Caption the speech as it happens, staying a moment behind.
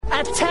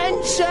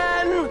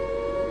Attention!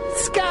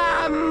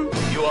 Scam!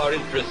 You are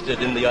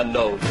interested in the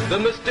unknown, the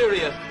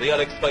mysterious, the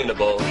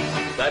unexplainable.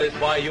 That is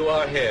why you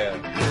are here.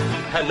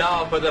 And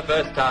now, for the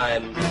first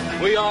time,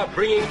 we are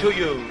bringing to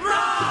you...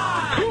 Ron!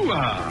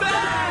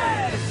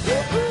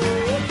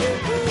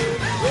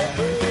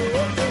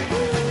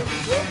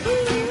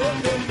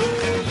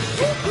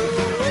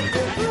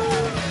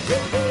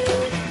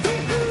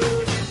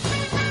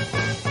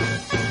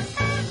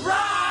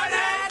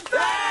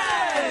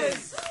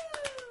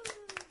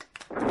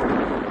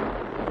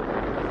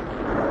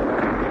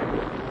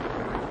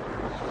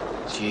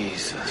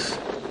 Jesus.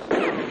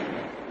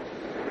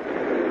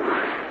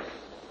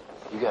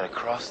 You gotta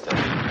cross that.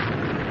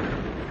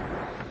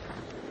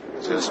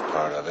 Just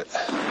part of it.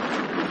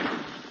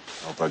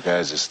 Hope our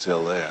guys are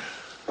still there.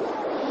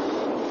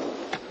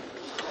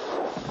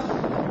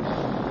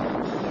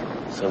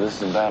 So this is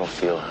the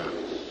battlefield, huh?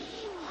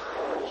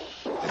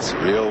 It's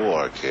real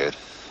war, kid.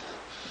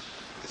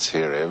 It's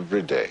here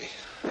every day.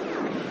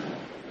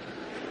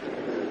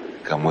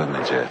 Come with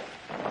me, Jet.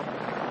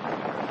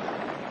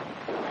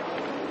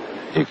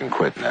 You can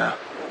quit now.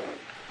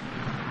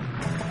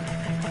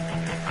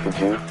 Could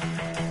you?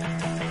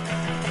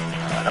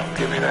 Don't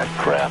give me that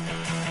crap.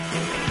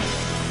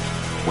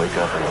 Wake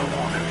up in the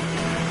morning.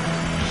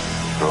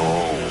 Grow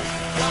old.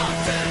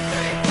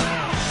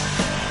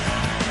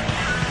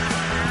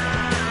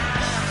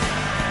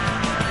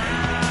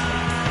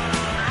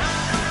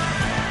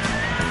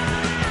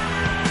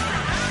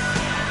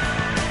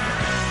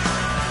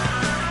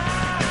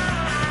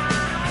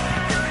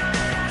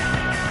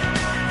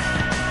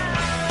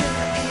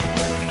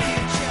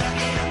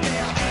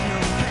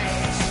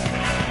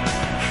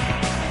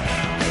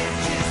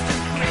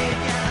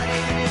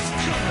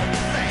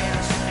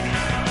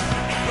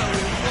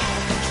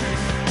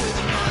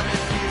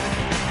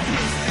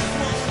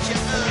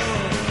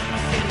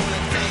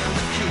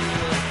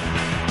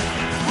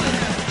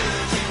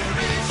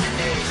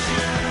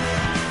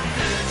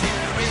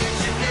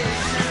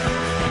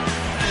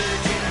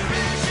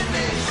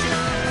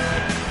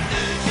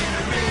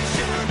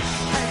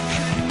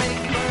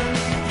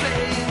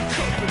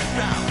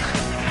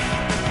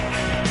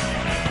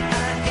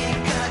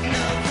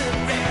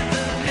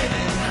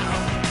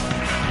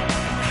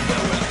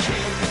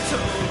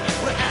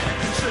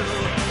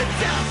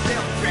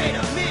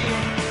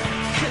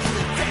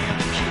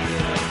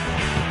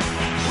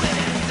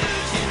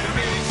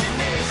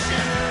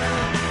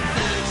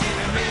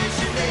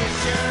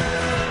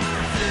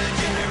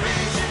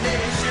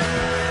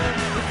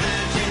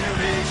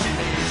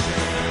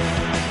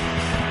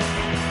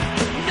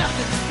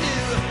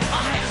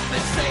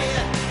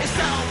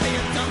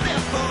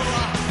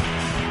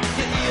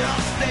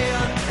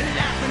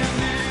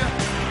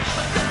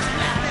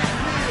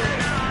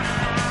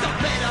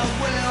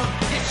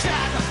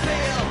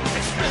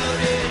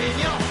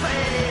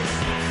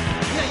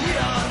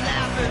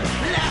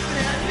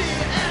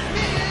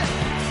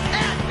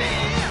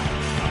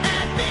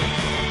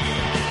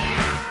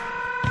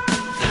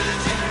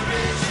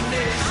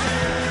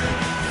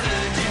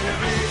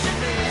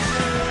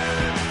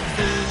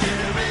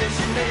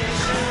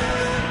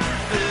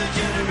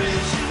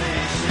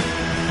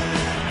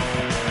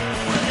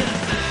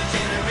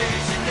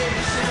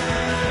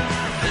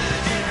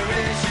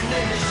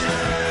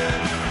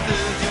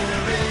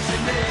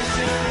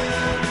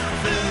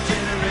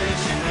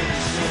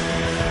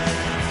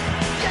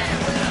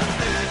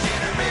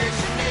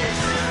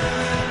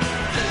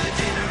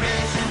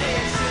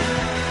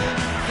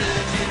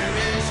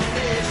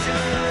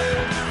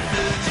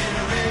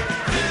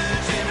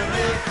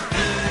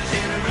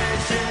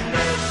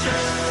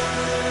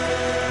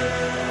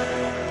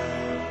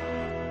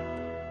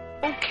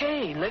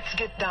 Let's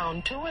get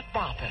down to it,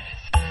 boppers.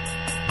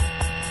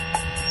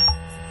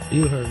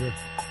 You heard her.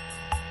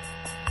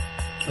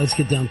 Let's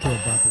get down to it,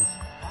 boppers.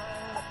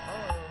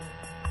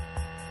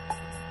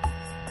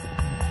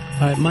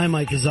 All right, my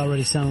mic is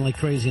already sounding like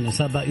craziness.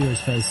 How about yours,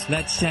 Fez?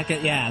 Let's check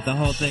it. Yeah, the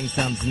whole thing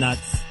sounds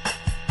nuts.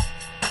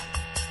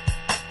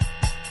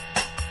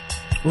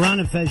 Ron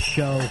and Fez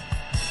show,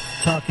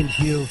 talking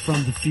to you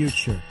from the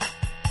future.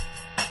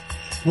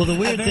 Well, the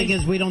weird thing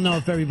is we don't know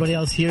if everybody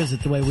else hears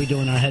it the way we do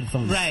in our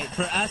headphones. Right.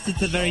 For us,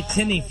 it's a very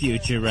tinny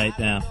future right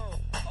now.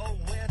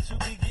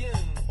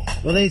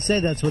 Well, they say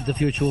that's what the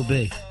future will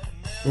be.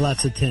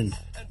 Lots of tin.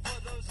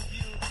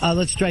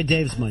 Let's try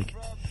Dave's mic.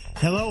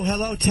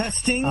 Hello,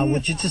 testing.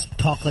 Would you just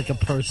talk like a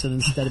person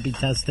instead of be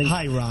testing?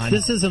 Hi, Ron.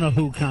 This isn't a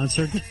Who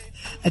concert.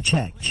 A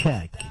check.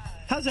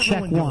 How's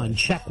everyone doing?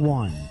 Check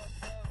one.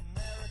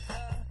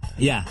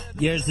 Yeah,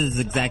 yours is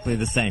exactly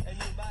the same.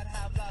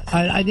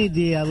 I need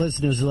the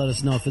listeners to let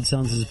us know if it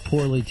sounds as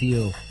poorly to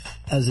you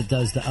as it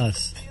does to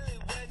us.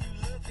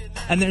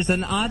 And there's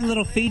an odd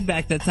little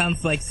feedback that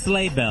sounds like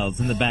sleigh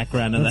bells in the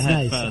background of the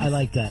headphones. Nice. I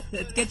like that.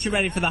 Let's get you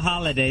ready for the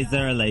holidays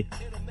early.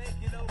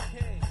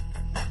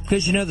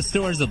 Because you know the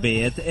stores will be.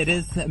 It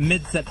is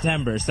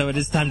mid-September, so it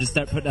is time to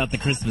start putting out the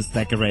Christmas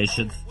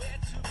decorations.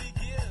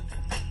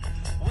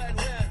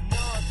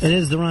 It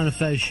is the Ron and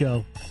Fez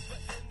show.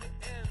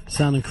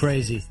 Sounding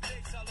crazy.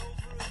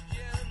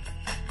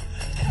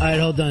 right,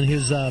 hold on.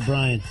 Here's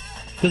Brian.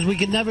 Because we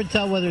can never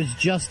tell whether it's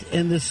just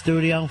in the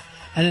studio,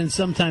 and then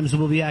sometimes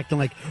we'll be acting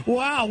like,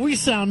 wow, we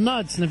sound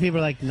nuts. And the people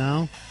are like,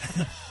 no,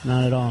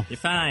 not at all. You're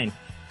fine.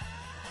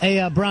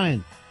 Hey,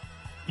 Brian.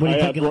 What are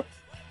you thinking?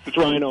 It's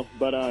Rhino,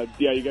 but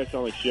yeah, you guys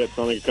sound like shit.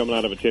 Sound like you're coming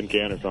out of a tin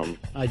can or something.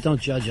 All right,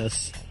 don't judge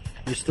us.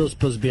 You're still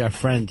supposed to be our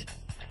friend.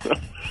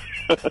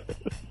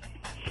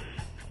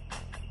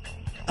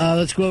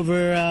 Let's go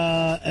over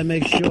and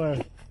make sure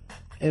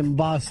in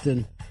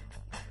Boston.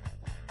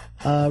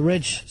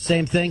 Rich,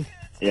 same thing?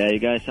 Yeah, you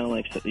guys sound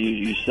like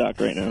you suck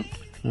right now.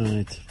 All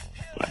right.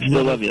 I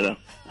still love you, though.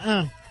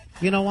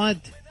 You know what?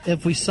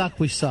 If we suck,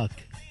 we suck.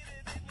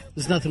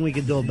 There's nothing we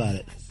can do about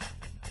it.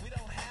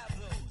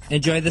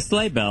 Enjoy the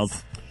sleigh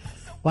bells.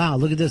 Wow,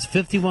 look at this.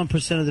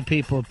 51% of the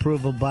people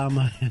approve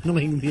Obama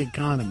handling the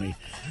economy.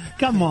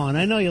 Come on,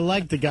 I know you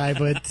like the guy,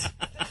 but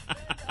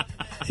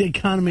the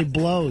economy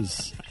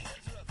blows.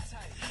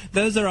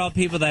 Those are all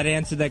people that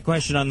answered that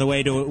question on the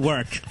way to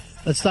work.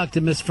 Let's talk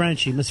to Miss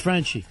Frenchie. Miss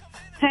Frenchie.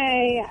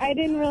 Hey, I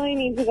didn't really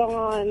need to go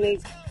on. They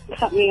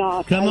cut me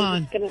off. Come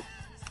on.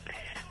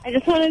 I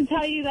just wanted to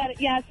tell you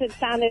that, yes, it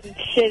sounded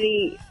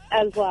shitty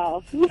as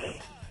well.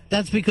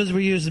 That's because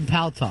we're using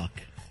Pal Talk.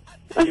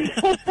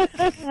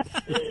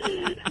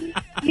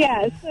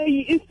 Yeah, so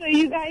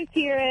you guys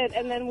hear it,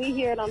 and then we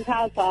hear it on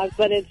Pal Talk,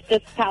 but it's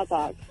just Pal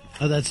Talk.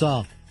 Oh, that's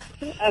all.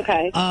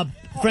 Okay.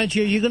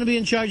 Frenchie, are you going to be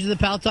in charge of the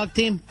Pal Talk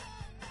team?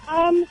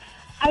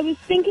 I was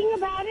thinking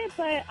about it,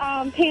 but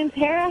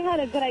Pantera had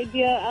a good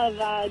idea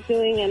of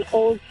doing an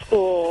old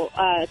school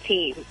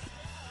team.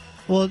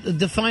 Well,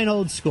 define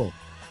old school.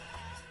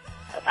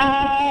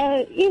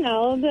 You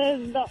know,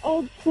 the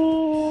old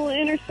school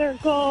inner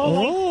circle.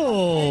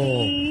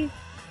 Oh,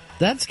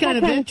 that's kind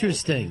of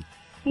interesting.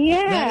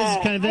 Yeah. That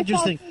is kind of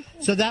interesting.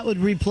 So that would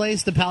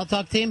replace the Pal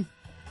Talk team?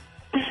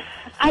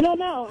 I don't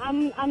know.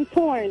 I'm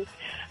torn.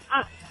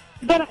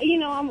 But, you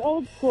know, I'm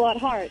old school at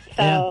heart,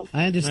 so... Yeah,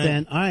 I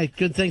understand. Right. All right,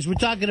 good things. We're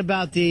talking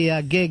about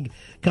the gig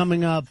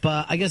coming up.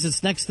 I guess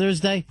it's next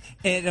Thursday?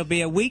 It'll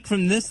be a week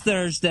from this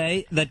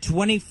Thursday, the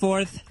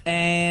 24th,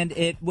 and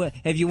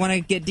if you want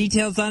to get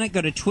details on it,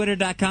 go to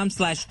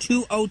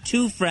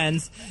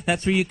twitter.com/202friends.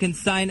 That's where you can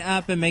sign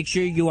up and make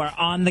sure you are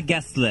on the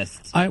guest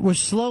list. All right, we're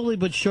slowly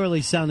but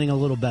surely sounding a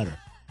little better.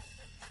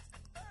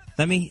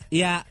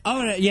 Yeah,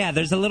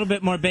 there's a little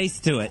bit more bass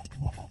to it.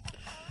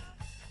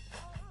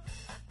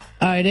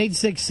 All right,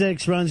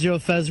 866 Ron Zero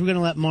Fez. We're going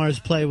to let Mars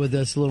play with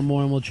this a little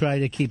more, and we'll try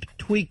to keep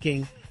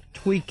tweaking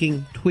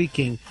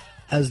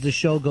as the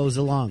show goes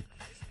along.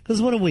 Because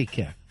what do we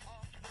care?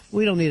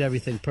 We don't need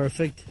everything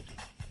perfect.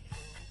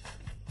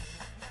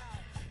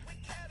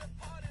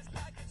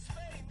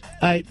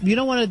 All right, you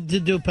know what I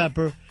did do,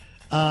 Pepper?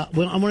 I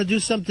want to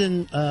do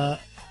something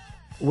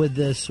with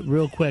this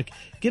real quick.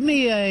 Give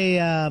me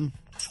a...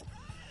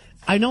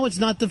 I know it's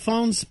not the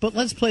phones, but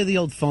let's play the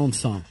old phone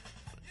song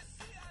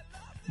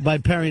by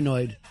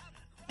Paranoid.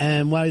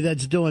 And while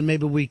that's doing,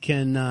 maybe we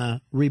can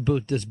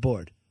reboot this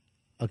board.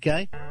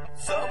 Okay?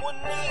 Someone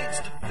needs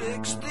to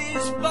fix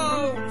these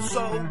phones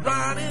so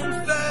Ron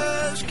and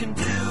Fez can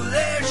do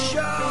their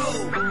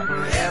show.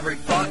 Every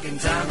fucking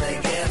time they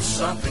get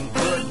something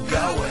good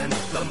going,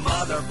 the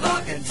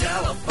motherfucking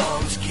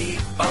telephones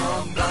keep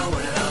on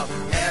blowing up.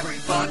 Every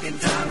fucking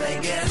time they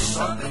get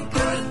something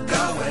good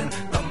going,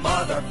 the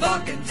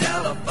motherfucking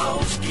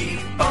telephones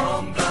keep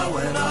on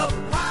blowing up.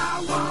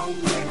 Why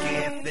won't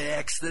Wiki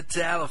fix the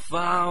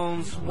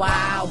telephones?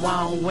 Why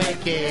won't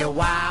Wiki?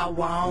 Why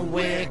won't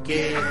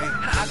Wiki?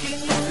 How can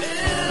you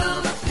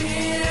build a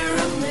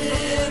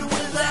pyramid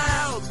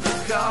without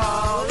the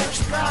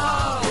college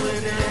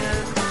calling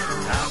in?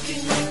 How can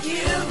you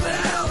give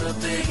out a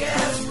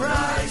big-ass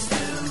prize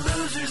to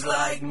losers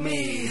like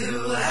me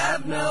who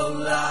have no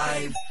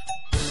life?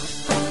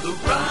 The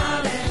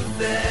Ron and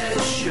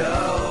Fez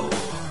Show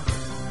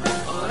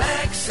on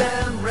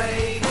XM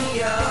Radio.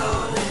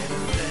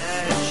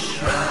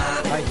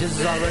 All right, this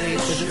is already...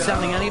 Is it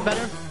sounding any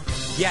better?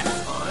 Yes.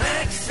 On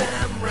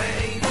XM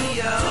Radio.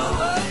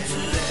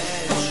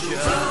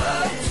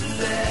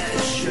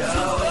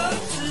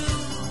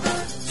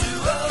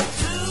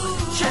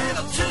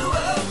 Channel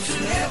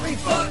 202. Every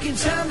fucking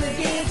time they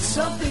get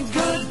something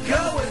good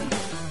going.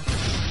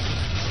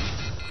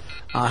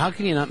 How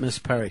can you not miss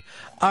Perry?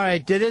 All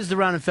right, it is the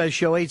Ron and Fez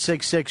Show,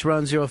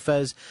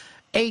 866-RON-0-FEZ.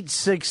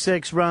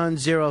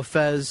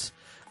 866-RON-0-FEZ.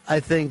 I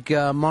think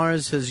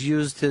Mars has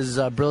used his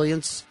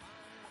brilliance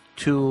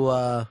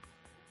to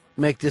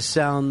make this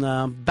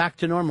sound back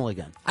to normal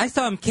again. I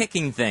saw him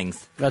kicking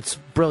things. That's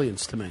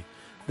brilliance to me.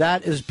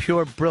 That is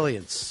pure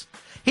brilliance.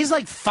 He's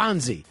like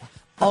Fonzie.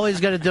 All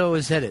he's got to do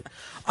is hit it.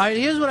 All right,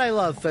 here's what I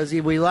love,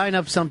 Fezzy. We line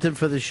up something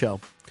for the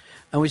show,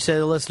 and we say to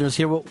the listeners,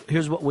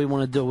 here's what we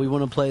want to do. We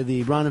want to play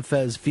the Ron and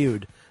Fez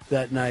feud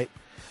that night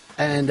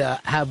and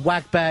have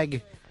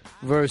Whackbag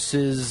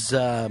versus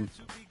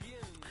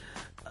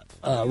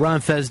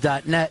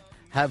RonFez.net,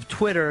 have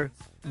Twitter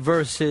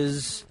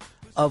versus,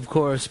 of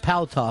course,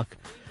 Pal Talk.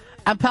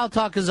 And Pal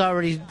Talk is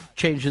already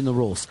changing the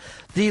rules.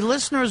 The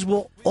listeners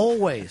will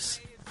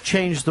always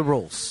change the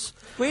rules.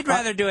 We'd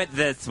rather do it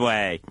this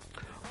way.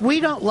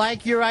 We don't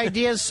like your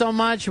ideas so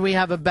much, we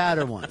have a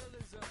better one.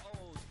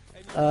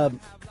 I'm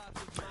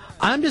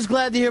just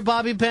glad to hear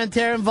Bobby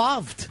Pantera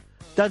involved.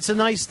 That's a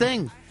nice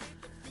thing.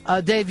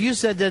 Dave, you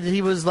said that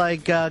he was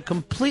like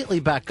completely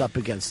back up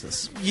against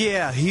this.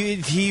 Yeah,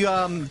 he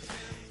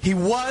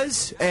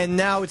was, and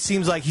now it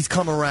seems like he's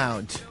come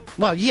around.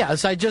 Well,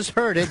 yes, I just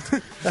heard it.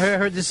 I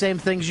heard the same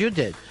things you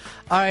did.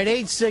 All right,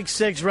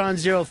 866 Ron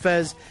Zero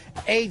Fez,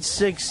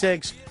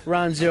 866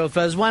 Ron Zero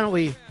Fez. Why don't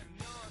we?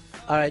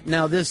 All right,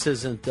 now this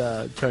isn't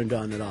turned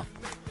on at all.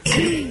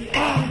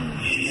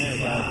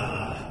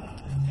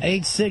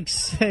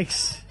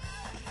 866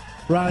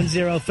 Ron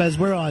Zero Fez.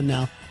 We're on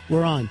now.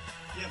 We're on.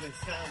 Yeah, but it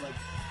sounds like.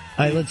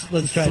 All right,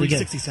 let's try it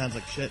again. 360 sounds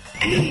like shit.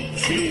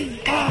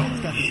 It's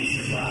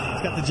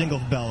got the jingle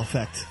bell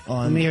effect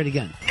on. Let me hear it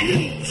again.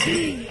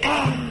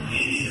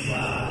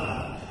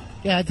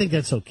 Yeah, I think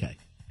that's okay.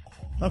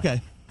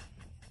 Okay.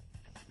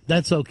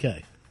 That's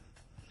okay.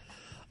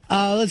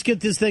 Let's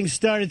get this thing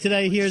started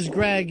today. Here's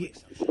Greg.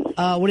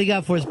 What do you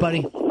got for us,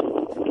 buddy?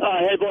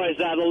 Hey, boys.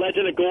 The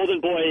legend of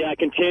Golden Boy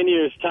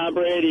continues. Tom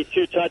Brady,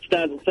 2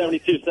 touchdowns in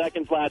 72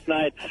 seconds last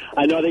night.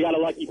 I know they got a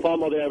lucky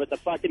fumble there, but the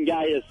fucking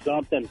guy is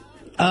something.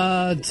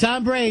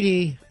 Tom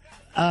Brady,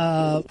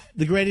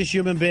 the greatest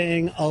human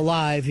being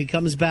alive, he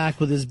comes back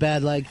with his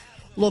bad leg.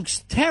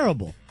 Looks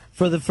terrible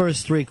for the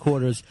first 3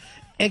 quarters,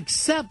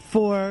 except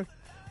for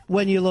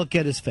when you look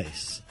at his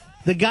face.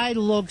 The guy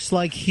looks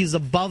like he's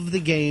above the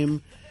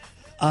game.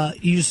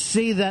 You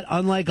see that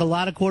unlike a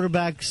lot of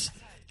quarterbacks,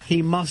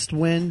 he must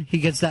win. He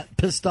gets that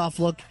pissed off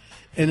look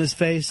in his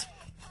face.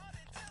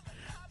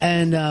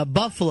 And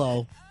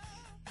Buffalo,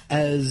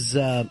 as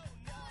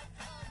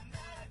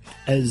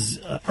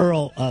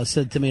Earl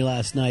said to me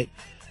last night,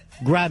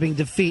 grabbing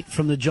defeat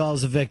from the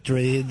jaws of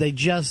victory. They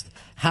just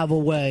have a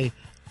way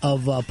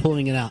of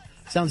pulling it out.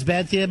 Sounds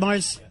bad to you,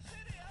 Mars?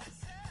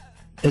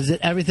 Is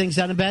it everything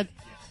sounding bad?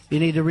 You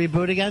need to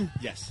reboot again?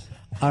 Yes.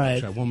 All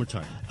right. Try one more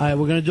time. All right,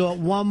 we're going to do it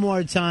one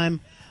more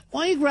time.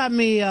 Why don't you grab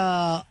me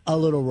a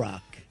little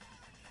rock?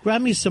 Grab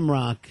me some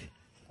rock.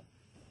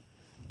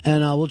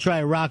 And we'll try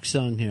a rock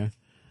song here.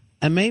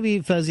 And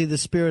maybe, Fezzi, the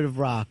spirit of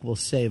rock will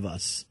save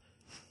us.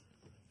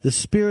 The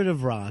spirit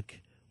of rock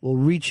will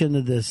reach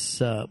into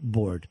this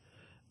board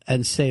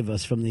and save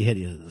us from the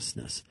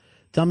hideousness.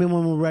 Tell me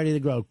when we're ready to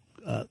go.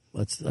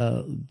 Let's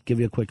give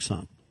you a quick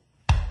song.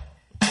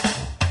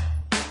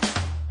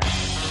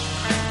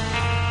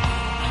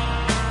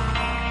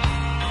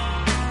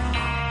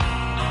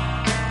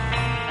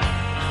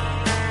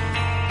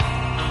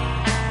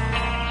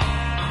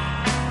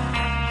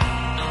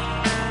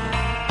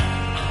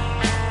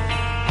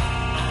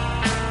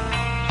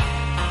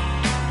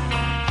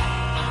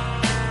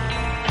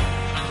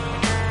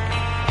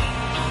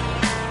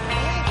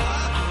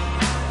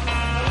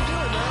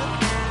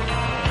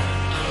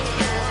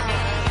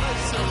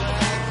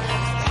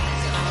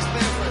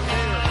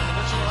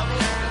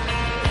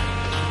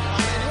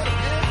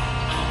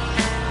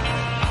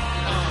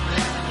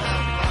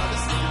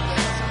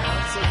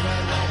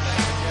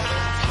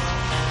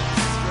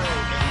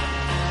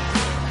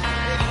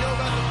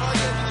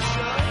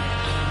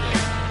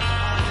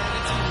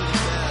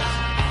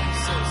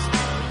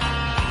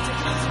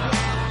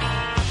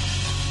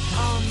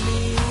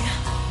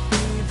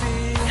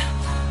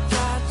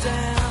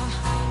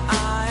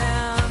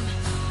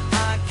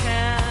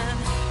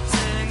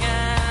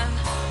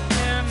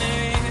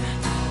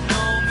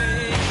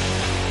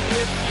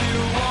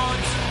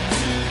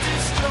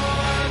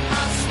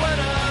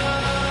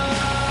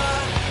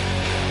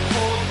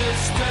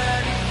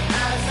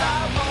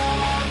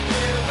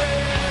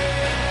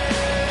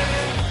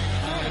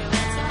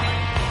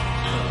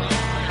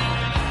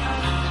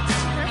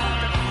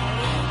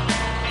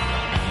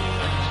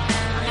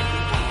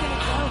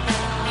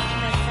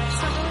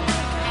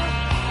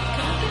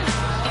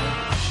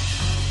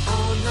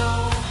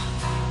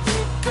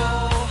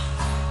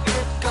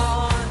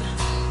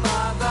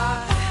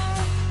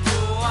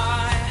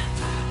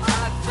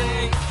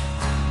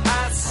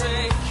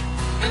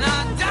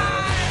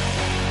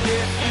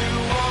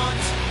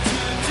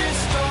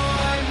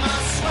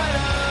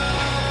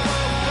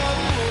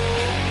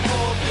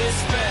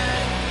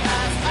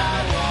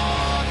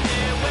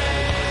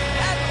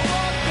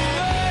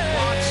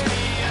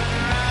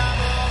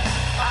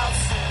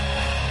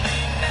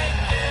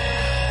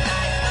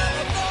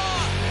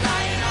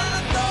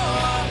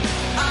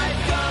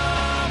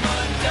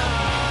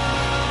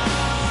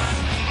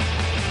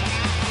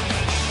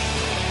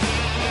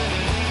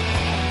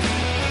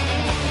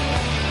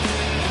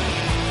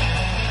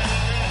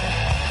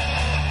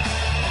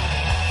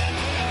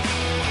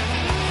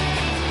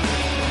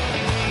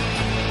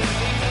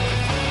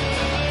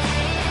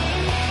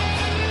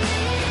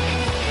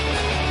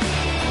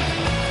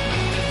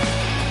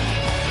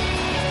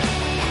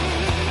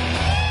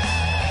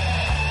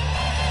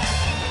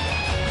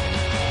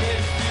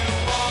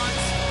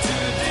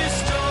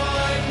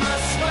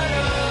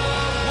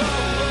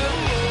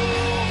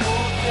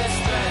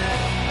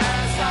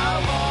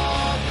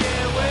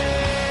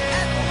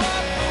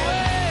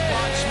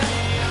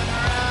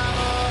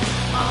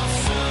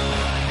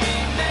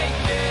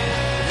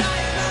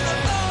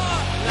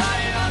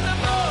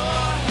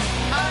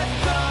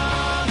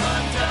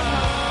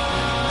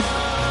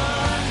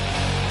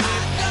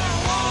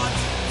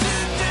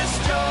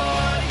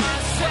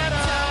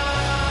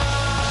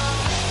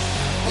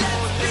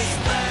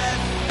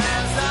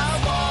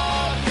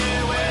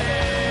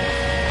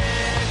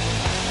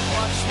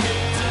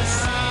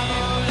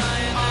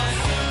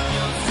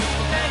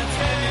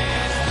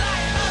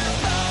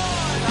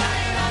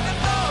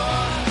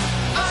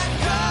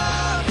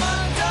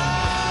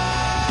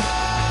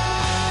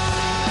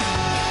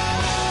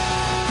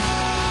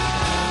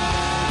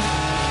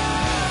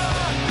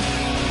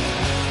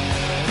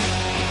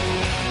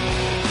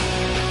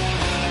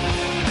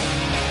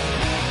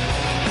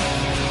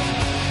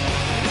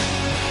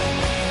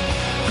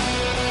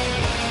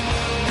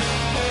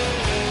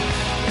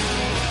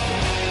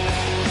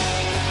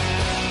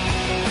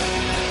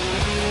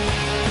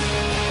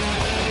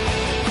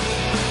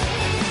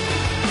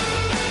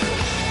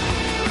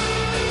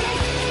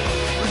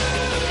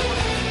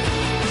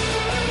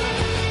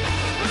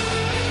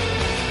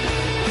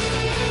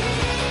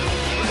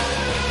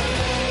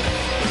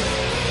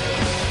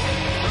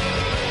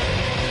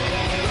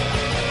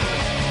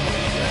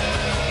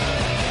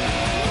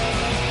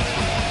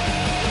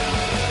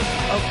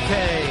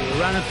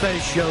 Ron and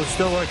Fez show,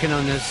 still working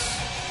on this.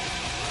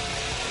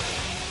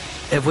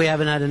 If we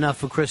haven't had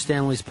enough of Chris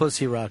Stanley's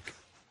Pussy Rock.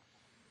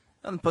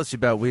 Nothing pussy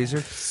about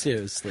Weezer.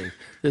 Seriously.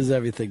 There's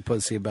everything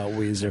pussy about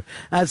Weezer.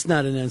 That's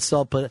not an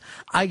insult, but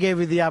I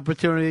gave you the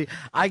opportunity.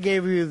 I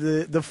gave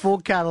you the full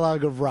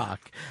catalog of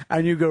rock,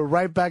 and you go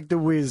right back to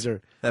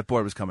Weezer. That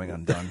board was coming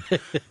undone.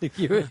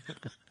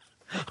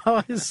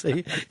 Oh, I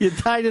see. You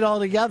tied it all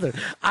together.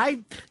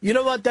 You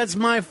know what? That's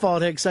my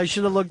fault, Hicks. I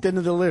should have looked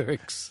into the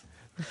lyrics.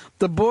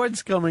 The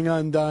board's coming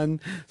undone,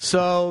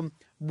 so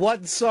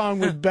what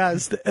song would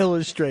best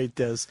illustrate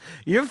this?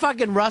 You're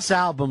fucking Russ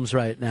albums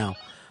right now.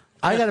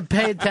 I got to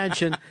pay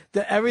attention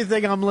to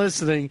everything I'm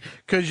listening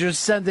because you're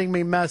sending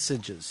me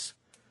messages.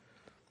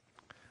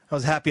 I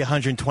was happy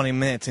 120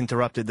 minutes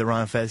interrupted the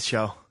Ron Fez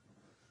show.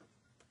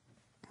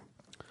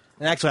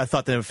 And actually, I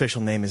thought the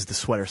official name is the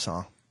Sweater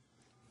Song.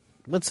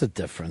 What's the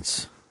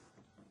difference?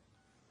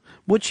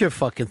 What's your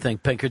fucking thing,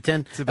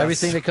 Pinkerton?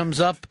 Everything that comes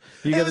up,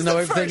 you got to know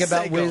everything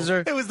about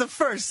Weezer? It was the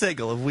first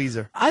single of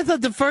Weezer. I thought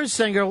the first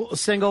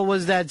single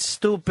was that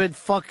stupid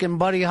fucking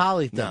Buddy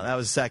Holly thing. No, that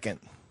was second.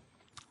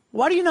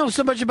 Why do you know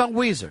so much about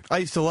Weezer? I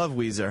used to love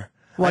Weezer.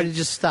 Why did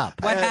you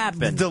stop? What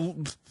happened?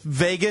 The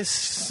Vegas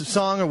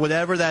song or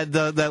whatever, that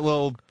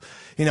little,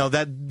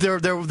 that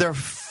their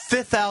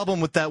fifth album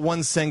with that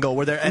one single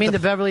where they're I mean the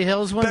Beverly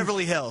Hills one?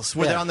 Beverly Hills,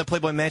 where they're on the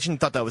Playboy Mansion.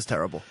 Thought that was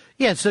terrible.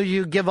 Yeah, so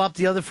you give up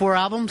the other 4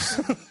 albums?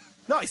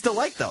 No, I still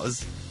like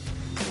those.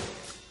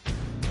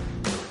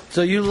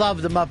 So you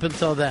loved them up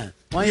until then.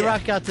 Why don't you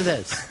rock out to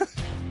this?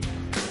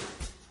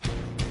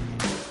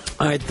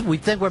 All right, we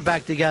think we're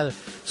back together.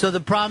 So the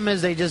problem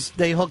is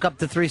they hook up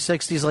the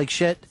 360s like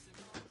shit?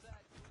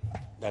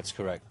 That's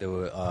correct. They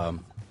were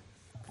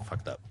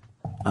fucked up.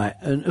 All right,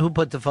 and who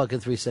put the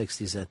fucking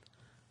 360s in?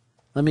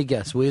 Let me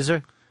guess,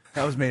 Weezer?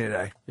 That was me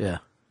today. Yeah.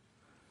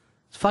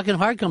 It's fucking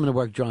hard coming to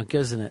work drunk,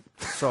 isn't it?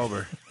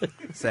 Sober.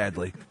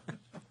 Sadly.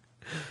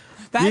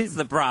 That's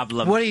the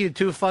problem. What are you,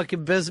 too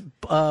fucking busy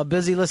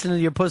listening to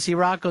your Pussy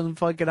Rock on the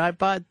fucking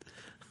iPod?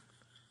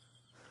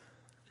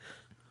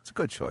 It's a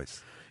good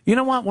choice. You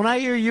know what? When I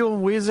hear you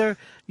and Weezer,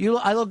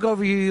 I look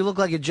over you look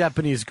like a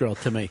Japanese girl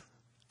to me.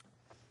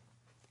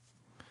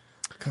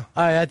 All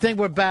right, I think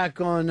we're back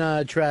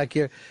on track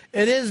here.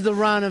 It is the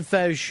Ron and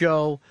Fez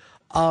show.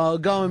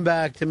 Going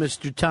back to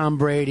Mr. Tom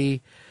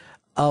Brady,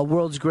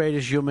 world's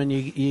greatest human.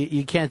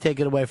 You can't take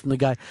it away from the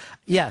guy.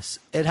 Yes,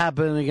 it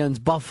happened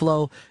against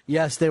Buffalo.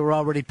 Yes, they were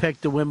already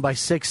picked to win by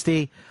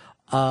 60.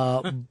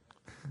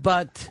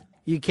 But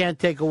you can't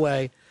take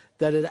away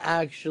that it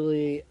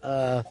actually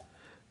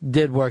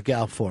did work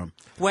out for him.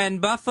 When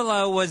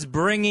Buffalo was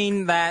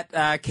bringing that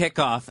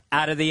kickoff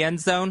out of the end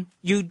zone,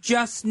 you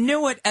just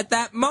knew it at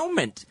that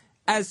moment.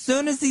 As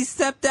soon as he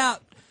stepped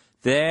out,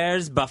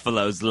 there's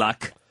Buffalo's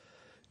luck.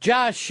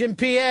 Josh in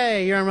PA,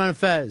 you're on Ron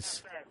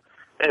Fez.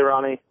 Hey,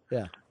 Ronnie.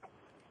 Yeah.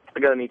 I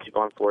got an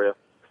Ichiban for you.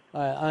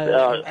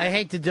 I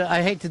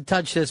hate to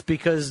touch this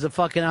because the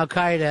fucking Al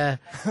Qaeda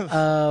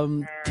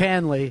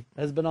Tanley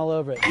has been all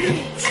over it.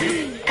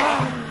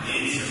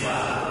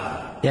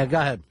 Yeah, go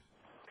ahead.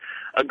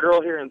 A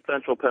girl here in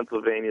central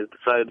Pennsylvania has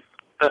decided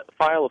to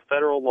file a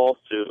federal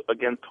lawsuit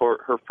against her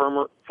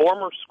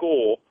former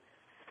school,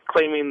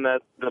 claiming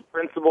that the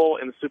principal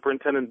and the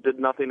superintendent did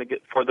nothing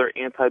for their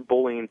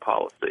anti-bullying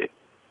policy.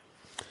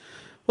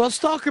 Well,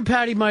 Stalker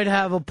Patty might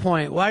have a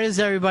point. Why does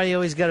everybody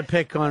always got to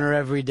pick on her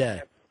every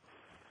day?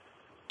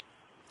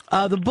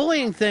 The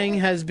bullying thing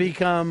has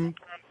become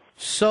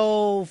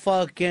so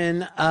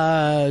fucking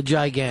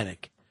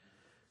gigantic,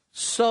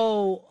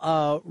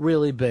 so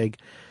really big,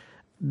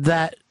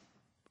 that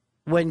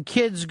when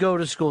kids go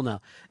to school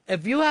now,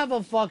 if you have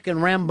a fucking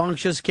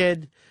rambunctious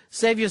kid,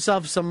 save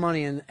yourself some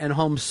money and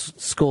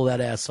homeschool that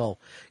asshole.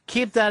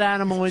 Keep that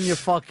animal in your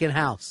fucking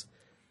house,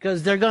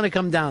 because they're going to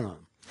come down on him.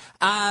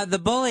 The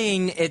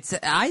bullying, it's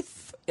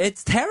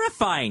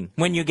terrifying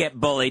when you get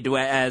bullied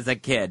as a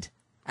kid.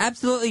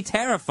 Absolutely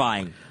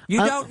terrifying. You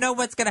don't know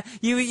what's going to...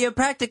 You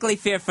practically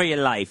fear for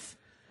your life.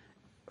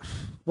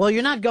 Well,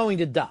 you're not going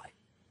to die.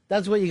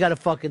 That's what you got to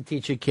fucking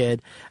teach a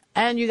kid.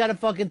 And you got to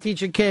fucking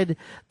teach a kid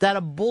that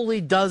a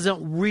bully doesn't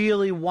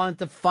really want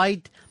to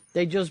fight.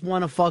 They just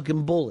want to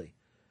fucking bully.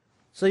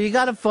 So you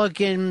got to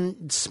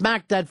fucking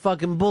smack that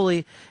fucking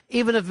bully,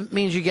 even if it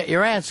means you get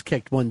your ass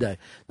kicked one day.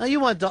 Now,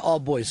 you went to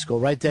all-boys school,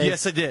 right, Dave?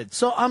 Yes, I did.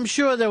 So I'm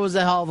sure there was a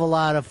hell of a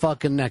lot of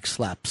fucking neck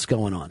slaps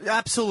going on.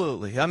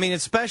 Absolutely. I mean,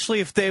 especially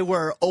if they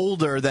were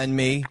older than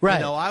me. Right.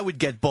 You know, I would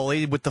get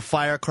bullied with the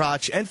fire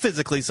crotch and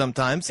physically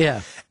sometimes.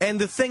 Yeah. And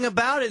the thing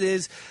about it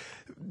is,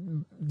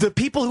 the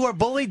people who are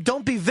bullied,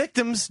 don't be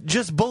victims,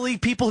 just bully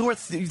people who are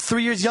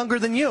 3 years younger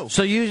than you.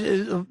 So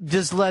you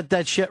just let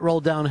that shit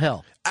roll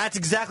downhill. That's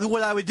exactly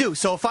what I would do.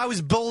 So if I was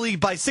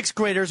bullied by 6th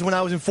graders when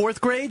I was in 4th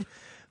grade,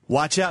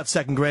 watch out,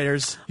 2nd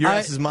graders. Your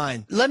ass is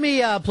mine. Let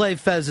me play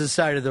Fez's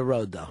side of the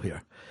road, though,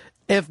 here.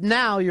 If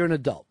now you're an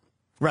adult,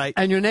 right,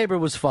 and your neighbor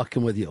was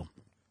fucking with you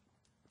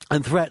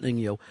and threatening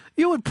you,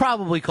 you would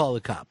probably call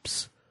the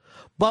cops.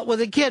 But with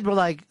a kid, we're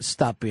like,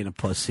 stop being a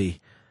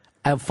pussy.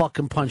 And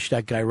fucking punch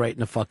that guy right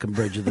in the fucking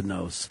bridge of the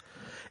nose.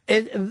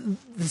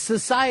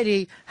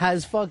 Society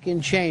has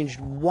fucking changed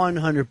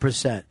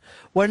 100%.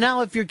 Where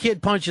now if your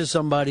kid punches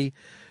somebody,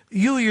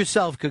 you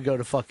yourself could go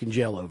to fucking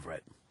jail over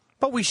it.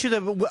 But we should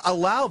have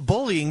allowed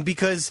bullying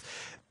because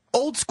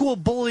old school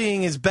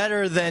bullying is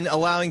better than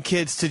allowing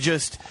kids to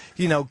just,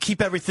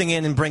 keep everything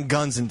in and bring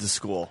guns into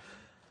school.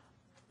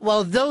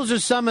 Well, those are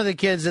some of the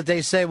kids that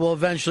they say will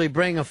eventually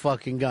bring a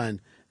fucking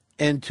gun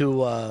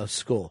into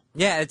school.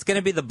 Yeah, it's going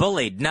to be the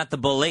bullied, not the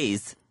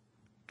bullies.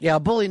 Yeah, a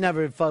bully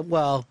never.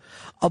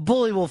 A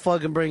bully will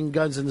fucking bring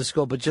guns into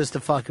school, but just to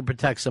fucking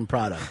protect some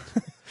product.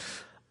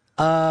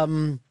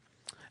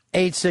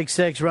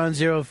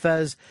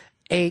 866-RUN-0-FEZ.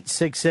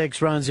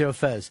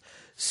 866-RUN-0-FEZ.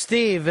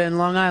 Steve in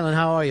Long Island,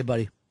 how are you,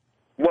 buddy?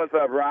 What's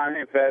up, Ron?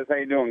 Hey, Fez. How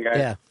you doing, guys?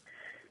 Yeah.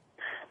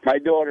 My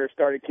daughter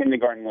started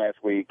kindergarten last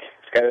week.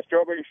 She's got a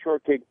strawberry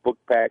shortcake book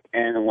pack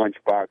and a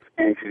lunchbox,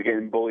 and she's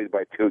getting bullied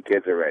by 2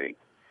 kids already,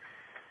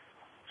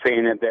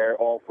 saying that they're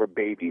all for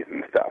babies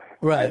and stuff.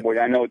 Right.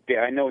 I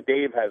know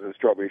Dave has a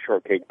strawberry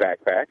shortcake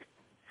backpack.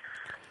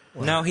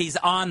 No, he's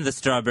on the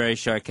strawberry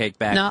shortcake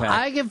backpack. Now,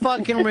 I can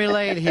fucking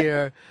relate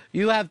here.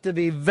 You have to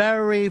be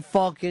very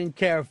fucking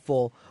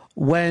careful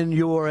when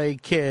you're a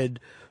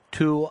kid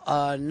to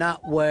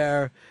not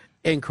wear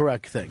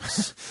incorrect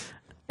things.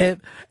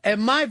 In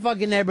my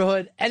fucking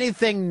neighborhood,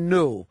 anything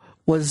new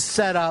was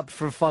set up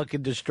for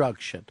fucking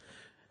destruction.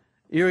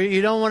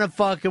 You don't want to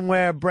fucking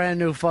wear brand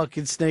new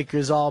fucking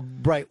sneakers all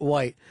bright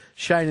white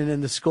shining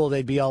in the school.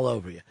 They'd be all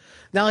over you.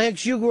 Now,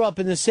 Hicks, you grew up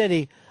in the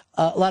city.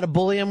 A lot of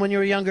bullying when you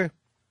were younger?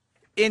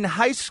 In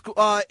high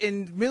school,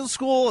 in middle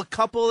school, a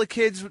couple of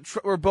kids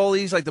were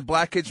bullies, like the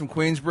black kids from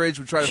Queensbridge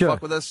would try to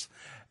fuck with us.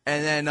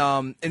 And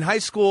then in high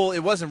school, it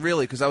wasn't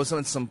really because I was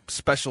in some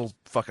special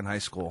fucking high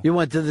school. You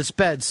went to the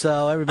sped,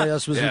 so everybody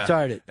else was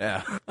retarded.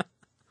 Yeah.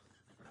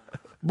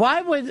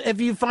 Why would,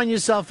 if you find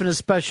yourself in a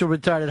special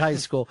retarded high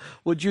school,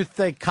 would you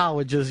think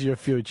college is your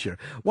future?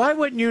 Why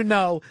wouldn't you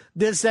know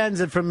this ends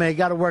it for me?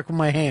 Got to work with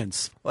my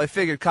hands. Well, I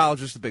figured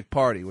college was the big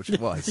party, which it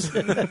was.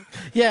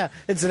 Yeah,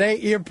 it's an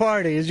 8-year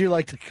party, as you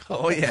like to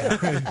call it. Oh,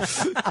 yeah.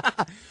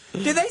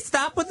 Do they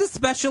stop with the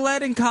special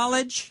ed in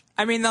college?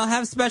 I mean, they'll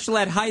have special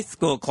ed high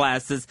school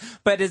classes,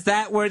 but is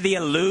that where the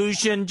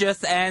illusion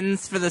just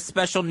ends for the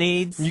special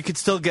needs? You could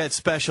still get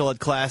special ed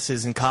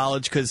classes in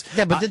college because...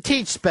 Yeah, but to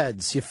teach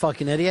speds, you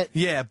fucking idiot.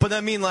 Yeah, but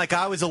I mean, like,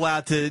 I was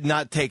allowed to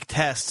not take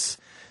tests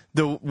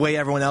the way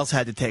everyone else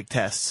had to take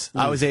tests.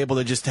 I was able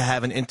to just to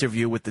have an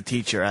interview with the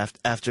teacher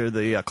after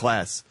the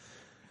class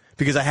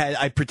because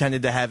I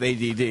pretended to have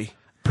ADD.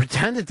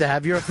 Pretended to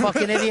have? You're a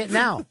fucking idiot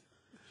now.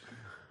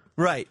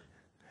 Right.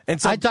 And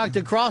so, I talked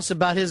to Cross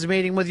about his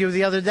meeting with you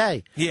the other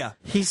day. Yeah.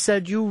 He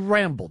said you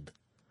rambled.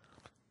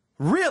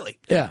 Really?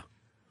 Yeah.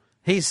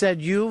 He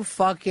said you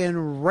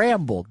fucking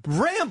rambled.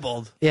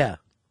 Rambled? Yeah.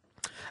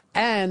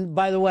 And,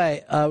 by the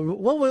way,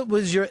 what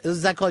was your,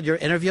 is that called your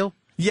interview?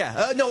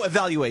 Yeah. No,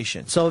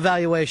 evaluation. So,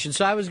 evaluation.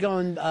 So, I was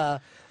going,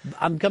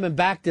 I'm coming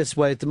back this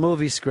way at the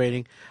movie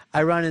screening.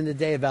 I run into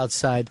Dave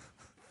outside,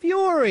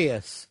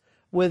 furious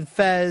with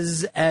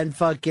Fez and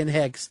fucking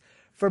Hicks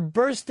for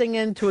bursting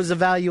into his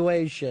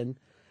evaluation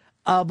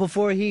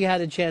before he had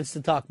a chance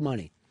to talk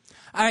money.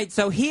 All right,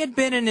 so he had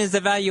been in his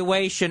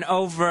evaluation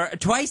over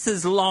twice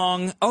as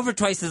long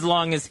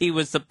as he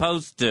was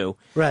supposed to.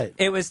 Right.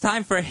 It was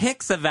time for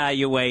Hicks'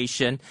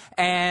 evaluation,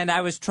 and I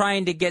was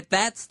trying to get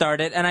that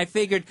started, and I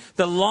figured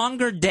the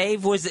longer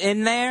Dave was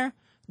in there,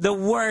 the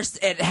worse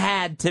it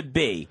had to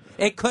be.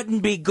 It couldn't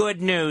be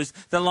good news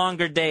the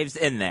longer Dave's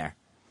in there.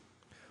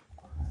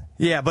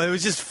 Yeah, but it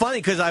was just funny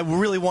because I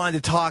really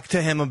wanted to talk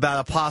to him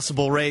about a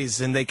possible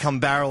raise, and they come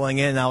barreling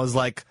in, and I was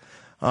like,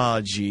 oh,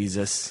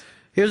 Jesus.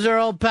 Here's our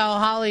old pal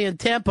Holly in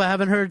Tampa.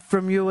 Haven't heard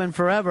from you in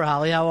forever,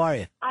 Holly. How are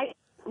you?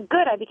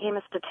 Good. I became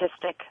a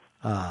statistic.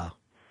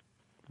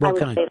 What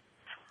kind?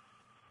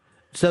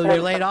 So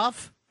you're laid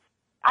off?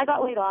 I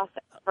got laid off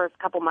for a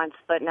couple months,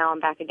 but now I'm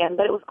back again.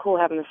 But it was cool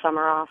having the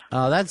summer off.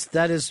 Oh,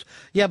 that is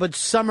yeah. But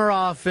summer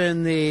off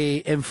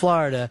in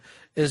Florida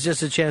is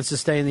just a chance to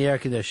stay in the air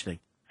conditioning.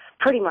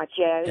 Pretty much,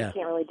 yeah. You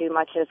can't really do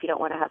much if you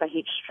don't want to have a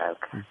heat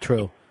stroke.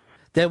 True.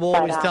 They will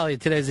always tell you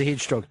today's a heat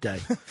stroke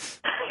day.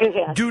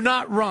 Yeah. Do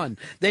not run.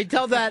 They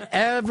tell that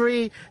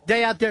every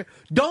day out there.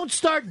 Don't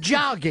start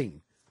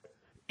jogging.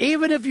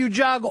 Even if you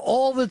jog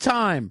all the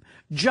time,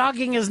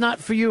 jogging is not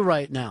for you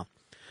right now.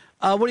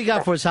 What do you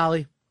got for us,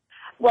 Holly?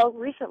 Well,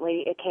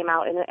 recently it came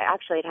out, and it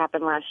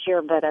happened last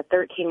year, but a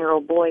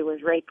 13-year-old boy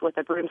was raped with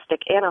a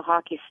broomstick and a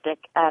hockey stick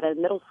at a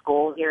middle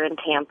school here in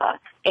Tampa.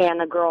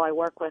 And a girl I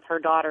work with, her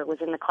daughter, was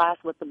in the class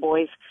with the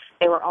boys.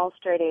 They were all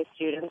straight-A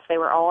students. They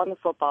were all on the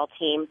football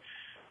team.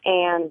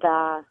 And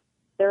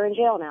they're in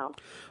jail now.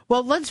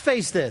 Well, let's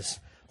face this.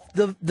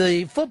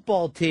 The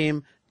football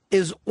team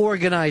is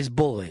organized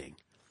bullying,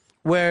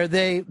 where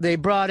they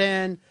brought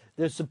in,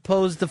 they're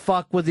supposed to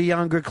fuck with the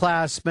younger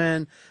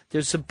classmen.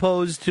 They're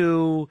supposed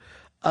to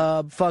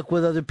fuck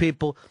with other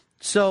people.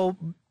 So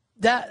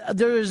that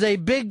there is a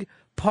big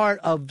part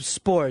of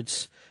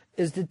sports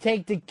is to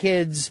take the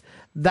kids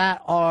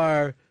that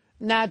are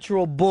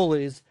natural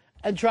bullies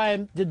and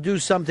try to do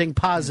something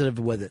positive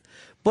with it.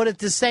 But at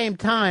the same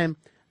time,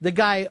 the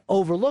guy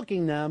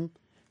overlooking them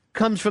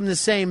comes from the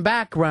same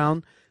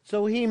background,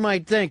 so he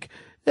might think,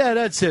 yeah,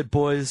 that's it,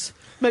 boys.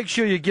 Make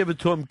sure you give it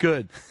to him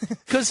good,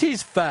 because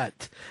he's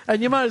fat,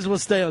 and you might as well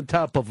stay on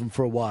top of him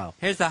for a while.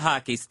 Here's a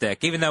hockey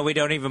stick, even though we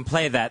don't even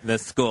play that in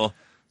this school.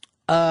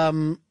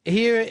 Here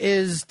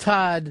is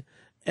Todd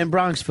in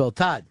Bronxville.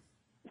 Todd.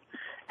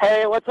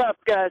 Hey, what's up,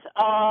 guys?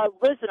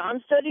 Listen,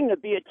 I'm studying to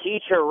be a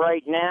teacher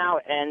right now,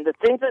 and the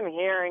things I'm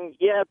hearing,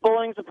 yeah,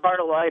 bullying's a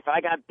part of life.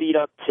 I got beat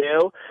up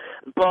too,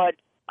 but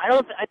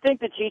I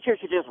think the teacher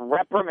should just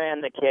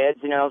reprimand the kids,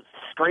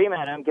 scream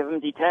at them, give them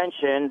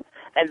detention,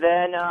 and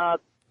then,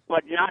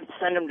 but not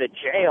send them to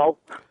jail.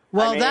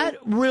 Well, that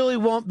really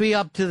won't be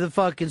up to the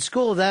fucking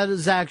school. That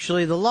is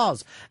actually the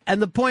laws.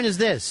 And the point is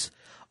this.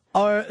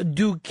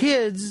 Do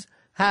kids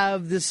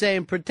have the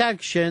same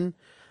protection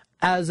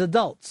as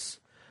adults?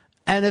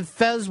 And if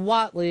Fez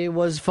Whatley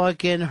was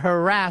fucking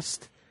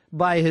harassed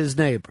by his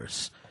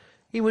neighbors,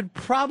 he would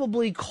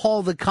probably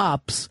call the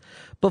cops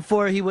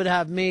before he would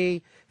have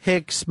me,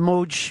 Hicks,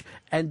 Mooch,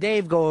 and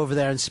Dave go over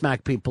there and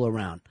smack people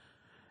around.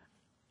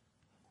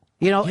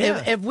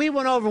 If we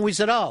went over and we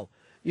said, oh,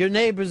 your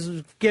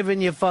neighbor's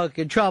giving you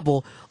fucking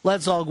trouble,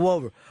 let's all go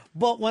over.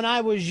 But when I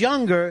was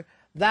younger,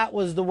 that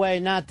was the way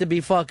not to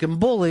be fucking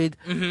bullied,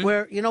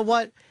 where, you know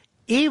what?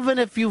 Even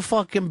if you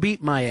fucking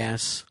beat my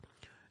ass,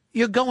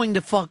 you're going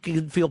to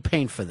fucking feel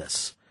pain for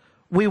this.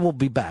 We will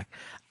be back.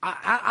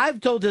 I've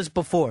told this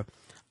before.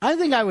 I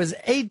think I was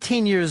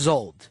 18 years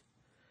old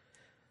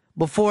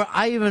before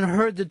I even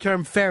heard the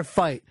term fair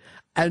fight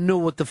and knew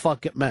what the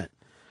fuck it meant.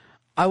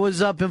 I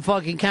was up in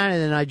fucking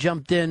Canada and I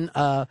jumped in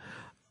for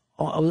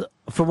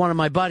one of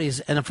my buddies,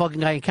 and a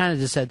fucking guy in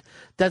Canada said,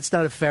 that's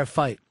not a fair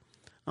fight.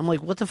 I'm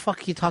like, what the fuck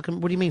are you talking?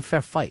 What do you mean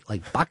fair fight?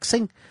 Like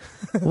boxing?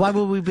 Why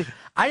would we be?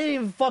 I didn't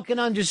even fucking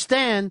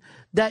understand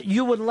that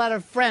you would let a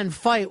friend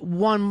fight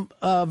one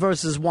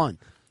versus one.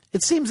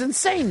 It seems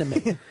insane to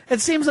me.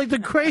 It seems like the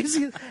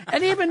craziest.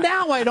 And even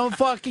now, I don't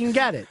fucking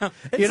get it.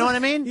 You know what I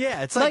mean?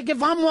 Yeah, it's like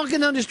if I'm walking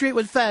down the street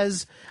with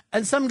Fez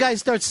and some guy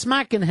starts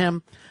smacking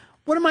him,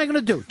 what am I going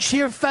to do?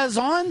 Cheer Fez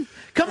on?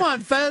 Come on,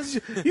 Fez.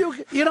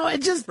 You know,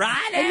 it just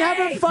it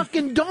never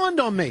fucking dawned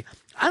on me.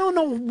 I don't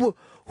know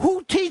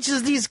who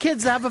teaches these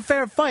kids to have a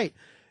fair fight.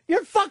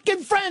 Your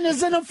fucking friend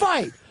is in a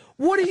fight.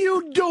 What are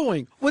you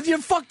doing with your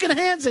fucking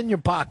hands in your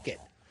pocket?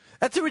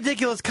 That's a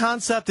ridiculous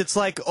concept. It's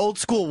like old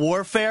school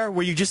warfare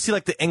where you just see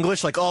like the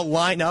English like all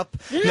line up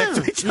next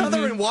to each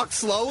other and walk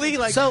slowly.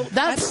 Like, so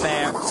that's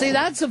fair. See,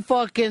 that's a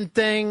fucking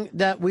thing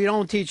that we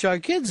don't teach our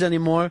kids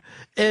anymore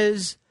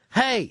is,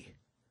 hey,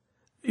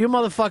 you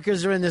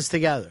motherfuckers are in this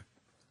together.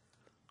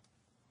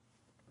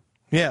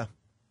 Yeah.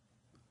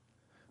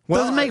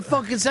 Well, doesn't make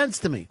fucking sense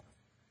to me.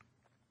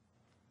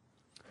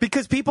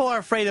 Because people are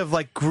afraid of,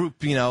 like, group,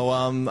 I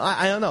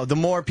don't know. The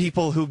more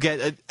people who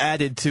get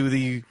added to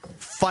the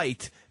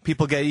fight,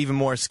 people get even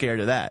more scared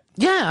of that.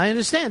 Yeah, I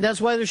understand.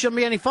 That's why there shouldn't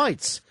be any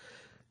fights.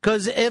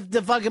 Because if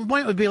the fucking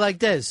point would be like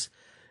this,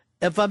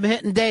 if I'm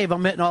hitting Dave,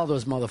 I'm hitting all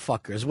those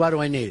motherfuckers. Why do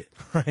I need it?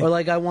 Right. Or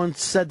like I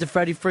once said to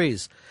Freddie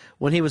Freeze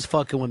when he was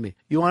fucking with me,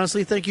 you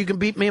honestly think you can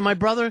beat me and my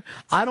brother?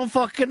 I don't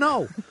fucking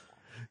know.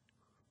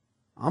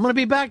 I'm going to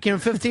be back here in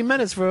 15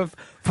 minutes for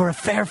a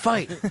fair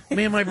fight.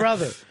 Me and my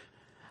brother.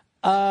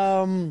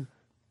 Shane,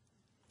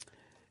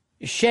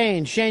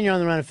 you're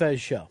on the Ron and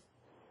Fez show.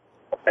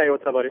 Hey,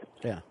 what's up, buddy?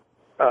 Yeah.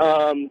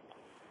 I'm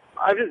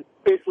just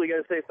basically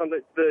going to say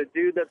something. The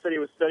dude that said he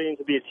was studying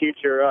to be a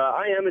teacher,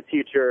 I am a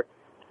teacher,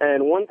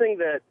 and one thing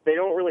that they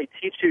don't really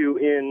teach you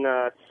in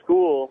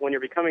school when you're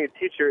becoming a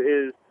teacher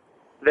is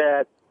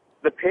that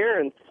the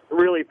parents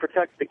really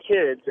protect the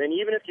kids, and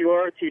even if you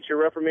are a teacher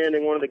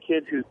reprimanding one of the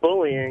kids who's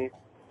bullying,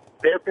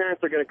 their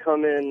parents are going to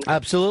come in.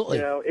 Absolutely.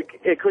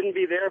 It couldn't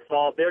be their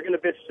fault. They're going to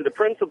bitch to the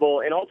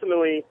principal, and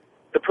ultimately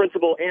the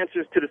principal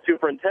answers to the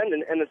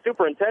superintendent, and the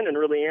superintendent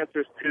really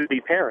answers to the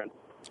parents.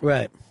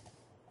 Right.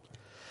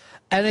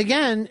 And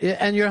again,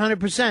 and you're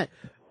 100%.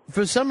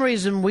 For some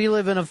reason, we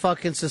live in a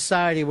fucking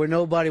society where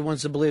nobody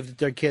wants to believe that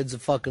their kid's a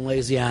fucking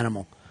lazy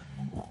animal.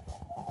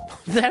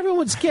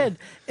 Everyone's kid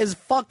is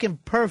fucking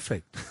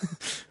perfect.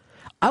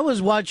 I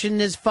was watching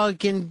this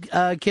fucking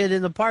kid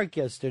in the park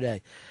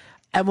yesterday.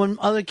 And when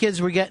other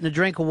kids were getting a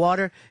drink of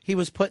water, he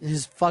was putting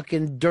his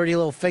fucking dirty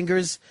little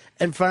fingers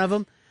in front of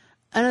him.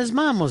 And his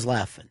mom was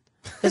laughing.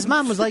 His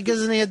mom was like,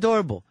 isn't he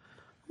adorable?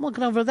 I'm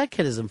looking over, that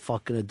kid isn't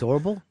fucking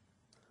adorable.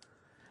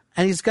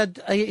 And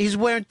he's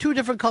wearing two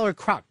different color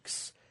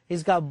Crocs.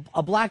 He's got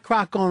a black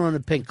Croc on and a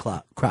pink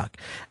Croc.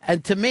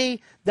 And to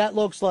me, that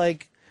looks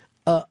like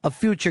a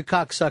future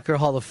cocksucker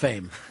Hall of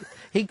Fame.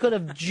 He could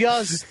have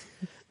just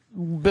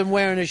been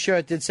wearing a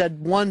shirt that said,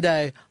 one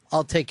day,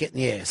 I'll take it in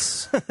the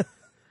ass.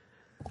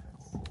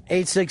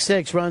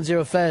 866 Ron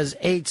Zero Fez.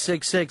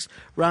 866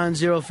 Ron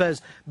Zero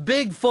Fez.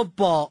 Big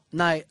football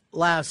night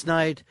last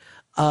night.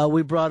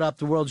 We brought up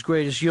the world's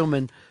greatest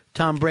human,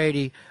 Tom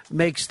Brady,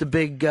 makes the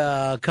big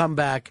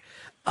comeback.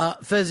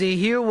 Fezzy,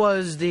 here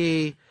was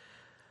the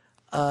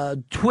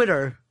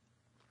Twitter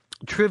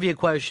trivia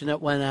question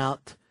that went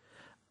out.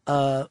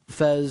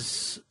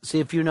 Fez, see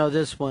if you know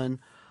this one.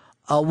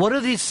 What are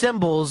these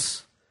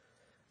symbols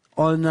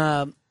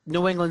on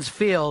New England's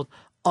field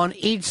on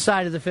each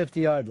side of the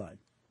 50-yard line?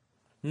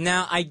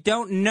 Now, I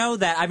don't know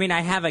that. I mean,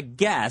 I have a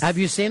guess. Have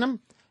you seen them?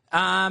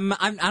 I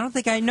don't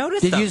think I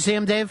noticed Did them. you see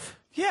them, Dave?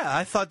 Yeah,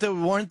 I thought that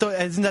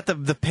isn't that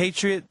the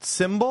Patriot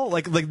symbol?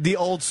 Like the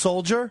old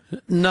soldier?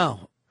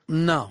 No.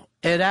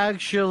 It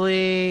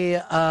actually,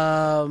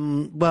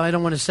 well, I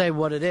don't want to say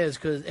what it is,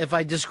 because if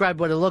I describe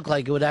what it looked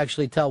like, it would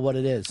actually tell what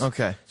it is.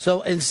 Okay.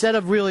 So instead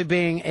of really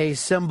being a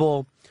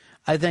symbol,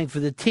 I think, for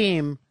the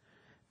team,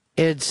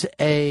 it's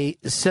a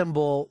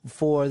symbol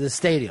for the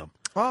stadium.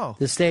 Oh.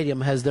 The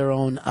stadium has their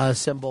own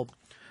symbol,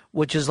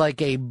 which is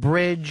like a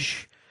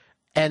bridge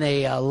and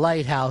a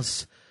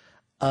lighthouse.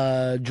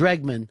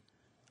 Dregman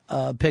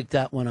picked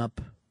that one up.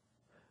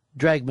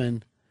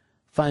 Dregman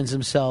finds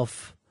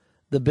himself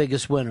the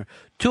biggest winner.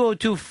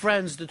 202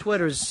 friends, the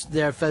Twitters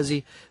there,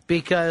 Fezzi,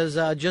 because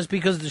just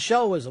because the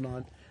show isn't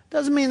on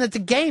doesn't mean that the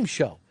game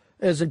show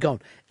isn't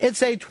going.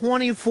 It's a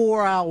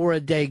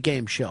 24-hour-a-day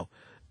game show,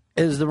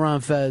 is the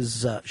Ron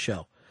Fez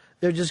show.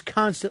 They're just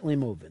constantly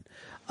moving.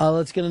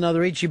 Let's get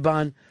another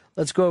Ichiban.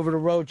 Let's go over to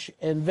Roach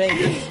in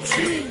Vegas.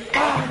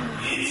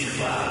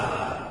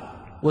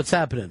 What's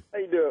happening? How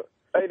you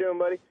doing,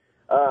 buddy?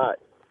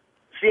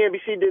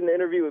 CNBC did an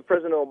interview with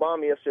President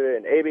Obama yesterday,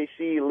 and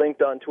ABC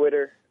leaked on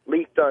Twitter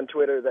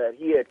that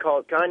he had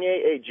called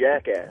Kanye a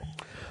jackass.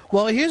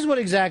 Well, here's what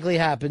exactly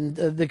happened.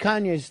 The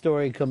Kanye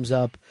story comes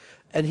up,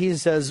 and he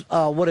says,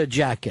 "Oh, what a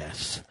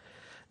jackass."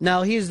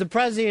 Now, he's the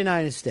President of the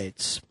United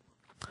States,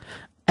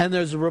 and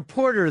there's a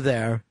reporter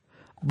there,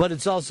 but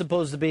it's all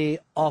supposed to be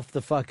off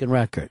the fucking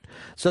record.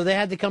 So they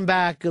had to come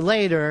back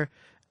later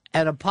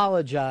and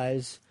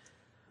apologize.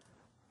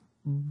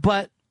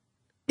 But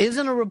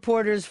isn't a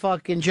reporter's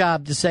fucking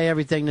job to say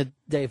everything that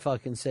they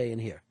fucking say in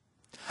here?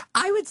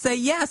 I would say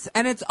yes,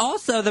 and it's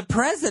also the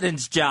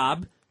president's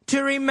job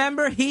to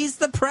remember he's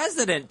the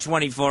president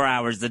 24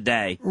 hours a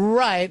day.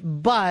 Right,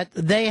 but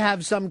they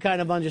have some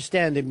kind of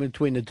understanding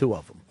between the two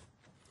of them.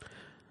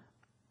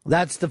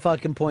 That's the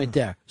fucking point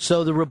there.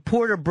 So the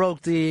reporter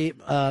broke the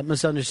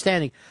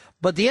misunderstanding.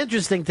 But the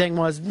interesting thing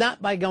was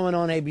not by going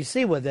on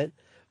ABC with it,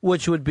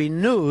 which would be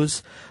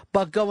news,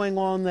 but going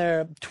on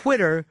their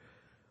Twitter,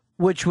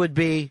 which would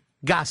be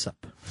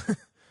gossip.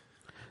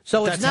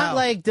 So it's not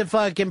like the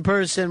fucking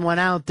person went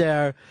out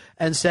there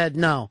and said,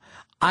 no,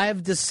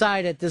 I've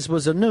decided this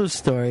was a news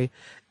story.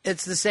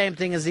 It's the same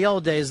thing as the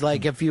old days,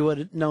 like if you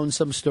had known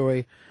some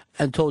story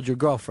and told your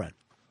girlfriend.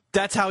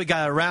 That's how he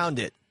got around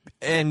it.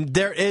 And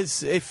there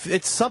is, if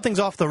it's something's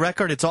off the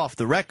record, it's off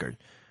the record.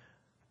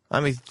 I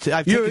mean,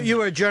 you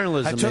were a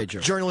journalism major. I major.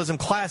 took journalism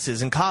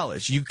classes in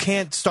college. You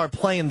can't start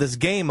playing this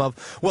game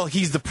of, well,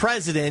 he's the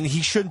president,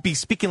 he shouldn't be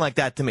speaking like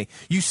that to me.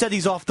 You said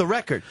he's off the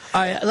record. All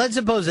right, let's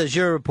suppose that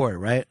you're a reporter,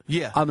 right?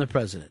 Yeah. I'm the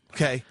president.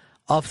 Okay.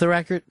 Off the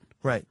record?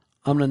 Right.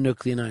 I'm going to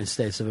nuke the United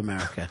States of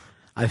America.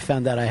 I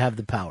found out I have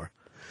the power.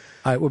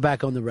 All right, we're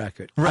back on the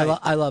record. Right.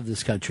 I love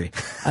this country.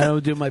 I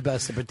don't do my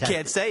best to protect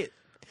Can't say it.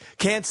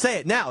 Can't say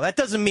it. Now, that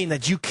doesn't mean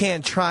that you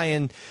can't try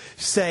and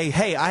say,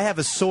 hey, I have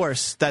a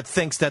source that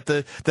thinks that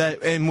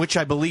in which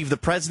I believe the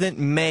president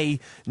may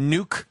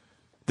nuke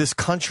this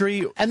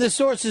country. And the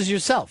source is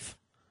yourself.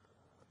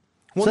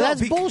 Well, so no,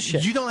 that's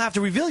bullshit. You don't have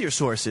to reveal your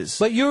sources.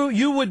 But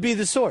you would be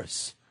the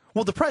source.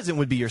 Well, the president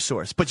would be your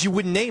source, but you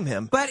wouldn't name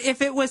him. But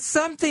if it was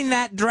something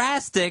that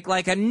drastic,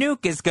 like a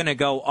nuke is going to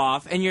go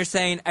off, and you're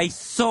saying a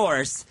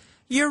source,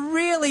 you're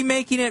really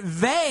making it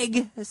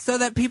vague so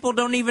that people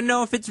don't even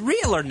know if it's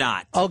real or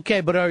not. Okay,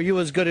 but are you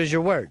as good as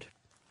your word?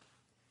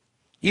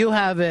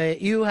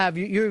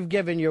 You've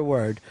given your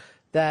word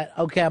that,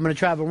 okay, I'm going to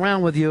travel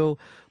around with you,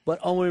 but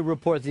only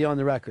report the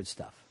on-the-record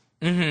stuff.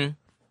 Mm-hmm.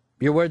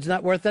 Your word's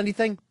not worth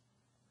anything?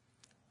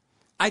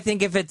 I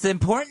think if it's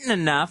important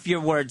enough, your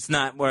word's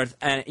not worth.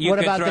 What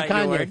about the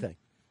Kanye thing?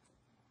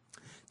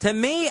 To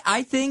me,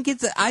 I think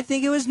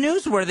it was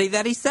newsworthy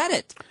that he said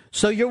it.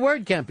 So your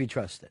word can't be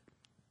trusted.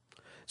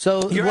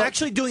 So you're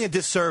actually doing a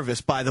disservice,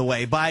 by the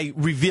way, by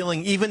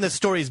revealing even the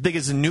story as big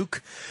as a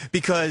nuke,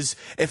 because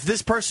if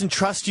this person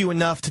trusts you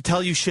enough to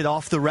tell you shit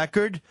off the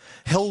record,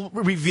 he'll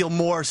reveal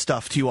more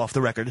stuff to you off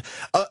the record.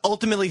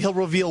 Ultimately, he'll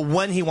reveal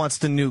when he wants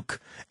to nuke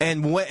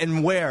and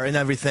where and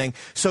everything.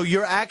 So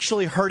you're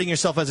actually hurting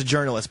yourself as a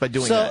journalist by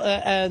doing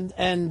that.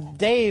 And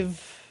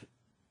Dave,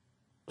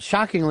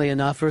 shockingly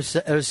enough, are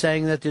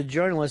saying that the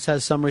journalist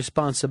has some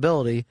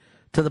responsibility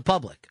to the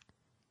public.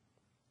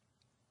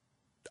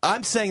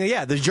 I'm saying,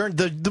 yeah,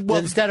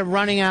 instead of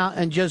running out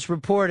and just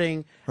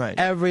reporting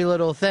every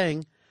little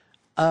thing,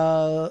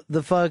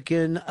 the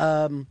fucking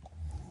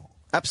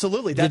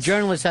absolutely, the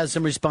journalist has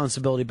some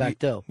responsibility back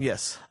though.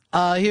 Yes.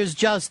 Here's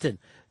Justin.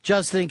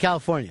 Justin in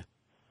California.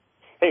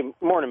 Hey,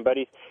 morning,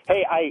 buddies.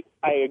 Hey,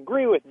 I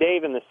agree with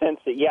Dave in the sense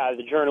that, yeah,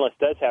 the journalist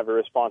does have a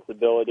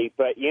responsibility,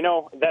 but, you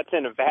know, that's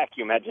in a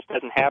vacuum. That just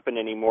doesn't happen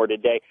anymore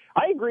today.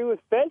 I agree with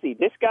Fezzi.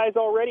 This guy's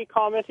already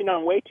commenting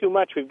on way too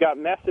much. We've got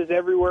messes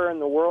everywhere in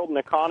the world and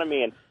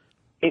economy, and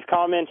he's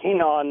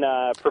commenting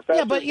on professors.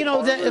 Yeah, but, you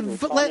know,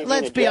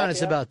 let's be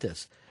honest about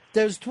this.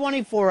 there's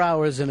 24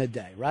 hours in a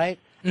day, right?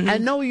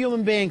 And no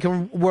human being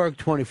can work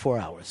 24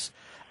 hours.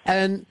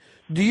 And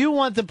do you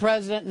want the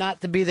president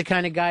not to be the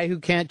kind of guy who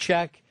can't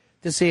check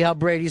to see how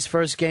Brady's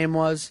first game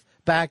was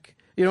back?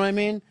 You know what I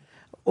mean?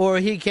 Or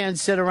he can't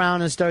sit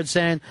around and start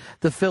saying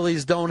the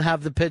Phillies don't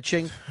have the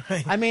pitching.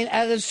 I mean,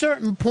 at a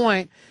certain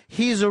point,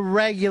 he's a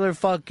regular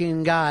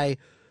fucking guy,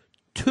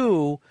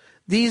 too.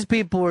 These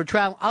people were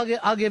traveling.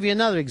 I'll give you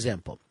another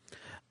example.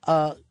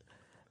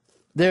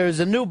 There's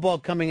a new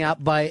book coming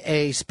out by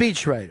a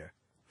speechwriter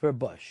for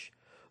Bush,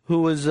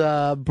 who was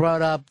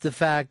brought up the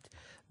fact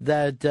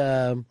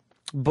that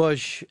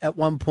Bush at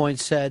one point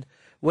said,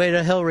 wait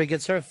till Hillary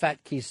gets her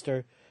fat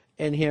keister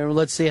in here, and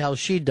let's see how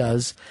she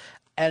does.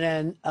 And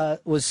then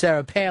was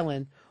Sarah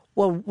Palin.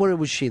 Well, what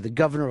was she, the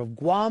governor of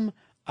Guam?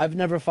 I've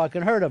never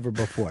fucking heard of her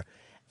before.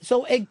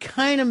 So it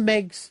kind of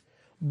makes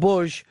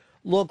Bush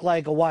look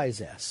like a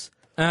wise ass.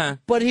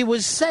 But he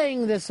was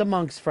saying this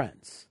amongst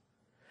friends.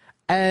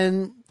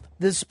 And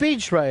the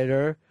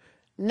speechwriter,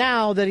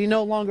 now that he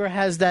no longer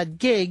has that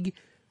gig,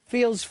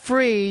 feels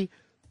free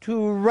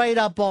to write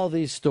up all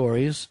these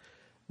stories.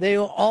 They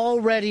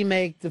already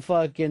make the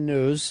fucking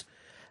news.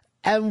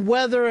 And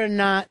whether or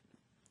not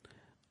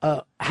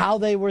how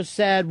they were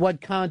said, what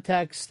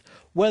context,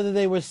 whether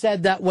they were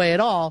said that way at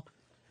all,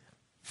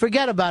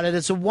 forget about it.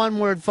 It's a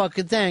one-word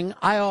fucking thing.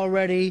 I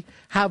already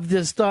have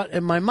this thought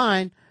in my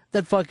mind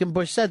that fucking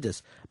Bush said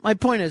this. My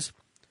point is,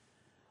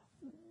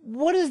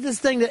 what is this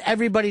thing that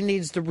everybody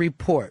needs to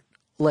report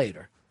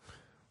later?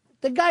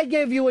 The guy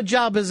gave you a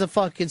job as a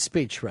fucking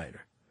speechwriter.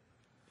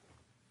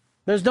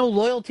 There's no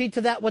loyalty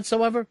to that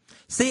whatsoever?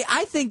 See,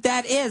 I think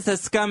that is a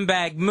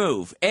scumbag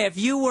move. If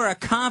you were a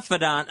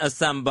confidant of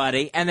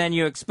somebody and then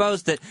you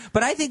exposed it.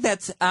 But I think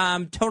that's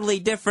totally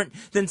different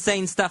than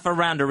saying stuff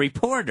around a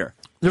reporter.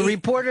 The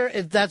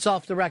reporter, that's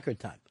off the record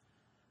time.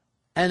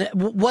 And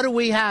what do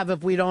we have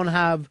if we don't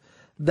have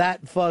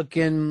that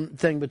fucking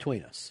thing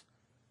between us?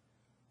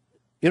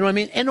 You know what I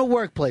mean? In a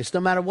workplace,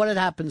 no matter what it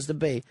happens to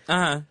be.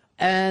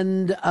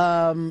 And,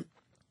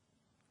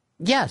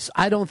 yes,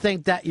 I don't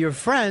think that you're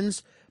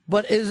friends.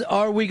 But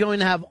are we going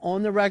to have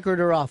on the record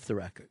or off the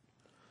record?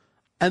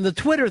 And the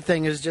Twitter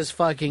thing is just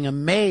fucking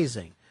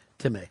amazing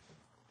to me.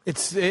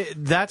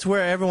 That's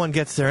where everyone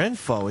gets their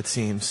info, it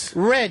seems.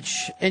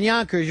 Rich in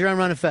Yonkers, you're on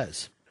Run of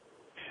Fez.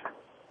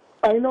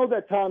 I know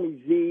that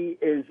Tommy Z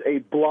is a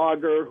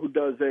blogger who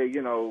does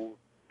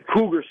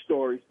cougar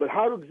stories, but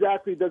how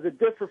exactly does it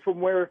differ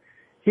from where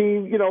he,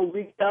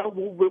 leaked out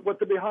what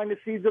the behind the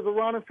scenes of the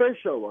Ron and Fez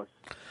show was?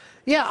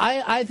 Yeah,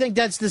 I think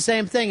that's the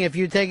same thing. If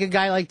you take a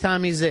guy like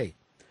Tommy Z,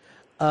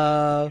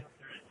 and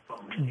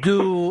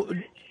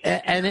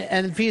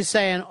if he's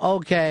saying,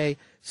 okay,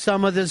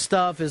 some of this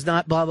stuff is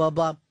not blah, blah,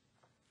 blah,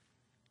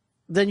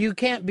 then you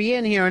can't be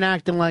in here and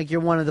acting like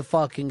you're one of the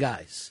fucking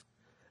guys,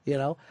 you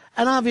know?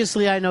 And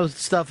obviously I know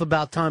stuff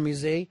about Tommy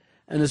Z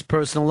and his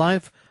personal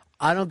life.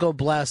 I don't go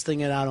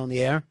blasting it out on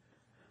the air.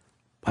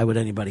 Why would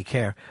anybody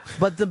care?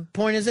 But the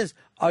point is this,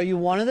 are you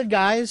one of the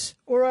guys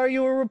or are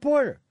you a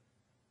reporter?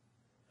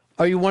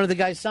 Are you one of the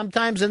guys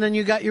sometimes and then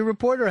you got your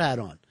reporter hat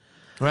on?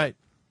 Right.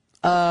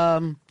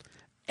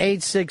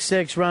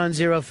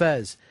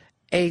 866-RON-0-FEZ.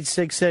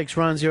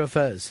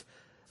 866-RON-0-FEZ.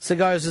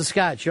 Cigars and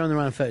Scotch, you're on the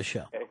Ron Fez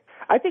Show.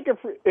 I think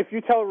if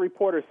you tell a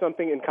reporter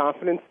something in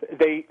confidence,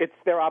 it's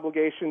their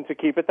obligation to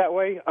keep it that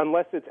way,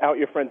 unless it's Out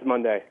Your Friends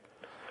Monday.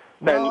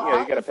 Then Well, you Out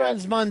got Your to pass.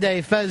 Friends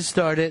Monday, Fez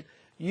started.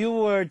 You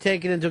were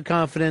taken into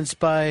confidence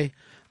by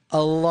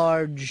a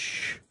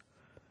large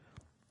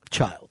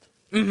child.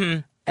 Mm-hmm.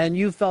 And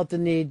you felt the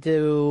need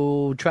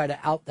to try to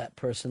out that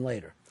person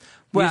later.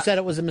 Well, you said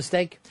it was a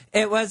mistake?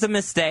 It was a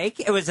mistake.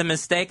 It was a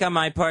mistake on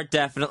my part,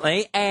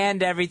 definitely.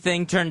 And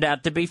everything turned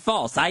out to be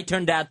false. I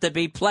turned out to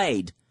be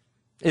played,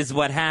 is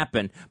what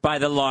happened, by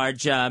the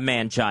large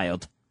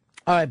man-child.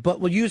 All right,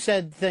 but you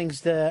said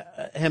things to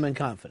him in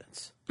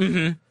confidence.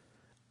 Mm-hmm.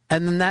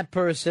 And then that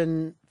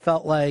person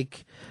felt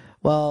like,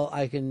 well,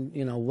 I can,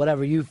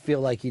 whatever you feel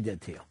like he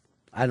did to you.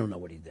 I don't know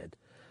what he did.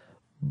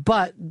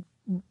 But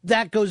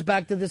that goes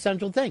back to the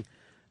central thing.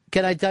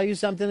 Can I tell you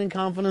something in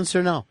confidence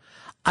or no?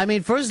 I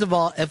mean, first of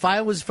all, if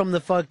I was from the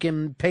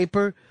fucking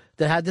paper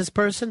that had this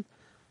person,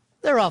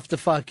 they're off the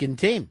fucking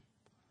team.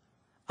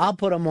 I'll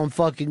put them on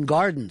fucking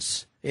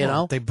gardens, you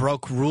know? They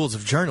broke rules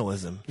of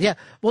journalism. Yeah.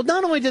 Well,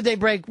 not only did they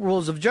break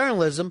rules of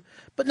journalism,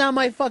 but now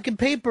my fucking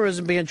paper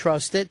isn't being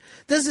trusted.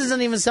 This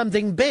isn't even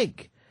something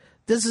big.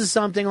 This is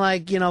something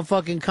like,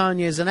 fucking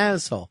Kanye's an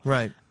asshole.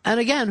 Right. And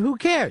again, who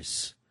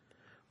cares?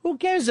 Who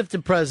cares if the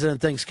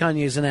president thinks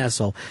Kanye's an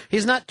asshole?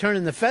 He's not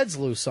turning the feds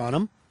loose on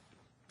him.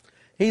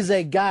 He's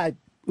a guy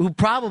who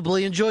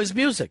probably enjoys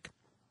music.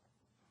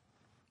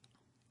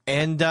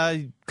 And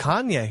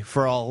Kanye,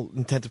 for all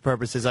intents and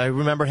purposes. I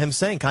remember him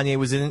saying Kanye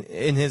was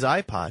in his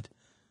iPod.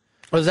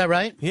 Was that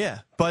right? Yeah.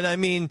 But, I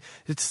mean,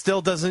 it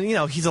still doesn't,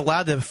 he's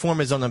allowed to form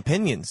his own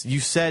opinions. You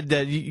said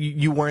that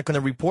you weren't going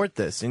to report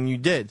this, and you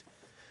did.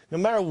 No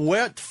matter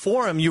what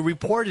forum you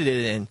reported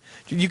it in,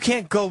 you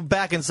can't go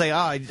back and say,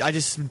 I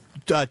just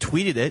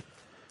tweeted it.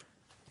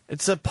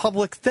 It's a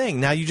public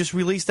thing. Now you just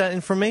released that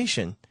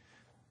information.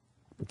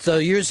 So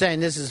you're saying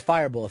this is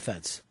fireable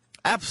offense?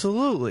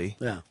 Absolutely.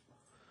 Yeah.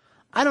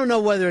 I don't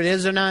know whether it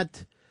is or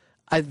not.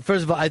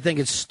 First of all, I think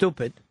it's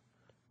stupid.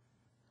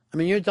 I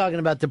mean, you're talking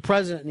about the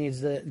president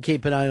needs to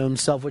keep an eye on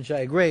himself, which I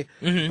agree.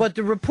 Mm-hmm. But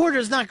the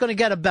reporter's not going to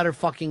get a better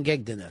fucking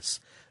gig than this.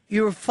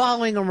 You're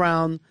following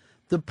around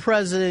the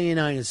president of the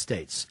United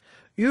States.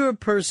 You're a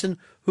person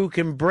who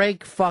can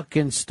break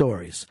fucking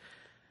stories.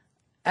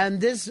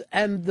 And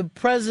the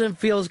president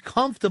feels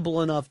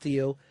comfortable enough to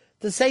you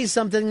to say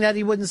something that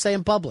he wouldn't say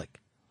in public.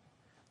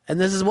 And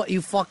this is what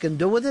you fucking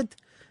do with it?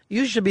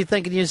 You should be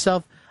thinking to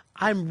yourself,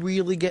 I'm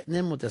really getting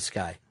in with this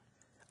guy.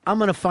 I'm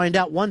going to find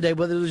out one day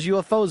whether there's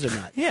UFOs or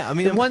not. Yeah, I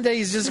mean... And one day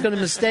he's just going to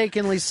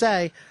mistakenly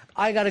say,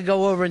 I got to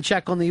go over and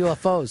check on the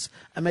UFOs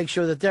and make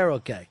sure that they're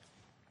okay.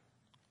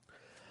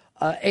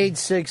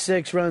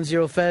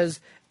 866-RUN-0-FEZ,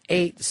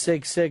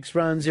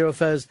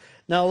 866-RUN-0-FEZ.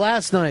 Now,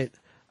 last night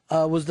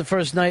was the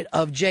first night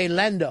of Jay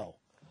Leno.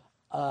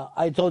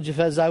 I told you,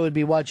 Fez, I would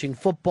be watching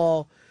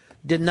football.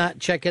 Did not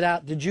check it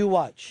out. Did you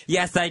watch?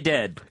 Yes, I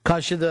did.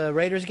 Cost you the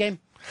Raiders game?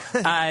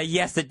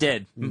 Yes, it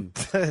did.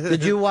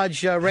 Did you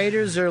watch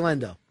Raiders or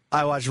Lendo?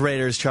 I watched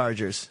Raiders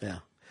Chargers. Yeah.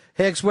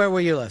 Hicks, where were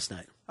you last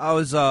night? I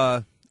was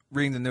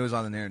reading the news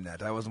on the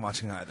internet. I wasn't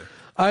watching either.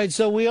 All right,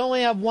 so we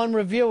only have one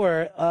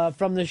reviewer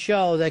from the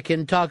show that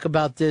can talk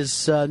about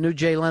this new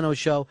Jay Leno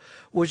show,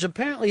 which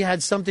apparently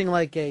had something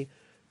like a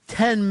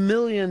 $10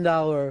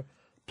 million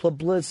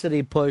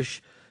publicity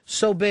push,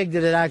 so big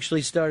that it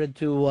actually started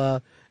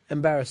to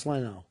embarrass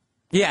Leno.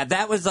 Yeah,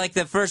 that was like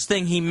the first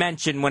thing he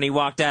mentioned when he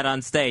walked out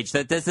on stage,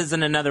 that this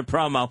isn't another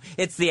promo,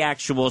 it's the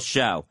actual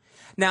show.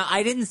 Now,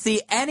 I didn't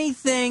see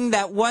anything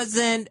that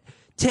wasn't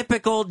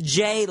typical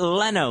Jay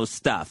Leno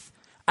stuff.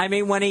 I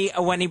mean, when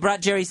he brought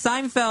Jerry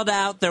Seinfeld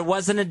out, there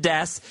wasn't a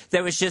desk.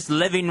 There was just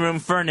living room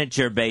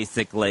furniture,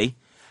 basically.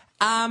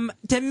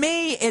 To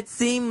me, it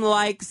seemed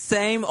like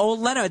same old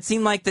Leno. It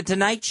seemed like The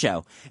Tonight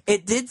Show.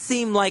 It did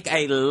seem like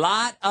a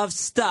lot of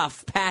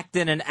stuff packed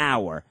in an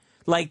hour.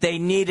 Like they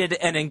needed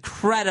an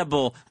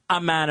incredible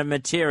amount of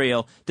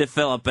material to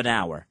fill up an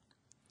hour.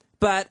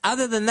 But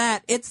other than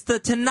that, it's The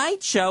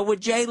Tonight Show with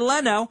Jay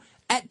Leno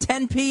at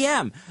 10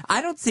 p.m.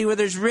 I don't see where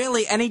there's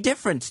really any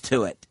difference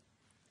to it.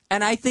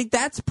 And I think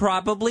that's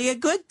probably a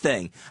good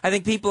thing. I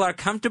think people are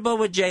comfortable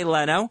with Jay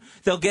Leno.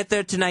 They'll get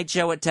their Tonight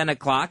Show at 10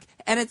 o'clock,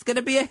 and it's going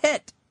to be a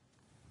hit.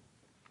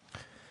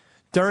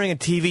 During a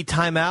TV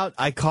timeout,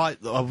 I caught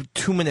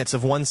 2 minutes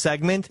of one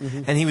segment,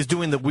 and he was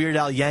doing the Weird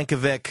Al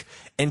Yankovic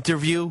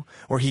interview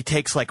where he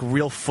takes like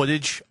real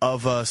footage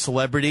of a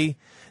celebrity.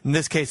 In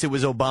this case, it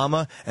was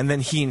Obama, and then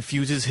he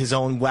infuses his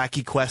own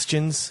wacky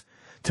questions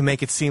to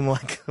make it seem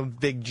like a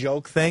big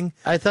joke thing.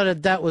 I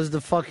thought that was the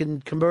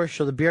fucking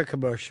commercial, the beer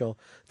commercial,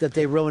 that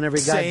they ruin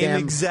every goddamn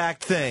Same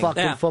exact thing.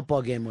 fucking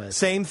football game with.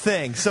 Same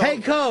thing. So, hey,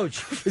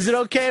 Coach, is it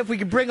okay if we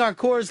can bring our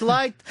Coors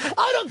Light?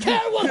 I don't care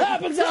what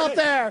happens out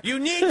there. You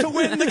need to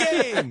win the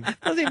game.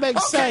 Doesn't even make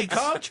okay, sense.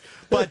 Coach.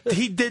 But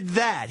he did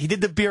that. He did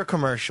the beer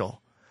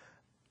commercial.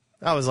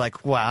 I was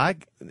like, wow.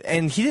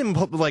 And he didn't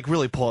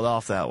really pull it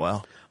off that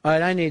well. All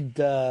right, I need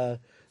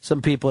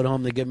some people at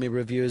home to give me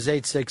reviews.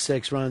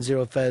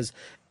 866-RUN-0-FEZ,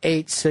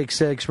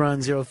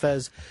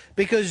 866-RUN-0-FEZ.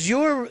 Because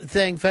your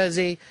thing,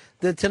 Fezzy,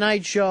 the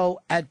Tonight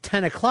Show at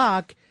 10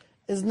 o'clock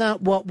is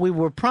not what we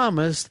were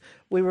promised.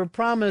 We were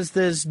promised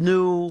this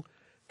new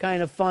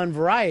kind of fun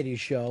variety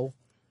show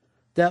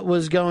that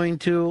was going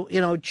to,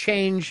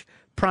 change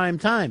prime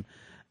time.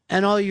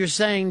 And all you're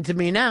saying to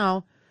me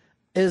now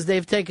is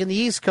they've taken the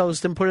East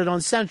Coast and put it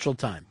on Central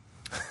Time.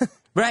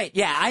 Right,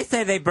 yeah, I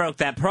say they broke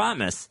that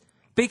promise.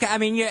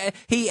 Because,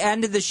 he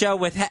ended the show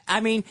with,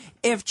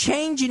 if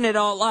changing it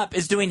all up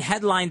is doing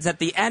headlines at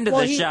the end of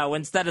the show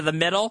instead of the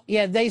middle.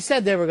 Yeah, they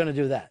said they were going to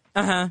do that.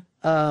 Uh-huh.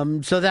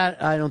 So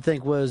that, I don't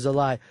think, was a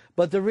lie.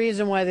 But the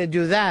reason why they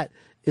do that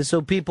is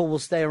so people will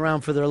stay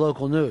around for their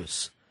local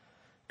news.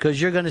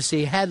 Because you're going to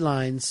see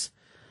headlines,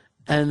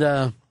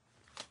 and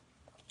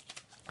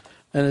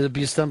it'll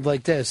be something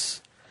like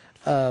this.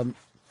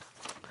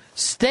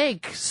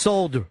 Steak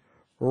sold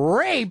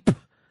rape.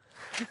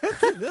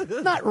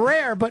 Not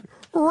rare, but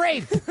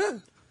rape.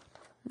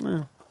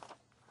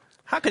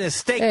 How can a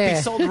steak be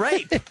sold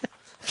rape?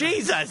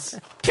 Jesus.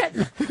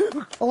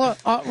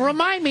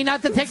 Remind me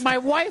not to take my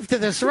wife to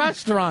this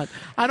restaurant.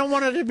 I don't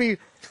want her to be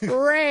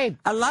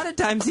raped. A lot of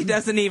times he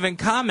doesn't even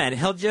comment.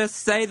 He'll just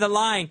say the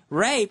line,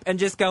 rape, and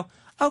just go,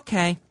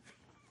 okay.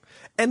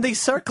 And they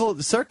circle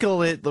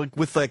it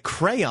with a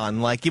crayon.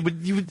 Like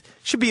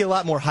should be a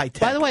lot more high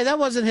tech. By the way, that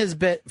wasn't his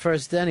bit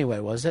first anyway,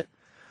 was it?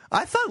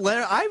 I thought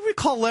I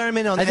recall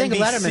Letterman on NBC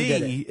Letterman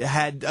did it.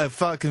 had a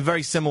fucking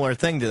very similar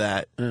thing to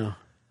that. Yeah.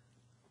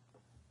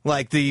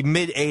 Like the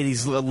mid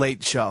 '80s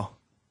Late Show.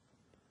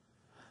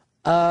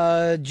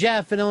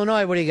 Jeff in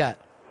Illinois, what do you got?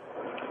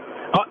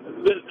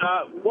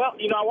 Well,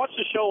 I watched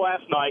the show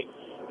last night,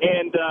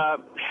 and the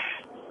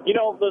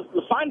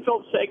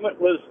Seinfeld segment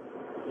was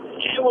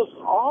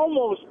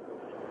almost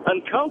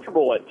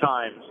uncomfortable at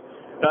times.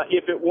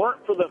 If it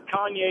weren't for the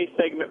Kanye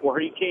segment where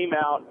he came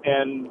out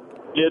and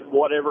did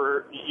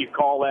whatever you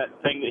call that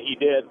thing that he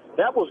did.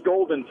 That was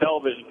golden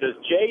television because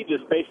Jay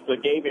just basically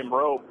gave him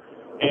rope,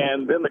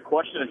 and then the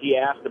question that he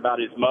asked about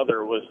his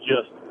mother was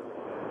just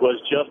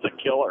a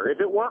killer. If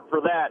it weren't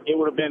for that, it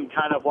would have been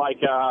kind of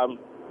like a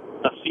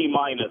C-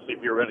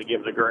 if you were going to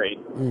give the grade.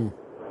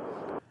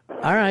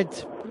 All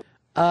right.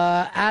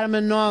 Adam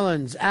in New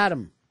Orleans.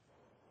 Adam.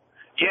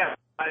 Yeah,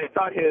 I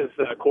thought his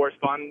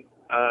correspondence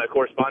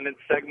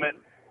segment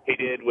he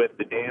did with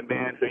the Dan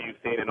Band, who you've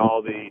seen in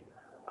all the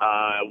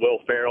Will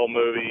Ferrell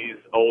movies,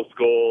 Old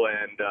School,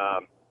 and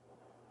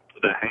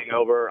The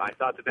Hangover. I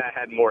thought that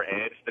had more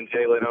edge than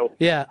Jay Leno.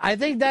 Yeah, I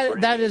think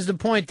that is the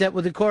point, that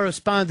with the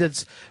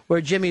correspondence,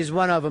 where Jimmy's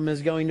one of them,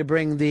 is going to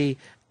bring the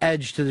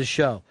edge to the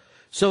show.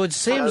 So it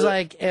seems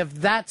like if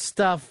that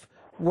stuff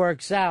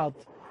works out,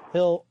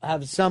 he'll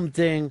have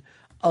something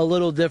a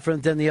little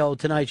different than the old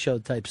Tonight Show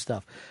type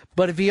stuff.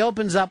 But if he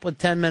opens up with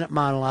 10-minute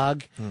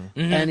monologue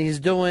and he's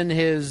doing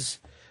his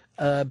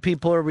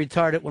people are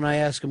retarded when I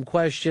ask him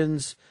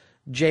questions,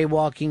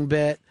 jaywalking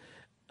bit,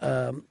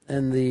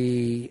 and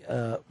the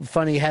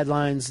funny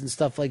headlines and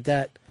stuff like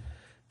that,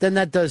 then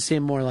that does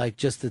seem more like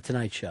just the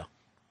Tonight Show.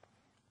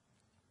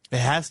 It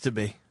has to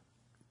be.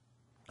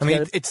 I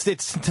mean, it's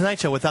Tonight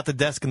Show without the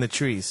desk and the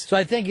trees. So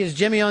I think, is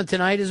Jimmy on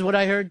tonight, is what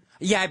I heard?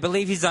 Yeah, I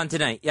believe he's on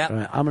tonight. Yeah. All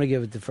right, I'm going to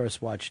give it the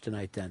first watch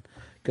tonight then,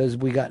 because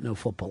we got no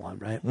football on,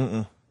 right?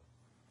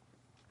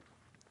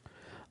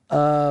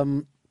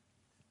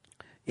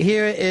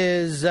 Here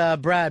is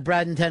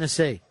Brad in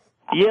Tennessee.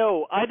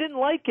 Yo, I didn't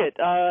like it,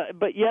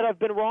 but yet I've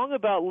been wrong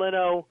about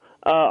Leno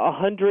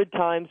 100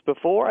 times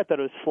before. I thought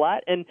it was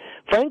flat, and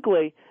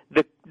frankly,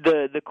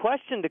 the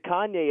question to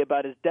Kanye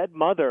about his dead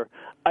mother,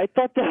 I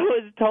thought that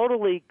was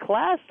totally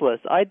classless.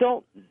 I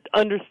don't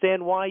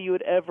understand why you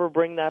would ever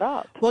bring that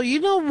up. Well, you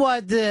know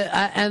what?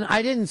 And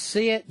I didn't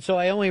see it, so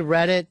I only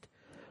read it.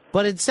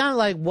 But it sounded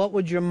like, what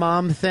would your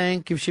mom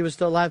think if she was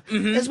still alive?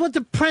 Is what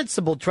the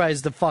principal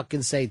tries to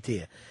fucking say to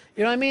you.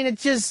 You know what I mean?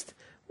 It's just,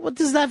 what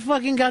does that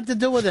fucking got to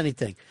do with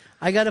anything?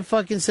 I got to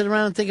fucking sit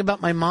around and think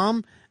about my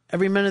mom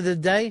every minute of the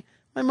day?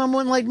 My mom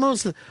wouldn't like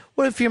most of it.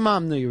 What if your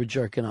mom knew you were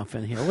jerking off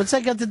in here? What's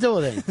that got to do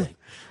with anything?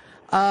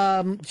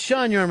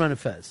 Sean, you're on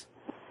Fez.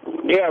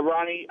 Yeah,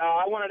 Ronnie,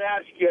 I wanted to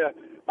ask you,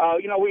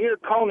 we hear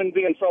Conan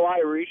being so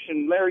Irish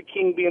and Larry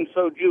King being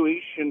so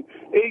Jewish. And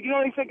you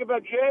know anything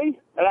about Jay?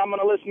 And I'm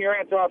going to listen to your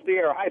answer off the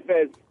air. Hi,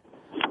 Fez.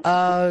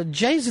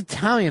 Jay's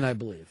Italian, I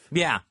believe.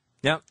 Yeah.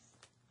 Yep.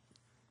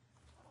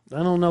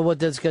 I don't know what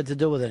that's got to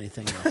do with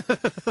anything.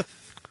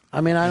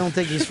 I mean, I don't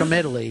think he's from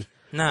Italy.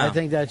 No. I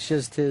think that's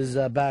just his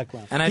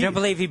background. And I don't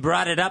believe he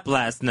brought it up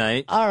last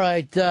night. All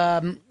right.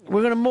 We're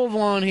going to move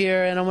on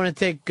here, and I want to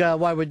take,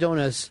 while we're doing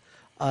this,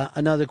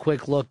 another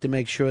quick look to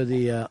make sure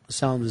the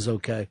sound is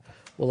okay.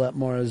 We'll let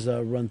Mars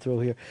run through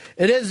here.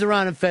 It is the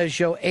Ron and Fez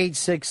Show,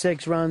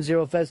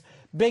 866-RON-0-FEZ.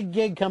 Big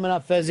gig coming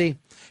up, Fezzy.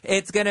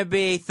 It's going to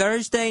be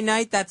Thursday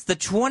night. That's the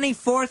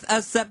 24th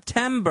of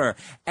September.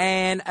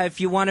 And if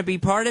you want to be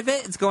part of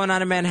it, it's going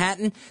on in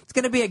Manhattan. It's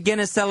going to be a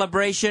Guinness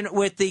celebration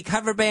with the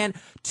cover band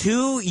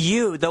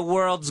 2U, the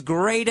world's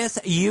greatest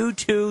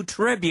U2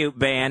 tribute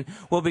band.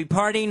 Will be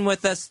partying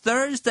with us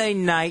Thursday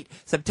night,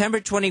 September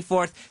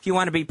 24th. If you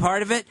want to be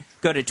part of it,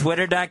 go to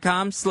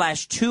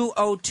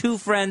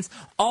twitter.com/202friends.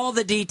 All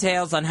the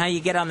details on how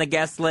you get on the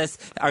guest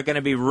list are going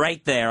to be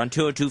right there on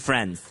 202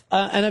 Friends.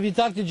 And have you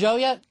talked to Joe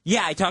yet?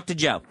 Yeah, I talked to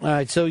Joe. All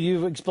right, so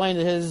you've explained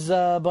that his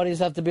buddies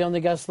have to be on the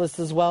guest list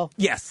as well?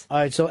 Yes. All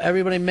right, so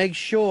everybody make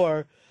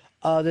sure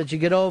that you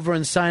get over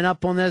and sign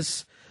up on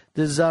this.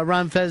 Does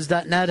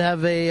ronfez.net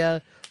have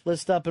a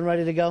list up and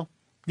ready to go?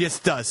 Yes,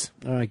 it does.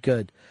 All right,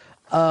 good.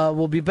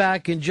 We'll be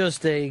back in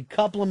just a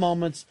couple of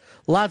moments.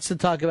 Lots to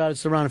talk about.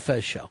 It's the Ron and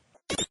Fez Show.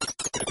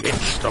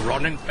 It's the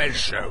Ron and Fez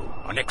Show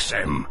on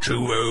XM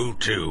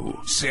 202,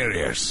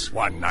 Sirius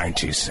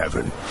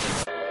 197.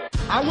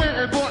 I went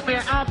and bought me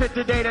an outfit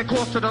today that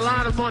costed a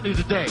lot of money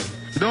today.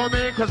 You know what I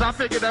mean? Because I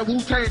figured that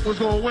Wu-Tang was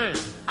going to win.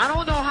 I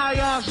don't know how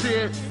y'all see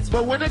it,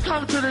 but when it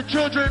comes to the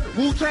children,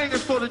 Wu-Tang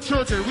is for the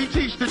children. We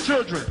teach the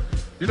children.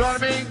 You know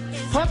what I mean?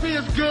 Puppy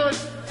is good,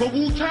 but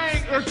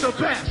Wu-Tang is the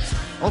best.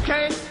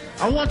 Okay?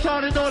 I want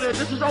y'all to know that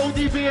this is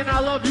ODB and I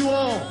love you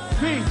all.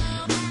 Peace.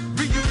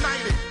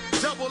 Reunited.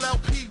 Double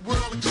LP,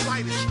 world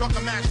excited. Struck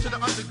a match to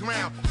the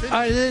underground. All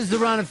right, this is the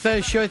Ron and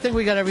Fez Show. I think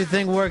we got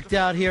everything worked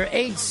out here.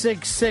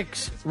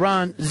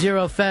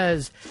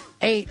 866-RON-0-FEZ.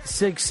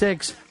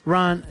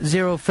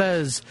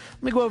 866-RON-0-FEZ.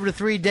 Let me go over to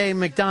 3 Dave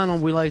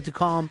McDonald, we like to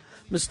call him,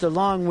 Mr.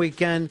 Long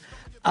Weekend.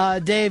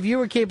 Dave, you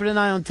were keeping an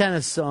eye on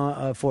tennis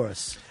for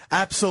us.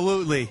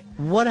 Absolutely.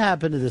 What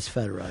happened to this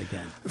Federer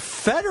again?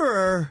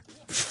 Federer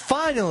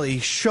finally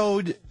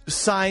showed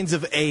signs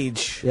of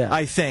age,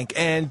 I think.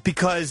 And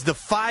because the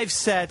 5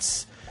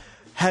 sets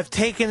have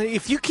taken,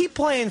 if you keep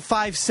playing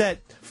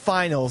 5-set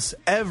finals,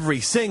 every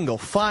single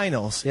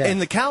finals in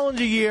the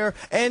calendar year,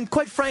 and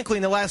quite frankly,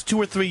 in the last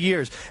 2 or 3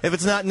 years. If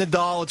it's not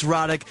Nadal, it's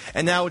Roddick,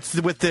 and now it's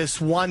with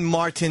this Juan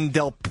Martin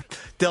del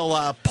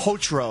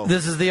Potro.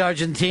 This is the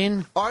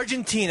Argentine?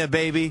 Argentina,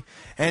 baby.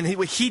 And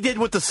he did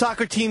what the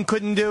soccer team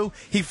couldn't do.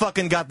 He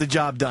fucking got the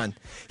job done.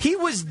 He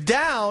was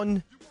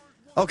down,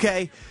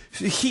 okay,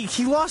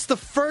 he lost the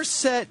first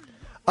set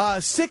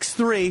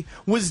 6-3,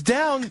 was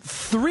down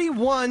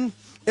 3-1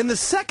 in the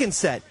second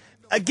set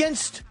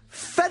against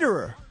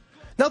Federer.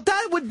 Now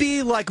that would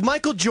be like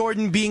Michael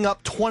Jordan being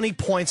up 20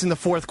 points in the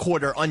fourth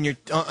quarter on your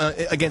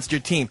against your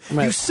team.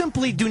 Right. You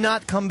simply do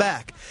not come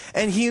back,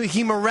 and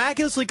he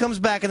miraculously comes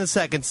back in the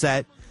second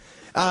set.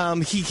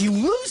 He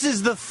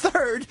loses the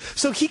third,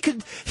 so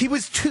he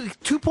was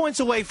two points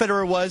away.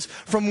 Federer was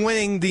from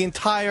winning the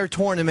entire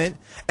tournament,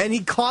 and he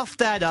coughed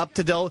that up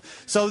to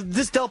So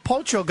this Del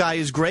Potro guy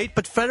is great,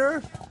 but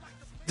Federer.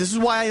 This is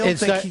why I don't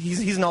think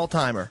he's an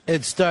all-timer.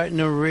 It's starting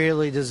to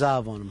really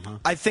dissolve on him, huh?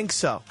 I think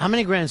so. How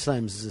many Grand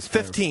Slams is this?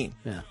 15.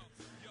 Yeah.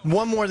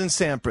 One more than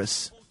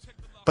Sampras.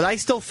 But I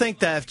still think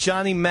that if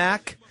Johnny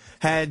Mack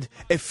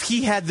if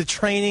he had the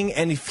training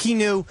and if he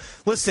knew,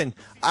 listen,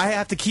 I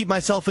have to keep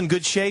myself in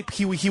good shape,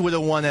 he would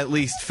have won at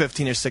least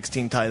 15 or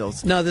 16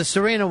 titles. No, the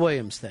Serena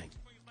Williams thing.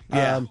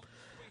 Yeah.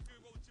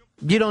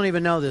 You don't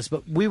even know this,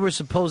 but we were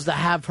supposed to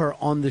have her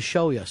on the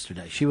show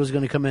yesterday. She was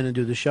going to come in and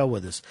do the show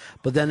with us.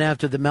 But then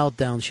after the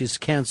meltdown, she's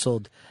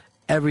canceled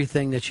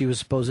everything that she was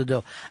supposed to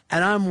do.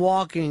 And I'm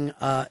walking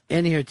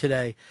in here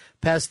today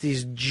past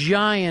these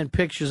giant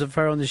pictures of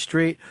her on the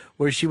street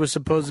where she was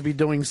supposed to be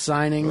doing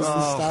signings and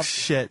stuff. Oh,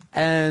 shit.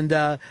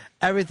 And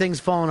everything's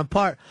falling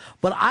apart.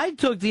 But I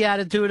took the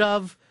attitude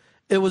of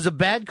it was a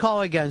bad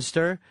call against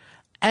her,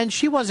 and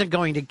she wasn't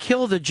going to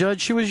kill the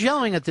judge. She was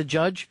yelling at the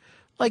judge.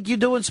 Like you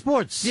do in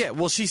sports. Yeah,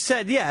 well, she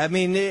said, I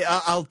mean,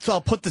 I'll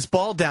put this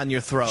ball down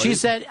your throat. She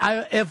said,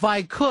 if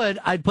I could,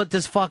 I'd put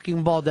this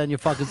fucking ball down your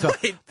fucking throat.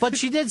 Right. But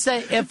she did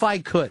say, if I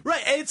could.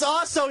 Right, and it's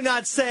also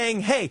not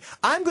saying, hey,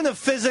 I'm going to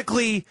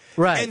physically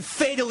and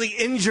fatally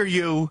injure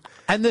you.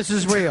 And this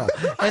is real.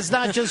 It's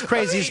not just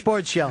crazy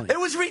sports yelling. It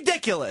was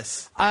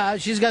ridiculous.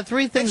 She's got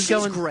three things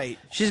going. She's great.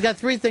 She's got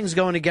three things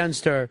going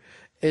against her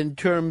in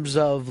terms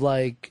of,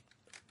 like,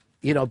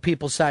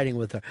 people siding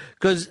with her.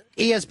 Because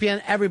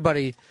ESPN,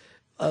 everybody...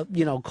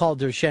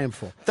 called her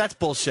shameful. That's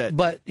bullshit.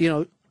 But,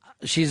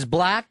 she's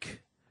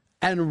black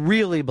and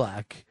really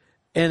black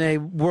in a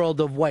world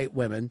of white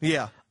women.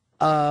 Yeah.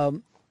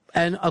 And,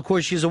 of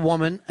course, she's a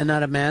woman and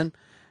not a man.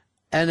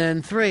 And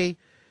then 3,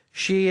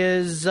 she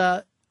is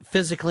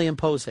physically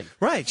imposing.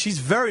 Right. She's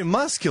very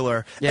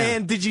muscular. Yeah.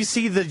 And did you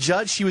see the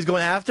judge she was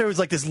going after? It was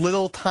like this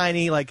little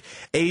tiny,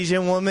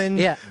 Asian woman.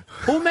 Yeah.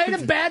 Who made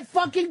a bad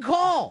fucking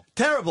call?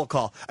 Terrible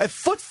call. A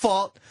foot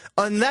fault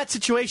on that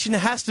situation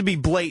has to be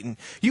blatant.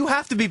 You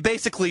have to be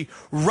basically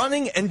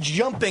running and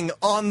jumping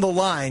on the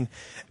line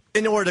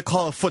in order to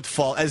call a foot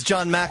fault, as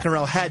John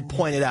McEnroe had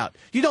pointed out.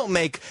 You don't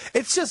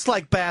it's just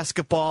like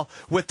basketball.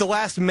 With the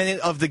last minute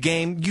of the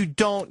game, you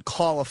don't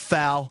call a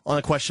foul on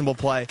a questionable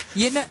play.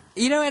 You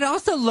know, it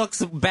also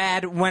looks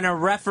bad when a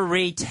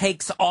referee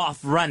takes off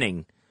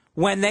running.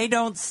 When they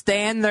don't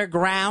stand their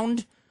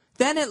ground,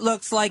 then it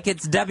looks like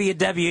it's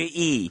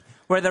WWE,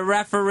 where the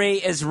referee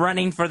is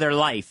running for their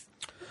life.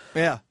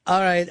 Yeah.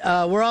 All right.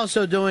 We're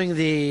also doing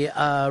the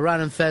Ron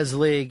and Fez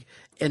League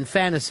in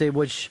fantasy,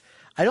 which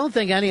I don't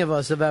think any of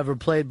us have ever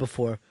played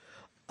before,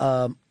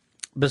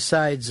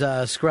 besides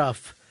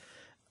Scruff.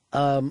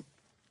 And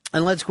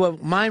let's go.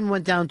 Mine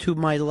went down to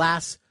my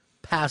last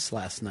pass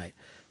last night.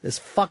 This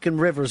fucking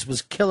Rivers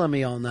was killing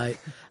me all night.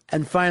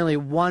 And finally,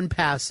 one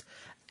pass,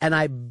 and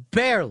I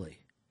barely,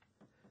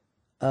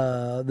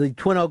 the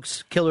Twin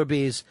Oaks Killer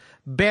Bees,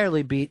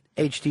 barely beat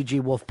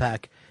HTG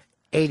Wolfpack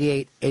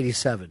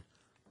 88-87.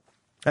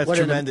 That's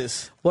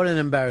tremendous. What an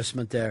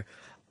embarrassment there.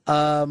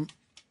 By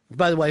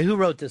the way, who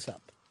wrote this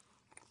up?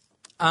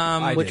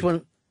 Which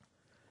one?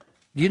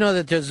 You know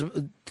that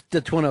the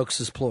Twin Oaks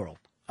is plural,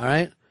 all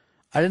right?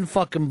 I didn't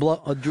fucking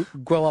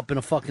grow up in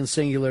a fucking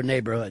singular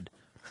neighborhood,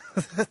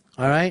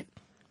 all right?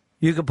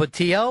 You could put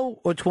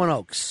T.O. or Twin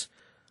Oaks.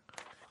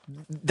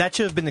 That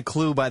should have been the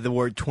clue by the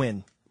word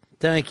twin.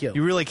 Thank you.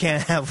 You really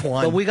can't have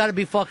one. But we got to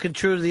be fucking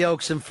true to the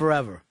Oaks and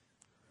forever.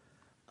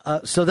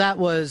 So that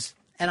was,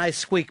 and I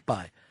squeaked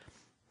by.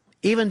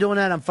 Even doing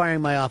that, I'm firing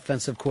my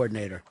offensive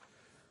coordinator.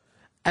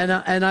 And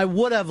I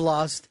would have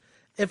lost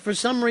if for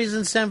some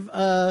reason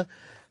San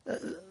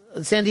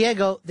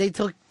Diego, they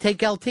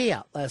take LT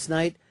out last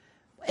night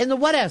in the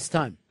wet-ass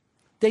time.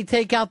 They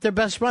take out their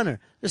best runner.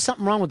 There's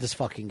something wrong with this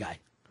fucking guy.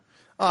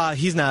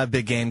 He's not a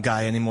big game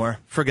guy anymore.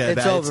 Forget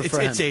it's about over it.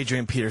 for It's him.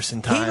 Adrian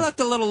Peterson time. He looked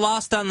a little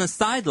lost on the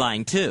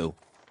sideline, too.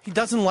 He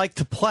doesn't like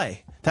to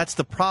play. That's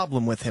the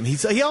problem with him.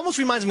 He almost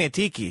reminds me of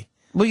Tiki.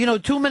 Well,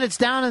 2 minutes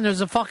down and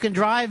there's a fucking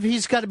drive.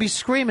 He's got to be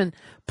screaming,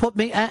 put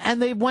me,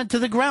 and they went to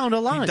the ground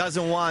alone. He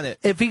doesn't want it.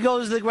 If he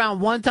goes to the ground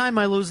one time,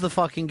 I lose the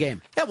fucking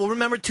game. Yeah, well,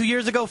 remember 2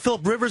 years ago,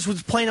 Philip Rivers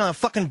was playing on a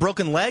fucking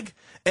broken leg,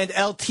 and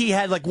LT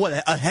had,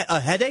 a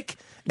headache?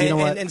 You know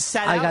what? And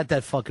sat I out? got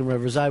that fucking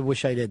Rivers. I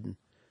wish I didn't.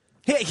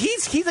 Yeah,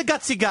 he's a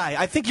gutsy guy.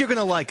 I think you're going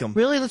to like him.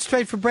 Really? Let's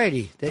trade for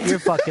Brady. That you're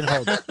fucking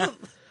holding.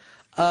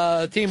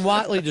 Team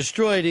Watley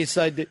destroyed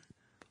Eastside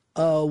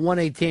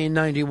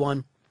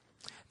 118-91.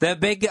 The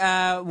big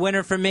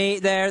winner for me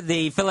there,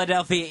 the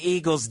Philadelphia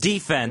Eagles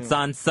defense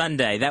on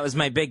Sunday. That was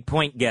my big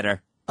point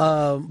getter.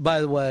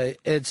 By the way,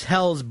 it's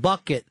Hell's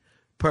Bucket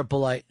Purple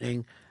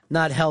Lightning,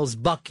 not Hell's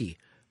Bucky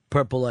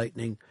Purple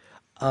Lightning.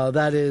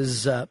 That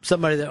is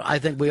somebody that I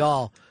think we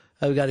all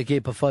have got to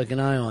keep a fucking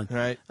eye on.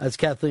 Right. That's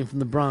Kathleen from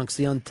the Bronx,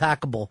 the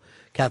untackable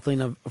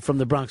Kathleen from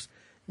the Bronx.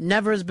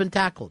 Never has been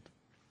tackled.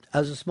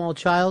 As a small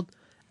child,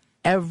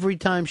 every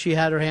time she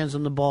had her hands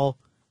on the ball,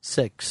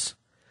 6.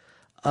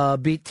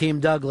 Beat Team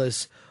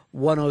Douglas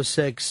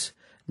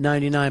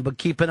 106-99. But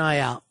keep an eye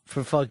out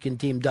for fucking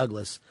Team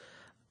Douglas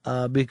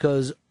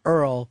because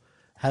Earl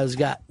has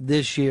got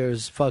this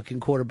year's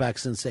fucking quarterback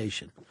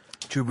sensation.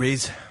 Drew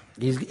Brees.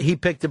 He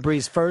picked the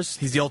Brees first.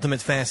 He's the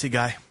ultimate fantasy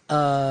guy.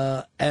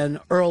 And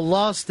Earl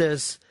lost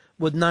this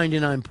with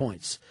 99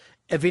 points.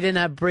 If he didn't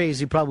have Brees,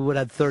 he probably would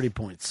have had 30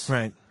 points.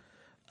 Right.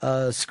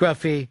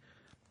 Scruffy,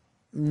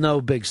 no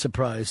big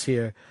surprise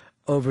here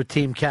over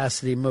Team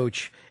Cassidy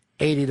Mooch,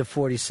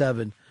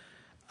 80-47.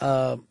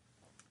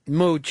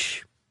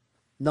 Mooch,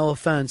 no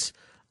offense,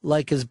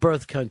 like his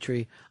birth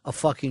country, a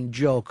fucking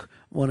joke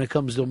when it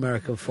comes to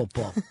American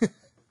football.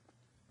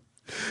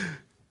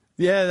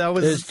 Yeah, that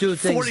was There's two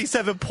things.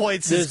 47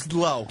 points is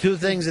low. 2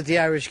 things that the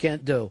Irish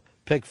can't do: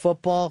 pick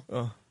football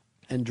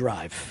and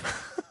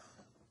drive.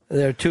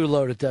 They're too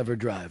loaded to ever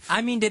drive.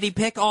 I mean, did he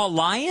pick all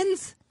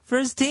Lions for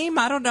his team?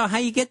 I don't know how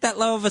you get that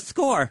low of a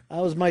score.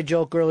 That was my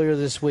joke earlier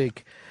this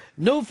week.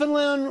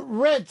 Newfoundland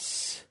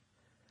Ritz.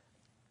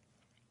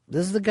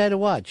 This is the guy to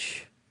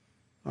watch.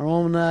 Our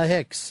own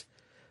Hicks,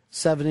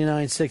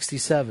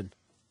 79-67.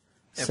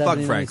 Yeah, fuck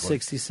Franklin.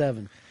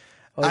 79-67.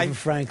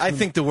 I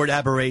think the word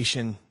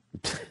aberration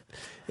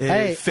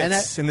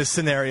fits in this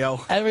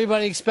scenario.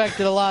 Everybody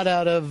expected a lot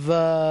out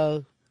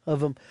of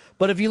him.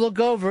 But if you look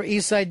over,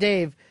 Eastside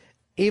Dave,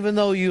 even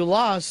though you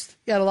lost,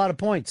 you had a lot of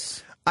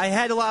points. I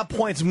had a lot of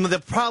points. The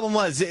problem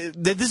was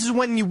that this is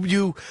when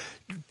you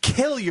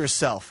kill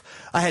yourself.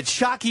 I had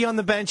Shockey on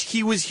the bench.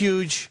 He was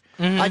huge.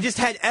 Mm-hmm. I just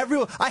had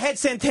everyone. I had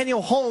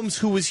Centennial Holmes,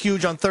 who was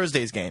huge on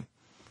Thursday's game.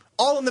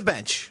 All on the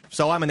bench.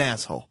 So I'm an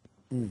asshole.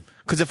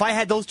 Because if I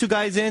had those 2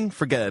 guys in,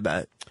 forget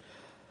about it.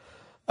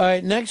 All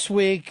right, next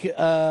week,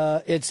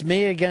 it's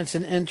me against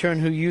an intern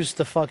who used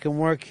to fucking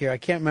work here. I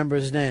can't remember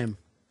his name.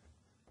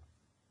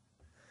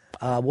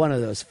 One of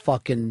those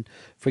fucking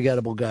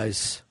forgettable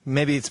guys.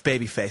 Maybe it's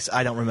Babyface.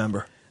 I don't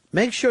remember.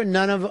 Make sure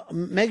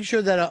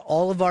that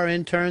all of our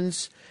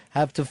interns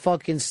have to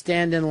fucking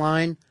stand in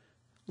line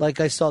like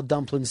I saw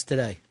Dumplings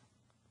today.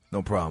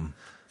 No problem.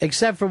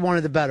 Except for one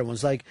of the better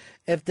ones. Like,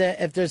 if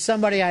there's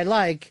somebody I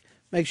like,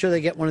 make sure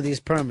they get one of these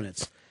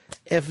permanents.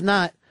 If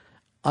not,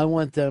 I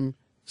want them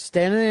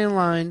standing in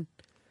line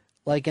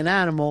like an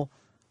animal.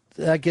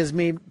 That gives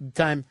me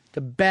time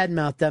to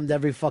badmouth them to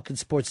every fucking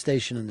sports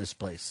station in this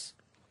place.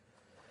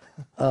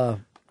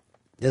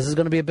 This is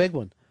going to be a big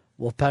one.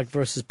 Wolfpack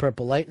versus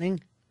Purple Lightning.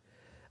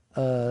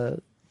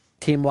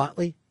 Team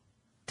Watley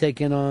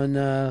taking on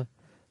the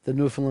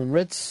Newfoundland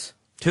Ritz.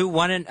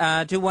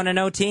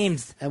 2-1-0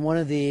 teams. And one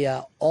of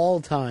the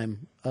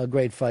all-time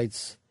great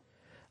fights,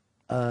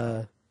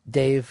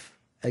 Dave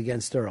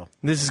against Earl.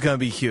 This is going to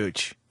be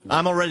huge.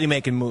 I'm already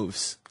making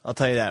moves. I'll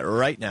tell you that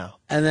right now.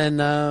 And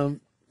then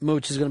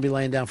Mooch is going to be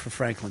laying down for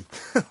Franklin,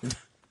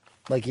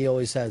 like he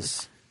always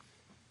has.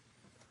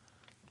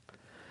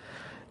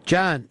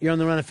 John, you're on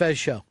the Ron and Fez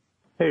show.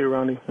 Hey,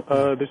 Ronnie.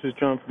 This is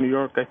John from New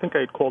York. I think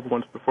I had called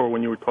once before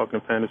when you were talking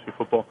fantasy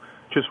football.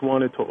 Just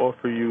wanted to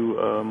offer you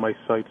my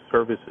site's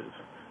services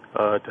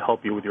to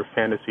help you with your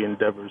fantasy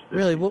endeavors.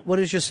 Really? What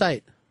is your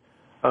site?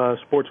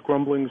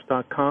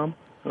 Sportsgrumblings.com.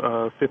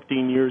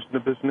 15 years in the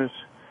business.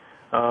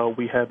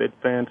 We have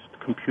advanced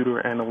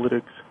computer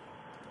analytics.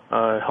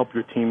 Help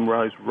your team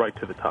rise right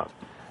to the top.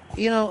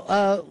 You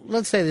know,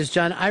 let's say this,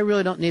 John. I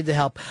really don't need the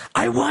help.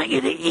 I want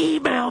you to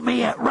email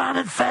me at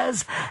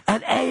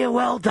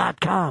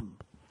ronandfez@AOL.com.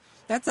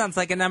 That sounds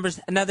like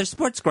another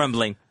sports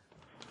grumbling.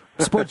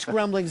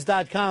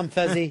 Sportsgrumblings.com,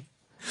 Fezzy.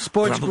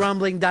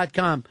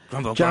 Sportsgrumbling.com.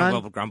 Grumble, John,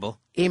 grumble, grumble.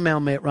 Email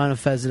me at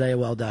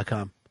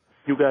ronandfez@AOL.com.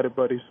 You got it,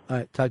 buddies. All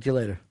right, talk to you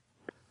later.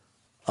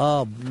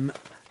 Oh,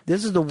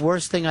 this is the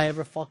worst thing I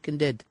ever fucking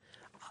did.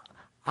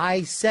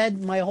 I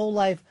said my whole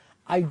life,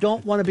 I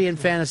don't want to be in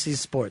fantasy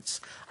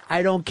sports.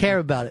 I don't care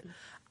about it.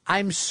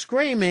 I'm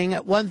screaming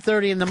at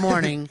 1:30 in the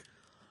morning,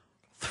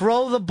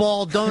 throw the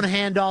ball, don't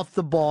hand off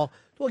the ball.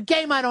 Well, a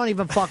game I don't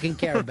even fucking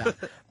care about.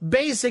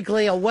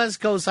 Basically, a West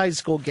Coast high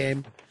school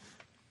game.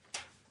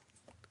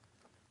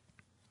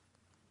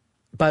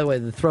 By the way,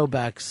 the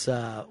throwbacks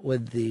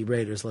with the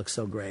Raiders look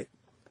so great.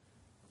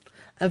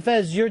 And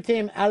Fez, your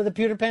team out of the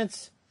pewter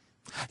pants?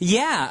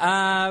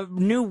 Yeah,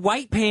 new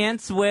white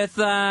pants with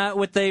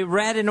the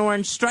red and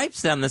orange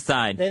stripes down the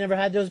side. They never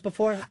had those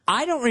before?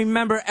 I don't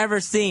remember ever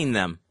seeing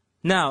them.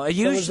 No, So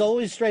it was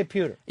always straight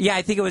pewter. Yeah,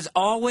 I think it was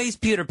always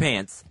pewter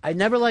pants. I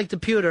never liked the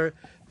pewter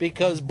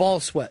because ball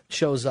sweat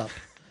shows up.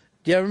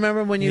 Do you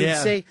remember when you would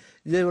Yeah. see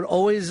they would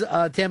always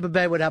Tampa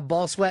Bay would have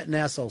ball sweat and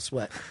asshole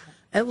sweat?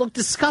 It looked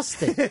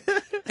disgusting.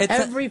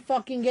 Every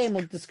fucking game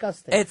looked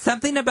disgusting. It's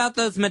something about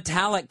those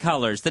metallic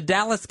colors. The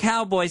Dallas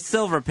Cowboys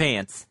silver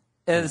pants.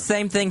 The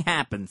same thing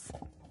happens.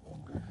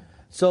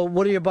 So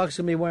what are your Bucks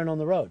going to be wearing on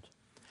the road?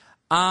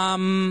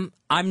 I'm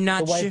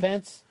not The white sure.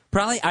 pants?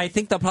 Probably. I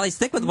think they'll probably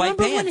stick with white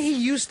Remember pants. when he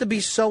used to be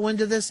so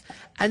into this,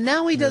 and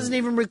now he doesn't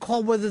even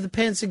recall whether the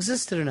pants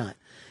existed or not.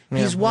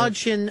 He's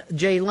watching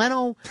Jay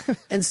Leno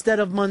instead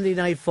of Monday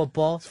Night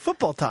Football. It's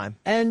football time.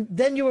 And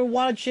then you were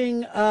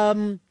watching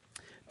People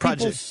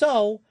Project.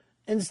 Sew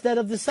instead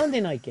of the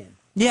Sunday night game.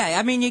 Yeah,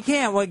 I mean, you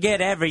can't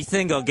get every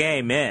single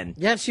game in.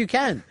 Yes, you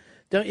can.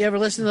 Don't you ever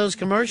listen to those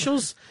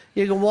commercials?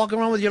 You can walk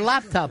around with your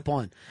laptop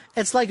on.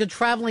 It's like a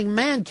traveling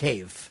man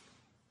cave.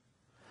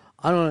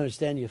 I don't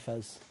understand you,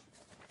 Fez.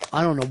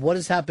 I don't know what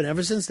has happened.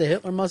 Ever since the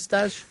Hitler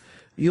mustache,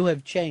 you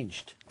have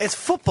changed. It's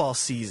football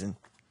season.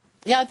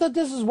 Yeah, I thought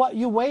this is what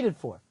you waited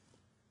for.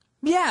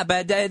 Yeah,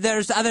 but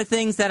there's other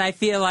things that I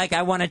feel like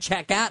I want to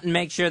check out and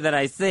make sure that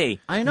I see.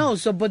 I know,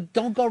 but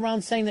don't go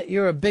around saying that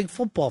you're a big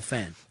football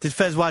fan. Did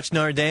Fez watch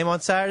Notre Dame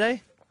on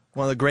Saturday?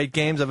 One of the great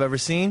games I've ever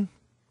seen.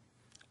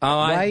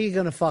 Why are you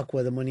going to fuck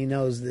with him when he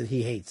knows that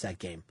he hates that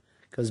game?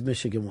 Because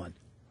Michigan won.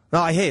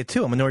 No, I hate it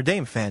too. I'm a Notre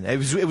Dame fan. It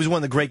was one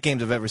of the great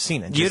games I've ever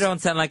seen. You don't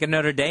sound like a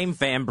Notre Dame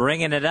fan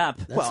bringing it up.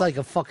 That's like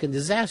a fucking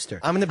disaster.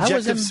 I'm an I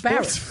was objective sports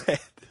embarrassed. fan.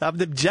 I'm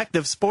an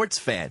objective sports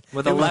fan.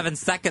 With 11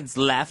 seconds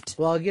left.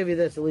 Well, I'll give you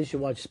this. At least you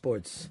watch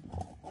sports.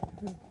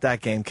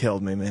 That game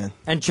killed me, man.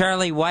 And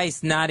Charlie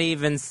Weiss not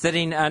even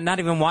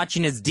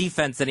watching his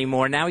defense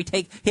anymore. Now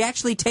he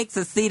actually takes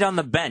a seat on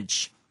the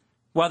bench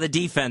while the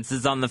defense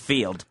is on the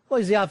field. Well,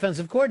 he's the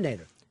offensive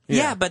coordinator.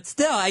 Yeah, but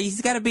still,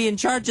 he's got to be in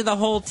charge of the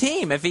whole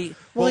team. If he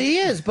Well, he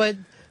is, but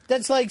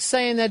that's like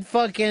saying that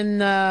fucking,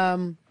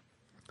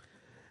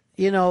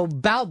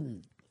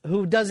 Bowden,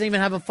 who doesn't even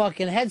have a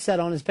fucking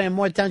headset on, is paying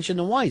more attention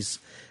than Weiss.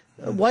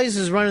 Weiss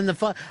is running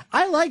the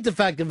I like the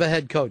fact of a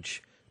head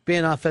coach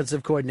being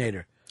offensive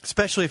coordinator.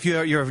 Especially if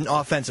you're an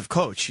offensive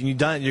coach and you've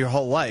done it your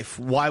whole life.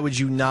 Why would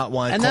you not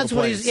want to And call that's the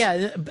what plays?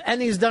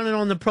 and he's done it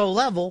on the pro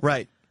level.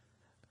 Right.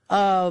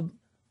 But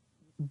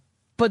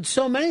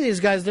so many of these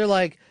guys, they're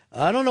like,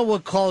 I don't know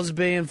what calls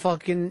being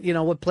fucking,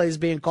 what plays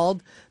being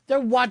called. They're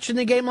watching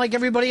the game like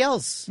everybody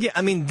else. Yeah,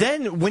 I mean,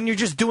 then when you're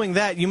just doing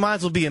that, you might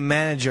as well be a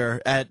manager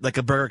at like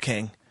a Burger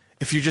King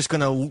if you're just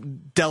going to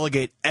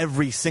delegate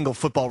every single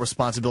football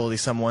responsibility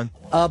to someone.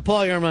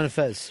 Paul, you're on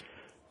Fez.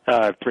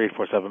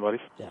 3847,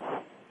 buddies.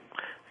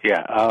 Yeah.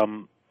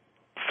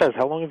 Fez,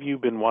 how long have you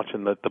been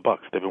watching the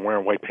Bucks? They've been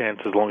wearing white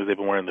pants as long as they've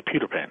been wearing the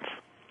pewter pants.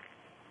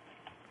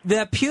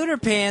 The pewter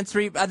pants,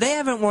 they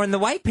haven't worn the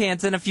white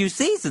pants in a few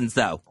seasons,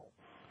 though.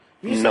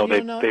 No,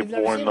 they've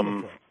worn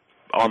them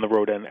on the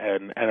road and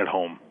at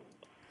home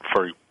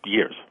for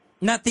years.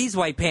 Not these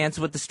white pants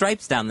with the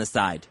stripes down the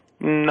side.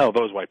 No,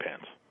 those white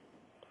pants.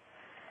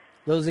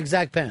 Those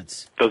exact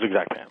pants. Those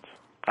exact pants.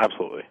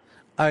 Absolutely.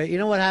 All right, you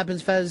know what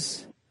happens,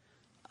 Fez?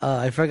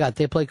 I forgot.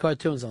 They play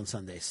cartoons on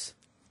Sundays.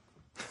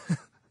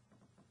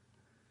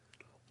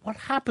 What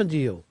happened to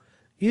you?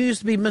 You used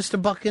to be Mr.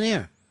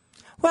 Buccaneer.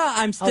 Well,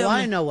 I'm still... Oh,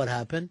 I know what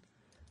happened.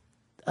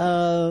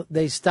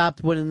 They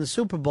stopped winning the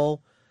Super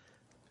Bowl.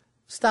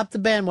 Stop the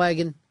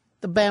bandwagon.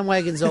 The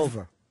bandwagon's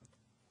over.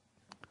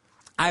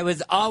 I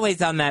was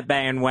always on that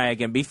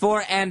bandwagon,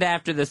 before and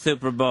after the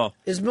Super Bowl.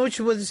 Is Mooch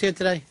with us here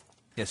today?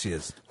 Yes, he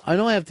is. I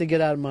know I have to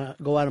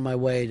go out of my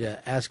way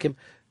to ask him,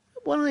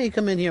 why don't you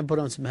come in here and put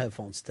on some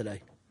headphones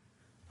today?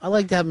 I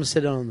like to have him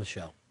sit in on the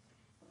show.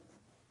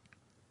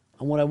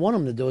 And what I want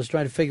him to do is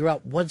try to figure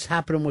out what's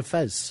happening with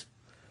Fez.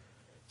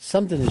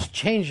 Something is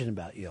changing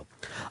about you.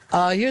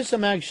 Here's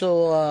some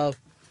actual...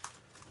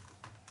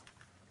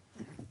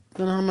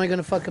 Then how am I going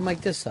to fucking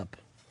make this up?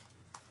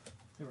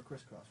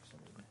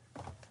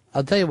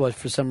 I'll tell you what,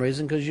 for some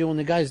reason, because you and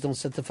the guys don't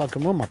set the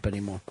fucking room up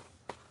anymore.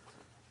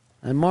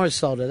 And Mars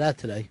saw to that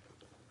today.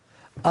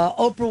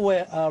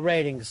 Oprah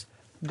ratings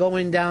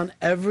going down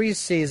every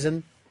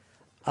season.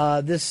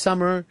 This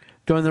summer,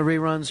 during the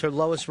reruns, her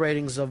lowest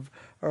ratings of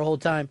her whole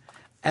time.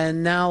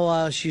 And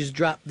now she's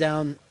dropped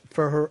down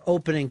for her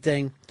opening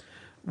thing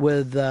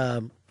with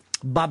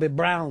Bobby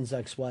Brown's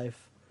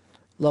ex-wife.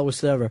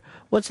 Lowest ever.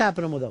 What's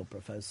happening with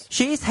Oprah, Fez?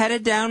 She's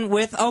headed down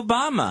with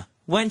Obama.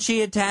 When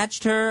she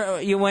endorsed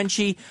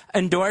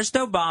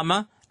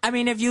Obama, I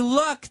mean, if you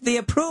look, the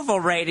approval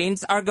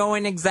ratings are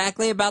going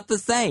exactly about the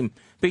same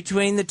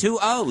between the two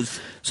O's.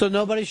 So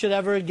nobody should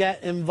ever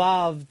get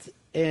involved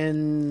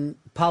in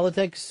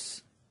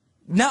politics?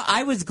 No,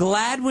 I was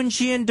glad when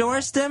she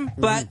endorsed him,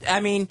 but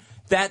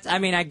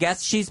I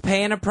guess she's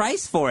paying a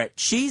price for it.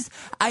 She's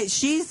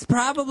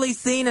probably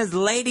seen as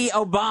Lady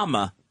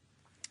Obama.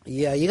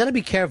 Yeah, you got to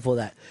be careful of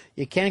that.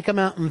 You can't come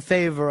out in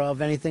favor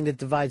of anything that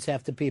divides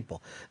half the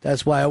people.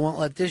 That's why I won't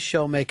let this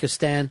show make a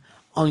stand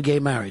on gay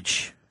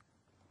marriage.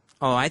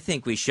 Oh, I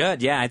think we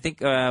should. Yeah, I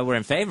think we're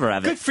in favor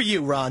of it. Good for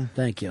you, Ron.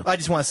 Thank you. I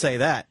just want to say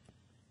that.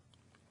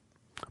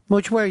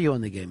 Mooch, where are you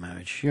on the gay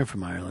marriage? You're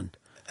from Ireland.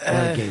 A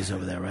lot of gays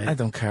over there, right? I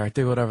don't care.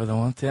 Do whatever they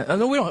want. Yeah,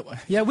 no, we don't.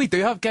 Yeah, we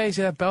do have gays.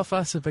 Yeah,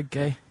 Belfast's a big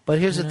gay. But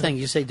here's the thing: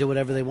 you say do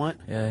whatever they want.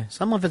 Yeah.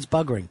 Some of it's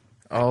buggering.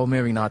 Oh,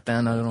 maybe not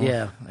then. I don't know.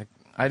 Yeah.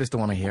 I just don't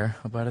want to hear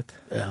about it.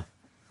 Yeah.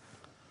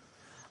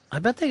 I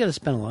bet they got to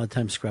spend a lot of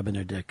time scrubbing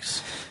their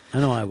dicks. I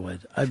know I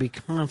would. I'd be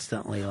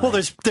constantly like... Well,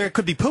 there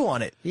could be poo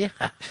on it. Yeah.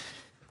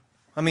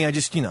 I mean, I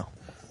just, I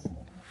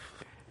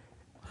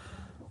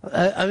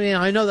mean,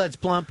 I know that's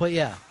blunt, but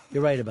yeah,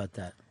 you're right about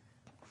that.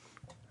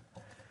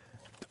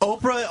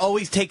 Oprah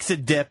always takes a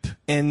dip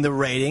in the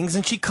ratings,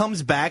 and she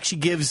comes back. She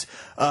gives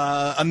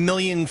 1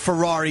 million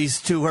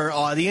Ferraris to her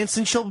audience,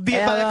 and she'll be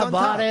back on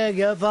top. Everybody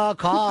give a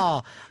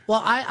call.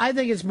 Well, I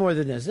think it's more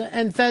than this.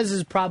 And Fez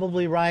is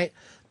probably right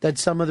that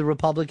some of the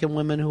Republican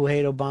women who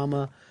hate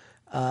Obama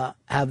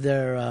have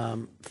their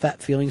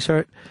fat feelings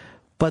hurt.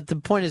 But the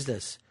point is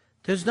this.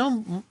 There's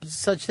no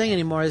such thing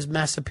anymore as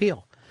mass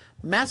appeal.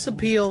 Mass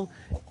appeal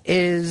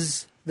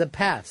is the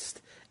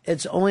past.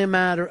 It's only a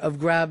matter of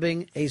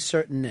grabbing a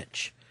certain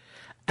niche.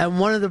 And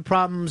one of the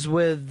problems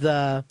with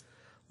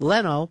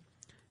Leno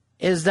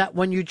is that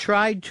when you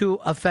try to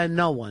offend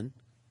no one,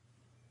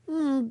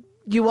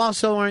 you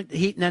also aren't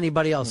heating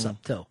anybody else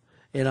up, too.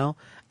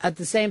 At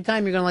the same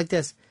time, you're going like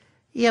this.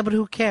 Yeah, but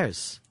who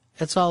cares?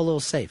 It's all a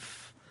little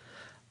safe.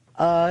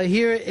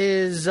 Here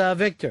is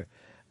Victor.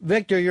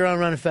 Victor, you're on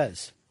Run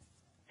Fez.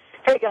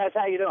 Hey, guys,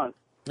 how you doing?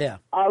 Yeah.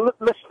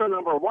 Listener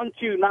number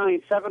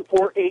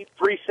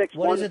 129-748-3617.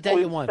 What is it that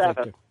you want,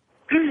 Victor?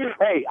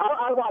 Hey,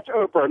 I watch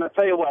Oprah, and I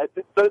tell you what,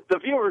 the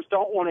viewers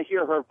don't want to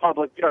hear her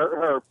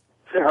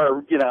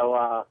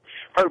her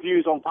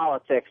views on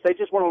politics. They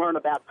just want to learn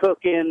about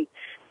cooking,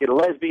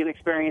 lesbian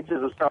experiences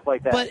and stuff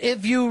like that. But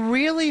if you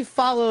really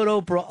followed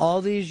Oprah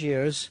all these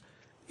years,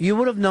 you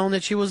would have known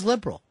that she was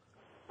liberal.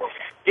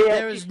 Yeah,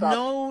 there is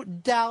no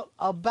doubt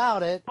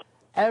about it.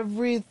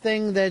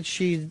 Everything that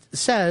she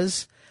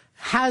says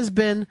has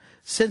been,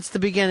 since the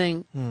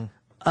beginning,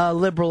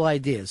 liberal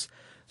ideas.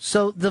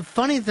 So the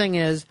funny thing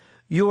is,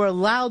 you are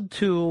allowed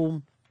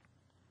to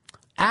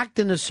act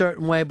in a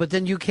certain way, but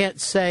then you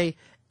can't say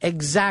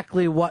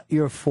exactly what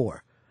you're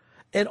for.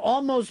 It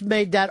almost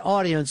made that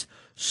audience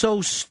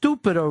so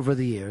stupid over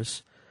the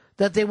years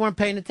that they weren't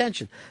paying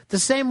attention. The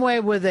same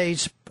way with a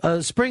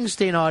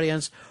Springsteen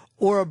audience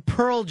or a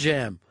Pearl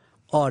Jam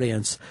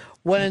audience.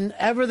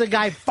 Whenever the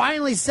guy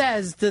finally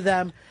says to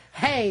them,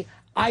 hey,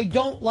 I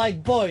don't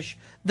like Bush,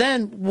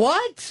 then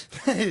what?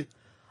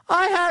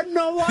 I had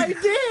no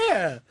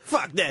idea.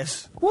 Fuck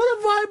this. What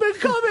have I been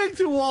coming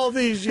to all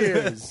these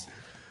years?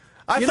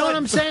 You know what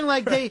I'm saying?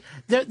 Like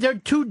they're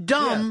too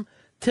dumb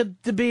to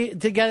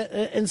get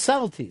in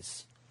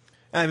subtleties.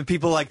 I mean,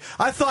 people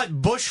I thought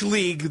Bush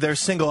League, their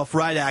single off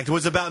Right Act,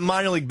 was about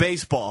minor league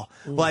baseball.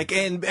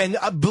 And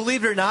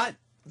believe it or not,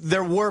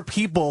 there were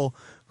people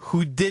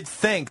who did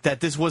think that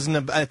this wasn't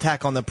an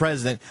attack on the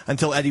president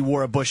until Eddie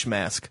wore a Bush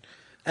mask.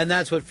 And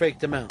that's what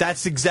freaked him out.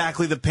 That's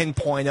exactly the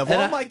pinpoint of,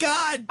 my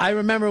God. I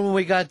remember when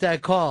we got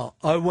that call.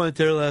 I went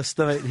there last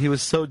night, and he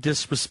was so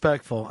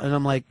disrespectful. And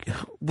I'm like,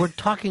 we're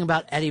talking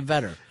about Eddie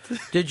Vedder.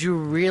 Did you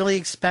really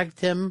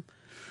expect him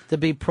to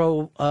be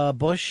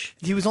pro-Bush?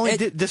 He was only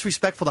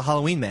disrespectful to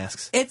Halloween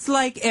masks. It's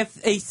like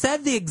if he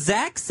said the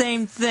exact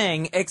same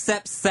thing,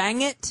 except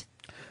sang it.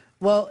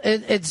 Well,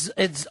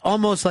 it's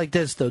almost like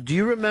this, though. Do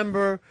you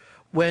remember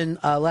when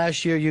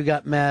last year you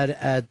got mad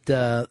at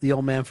the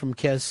old man from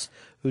Kiss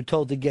who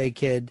told the gay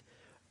kid,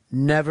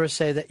 never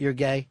say that you're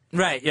gay?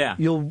 Right, yeah.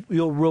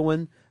 You'll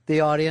ruin the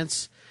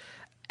audience.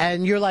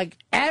 And you're like,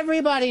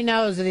 everybody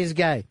knows that he's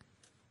gay.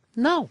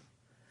 No.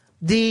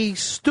 The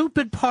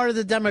stupid part of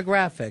the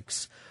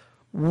demographics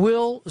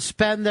will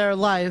spend their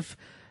life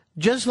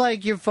just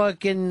like your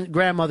fucking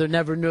grandmother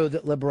never knew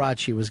that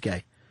Liberace was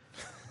gay.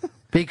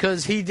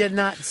 Because he did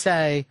not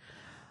say,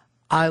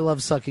 I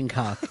love sucking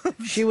cock.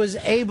 She was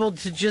able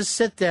to just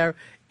sit there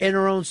in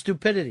her own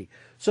stupidity.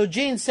 So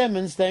Gene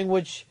Simmons thing,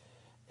 which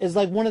is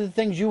like one of the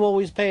things you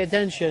always pay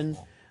attention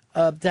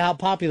to how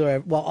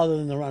popular, well, other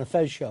than the Ron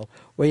Fez show,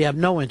 where you have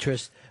no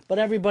interest, but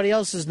everybody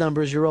else's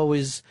numbers you're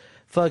always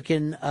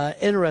fucking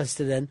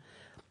interested in.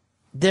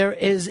 There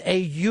is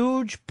a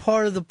huge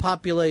part of the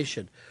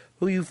population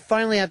who you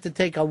finally have to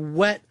take a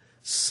wet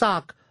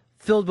sock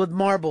filled with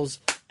marbles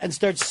and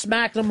start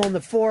smacking them on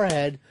the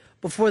forehead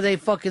before they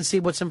fucking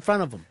see what's in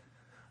front of them.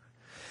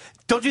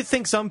 Don't you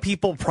think some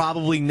people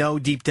probably know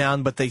deep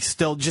down, but they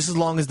still, just as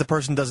long as the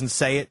person doesn't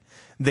say it,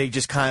 they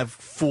just kind of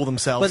fool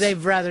themselves? But they'd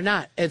rather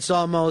not. It's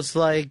almost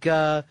like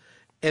if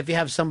you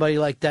have somebody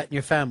like that in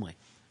your family.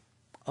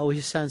 Oh,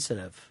 he's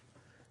sensitive.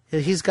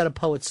 He's got a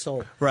poet's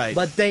soul. Right.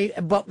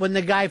 But when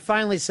the guy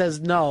finally says,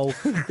 no,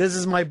 this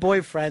is my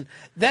boyfriend,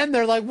 then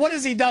they're like, what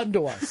has he done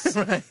to us?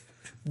 Right.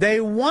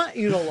 They want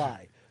you to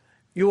lie.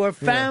 Your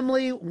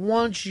family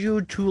wants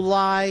you to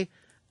lie.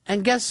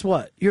 And guess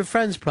what? Your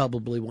friends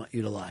probably want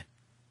you to lie.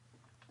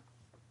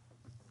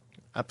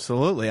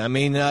 Absolutely. I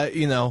mean,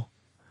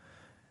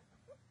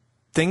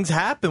 things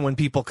happen when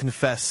people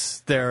confess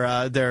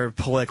their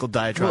political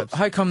diatribes. Well,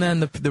 how come then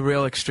the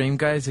real extreme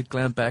guys like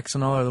Glenn Beck's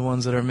and all are the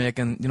ones that are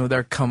making,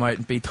 they're come out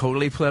and be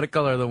totally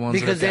political, are the ones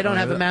because that they don't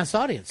have a mass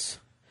audience.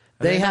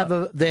 They have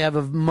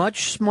a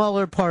much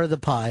smaller part of the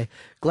pie.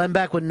 Glenn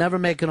Beck would never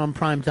make it on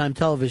primetime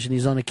television.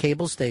 He's on a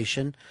cable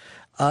station.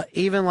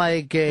 Even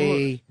like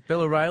Bill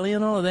O'Reilly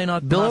and all, are they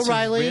not? Bill massive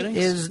O'Reilly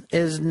ratings?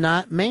 is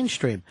not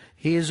mainstream.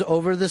 He is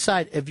over the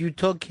side. If you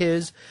took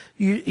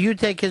you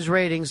take his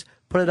ratings,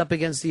 put it up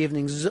against the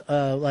evening's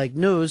like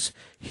news,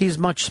 he's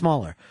much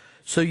smaller.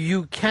 So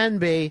you can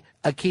be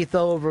a Keith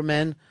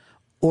Olbermann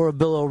or a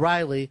Bill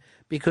O'Reilly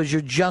because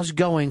you're just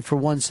going for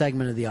one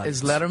segment of the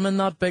audience. Is Letterman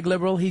not big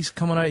liberal? He's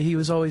coming out. He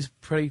was always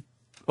pretty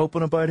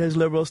open about his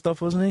liberal stuff,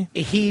 wasn't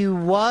he? He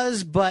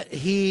was, but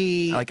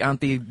he like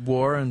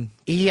anti-war and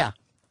yeah.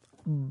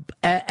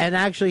 And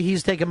actually,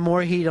 he's taken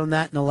more heat on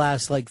that in the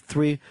last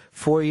 3-4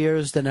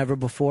 years than ever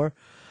before.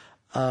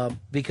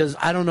 Because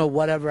I don't know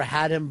whatever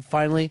had him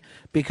finally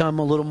become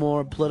a little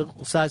more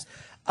political size.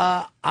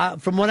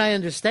 From what I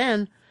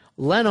understand,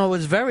 Leno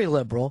is very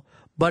liberal,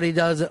 but he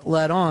doesn't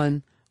let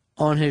on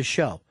his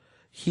show.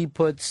 He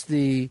puts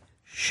the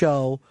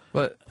show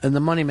and the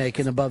money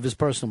making above his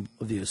personal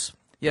views.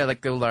 Yeah,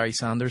 like the Larry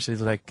Sanders is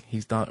he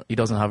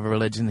doesn't have a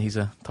religion. He's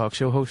a talk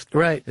show host.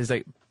 Right. It's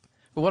like.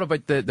 But what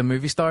about the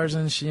movie stars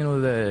and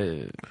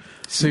the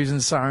Susan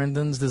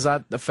Sarandons? Does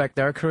that affect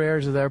their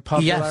careers or their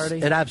popularity?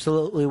 Yes, it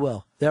absolutely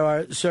will. There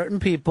are certain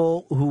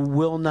people who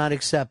will not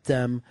accept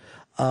them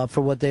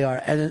for what they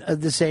are, and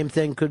the same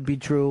thing could be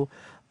true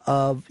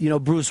of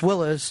Bruce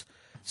Willis.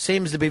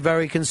 Seems to be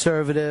very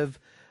conservative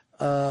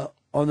on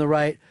the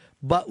right,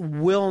 but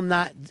will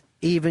not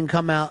even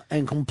come out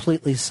and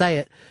completely say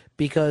it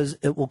because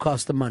it will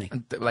cost them money.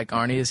 Like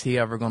Arnie, is he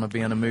ever going to be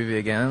in a movie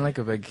again? Like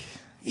a big.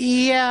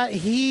 Yeah,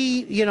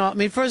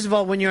 first of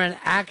all, when you're an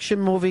action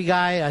movie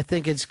guy, I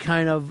think it's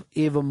kind of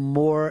even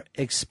more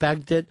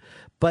expected.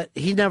 But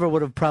he never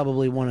would have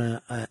probably won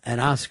an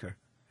Oscar,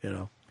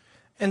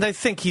 And I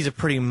think he's a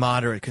pretty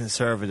moderate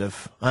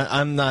conservative.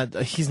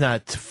 He's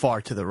not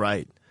far to the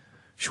right,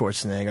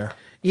 Schwarzenegger.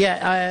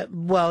 Yeah,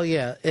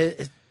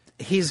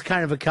 he's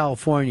kind of a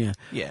California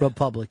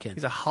Republican.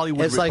 He's a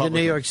Hollywood It's Republican. like a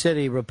New York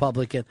City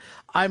Republican.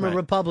 I'm a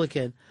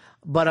Republican.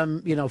 But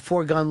I'm,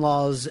 for gun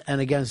laws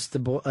and against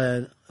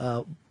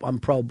I'm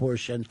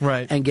pro-abortion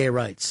and gay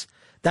rights.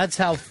 That's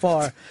how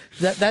far.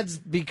 That's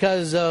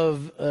because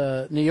of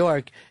New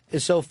York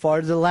is so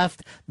far to the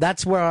left.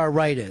 That's where our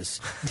right is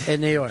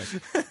in New York.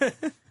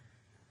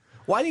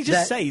 Why didn't you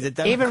just say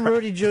that? Even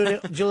Rudy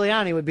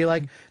Giuliani would be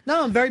like,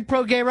 "No, I'm very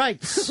pro-gay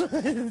rights."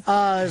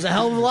 There's a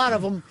hell of a lot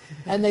of them,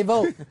 and they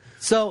vote.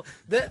 So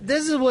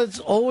this is what's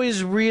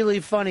always really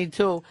funny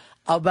too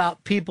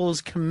about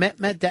people's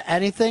commitment to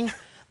anything.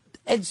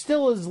 It's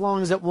still as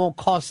long as it won't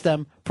cost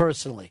them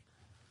personally.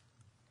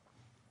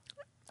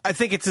 I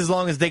think it's as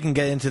long as they can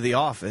get into the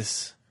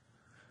office.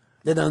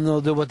 Then they'll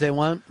do what they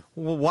want?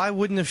 Well, why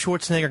wouldn't have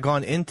Schwarzenegger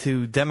gone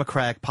into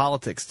Democratic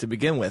politics to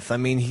begin with? I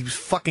mean, he was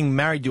fucking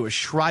married to a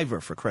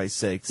Shriver, for Christ's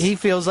sakes. He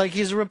feels like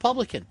he's a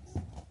Republican.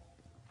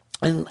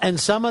 And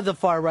some of the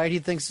far right he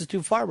thinks is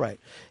too far right.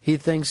 He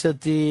thinks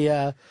that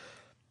the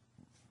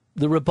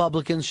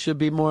Republicans should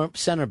be more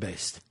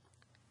center-based.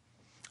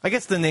 I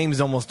guess the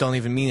names almost don't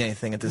even mean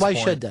anything at this point.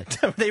 point. Why should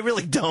they? They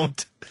really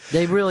don't.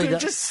 They really They're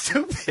don't. just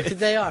stupid.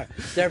 They are.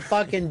 They're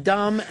fucking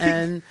dumb,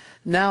 and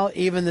now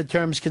even the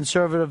terms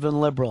conservative and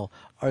liberal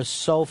are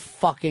so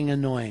fucking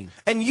annoying.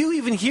 And you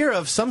even hear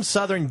of some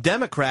Southern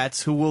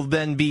Democrats who will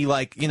then be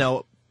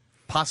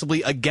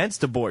possibly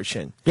against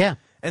abortion. Yeah.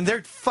 And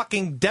they're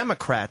fucking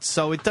Democrats,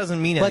 so it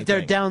doesn't mean anything. But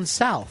they're down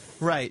south.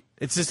 Right.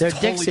 It's just they're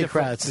totally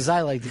Dixiecrats, as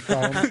I like to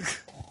call them.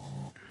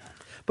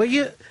 But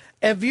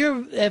if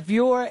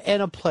you're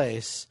in a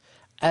place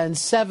and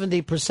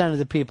 70% of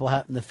the people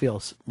happen to feel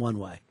one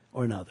way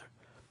or another,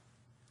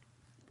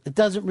 it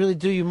doesn't really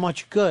do you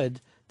much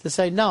good to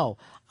say, no,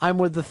 I'm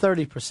with the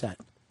 30%.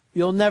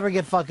 You'll never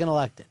get fucking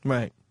elected.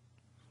 Right.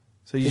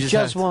 So it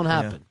just won't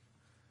happen. Yeah.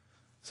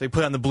 So you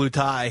put on the blue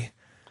tie,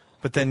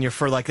 but then you're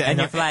for the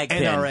your flag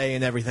pin. NRA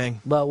and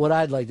everything. But what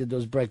I'd like to do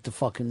is break the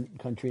fucking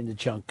country into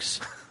chunks.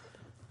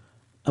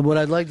 And what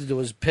I'd like to do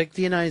is pick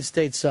the United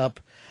States up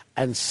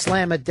and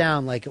slam it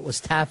down like it was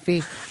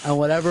taffy, and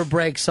whatever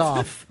breaks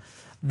off,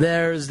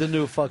 there's the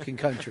new fucking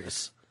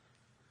countries.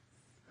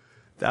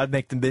 That would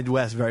make the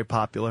Midwest very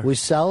popular. We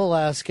sell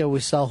Alaska, we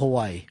sell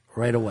Hawaii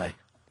right away.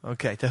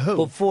 Okay, to who?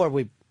 Before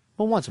we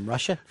want some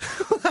Russia.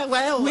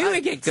 Well, we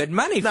would get good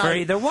money for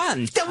either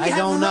one. I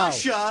don't know.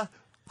 Russia.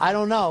 I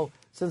don't know.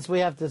 Since we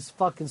have to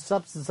fucking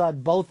subsidize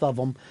both of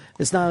them,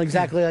 it's not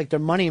exactly like they're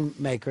money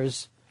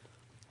makers.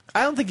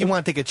 I don't think you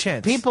want to take a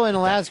chance. People in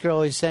Alaska are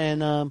always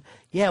saying,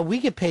 yeah, we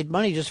get paid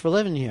money just for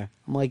living here.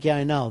 I'm like, yeah,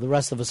 I know. The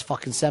rest of us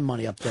fucking send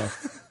money up there.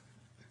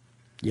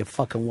 You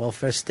fucking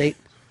welfare state.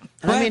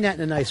 And I mean that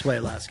in a nice way,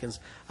 Alaskans.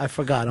 I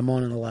forgot. I'm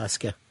on in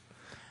Alaska.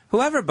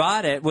 Whoever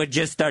bought it would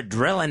just start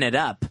drilling it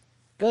up.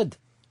 Good.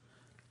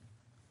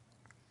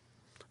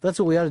 That's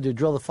what we ought to do.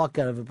 Drill the fuck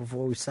out of it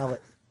before we sell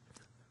it.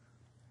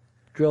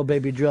 Drill,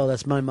 baby, drill.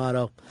 That's my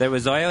motto. There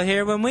was oil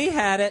here when we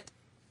had it.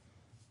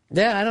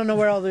 Yeah, I don't know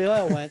where all the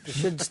oil went. It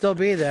should still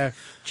be there.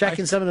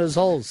 Checking some of those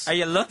holes. Are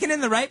you looking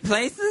in the right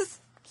places?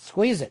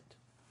 Squeeze it.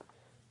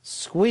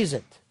 Squeeze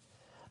it.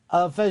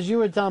 Fez, you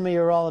were telling me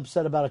you're all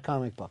upset about a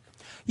comic book.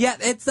 Yeah,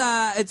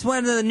 it's one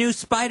of the new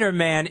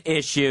Spider-Man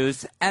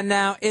issues, and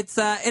now it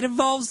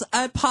involves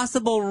a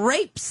possible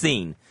rape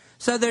scene.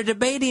 So they're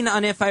debating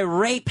on if a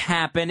rape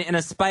happened in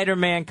a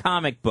Spider-Man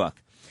comic book.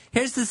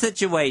 Here's the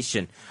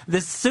situation.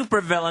 This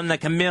supervillain, the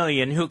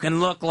Chameleon, who can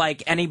look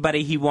like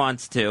anybody he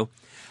wants to,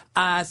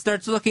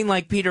 starts looking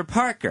like Peter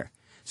Parker.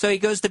 So he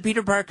goes to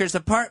Peter Parker's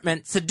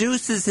apartment,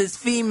 seduces his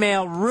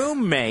female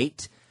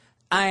roommate,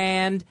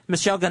 and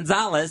Michelle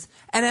Gonzalez,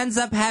 and ends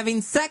up having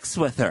sex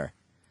with her.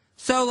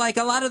 So, like,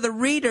 a lot of the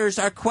readers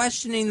are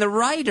questioning the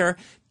writer,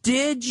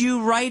 did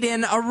you write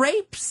in a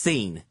rape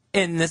scene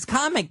in this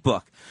comic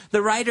book?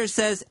 The writer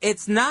says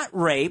it's not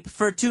rape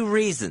for two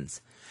reasons.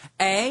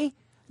 A,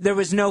 there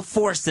was no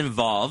force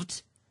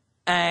involved,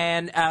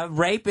 and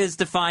rape is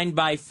defined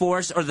by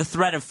force or the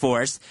threat of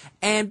force.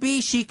 And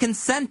B, she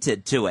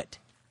consented to it.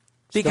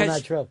 Still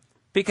not true.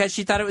 Because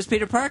she thought it was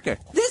Peter Parker.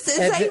 This is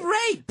a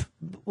rape!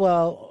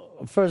 Well,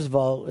 first of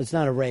all, it's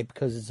not a rape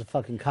because it's a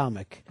fucking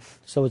comic,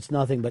 so it's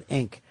nothing but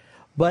ink.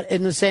 But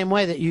in the same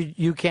way that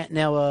you can't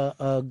nail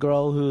a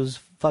girl who's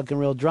fucking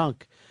real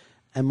drunk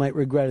and might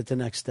regret it the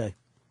next day.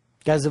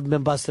 Guys have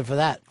been busted for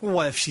that.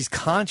 What if she's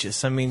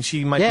conscious? I mean,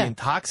 she might be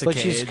intoxicated.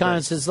 But she's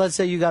conscious. Let's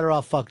say you got her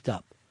all fucked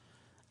up.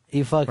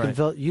 You fucking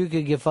Right. you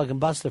could get fucking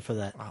busted for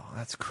that. Oh,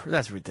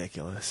 that's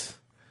ridiculous.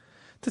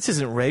 This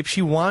isn't rape.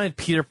 She wanted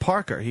Peter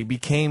Parker. He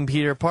became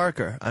Peter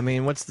Parker. I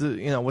mean, what's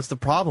the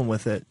problem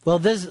with it? Well,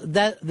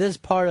 this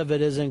part of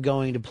it isn't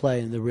going to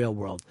play in the real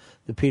world,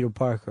 the Peter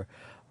Parker.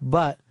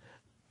 But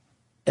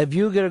if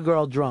you get a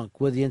girl drunk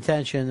with the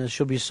intention that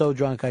she'll be so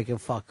drunk I can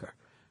fuck her,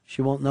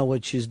 she won't know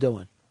what she's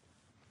doing.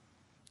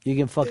 You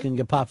can fucking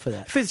get popped for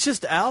that. If it's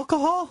just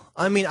alcohol,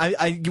 I mean,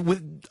 I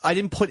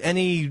didn't put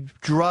any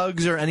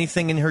drugs or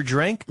anything in her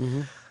drink.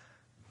 Mm-hmm.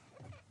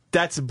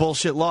 That's a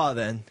bullshit law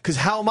then. Because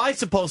how am I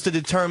supposed to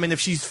determine if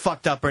she's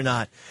fucked up or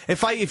not?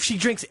 If she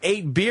drinks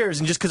 8 beers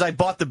and just because I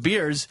bought the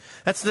beers,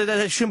 that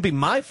shouldn't be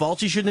my fault.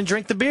 She shouldn't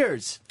drink the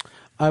beers.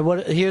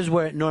 Here's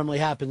where it normally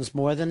happens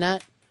more than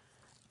that.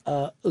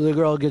 The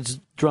girl gets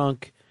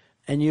drunk,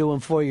 and you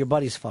and 4 of your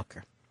buddies fuck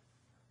her.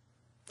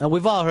 And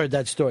we've all heard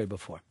that story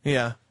before.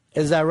 Yeah.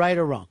 Is that right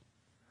or wrong?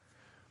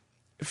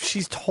 If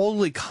she's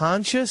totally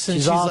conscious and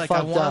She's she's all like, I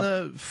fucked want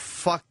to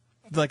fuck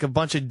like a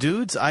bunch of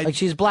dudes, Like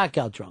she's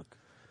blackout drunk,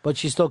 but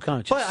she's still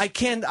conscious. But I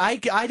can't.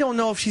 I don't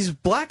know if she's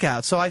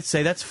blackout, so I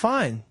say that's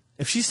fine.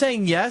 If she's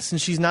saying yes and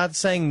she's not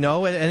saying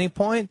no at any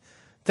point,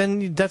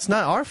 then that's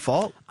not our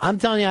fault. I'm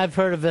telling you, I've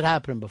heard of it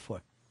happening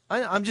before.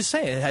 I'm just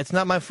saying it's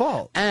not my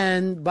fault.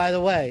 And by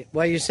the way,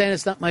 while you're saying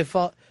it's not my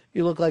fault,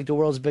 you look like the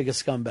world's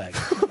biggest scumbag.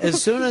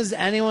 As soon as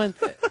anyone,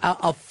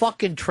 a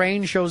fucking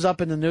train shows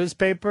up in the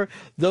newspaper,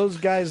 those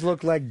guys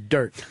look like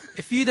dirt.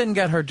 If you didn't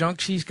get her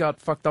drunk, she's got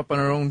fucked up on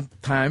her own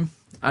time,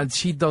 and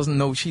she doesn't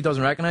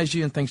recognize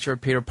you and thinks you're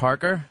Peter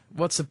Parker.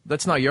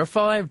 That's not your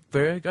fault. I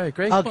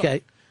agree.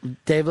 Okay,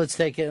 Dave, let's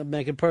make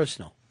it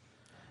personal.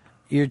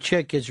 Your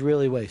chick gets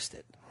really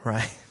wasted.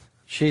 Right.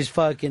 She's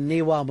fucking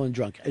knee wobbling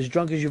drunk, as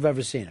you've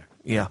ever seen her.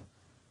 Yeah.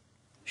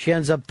 She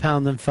ends up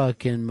pounding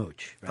fucking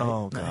mooch. Right?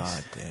 Oh,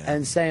 God damn.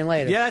 And saying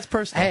later. Yeah, it's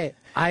personal. Hey,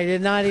 I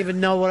did not even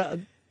know what...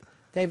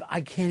 Dave,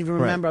 I can't even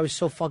remember. I was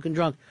so fucking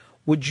drunk.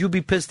 Would you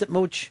be pissed at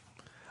mooch?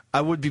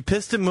 I would be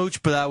pissed at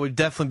mooch, but I would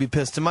definitely be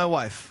pissed at my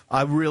wife.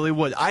 I really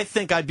would. I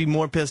think I'd be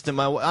more pissed at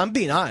my wife. I'm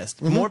being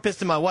honest. More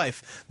pissed at my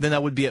wife than I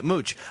would be at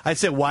mooch. I'd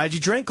say, why'd you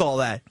drink all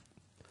that?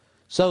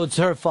 So it's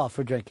her fault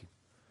for drinking.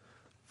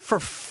 For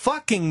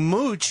fucking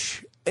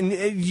mooch. And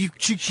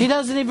she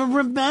doesn't even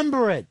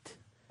remember it.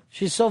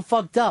 She's so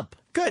fucked up.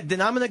 Good.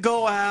 Then I'm going to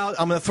go out.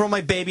 I'm going to throw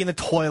my baby in the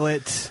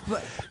toilet. Stop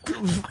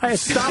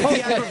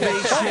the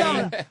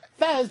aggravation.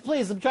 Fez,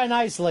 please, I'm trying to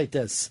isolate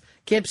this.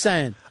 Keep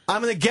saying.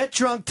 I'm going to get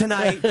drunk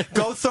tonight,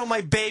 go throw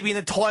my baby in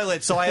the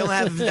toilet so I don't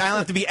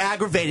have to be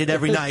aggravated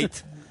every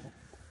night.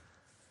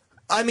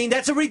 I mean,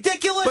 that's a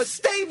ridiculous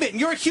statement.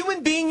 You're a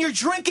human being. You're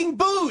drinking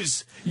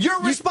booze. You're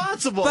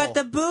responsible. But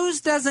the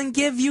booze doesn't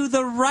give you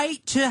the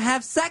right to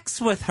have sex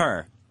with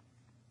her.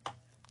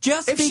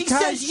 Just if she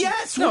says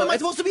yes, what am I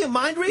supposed to be, a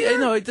mind reader?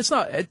 No, it's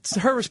not. It's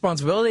her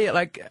responsibility.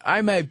 Like,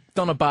 I may have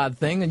done a bad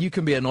thing, and you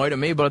can be annoyed at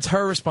me, but it's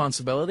her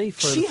responsibility.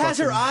 She has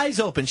her eyes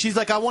open. She's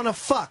like, I want to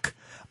fuck.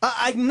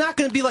 I'm not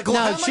going to be like, well,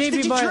 how much did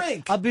you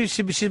drink?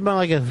 She's more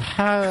like a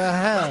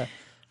The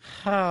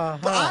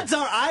odds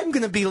are I'm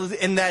going to be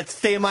in that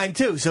state of mind,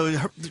 too, so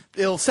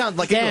it'll sound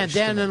like Dan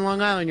in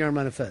Long Island, you're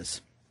on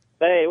Fez.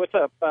 Hey, what's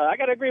up? I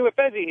got to agree with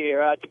Fezzy here.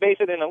 To base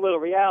it in a little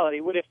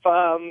reality, what if,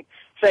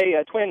 say,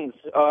 twins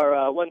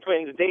or one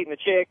twin's dating a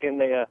chick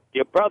and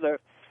your brother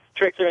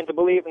tricks her into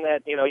believing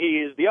that, he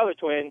is the other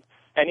twin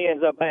and he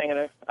ends up banging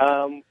her?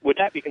 Would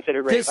that be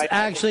considered rape? This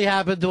actually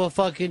happened to a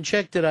fucking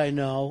chick that I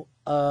know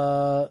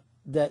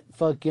that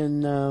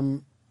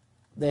fucking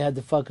they had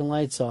the fucking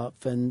lights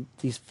off, and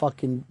these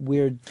fucking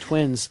weird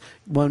twins,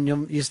 one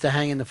used to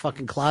hang in the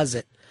fucking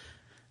closet,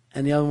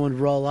 and the other one would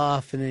roll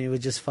off, and then he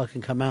would just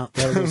fucking come out.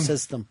 They had a little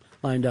system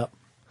lined up.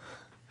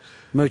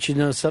 Mooch, you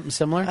know something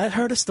similar? I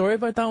heard a story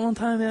about that one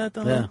time. Yeah, I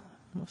don't know.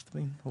 Must have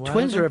been a while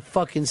Twins ago. are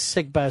fucking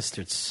sick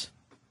bastards.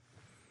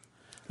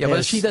 Yeah, but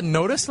Yes. she didn't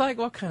notice. Like,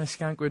 what kind of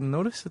skank wouldn't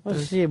notice it? Well,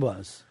 she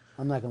was.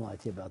 I'm not gonna lie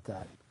to you about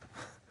that.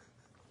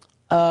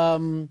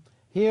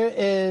 Here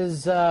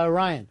is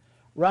Ryan.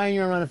 Ryan,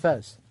 you're on Run of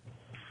Fez.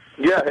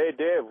 Yeah, hey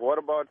Dave, what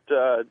about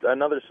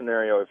another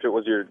scenario if it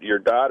was your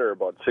daughter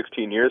about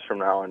 16 years from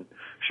now and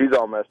she's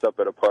all messed up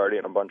at a party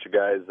and a bunch of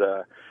guys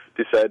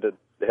decide to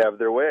have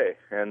their way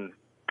and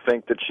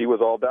think that she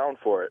was all down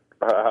for it?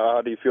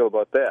 How do you feel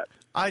about that?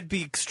 I'd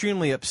be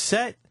extremely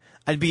upset.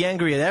 I'd be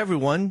angry at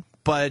everyone,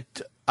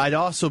 but I'd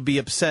also be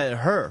upset at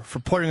her for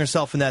putting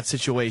herself in that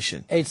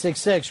situation.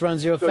 866 Run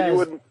Zero So Fez. you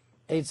wouldn't-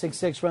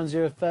 866 Run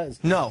Zero Fez.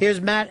 No.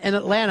 Here's Matt in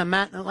Atlanta.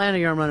 Matt in Atlanta,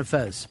 you're on Run of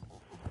Fez.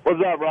 What's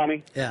up,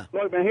 Ronnie? Yeah.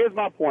 Look, man, here's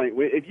my point.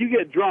 If you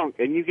get drunk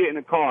and you get in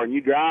a car and you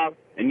drive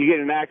and you get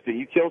in an accident,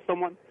 you kill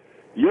someone,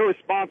 you're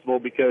responsible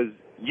because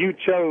you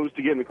chose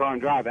to get in the car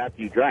and drive after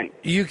you drank.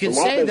 You can The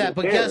law say doesn't that,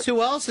 but care. guess who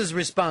else is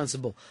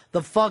responsible?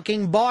 The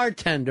fucking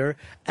bartender.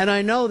 And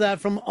I know that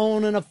from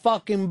owning a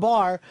fucking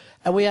bar,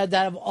 and we had to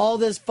have all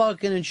this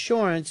fucking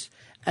insurance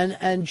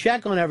and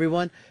check on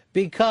everyone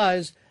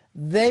because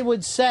they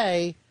would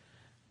say,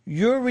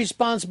 you're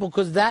responsible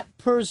because that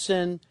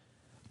person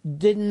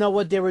didn't know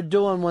what they were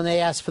doing when they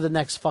asked for the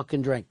next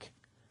fucking drink.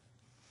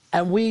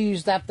 And we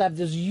used to have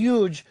this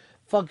huge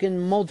fucking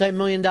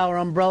multi-million-dollar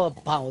umbrella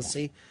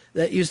policy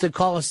that used to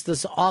call us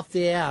this off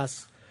the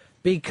ass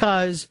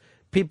because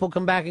people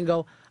come back and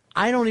go,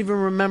 I don't even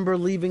remember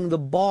leaving the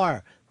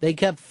bar. They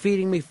kept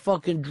feeding me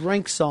fucking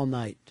drinks all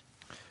night.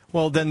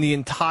 Well, then the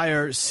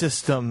entire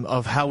system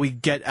of how we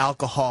get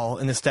alcohol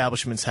in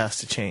establishments has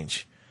to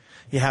change.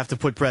 You have to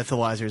put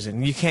breathalyzers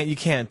in. You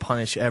can't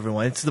punish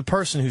everyone. It's the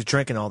person who's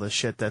drinking all this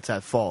shit that's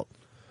at fault.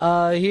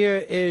 Here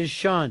is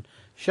Sean.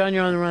 Sean,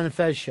 you're on the Run and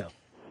Fez show.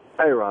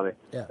 Hey, Ronnie.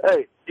 Yeah.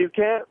 Hey, you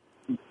can't.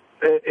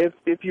 If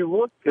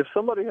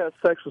somebody has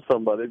sex with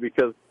somebody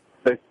because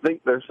they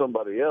think they're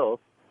somebody else,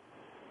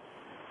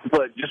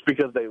 but just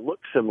because they look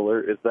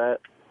similar, is that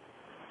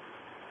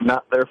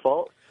not their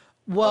fault?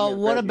 Well,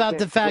 what you about can't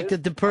the fact quiz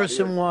that the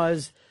person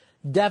was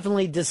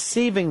definitely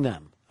deceiving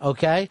them?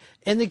 Okay?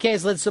 In the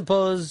case, let's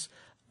suppose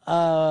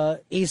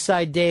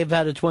Eastside Dave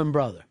had a twin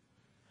brother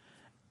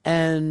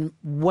and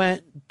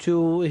went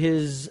to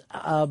his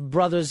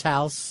brother's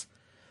house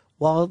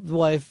while the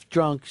wife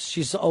drunk.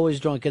 She's always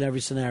drunk in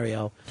every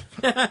scenario.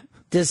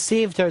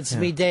 Deceived her. It's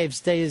me, Dave.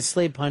 Stay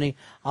asleep, honey.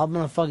 I'm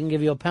going to fucking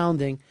give you a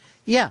pounding.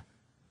 Yeah.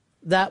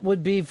 That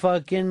would be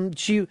fucking...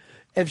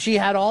 If she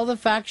had all the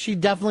facts, she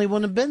definitely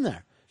wouldn't have been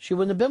there. She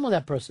wouldn't have been with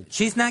that person.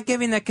 She's not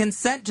giving the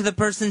consent to the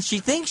person she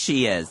thinks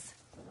she is.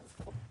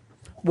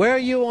 Where are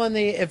you on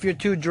the if you're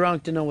too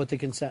drunk to know what the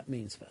consent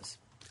means, Fez?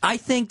 I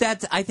think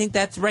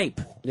that's rape.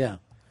 Yeah.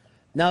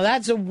 Now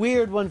that's a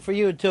weird one for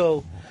you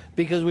too,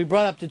 because we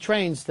brought up the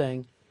trains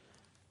thing,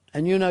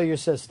 and you know your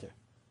sister.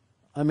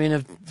 I mean,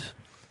 if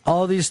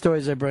all these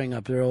stories I bring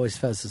up, they're always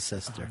Fez's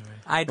sister.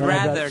 I'd But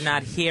I rather bet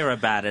not hear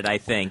about it, I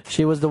think.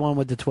 She was the one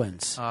with the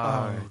twins.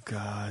 Oh,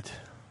 God.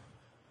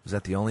 Was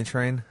that the only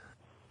train?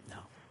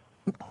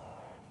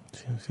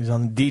 She's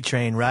on the D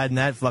train riding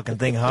that fucking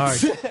thing hard.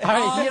 All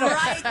right,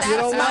 you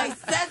know what?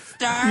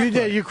 sister. You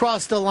did. You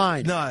crossed the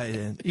line. No, I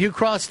didn't. You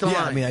crossed the line.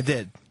 Yeah, I mean, I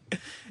did.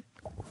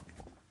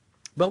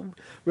 But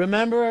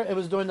remember, it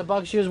was during the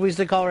Bucks years we used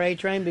to call her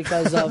A-Train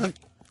because of...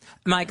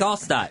 Mike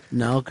Allstott.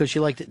 No, because she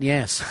liked it in the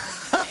ass.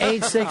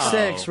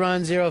 866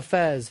 Run Zero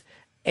Fez.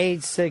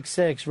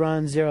 866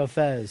 Run Zero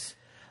Fez.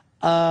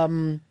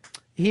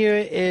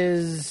 Here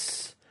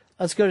is...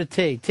 Let's go to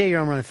T. T,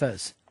 you're on Run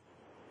Fez.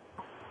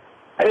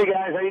 Hey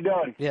guys, how you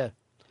doing? Yeah.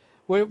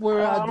 We're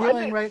I dealing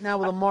think- right now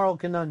with a moral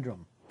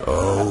conundrum.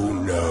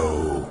 Oh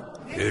no,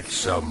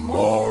 it's a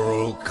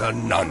moral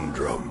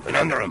conundrum.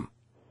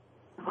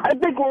 I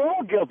think we're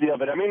all guilty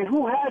of it. I mean,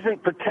 who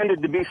hasn't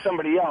pretended to be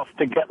somebody else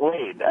to get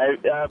laid?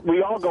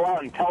 We all go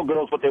out and tell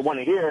girls what they want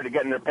to hear to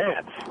get in their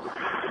pants.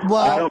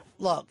 Well,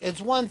 look,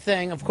 it's one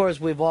thing. Of course,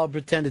 we've all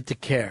pretended to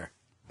care.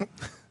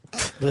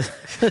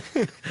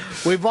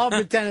 We've all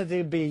pretended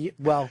to be,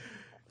 well,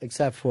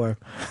 except for...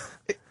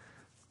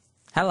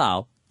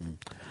 Hello.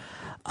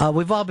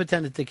 We've all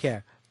pretended to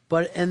care.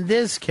 But in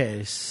this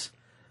case,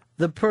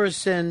 the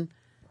person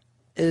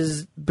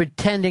is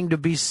pretending to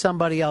be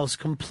somebody else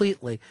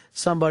completely,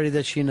 somebody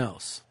that she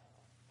knows.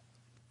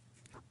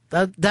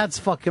 That's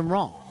fucking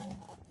wrong.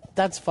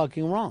 That's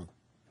fucking wrong.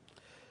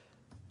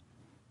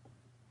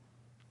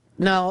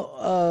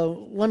 Now,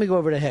 let me go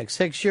over to Hicks.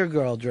 Hicks, your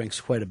girl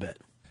drinks quite a bit.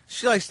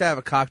 She likes to have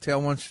a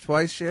cocktail once or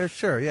twice. Yeah,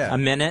 sure, yeah. A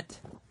minute.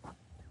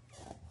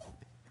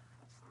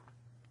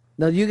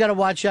 Now, you got to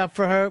watch out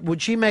for her.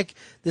 Would she make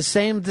the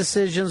same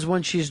decisions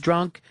when she's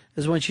drunk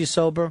as when she's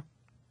sober?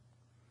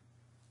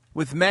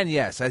 With men,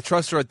 yes, I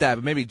trust her at that.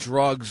 But maybe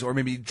drugs or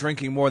maybe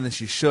drinking more than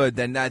she should.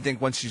 Then I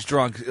think once she's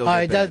drunk, it'll All get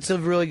right, bad. that's a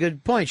really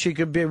good point. She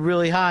could be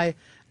really high,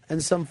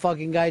 and some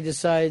fucking guy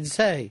decides,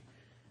 hey,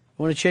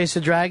 want to chase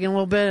a dragon a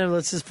little bit, and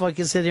let's just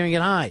fucking sit here and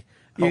get high.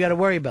 You got to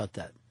worry about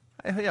that.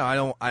 Yeah, I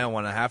don't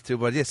want to have to,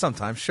 but yeah,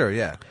 sometimes, sure,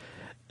 yeah.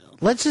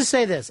 Let's just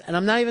say this, and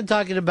I'm not even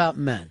talking about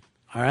men,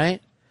 all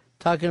right?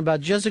 Talking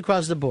about just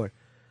across the board.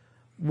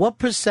 What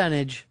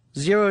percentage,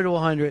 0 to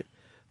 100,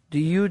 do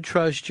you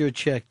trust your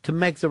chick to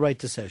make the right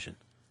decision?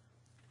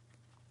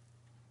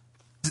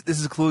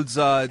 This includes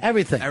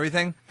everything.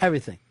 Everything?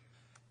 Everything.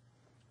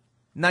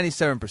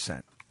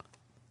 97%.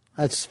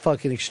 That's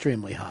fucking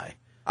extremely high.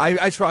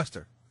 I trust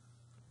her.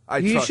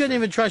 You shouldn't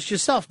even trust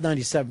yourself,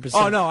 97%.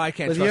 Oh, no, I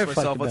can't with trust your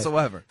myself fucking bed.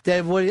 whatsoever.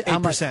 Dave, how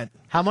much? 8%.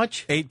 How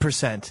much?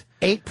 8%.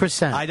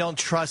 8%. I don't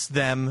trust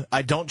them.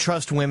 I don't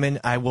trust women.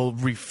 I will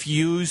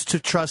refuse to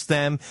trust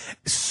them.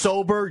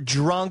 Sober,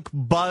 drunk,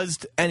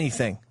 buzzed,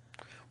 anything.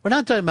 We're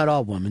not talking about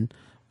all women.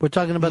 We're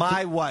talking about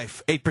my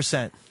wife,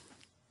 8%.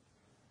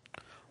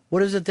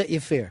 What is it that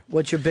you fear?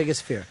 What's your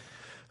biggest fear?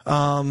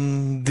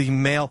 The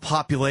male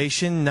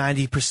population,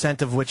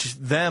 90% of which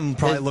them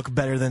probably look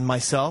better than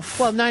myself.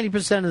 Well,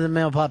 90% of the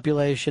male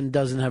population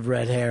doesn't have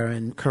red hair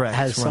and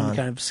has some Ron.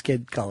 kind of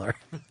skin color.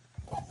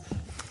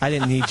 I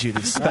didn't need you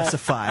to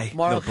specify.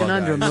 Moral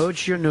conundrum,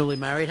 Mooch. You're newly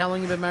married. How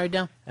long you been married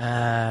now?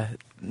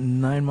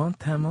 9 months,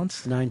 10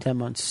 months. 9-10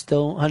 months.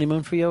 Still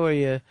honeymoon for you, or are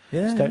you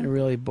starting to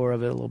really bore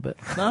of it a little bit?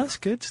 No, it's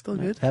good. Still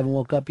good. Haven't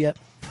woke up yet?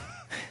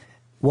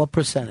 What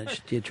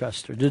percentage do you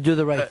trust her to do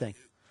the right thing?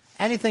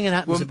 Anything it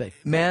happens to be.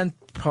 Man,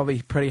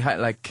 probably pretty high.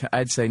 Like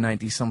I'd say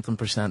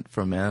 90-something%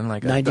 for men.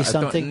 Like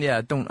 90-something. Yeah,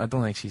 I don't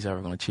think she's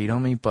ever going to cheat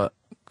on me. But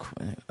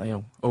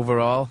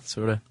overall,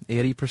 sort of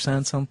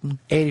 80% something.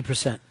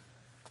 80%.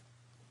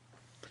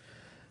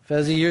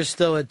 Fezzi, you're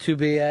still at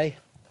 2BA.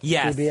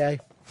 Yes. 2BA.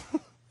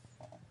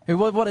 Hey,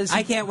 what is?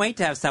 I can't wait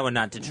to have someone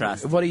not to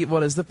trust. What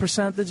is the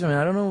percentage? I mean,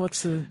 I don't know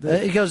what's the.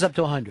 It goes up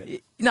to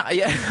 100. No,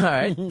 yeah, all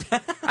right.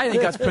 I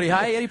think that's pretty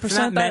high.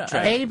 80%.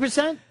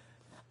 80%.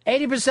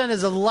 80%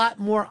 is a lot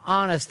more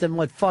honest than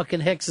what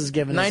fucking Hicks is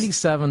giving us.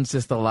 97's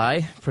just a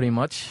lie, pretty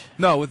much.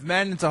 No, with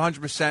men, it's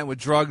 100%. With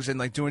drugs and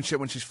like doing shit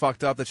when she's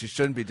fucked up that she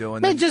shouldn't be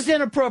doing. They're just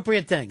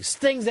inappropriate things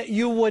that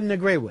you wouldn't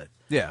agree with.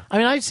 Yeah. I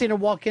mean, I've seen her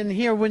walk in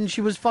here when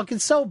she was fucking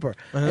sober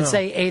and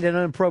say 8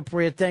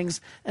 inappropriate things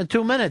in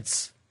 2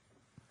 minutes.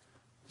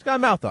 She's got a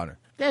mouth on her.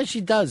 Yeah,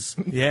 she does.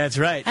 Yeah, that's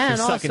right. And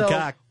For sucking also,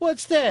 cock.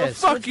 what's this? Well,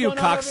 fuck What's you, going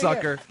on over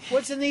cocksucker. here?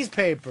 What's in these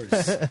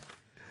papers?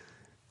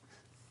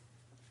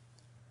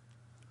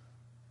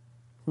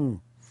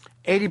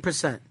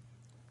 80%.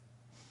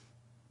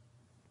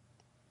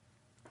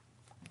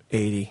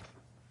 80.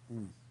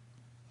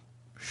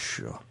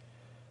 Sure.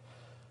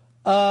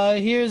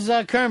 Here's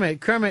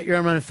Kermit. Kermit, you're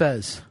on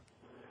Fez.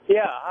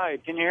 Yeah, hi.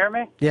 Can you hear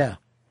me? Yeah.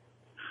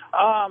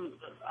 I've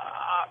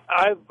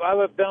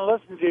been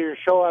listening to your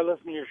show. I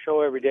listen to your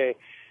show every day.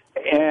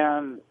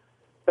 And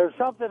there's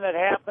something that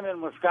happened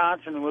in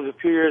Wisconsin. It was a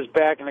few years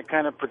back, and it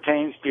kind of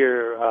pertains to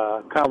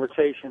your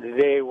conversation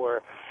today,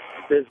 where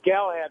this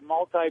gal had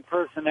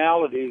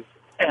multi-personalities,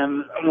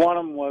 and one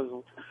of them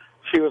was,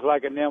 she was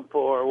like a nympho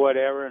or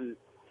whatever, and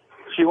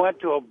she went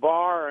to a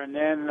bar, and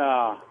then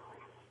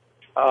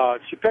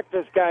she picked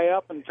this guy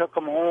up and took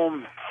him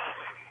home,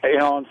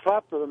 and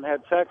slept with him,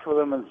 had sex with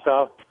him and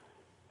stuff.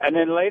 And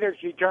then later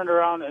she turned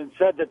around and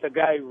said that the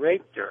guy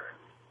raped her.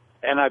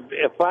 And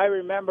if I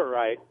remember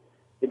right,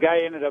 the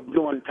guy ended up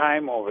doing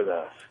time over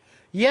this.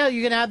 Yeah,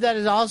 you can have that.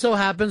 It also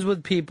happens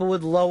with people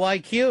with low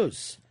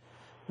IQs,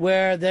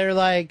 where they're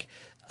like,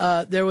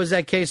 there was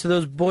that case of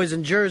those boys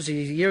in Jersey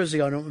years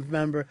ago, I don't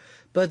remember,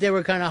 but they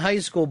were kind of high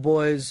school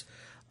boys.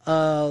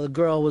 The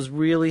girl was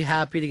really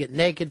happy to get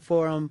naked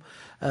for him.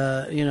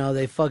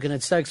 They fucking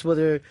had sex with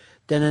her,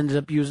 then ended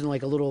up using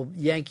like a little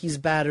Yankees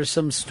bat or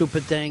some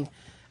stupid thing.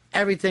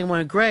 Everything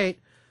went great,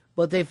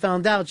 but they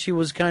found out she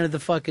was kind of the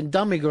fucking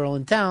dummy girl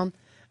in town,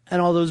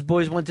 and all those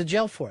boys went to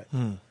jail for it.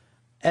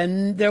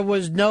 And there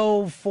was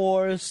no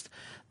force,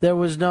 there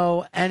was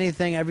no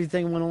anything.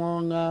 Everything went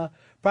along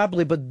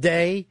properly, but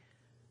they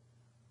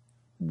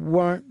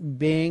weren't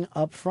being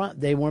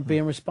upfront. They weren't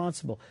being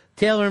responsible.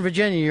 Taylor in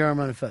Virginia, you're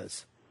on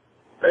Fez.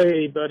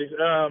 Hey, buddies.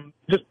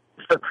 Just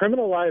for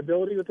criminal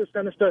liability with this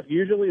kind of stuff,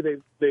 usually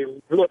they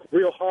look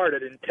real hard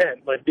at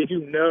intent. Like, did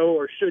you know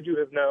or should you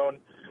have known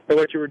that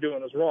what you were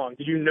doing was wrong?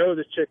 Did you know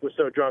this chick was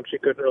so drunk she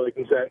couldn't really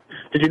consent?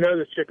 Did you know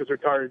this chick was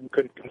retarded and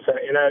couldn't consent?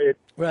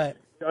 Right.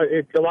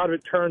 A lot of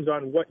it turns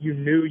on what you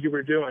knew you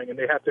were doing, and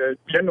they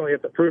generally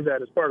have to prove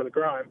that as part of the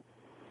crime.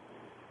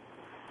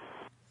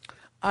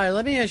 All right,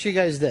 let me ask you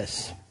guys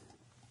this.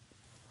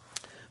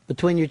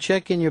 Between your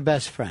chick and your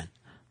best friend,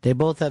 they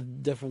both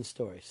have different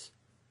stories.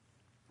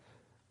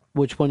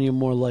 Which one are you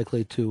more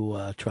likely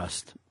to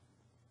trust?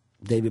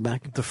 Davey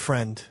Mack? The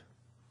friend.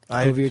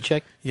 Over your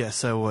chick?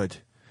 Yes, I would.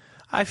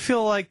 I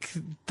feel like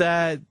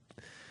that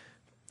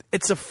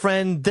it's a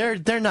friend.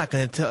 They're not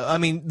going to tell. I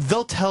mean,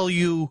 they'll tell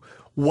you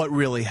what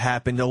really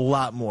happened a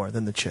lot more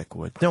than the chick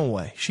would. No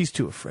way. She's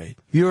too afraid.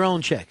 Your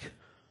own chick?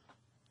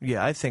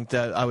 Yeah, I think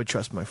that I would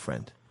trust my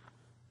friend.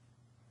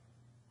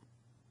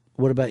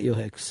 What about you,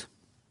 Hicks?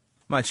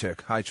 My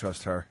chick. I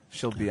trust her.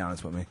 She'll be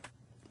honest with me.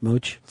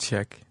 Mooch?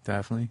 Chick,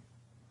 definitely.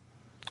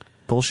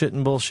 Bullshit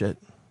and bullshit.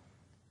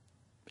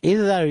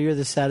 Either that or you're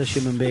the saddest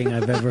human being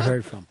I've ever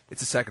heard from.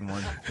 It's the second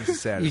one. It's the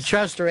saddest. You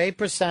trust her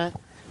 8%,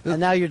 and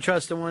now you're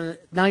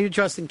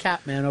trusting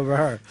Catman over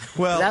her.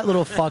 Well, that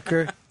little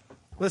fucker.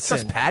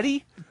 Listen,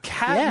 Patty?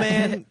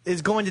 Catman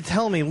is going to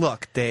tell me,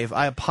 look, Dave,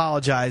 I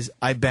apologize.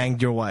 I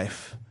banged your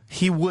wife.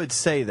 He would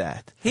say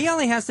that. He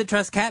only has to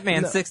trust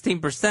Catman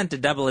 16% to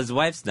double his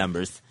wife's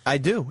numbers. I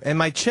do. And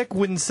my chick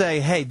wouldn't say,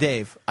 hey,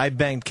 Dave, I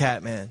banged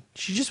Catman.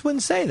 She just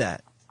wouldn't say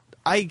that.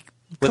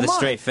 With a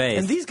straight face.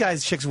 And these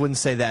guys' chicks wouldn't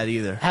say that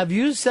either. Have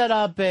you set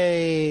up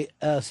a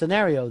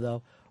scenario,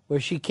 though, where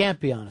she can't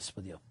be honest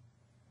with you?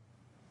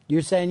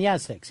 You're saying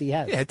yes, Hicks. He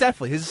has. Yeah,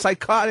 definitely. His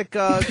psychotic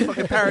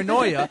fucking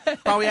paranoia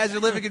probably has her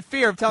living in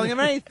fear of telling him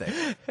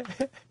anything.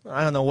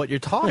 I don't know what you're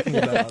talking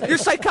about. You're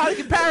psychotic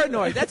and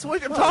paranoid. That's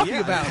what I'm talking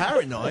about.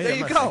 Paranoid. There I'm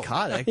you not go.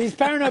 Psychotic. He's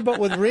paranoid, but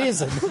with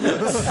reason.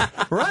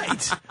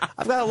 Right.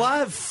 I've got a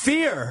lot of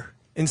fear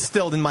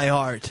instilled in my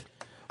heart.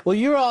 Well,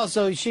 you're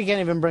also, she can't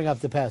even bring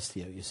up the past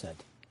to you, you said.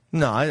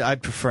 No,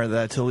 I'd prefer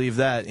that to leave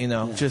that,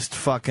 just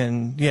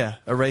fucking,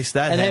 erase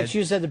that And head. Hicks,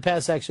 you said the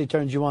past actually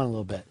turns you on a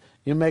little bit.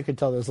 You make her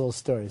tell those little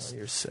stories.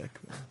 You're sick,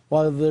 man.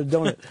 While they're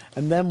doing it.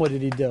 And then what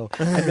did he do?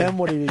 And then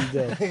what did he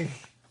do?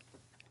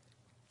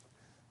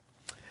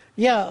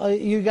 Yeah,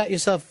 you got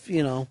yourself,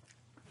 Yeah,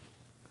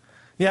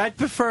 I'd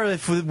prefer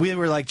if we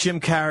were like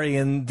Jim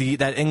Carrey and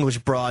that English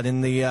broad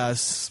in the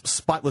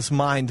Spotless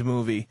Mind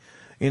movie.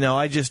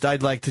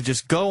 I'd like to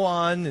just go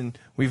on, and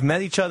we've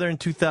met each other in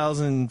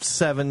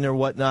 2007 or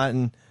whatnot,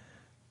 and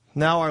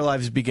now our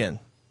lives begin.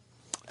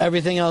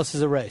 Everything else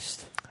is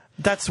erased.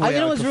 That's the way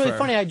I would what's prefer. really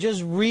funny? I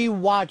just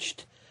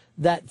rewatched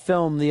that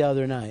film the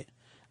other night,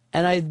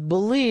 and I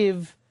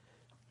believe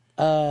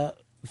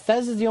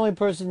Fez is the only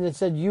person that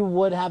said you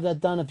would have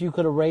that done if you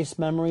could erase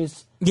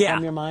memories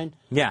from your mind.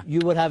 Yeah. You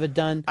would have it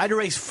done. I'd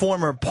erase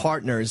former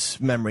partners'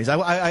 memories.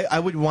 I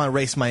wouldn't want to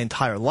erase my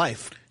entire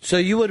life. So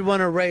you would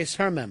want to erase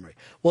her memory.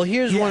 Well,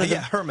 here's one of the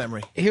her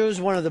memory. Here's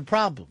one of the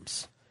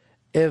problems.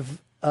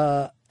 If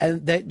and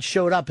that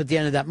showed up at the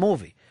end of that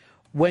movie.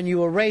 When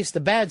you erase the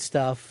bad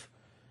stuff,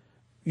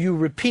 you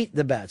repeat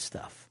the bad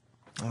stuff.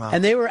 Wow.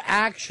 And they were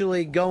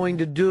actually going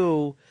to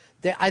do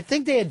I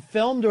think they had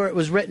filmed, or it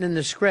was written in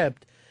the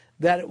script,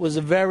 that it was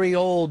a very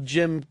old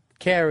Jim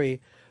Carrey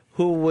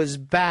who was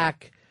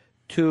back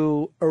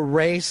to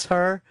erase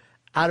her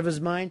out of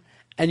his mind.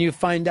 And you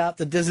find out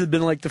that this had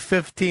been like the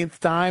 15th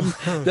time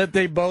that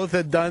they both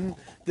had done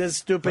this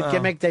stupid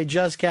gimmick. They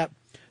just kept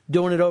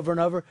doing it over and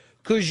over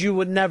because you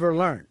would never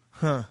learn.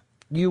 Huh.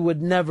 You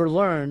would never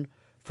learn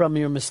from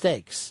your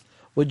mistakes.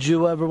 Would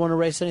you ever want to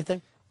erase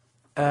anything?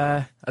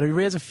 I'd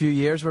erase a few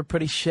years were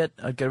pretty shit.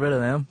 I'd get rid of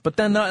them. But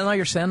then now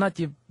you're saying that,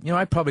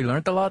 I probably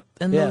learned a lot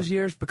in those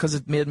years because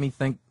it made me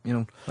think,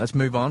 let's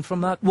move on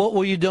from that. What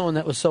were you doing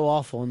that was so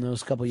awful in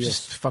those couple of years?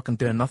 Just fucking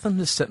doing nothing.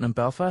 Just sitting in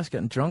Belfast,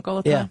 getting drunk all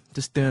the time. Yeah.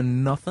 Just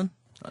doing nothing.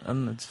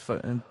 And it's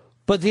fucking...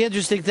 But the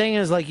interesting thing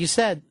is, like you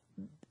said,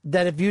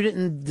 that if you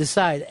didn't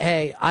decide,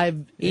 hey,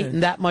 I've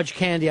eaten that much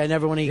candy, I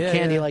never want to eat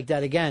candy like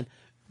that again,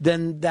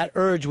 then that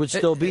urge would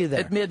still be there.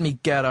 It made me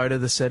get out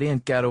of the city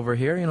and get over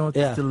here,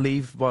 to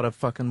leave what I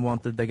fucking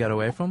wanted to get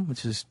away from,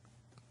 which is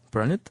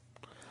brilliant.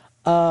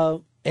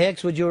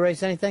 Hicks, would you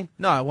erase anything?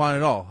 No, I want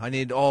it all. I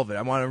need all of it.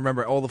 I want to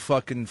remember all the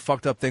fucking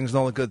fucked up things and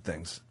all the good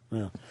things.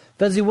 Yeah.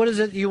 Fezzi, what is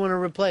it you want to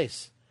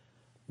replace?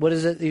 What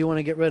is it that you want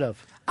to get rid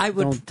of?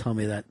 Don't tell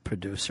me that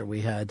producer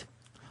we had.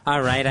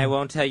 All right, I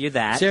won't tell you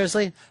that.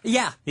 Seriously?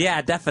 Yeah,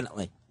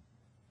 definitely.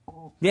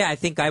 Yeah, I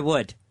think I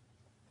would.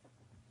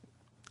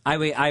 I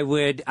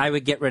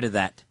would get rid of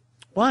that.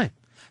 Why?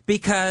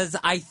 Because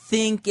I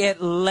think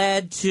it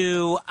led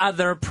to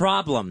other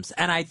problems.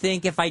 And I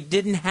think if I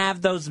didn't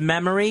have those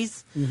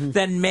memories,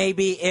 then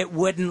maybe I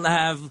wouldn't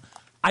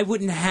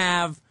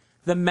have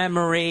the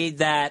memory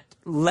that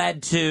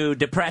led to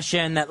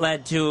depression, that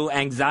led to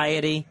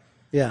anxiety.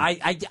 Yeah.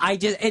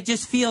 It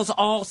just feels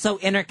all so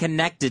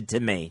interconnected to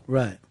me.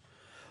 Right.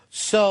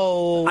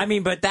 So.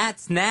 But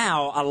that's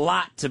now a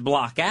lot to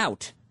block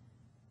out.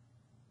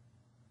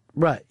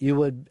 Right. You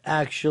would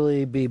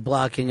actually be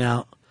blocking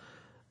out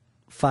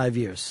 5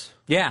 years.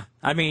 Yeah.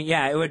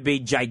 It would be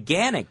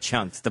gigantic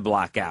chunks to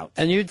block out.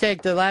 And you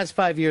take the last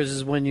 5 years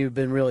is when you've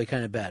been really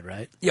kind of bad,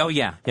 right? Oh,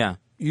 yeah.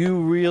 You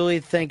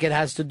really think it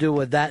has to do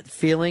with that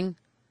feeling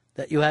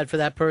that you had for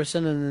that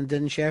person and then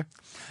didn't share?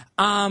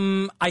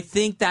 I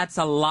think that's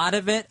a lot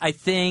of it. I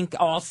think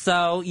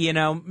also,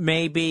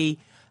 maybe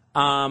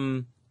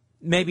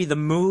the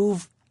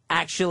move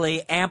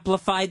actually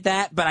amplified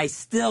that, but I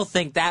still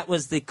think that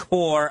was the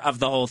core of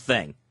the whole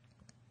thing.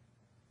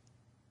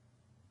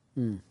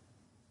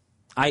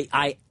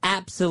 I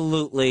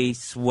absolutely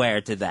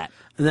swear to that.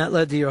 And that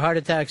led to your heart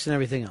attacks and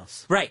everything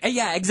else. Right.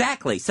 Yeah,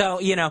 exactly. So,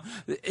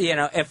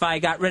 if I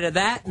got rid of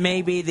that,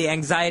 maybe the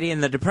anxiety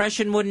and the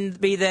depression wouldn't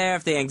be there.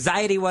 If the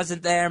anxiety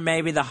wasn't there,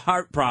 maybe the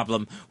heart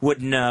problem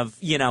wouldn't have,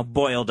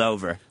 boiled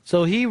over.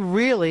 So he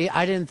really,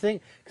 I didn't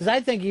think, because I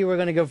think you were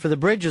going to go for the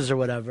bridges or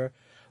whatever,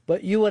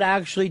 but you would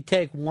actually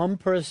take one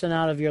person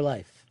out of your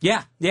life.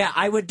 Yeah,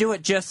 I would do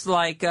it just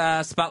like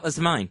Spotless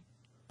Mind.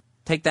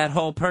 Take that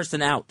whole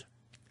person out.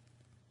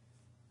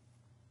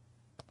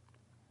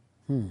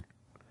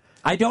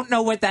 I don't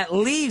know what that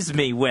leaves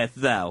me with,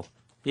 though.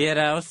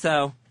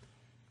 So.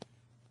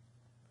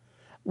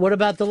 What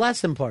about the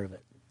lesson part of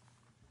it?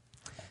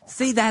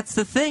 See, that's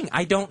the thing.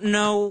 I don't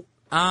know.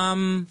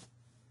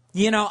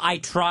 I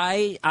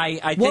try.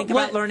 I think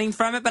about learning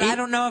from it, but I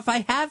don't know if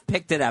I have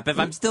picked it up. If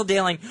I'm still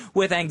dealing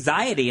with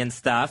anxiety and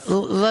stuff.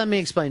 Let me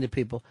explain to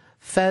people.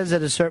 Fez,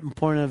 at a certain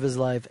point of his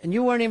life, and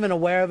you weren't even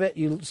aware of it,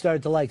 you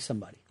started to like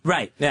somebody.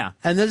 Right, yeah.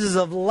 And this is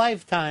a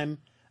lifetime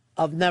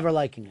of never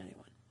liking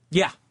anyone.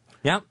 Yeah.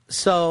 Yep.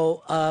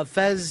 So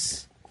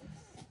Fez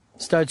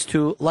starts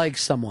to like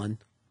someone,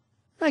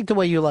 like the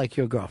way you like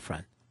your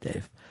girlfriend,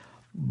 Dave,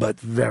 but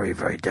very,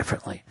 very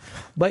differently.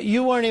 But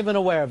you weren't even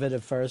aware of it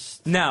at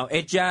first. No,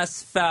 it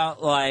just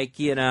felt like,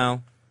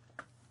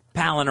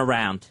 palling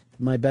around.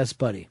 My best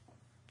buddy.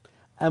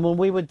 And when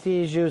we would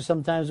tease you,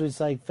 sometimes we'd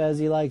say, Fez,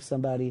 he likes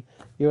somebody.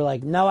 You were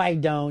like, no, I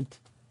don't.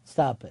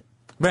 Stop it.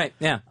 Right,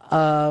 yeah.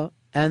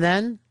 And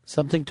then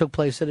something took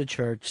place at a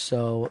church,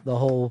 so the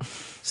whole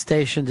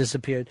station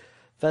disappeared.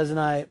 Fez and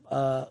I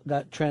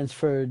got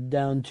transferred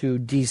down to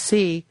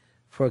D.C.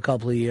 for a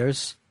couple of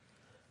years,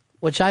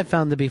 which I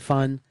found to be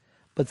fun,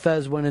 but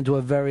Fez went into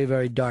a very,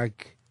 very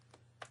dark,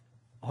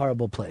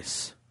 horrible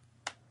place.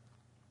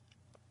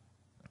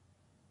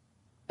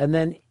 And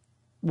then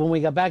when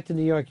we got back to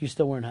New York, you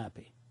still weren't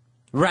happy.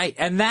 Right,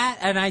 and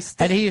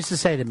he used to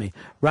say to me,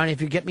 Ronnie,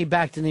 if you get me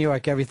back to New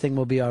York, everything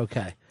will be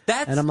okay.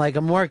 And I'm like,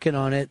 I'm working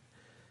on it,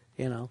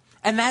 And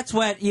that's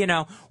what,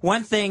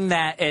 one thing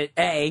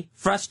that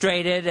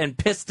frustrated and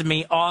pissed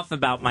me off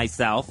about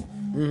myself,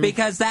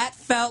 because that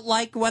felt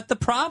like what the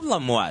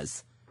problem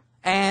was.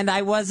 And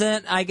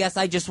I guess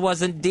I just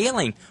wasn't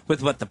dealing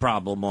with what the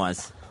problem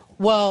was.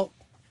 Well,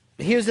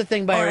 here's the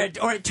thing. Or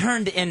it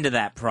turned into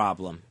that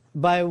problem.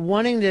 By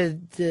wanting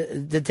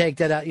to take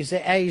that out, you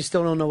say, A, you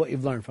still don't know what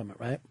you've learned from it,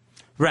 right?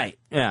 Right,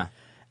 yeah.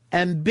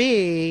 And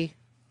B,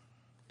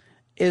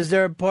 is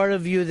there a part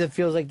of you that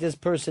feels like this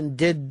person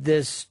did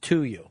this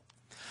to you?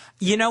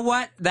 You know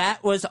what?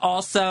 That was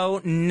also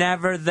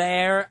never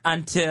there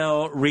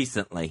until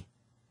recently.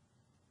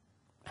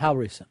 How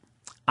recent?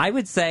 I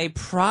would say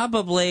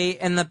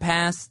probably in the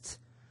past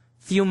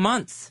few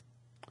months.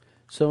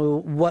 So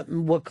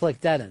what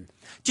clicked that in?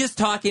 Just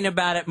talking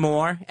about it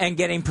more and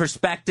getting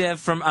perspective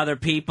from other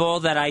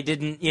people that I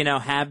didn't,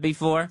 have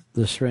before.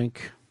 The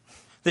shrink.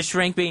 The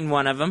shrink being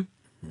one of them.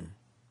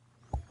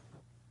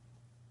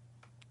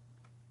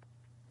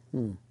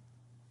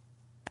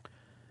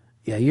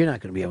 Yeah, you're not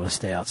going to be able to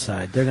stay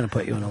outside. They're going to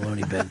put you in a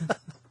loony bin.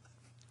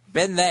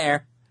 Been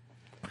there.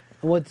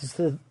 What's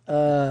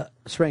the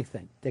shrink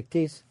thing? Dick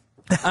tease?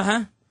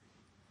 Uh-huh.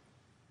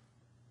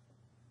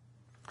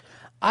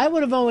 I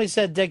would have always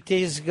said dick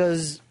tease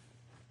because,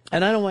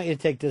 and I don't want you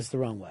to take this the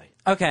wrong way.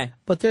 Okay.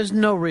 But there's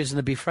no reason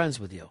to be friends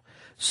with you.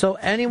 So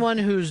anyone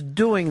who's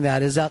doing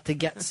that is out to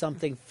get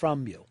something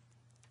from you.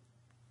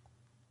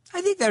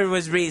 I think there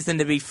was reason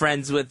to be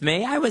friends with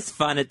me. I was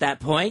fun at that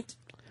point.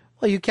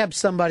 Well, you kept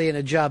somebody in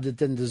a job that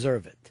didn't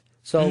deserve it.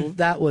 So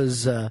that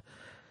was a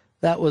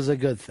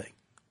good thing.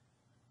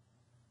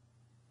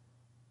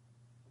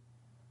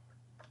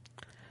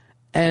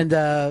 And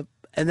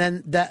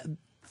then that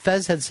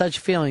Fez had such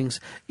feelings.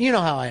 You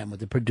know how I am with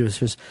the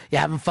producers. You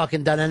haven't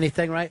fucking done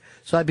anything, right?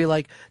 So I'd be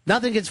like,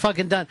 nothing gets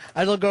fucking done.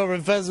 I'd look over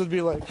and Fez would be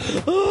like,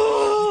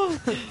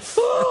 oh, let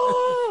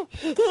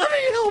me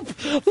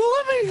help.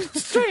 Let me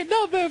straighten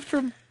up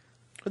after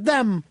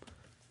them.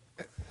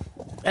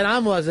 And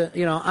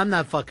I'm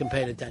not fucking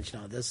paying attention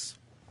on this.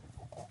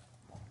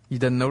 You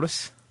didn't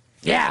notice?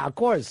 Yeah, of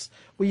course.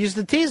 We used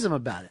to tease him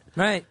about it.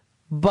 Right.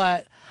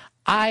 But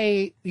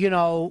when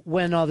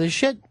all this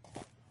shit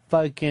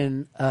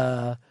fucking,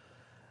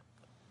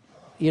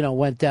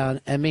 went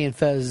down and me and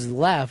Fez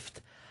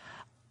left,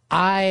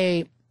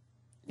 I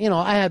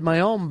had my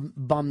own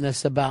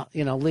bumness about,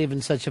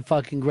 leaving such a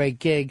fucking great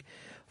gig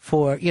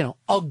for,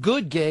 a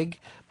good gig.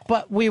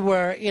 But we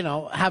were,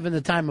 having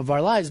the time of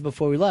our lives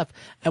before we left,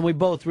 and we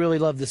both really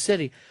loved the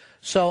city.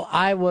 So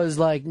I was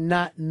like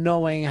not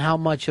knowing how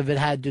much of it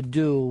had to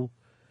do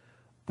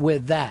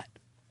with that.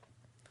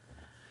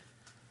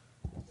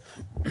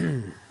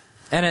 And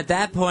at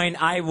that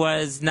point, I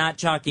was not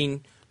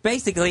chalking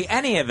basically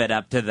any of it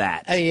up to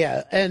that.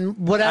 Yeah, and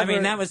whatever. I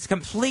mean, that was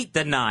complete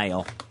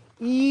denial.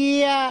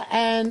 Yeah,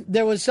 and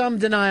there was some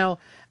denial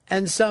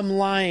and some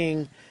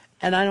lying.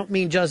 And I don't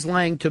mean just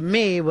lying to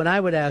me when I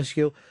would ask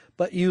you,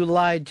 but you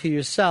lied to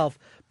yourself.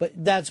 But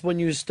that's when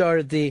you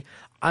started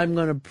I'm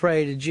going to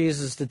pray to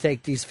Jesus to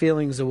take these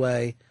feelings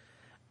away.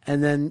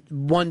 And then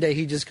one day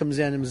he just comes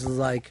in and was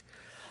like,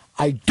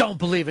 I don't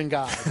believe in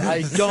God.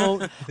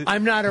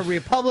 I'm not a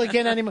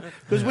Republican anymore.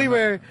 Because we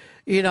were,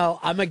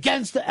 I'm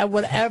against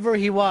whatever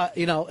he was,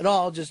 it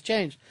all just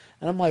changed.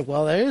 And I'm like,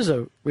 well, there is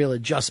a real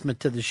adjustment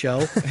to the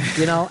show,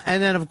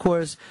 And then, of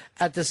course,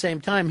 at the same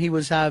time, he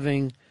was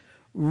having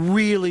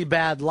really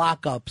bad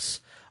lockups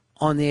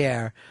on the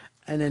air.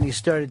 And then he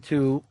started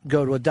to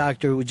go to a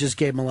doctor who just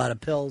gave him a lot of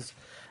pills.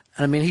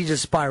 I mean, he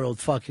just spiraled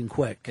fucking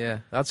quick. Yeah,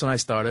 that's when I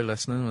started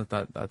listening with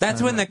that That's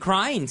time. when the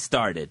crying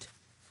started,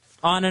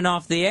 on and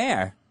off the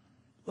air.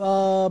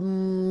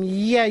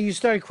 Yeah, you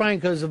started crying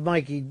because of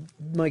Mikey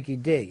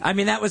D. I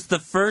mean, that was the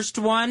first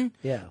one.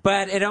 Yeah.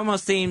 But it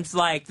almost seems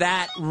like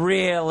that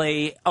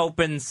really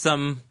opened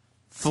some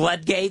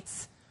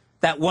floodgates.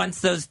 That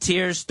once those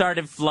tears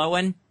started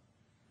flowing,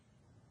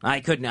 I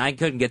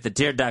couldn't get the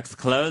tear ducts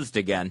closed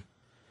again.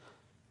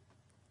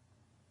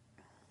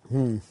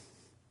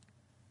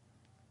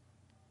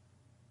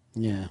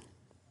 Yeah.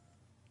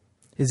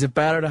 Is it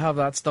better to have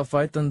that stuff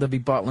out than to be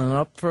bottling it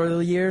up for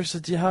the years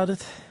that you had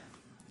it?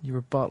 You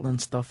were bottling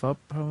stuff up,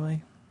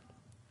 probably.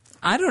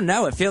 I don't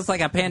know. It feels like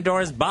a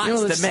Pandora's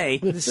box to me.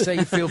 Let's say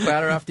you feel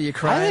better after you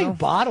cry. I think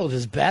bottled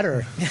is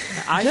better.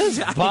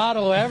 Just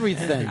bottle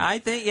everything. I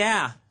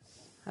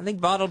think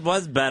bottled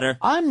was better.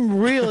 I'm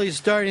really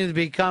starting to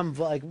become,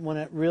 like, when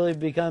it really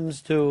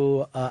becomes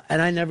to,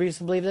 and I never used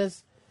to believe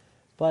this,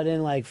 but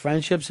in, like,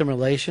 friendships and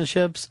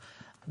relationships,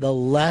 the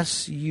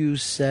less you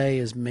say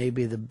is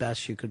maybe the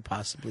best you could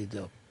possibly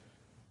do.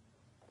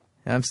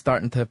 I'm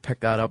starting to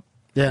pick that up.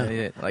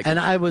 Yeah, and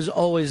I was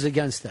always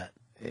against that.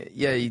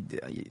 Yeah,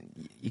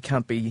 you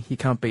can't be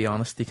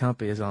honest. You can't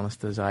be as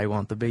honest as I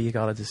want to be. You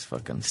gotta just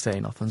fucking say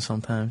nothing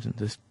sometimes and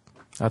just,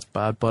 that's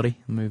bad, buddy,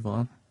 and move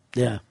on.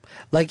 Yeah,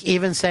 like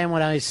even saying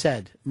what I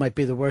said might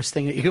be the worst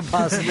thing that you could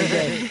possibly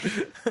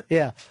do.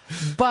 Yeah,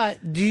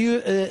 but do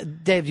you,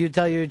 Dave? Do you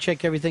tell your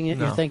chick everything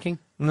you're thinking?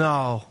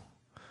 No.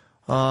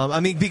 I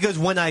mean, because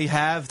when I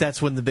have,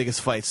 that's when the biggest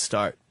fights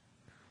start.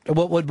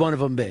 What would one of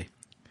them be?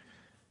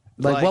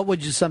 Like what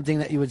would something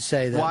that you would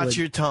say that watch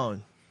your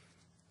tone.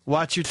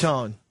 Watch your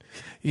tone.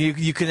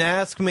 You can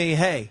ask me,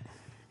 hey,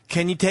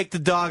 can you take the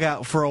dog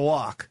out for a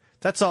walk?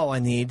 That's all I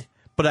need.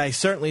 But I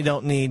certainly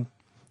don't need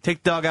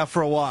take the dog out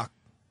for a walk.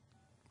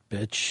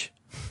 Bitch.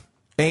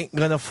 Ain't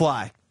gonna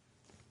fly.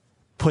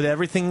 Put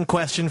everything in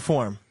question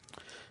form.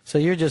 So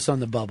you're just on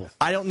the bubble.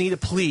 I don't need a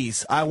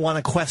please. I want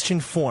a question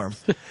form.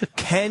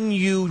 Can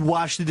you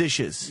wash the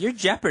dishes? You're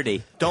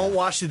Jeopardy. Don't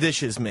wash the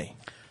dishes, me.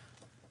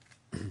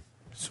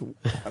 So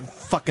I'm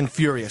fucking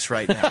furious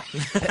right now.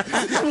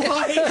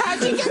 Why?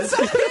 How'd you get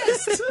so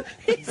pissed?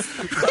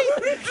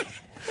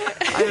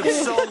 I am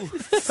so...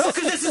 Because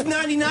this is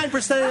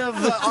 99%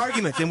 of the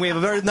argument, and we have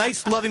a very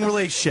nice, loving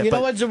relationship. You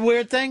know what's a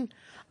weird thing?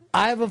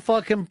 I have a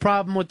fucking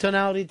problem with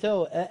tonality,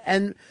 too.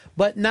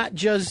 But not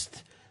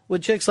just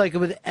with chicks, like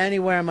with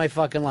anywhere in my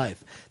fucking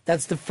life.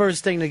 That's the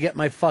first thing to get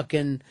my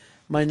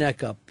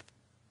neck up.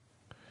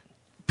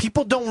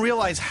 People don't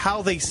realize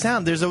how they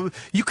sound.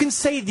 You can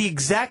say the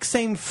exact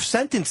same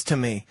sentence to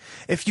me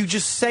if you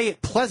just say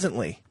it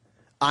pleasantly.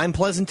 I'm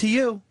pleasant to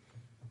you.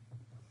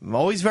 I'm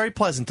always very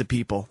pleasant to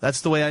people.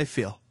 That's the way I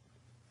feel.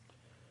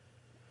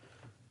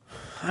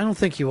 I don't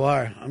think you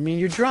are. I mean,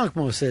 you're drunk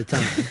most of the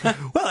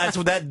time. Well,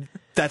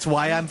 that's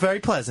why I'm very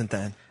pleasant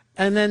then.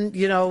 And then,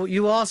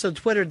 you also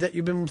twittered that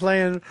you've been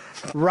playing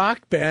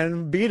Rock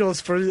Band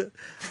Beatles for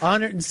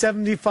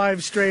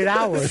 175 straight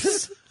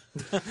hours.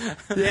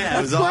 Yeah,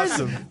 it was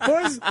awesome.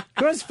 Of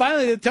course,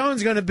 finally the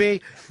tone's going to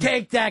be,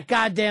 take that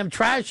goddamn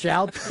trash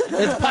out.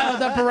 It's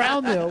piled up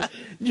around you.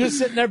 You're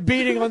sitting there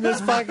beating on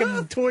this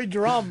fucking toy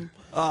drum.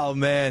 Oh,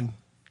 man.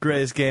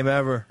 Greatest game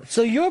ever.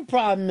 So your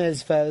problem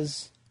is,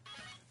 Fez,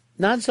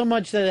 not so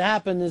much that it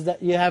happened, is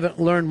that you haven't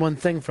learned one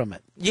thing from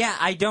it. Yeah,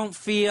 I don't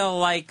feel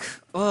like,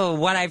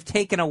 what I've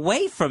taken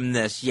away from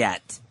this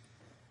yet.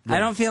 Yeah. I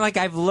don't feel like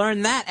I've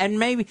learned that, and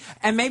maybe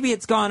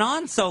it's gone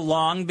on so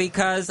long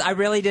because I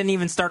really didn't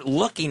even start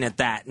looking at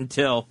that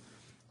until,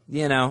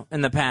 in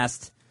the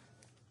past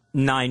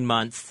 9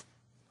 months.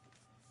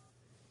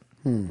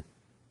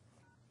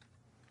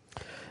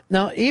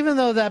 Now, even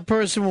though that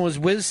person was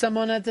with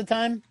someone at the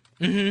time,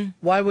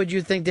 why would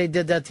you think they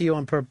did that to you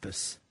on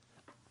purpose?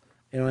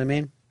 You know what I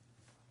mean?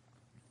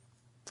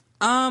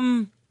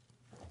 I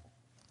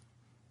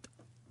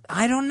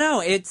don't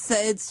know.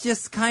 It's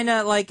just kind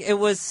of like it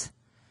was.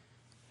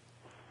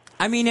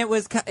 I mean, it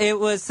was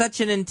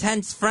such an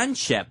intense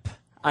friendship,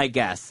 I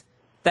guess.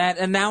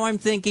 And now I'm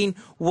thinking,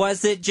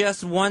 was it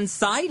just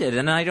one-sided?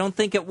 And I don't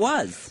think it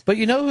was. But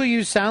you know who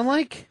you sound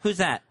like? Who's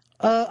that?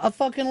 A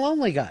fucking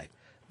lonely guy.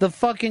 The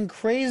fucking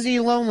crazy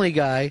lonely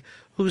guy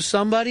who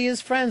somebody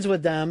is friends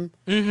with them,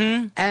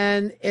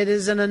 and it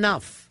isn't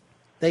enough.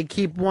 They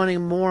keep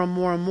wanting more and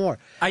more and more.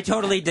 I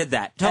totally did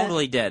that.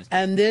 Totally did.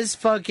 And this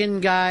fucking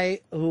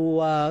guy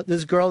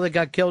this girl that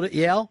got killed at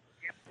Yale,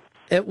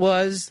 it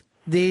was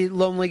the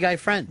lonely guy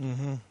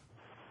friend.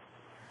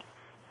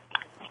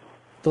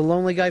 The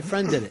lonely guy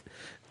friend did it.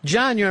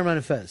 John, you're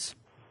on Fez.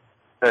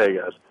 Hey,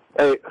 guys.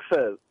 Hey,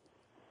 Fez,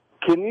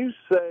 can you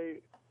say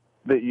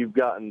that you've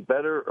gotten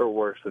better or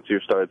worse since you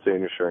started seeing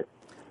your shrink?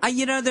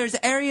 There's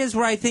areas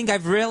where I think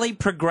I've really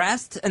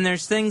progressed, and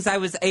there's things I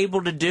was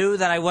able to do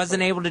that I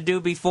wasn't able to do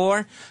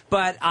before.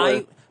 But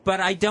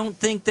I don't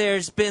think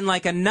there's been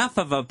like enough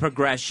of a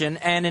progression,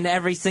 and in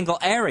every single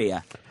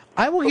area.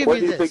 I will give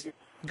you this.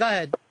 Go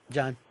ahead,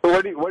 John.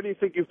 Where do you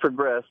think you've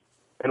progressed,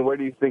 and where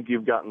do you think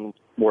you've gotten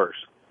worse?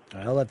 All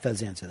right, I'll let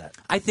Fez answer that.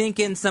 I think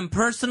in some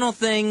personal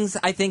things,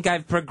 I think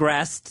I've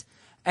progressed.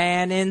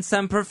 And in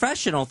some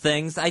professional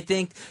things, I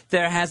think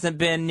there hasn't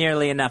been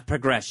nearly enough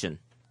progression.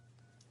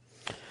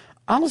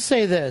 I'll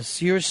say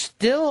this. You're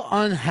still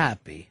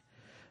unhappy,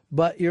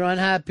 but you're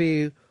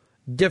unhappy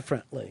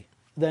differently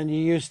than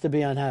you used to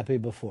be unhappy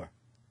before.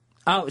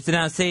 Oh, so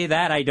now see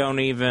that I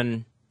don't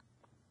even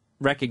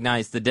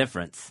recognize the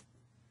difference.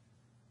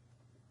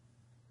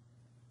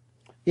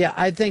 Yeah,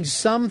 I think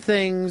some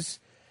things,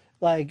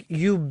 like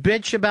you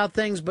bitch about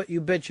things, but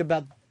you bitch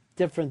about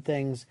different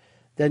things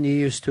than you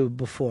used to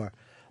before.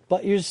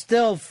 But you're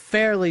still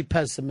fairly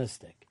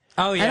pessimistic.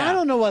 Oh, yeah. And I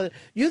don't know whether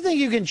you think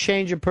you can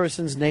change a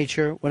person's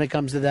nature when it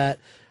comes to that,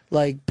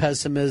 like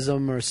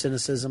pessimism or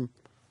cynicism.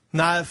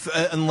 Not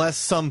unless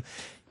some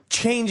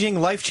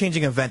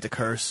life-changing event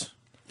occurs.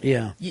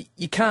 Yeah,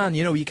 you can.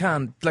 You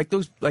can.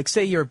 Like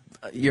say you're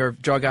a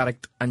drug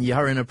addict and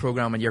you're in a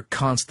program and you're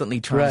constantly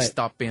trying to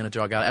stop being a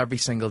drug addict every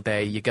single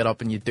day. You get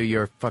up and you do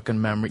your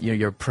fucking memory,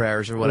 your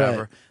prayers or whatever.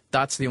 Right.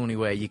 That's the only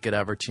way you could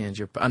ever change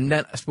your... And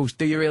then, I suppose,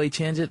 do you really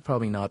change it?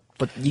 Probably not.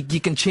 But you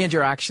can change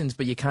your actions,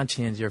 but you can't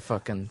change your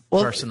fucking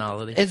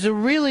personality. It's a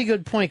really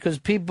good point, because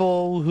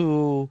people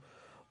who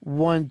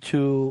want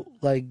to,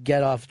 like,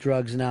 get off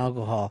drugs and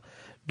alcohol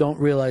don't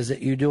realize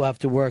that you do have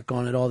to work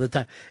on it all the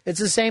time.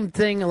 It's the same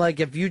thing, like,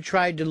 if you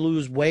tried to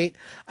lose weight.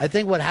 I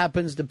think what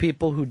happens to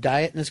people who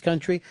diet in this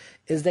country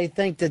is they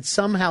think that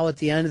somehow at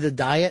the end of the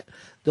diet,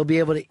 they'll be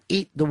able to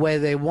eat the way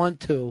they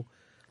want to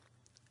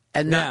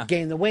and not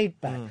gain the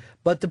weight back.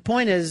 But the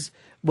point is,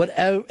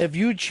 if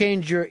you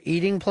change your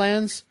eating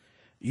plans,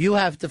 you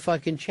have to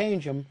fucking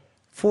change them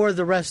for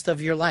the rest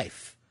of your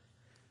life.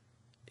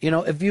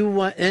 If you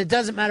want, and it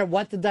doesn't matter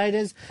what the diet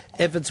is,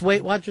 if it's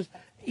Weight Watchers,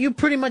 you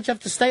pretty much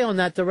have to stay on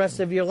that the rest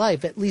of your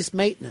life, at least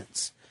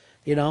maintenance,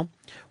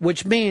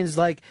 which means,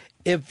 like,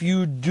 if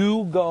you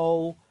do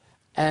go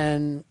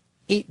and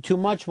eat too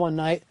much one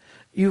night,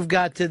 you've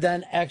got to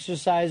then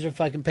exercise or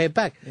fucking pay it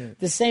back. Yeah.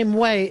 The same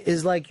way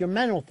is like your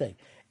mental thing.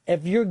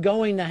 If you're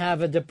going to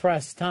have a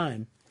depressed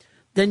time,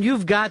 then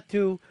you've got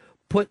to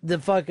put the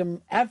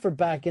fucking effort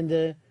back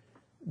into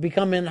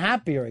becoming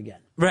happier again.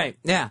 Right,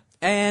 yeah.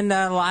 And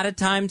a lot of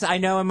times, I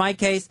know in my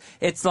case,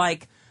 it's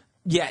like,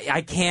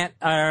 I can't,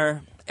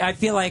 I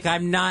feel like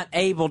I'm not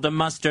able to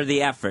muster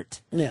the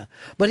effort. Yeah.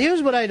 But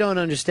here's what I don't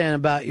understand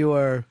about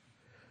your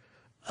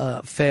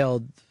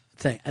failed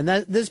thing. And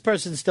this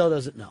person still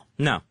doesn't know.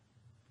 No.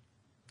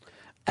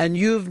 And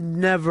you've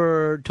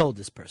never told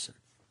this person.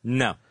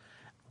 No.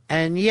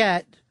 And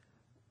yet,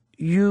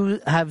 you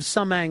have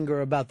some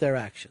anger about their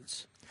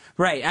actions.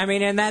 Right. I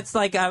mean, and that's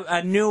like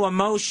a new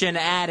emotion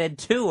added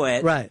to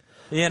it. Right.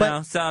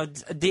 So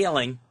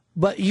dealing.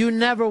 But you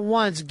never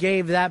once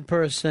gave that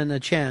person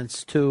a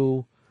chance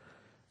to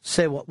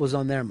say what was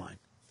on their mind.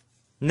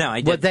 No,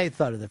 I didn't. What they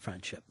thought of the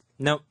friendship.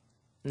 Nope.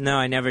 No,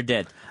 I never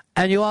did.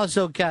 And you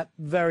also kept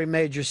very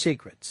major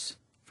secrets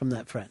from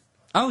that friend.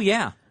 Oh,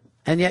 yeah.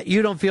 And yet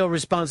you don't feel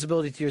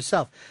responsibility to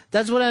yourself.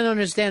 That's what I don't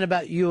understand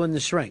about you and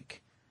the shrink.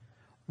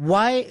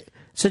 Why,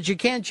 since you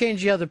can't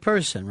change the other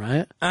person,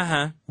 right?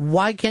 Uh-huh.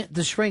 Why can't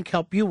the shrink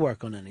help you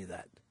work on any of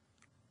that?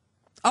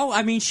 Oh,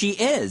 I mean, she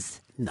is.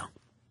 No.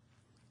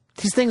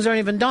 These things aren't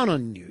even done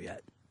on you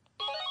yet.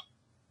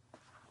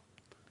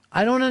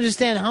 I don't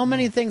understand how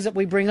many things that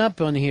we bring up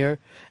on here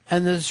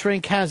and the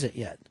shrink hasn't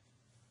yet.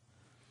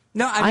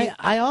 No, I mean...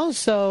 I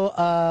also...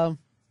 all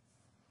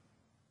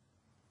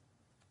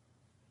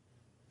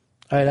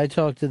right, I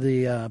talked to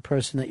the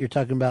person that you're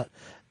talking about,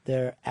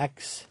 their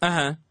ex.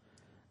 Uh-huh.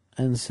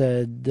 And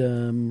said,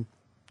 did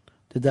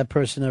that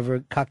person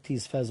ever cock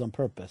tease Fez on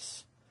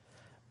purpose?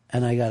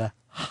 And I got a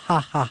ha ha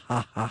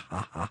ha ha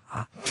ha ha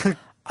ha.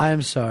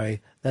 I'm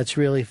sorry. That's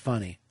really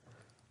funny.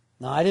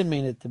 No, I didn't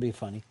mean it to be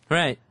funny.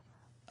 Right.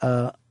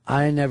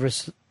 I never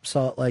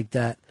saw it like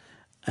that,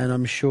 and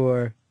I'm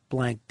sure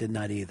blank did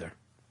not either.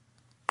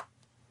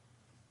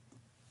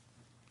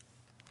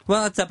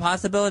 Well, it's a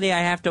possibility I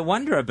have to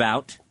wonder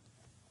about.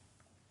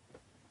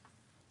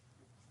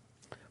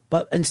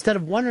 But instead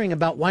of wondering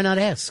about, why not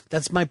ask?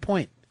 That's my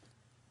point.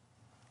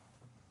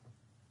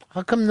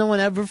 How come no one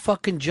ever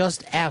fucking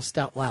just asked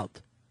out loud?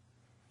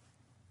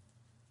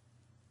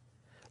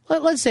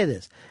 Let's say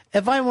this.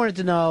 If I wanted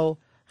to know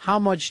how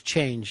much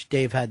change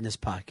Dave had in his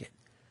pocket,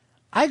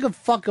 I could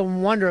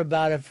fucking wonder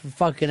about it for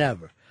fucking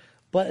ever.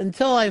 But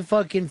until I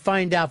fucking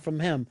find out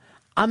from him,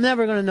 I'm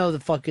never going to know the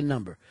fucking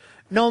number.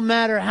 No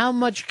matter how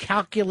much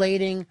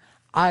calculating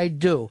I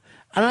do.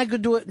 And I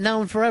could do it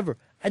now and forever.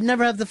 I'd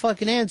never have the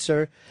fucking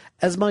answer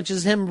as much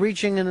as him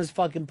reaching in his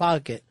fucking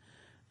pocket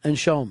and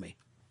showing me.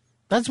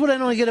 That's what I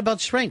don't get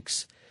about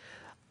shrinks.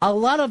 A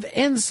lot of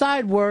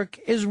inside work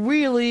is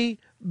really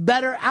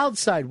better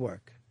outside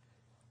work.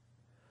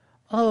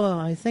 oh,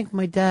 I think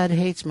my dad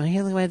hates me.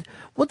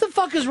 What the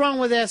fuck is wrong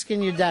with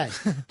asking your dad?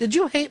 Did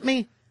you hate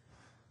me?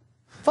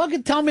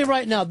 Fucking tell me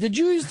right now. Did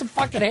you used to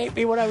fucking hate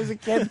me when I was a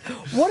kid?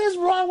 What is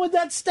wrong with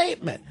that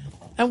statement?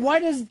 And why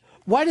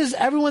does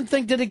everyone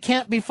think that it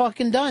can't be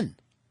fucking done?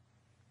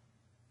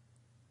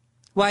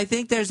 Well, I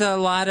think there's a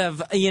lot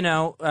of,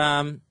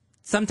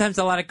 sometimes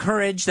a lot of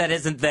courage that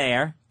isn't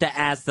there to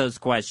ask those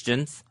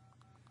questions.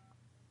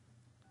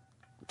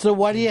 So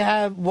why do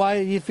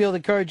you feel the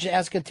courage to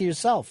ask it to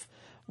yourself?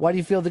 Why do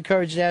you feel the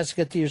courage to ask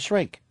it to your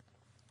shrink?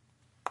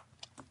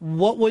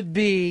 What would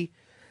be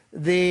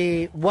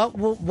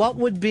what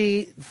would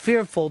be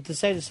fearful to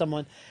say to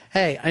someone,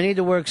 hey, I need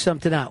to work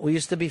something out. We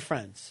used to be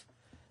friends.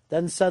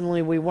 Then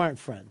suddenly we weren't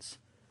friends.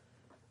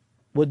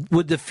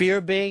 Would the fear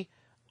be,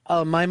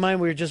 in my mind,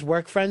 we were just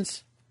work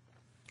friends?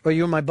 Or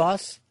you were my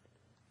boss?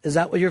 Is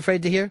that what you're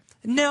afraid to hear?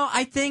 No,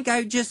 I think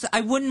I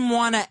wouldn't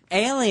want to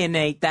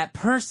alienate that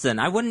person.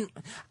 I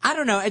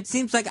don't know. It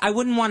seems like I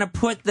wouldn't want to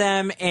put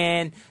them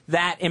in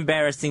that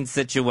embarrassing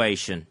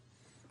situation.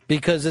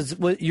 Because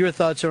your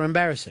thoughts are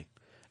embarrassing.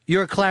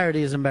 Your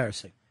clarity is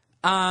embarrassing.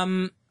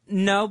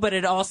 No, but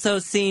it also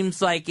seems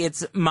like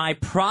it's my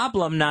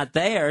problem, not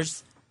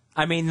theirs.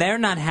 I mean, they're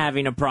not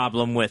having a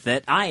problem with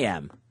it. I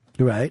am.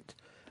 Right.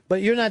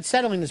 But you're not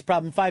settling this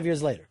problem 5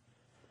 years later.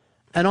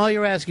 And all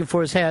you're asking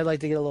for is, hey, I'd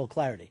like to get a little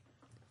clarity.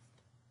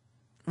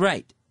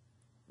 Right.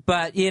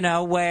 But,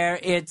 where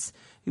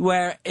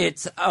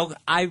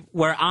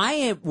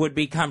I would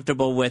be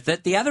comfortable with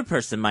it, the other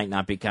person might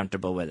not be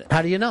comfortable with it.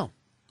 How do you know?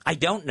 I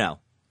don't know.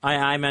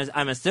 I'm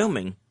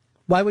assuming.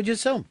 Why would you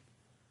assume?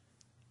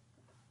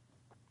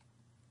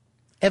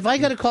 If I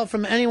got a call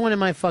from anyone in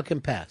my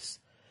fucking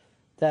past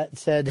that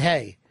said,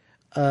 hey,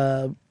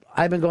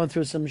 I've been going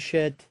through some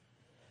shit,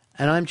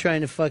 and I'm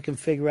trying to fucking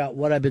figure out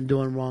what I've been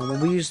doing wrong. When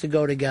we used to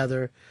go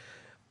together,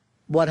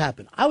 what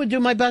happened? I would do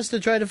my best to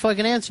try to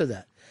fucking answer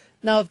that.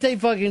 Now, if they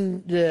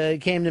fucking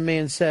came to me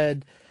and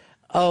said,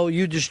 oh,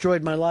 you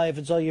destroyed my life,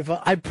 it's all your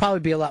fault, I'd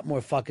probably be a lot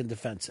more fucking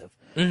defensive.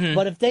 Mm-hmm.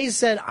 But if they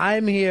said,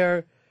 I'm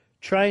here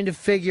trying to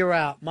figure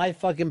out my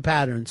fucking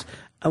patterns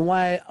and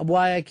why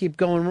I keep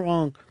going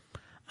wrong,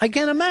 I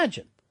can't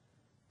imagine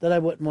that I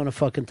wouldn't want to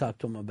fucking talk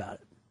to them about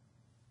it.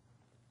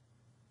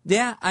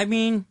 Yeah, I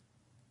mean,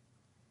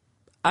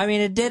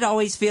 it did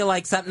always feel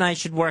like something I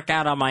should work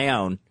out on my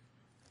own.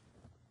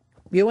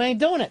 You ain't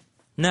doing it.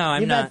 No,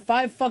 I'm not. You've had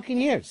 5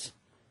 fucking years.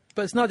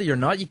 But it's not that you're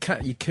not. You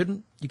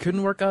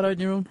couldn't work out on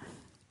your own.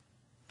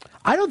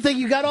 I don't think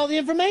you got all the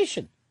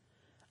information.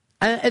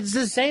 And it's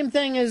the same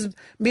thing as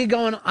me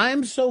going,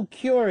 I'm so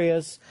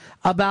curious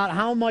about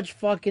how much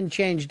fucking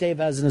change Dave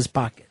has in his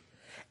pocket.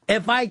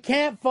 If I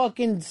can't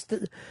fucking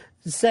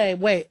say,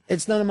 wait,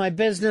 it's none of my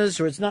business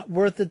or it's not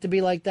worth it to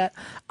be like that,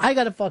 I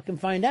got to fucking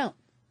find out.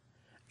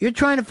 You're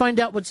trying to find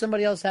out what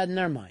somebody else had in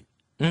their mind.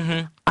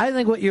 Mm-hmm. I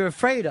think what you're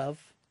afraid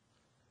of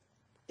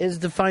is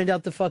to find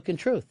out the fucking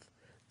truth.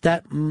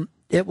 That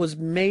it was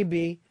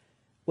maybe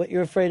what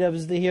you're afraid of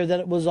is to hear that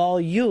it was all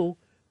you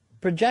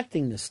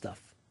projecting this stuff.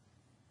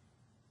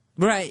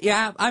 Right,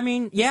 yeah. I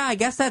mean, yeah, I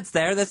guess that's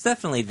there. That's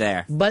definitely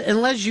there. But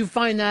unless you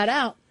find that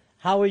out,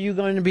 how are you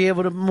going to be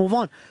able to move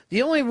on?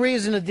 The only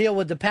reason to deal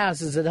with the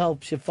past is it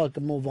helps you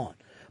fucking move on.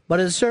 But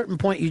at a certain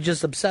point, you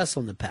just obsess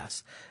on the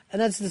past.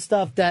 And that's the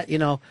stuff that,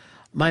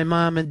 my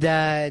mom and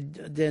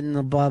dad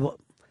didn't, blah, blah.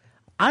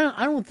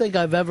 I don't think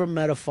I've ever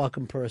met a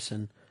fucking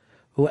person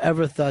who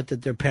ever thought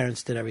that their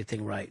parents did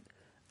everything right.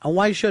 And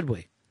why should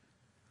we?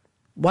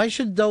 Why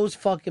should those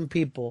fucking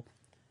people...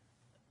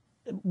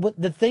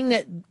 The thing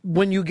that,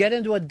 when you get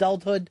into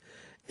adulthood,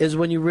 is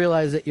when you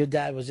realize that your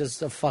dad was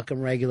just a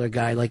fucking regular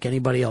guy like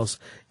anybody else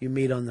you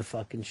meet on the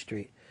fucking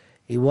street.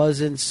 He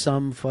wasn't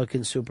some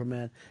fucking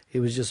Superman. He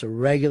was just a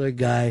regular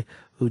guy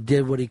who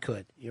did what he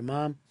could. Your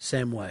mom,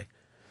 same way.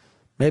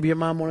 Maybe your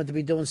mom wanted to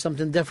be doing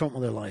something different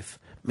with her life.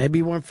 Maybe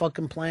you weren't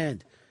fucking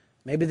planned.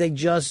 Maybe they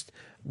just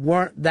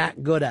weren't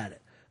that good at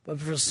it.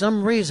 But for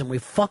some reason, we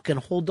fucking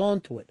hold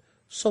on to it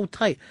so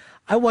tight.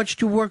 I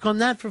watched you work on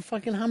that for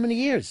fucking how many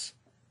years?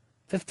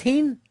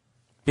 15?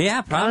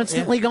 Yeah, probably.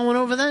 Constantly going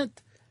over that.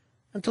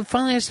 Until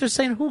finally I started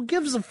saying, who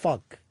gives a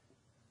fuck?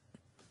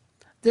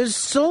 There's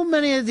so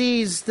many of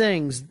these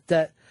things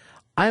that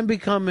I'm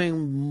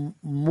becoming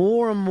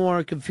more and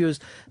more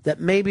confused that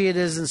maybe it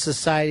isn't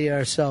society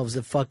ourselves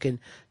that fucking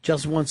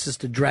just wants us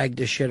to drag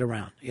this shit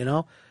around,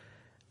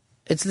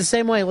 It's the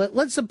same way.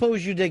 Let's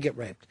suppose you did get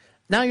raped.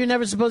 Now you're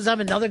never supposed to have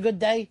another good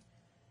day?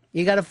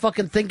 You got to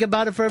fucking think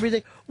about it for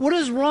everything? What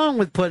is wrong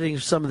with putting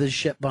some of this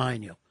shit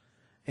behind you?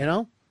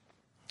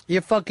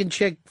 Your fucking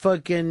chick,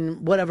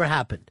 fucking whatever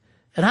happened.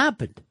 It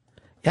happened.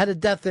 You had a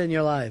death in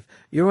your life.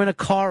 You were in a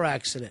car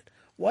accident.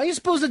 Why are you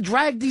supposed to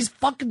drag these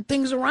fucking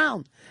things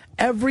around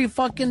every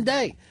fucking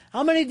day?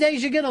 How many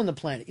days you get on the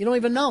planet? You don't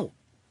even know.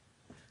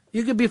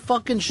 You could be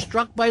fucking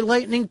struck by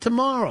lightning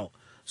tomorrow.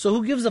 So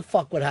who gives a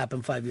fuck what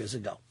happened 5 years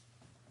ago?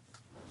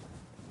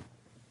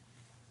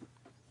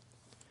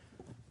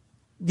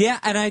 Yeah,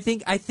 and I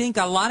think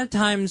a lot of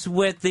times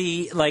with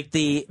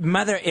the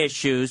mother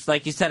issues,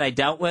 like you said, I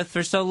dealt with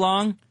for so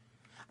long,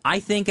 I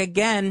think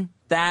again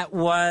that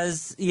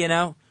was,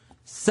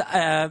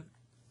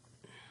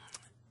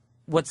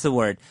 what's the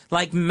word?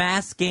 Like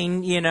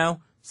masking,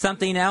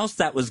 something else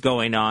that was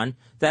going on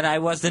that I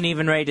wasn't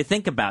even ready to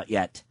think about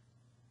yet.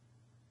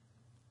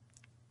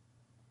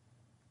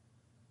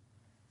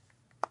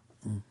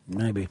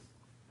 Maybe.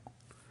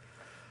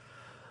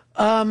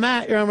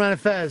 Matt, you're on Ron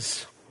and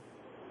Fez.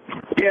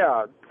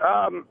 Yeah.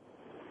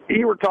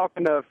 You were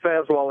talking to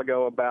Fez a while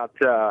ago about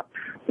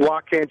why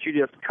can't you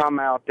just come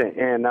out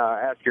and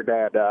ask your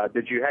dad,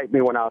 did you hate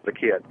me when I was a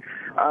kid?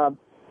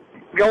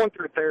 Going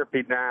through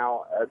therapy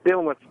now,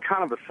 dealing with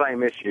kind of the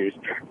same issues,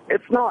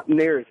 it's not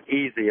near as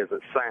easy as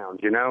it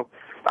sounds,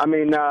 I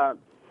mean,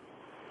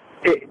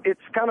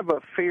 it's kind of a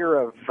fear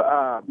of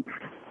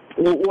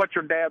what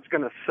your dad's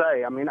going to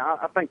say. I mean,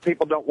 I think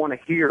people don't want to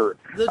hear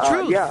the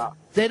truth. Yeah.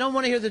 They don't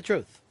want to hear the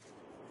truth.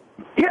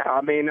 Yeah,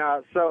 I mean,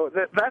 so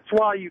that's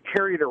why you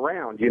carry it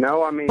around,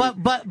 I mean.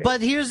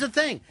 But here's the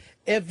thing.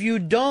 If you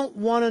don't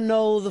want to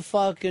know the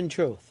fucking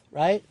truth,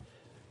 right?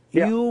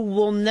 Yeah. You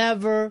will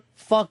never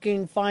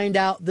fucking find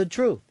out the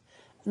truth.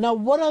 Now,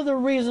 what other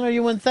reason are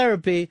you in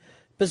therapy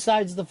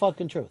besides the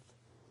fucking truth?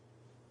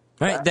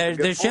 Right,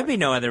 there should be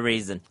no other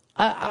reason.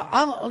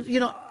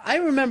 I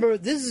remember,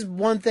 this is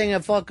one thing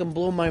that fucking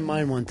blew my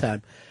mind one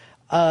time.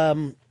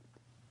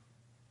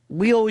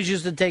 We always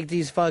used to take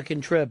these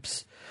fucking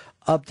trips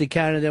up to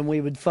Canada, and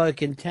we would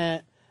fucking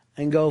tent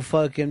and go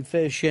fucking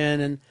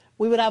fishing, and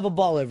we would have a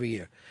ball every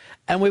year.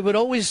 And we would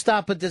always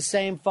stop at the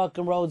same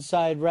fucking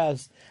roadside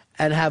rest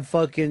and have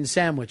fucking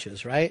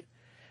sandwiches, right?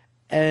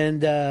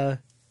 And,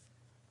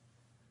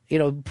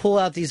 pull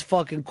out these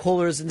fucking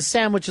coolers, and the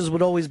sandwiches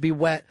would always be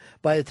wet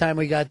by the time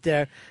we got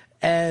there.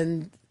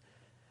 And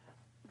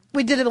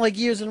we did it like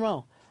years in a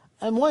row.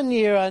 And one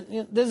year,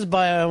 this is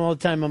by all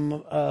the time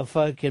I'm a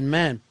fucking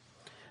man,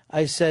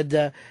 I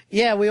said,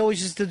 yeah, we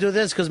always used to do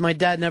this because my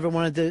dad never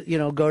wanted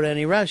to, go to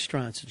any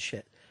restaurants and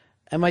shit.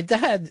 And my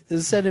dad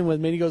is sitting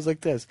with me, and he goes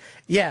like this.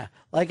 Yeah,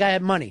 like I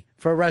had money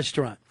for a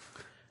restaurant.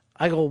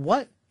 I go,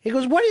 what? He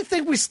goes, what do you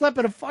think we slept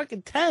in a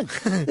fucking tent?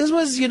 This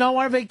was,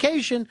 our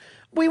vacation.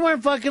 We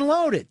weren't fucking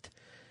loaded.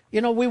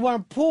 We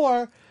weren't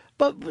poor,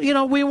 but,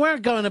 we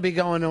weren't going to be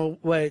going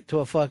away to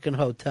a fucking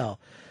hotel.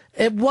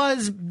 It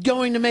was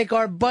going to make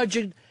our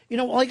budget,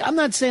 I'm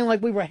not saying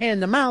like we were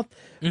hand to mouth,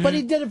 but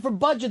he did it for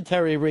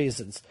budgetary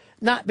reasons.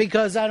 Not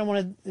because I don't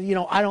want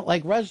to, I don't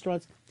like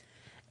restaurants.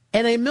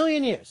 In a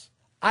million years,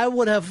 I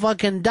would have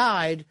fucking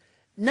died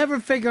never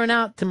figuring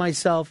out to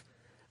myself,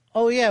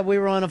 oh yeah, we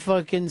were on a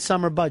fucking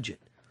summer budget.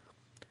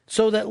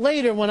 So that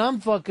later when I'm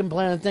fucking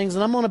planning things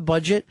and I'm on a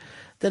budget,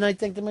 then I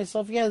think to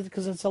myself, yeah,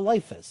 because that's how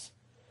life is.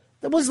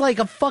 That was like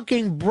a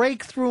fucking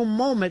breakthrough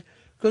moment,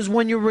 because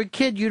when you were a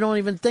kid, you don't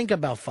even think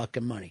about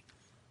fucking money.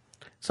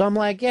 So I'm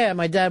like, yeah,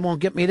 my dad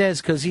won't get me this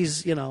because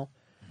he's, no,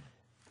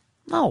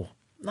 not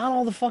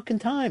all the fucking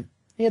time.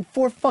 He had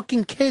 4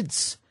 fucking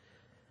kids.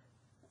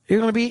 You're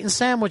going to be eating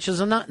sandwiches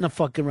and not in a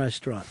fucking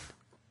restaurant.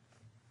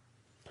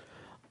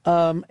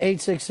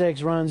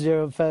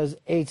 866-RON-0-FEZ,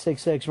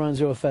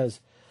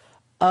 866-RON-0-FEZ.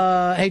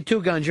 Hey,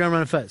 Two Guns, you're on Ron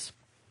and Fez.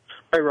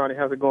 Hey, Ronnie,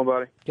 how's it going,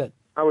 buddy? Good.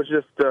 I was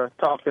just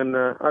talking,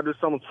 I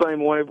just on the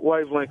same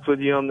wavelength with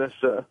you on this,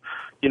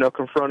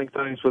 confronting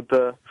things with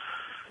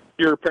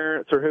your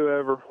parents or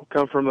whoever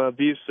come from an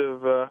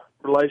abusive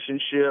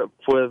relationship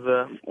with,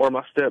 or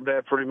my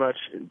stepdad pretty much,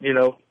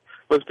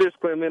 was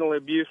physically and mentally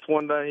abused.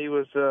 One day he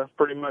was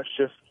pretty much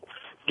just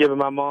giving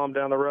my mom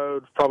down the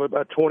road, probably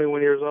about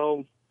 21 years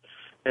old,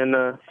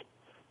 and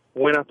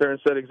went out there and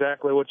said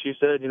exactly what you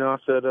said. I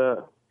said,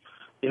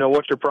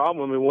 what's your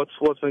problem? I mean, what's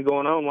been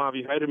going on? Why have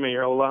you hated me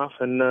your whole life?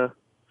 And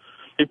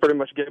he pretty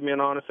much gave me an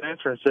honest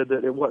answer and said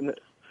that it wasn't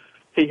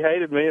he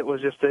hated me. It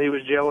was just that he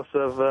was jealous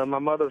of my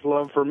mother's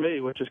love for me,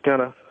 which is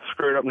kind of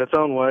screwed up in its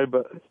own way.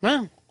 But,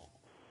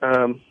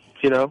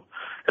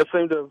 it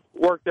seemed to have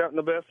worked out in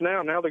the best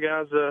now. Now the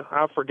guy's,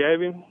 I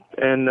forgave him,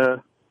 and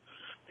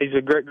he's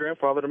a great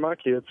grandfather to my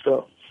kids.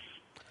 So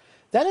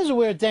that is a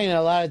weird thing.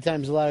 A lot of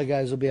times, a lot of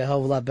guys will be a hell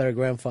of a lot better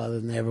grandfather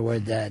than they ever were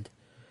dad.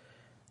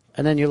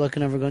 And then you're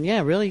looking over going,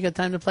 yeah, really? You got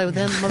time to play with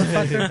him,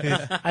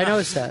 motherfucker? I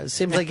noticed that. It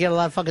seems like you had a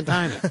lot of fucking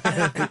time.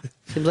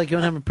 Seems like you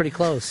and him are pretty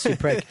close, you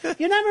prick.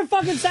 You're never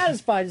fucking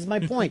satisfied, is my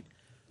point.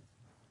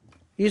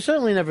 You're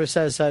certainly never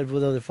satisfied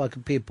with other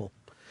fucking people.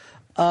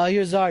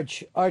 Here's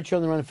Arch. Arch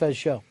on the Ron and Fez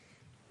show.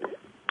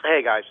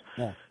 Hey, guys.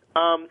 Yeah.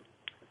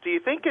 Do you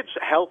think it's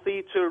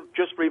healthy to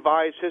just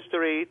revise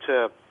history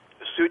to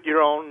suit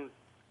your own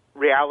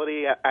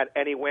reality at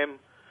any whim?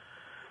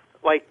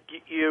 Like,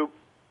 you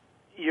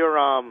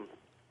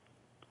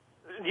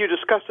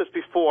discussed this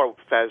before,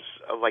 Fez.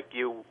 Like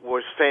you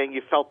were saying,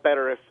 you felt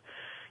better if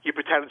you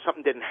pretended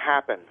something didn't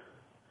happen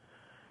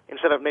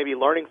instead of maybe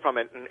learning from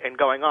it and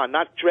going on,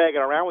 not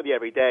dragging around with you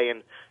every day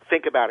and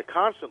think about it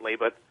constantly.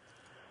 But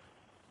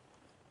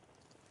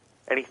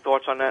any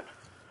thoughts on that?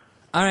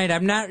 All right,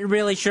 I'm not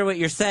really sure what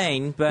you're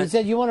saying, but you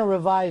said you want to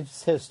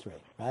revise history,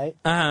 right?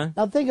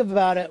 Now think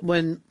about it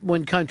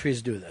when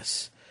countries do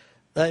this.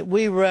 Like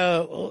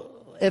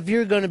if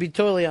you're going to be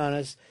totally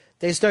honest,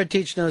 they start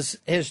teaching us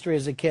history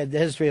as a kid, the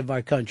history of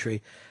our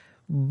country.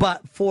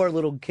 but for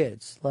little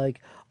kids.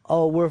 Like,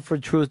 oh, we're for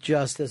truth,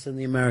 justice, and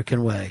the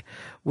American way.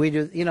 We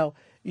do, you know,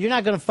 you're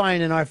not going to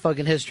find in our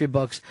fucking history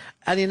books,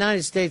 and the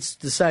United States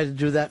decided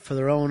to do that for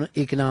their own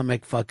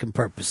economic fucking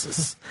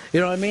purposes. You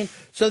know what I mean?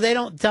 So they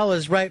don't tell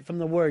us right from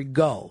the word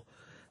go.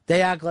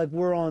 They act like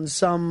we're on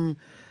some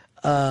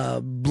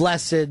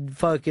blessed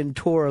fucking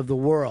tour of the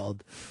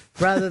world,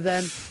 rather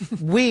than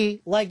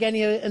we, like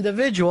any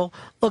individual,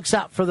 looks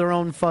out for their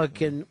own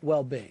fucking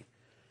well-being.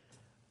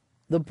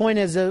 The point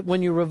is that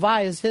when you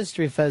revise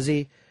history,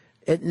 Fezzi,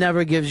 it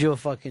never gives you a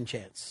fucking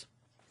chance.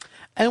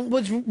 And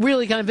what's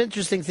really kind of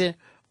interesting,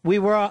 we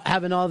were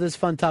having all this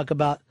fun talk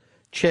about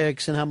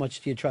chicks and how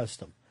much do you trust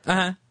them.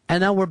 Uh-huh.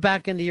 And now we're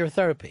back into your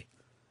therapy.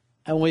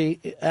 And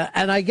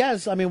and I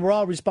guess, I mean, we're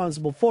all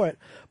responsible for it,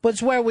 but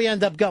it's where we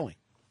end up going.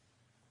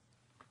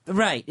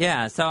 Right,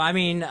 yeah. So, I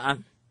mean, I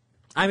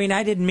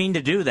didn't mean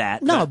to do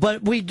that. No,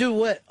 but we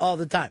do it all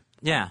the time.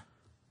 Yeah.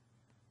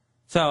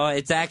 So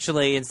it's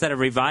actually, instead of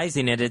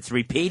revising it, it's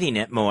repeating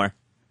it more.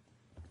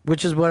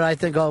 Which is what I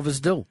think all of us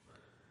do.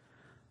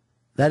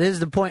 That is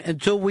the point.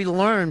 Until we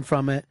learn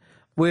from it,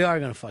 we are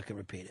going to fucking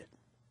repeat it.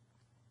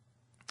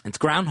 It's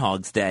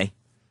Groundhog's Day.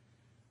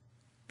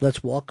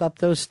 Let's walk up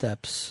those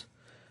steps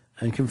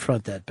and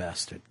confront that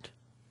bastard.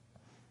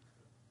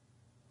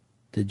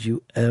 Did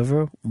you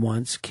ever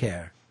once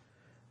care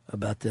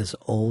about this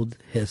old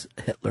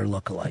Hitler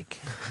lookalike?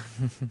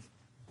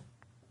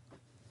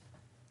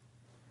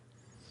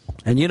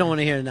 And you don't want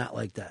to hear not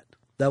like that.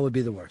 That would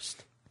be the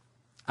worst.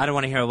 I don't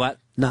want to hear what?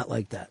 Not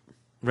like that.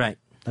 Right.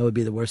 That would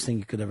be the worst thing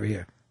you could ever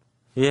hear.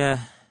 Yeah.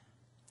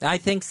 I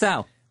think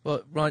so.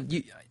 Well, Ron,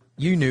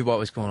 you knew what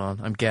was going on,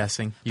 I'm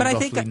guessing. You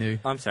roughly knew.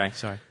 I'm sorry.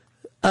 Sorry.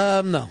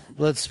 No.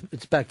 It's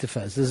back to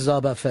Fez. This is all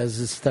about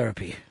Fez's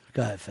therapy.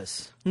 Go ahead,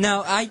 Fez.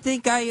 No, I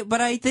think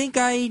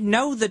I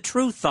know the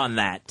truth on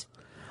that.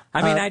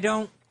 I mean, I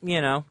don't,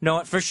 know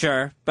it for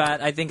sure,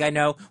 but I think I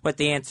know what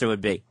the answer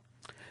would be.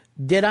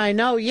 Did I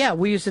know? Yeah,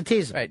 we used to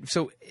tease him. Right,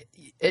 so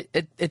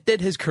it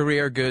did his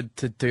career good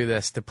to do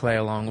this, to play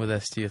along with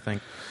this, do you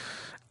think?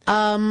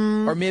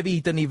 Or maybe he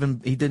didn't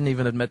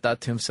even admit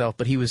that to himself,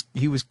 but he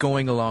was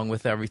going along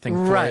with everything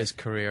for his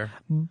career.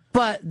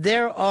 But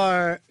there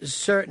are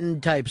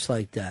certain types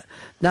like that.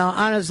 Now,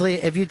 honestly,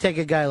 if you take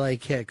a guy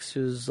like Hicks,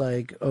 who's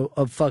like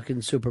a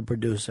fucking super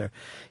producer,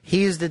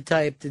 he's the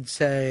type that'd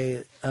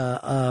say,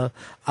 I'm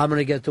going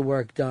to get the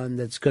work done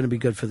that's going to be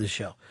good for the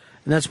show.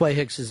 And that's why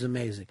Hicks is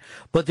amazing.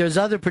 But there's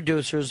other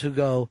producers who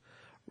go,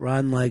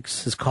 Ron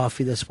likes his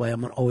coffee this way,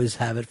 I'm going to always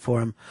have it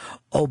for him.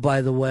 Oh,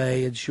 by the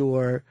way, it's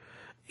your...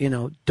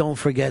 don't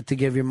forget to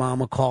give your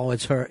mom a call.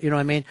 It's her. You know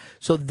what I mean?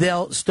 So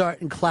they'll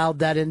start and cloud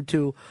that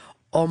into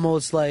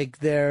almost like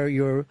they're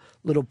your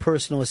little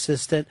personal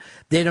assistant.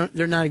 They're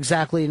not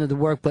exactly into the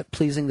work, but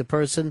pleasing the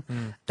person.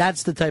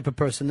 That's the type of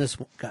person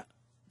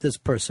this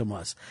person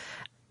was.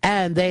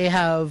 And they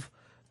have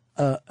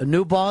a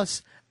new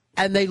boss,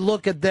 and they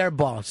look at their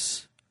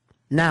boss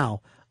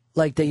now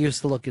like they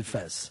used to look at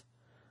Fez.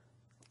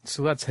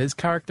 So that's his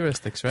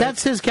characteristics, right?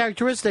 That's his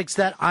characteristics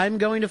that I'm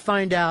going to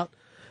find out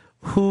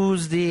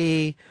who's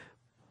the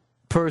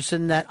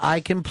person that I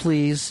can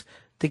please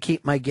to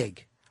keep my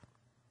gig.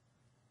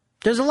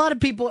 There's a lot of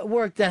people at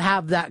work that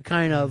have that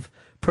kind of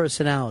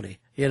personality,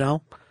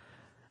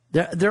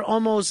 They're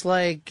almost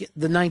like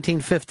the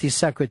 1950s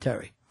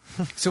secretary.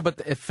 So, but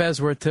if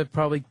Fez were to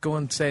probably go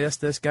and say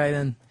this guy,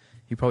 then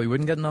he probably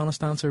wouldn't get an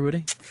honest answer, would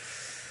he?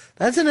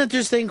 That's an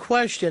interesting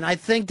question. I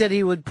think that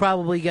he would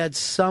probably get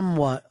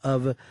somewhat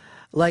of,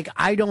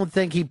 I don't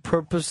think he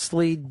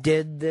purposely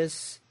did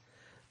this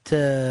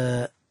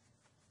that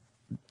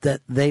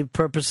they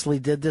purposely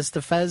did this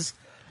to Fez,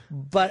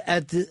 but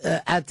at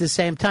the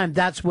same time,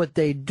 that's what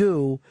they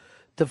do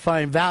to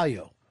find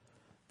value.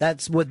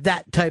 That's what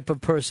that type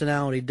of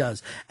personality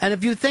does. And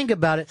if you think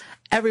about it,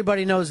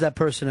 everybody knows that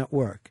person at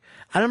work.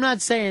 And I'm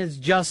not saying it's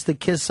just the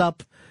kiss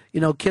up,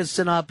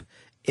 kissing up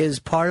is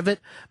part of it,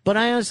 but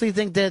I honestly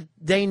think that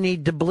they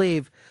need to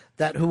believe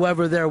that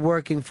whoever they're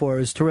working for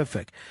is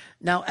terrific.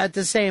 Now, at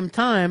the same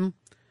time,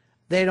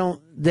 they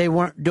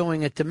weren't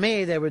doing it to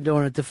me, they were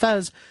doing it to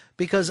Fez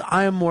because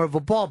I am more of a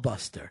ball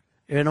buster.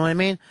 You know what I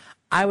mean?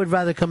 I would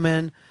rather come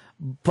in,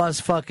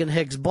 bust fucking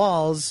Hicks'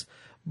 balls,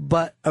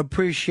 but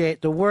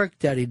appreciate the work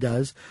that he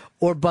does,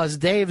 or bust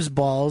Dave's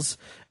balls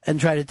and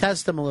try to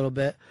test him a little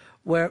bit,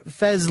 where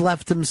Fez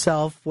left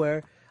himself,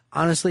 where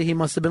honestly he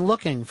must have been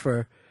looking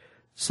for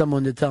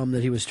someone to tell him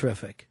that he was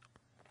terrific.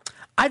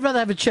 I'd rather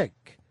have a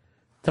chick.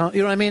 You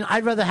know what I mean?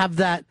 I'd rather have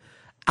that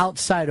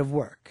outside of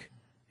work,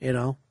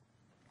 And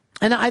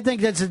I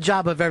think that's the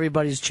job of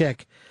everybody's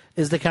chick,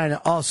 is to kind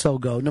of also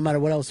go, no matter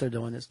what else they're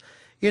doing, is,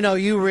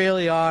 you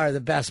really are the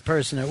best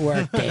person at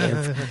work,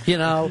 Dave.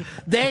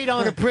 They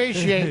don't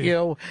appreciate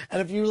you,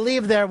 and if you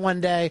leave there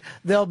one day,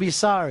 they'll be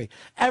sorry.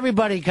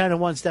 Everybody kind of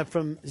wants that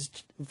from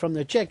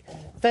their chick.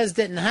 Fez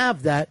didn't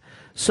have that,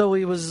 so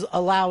he was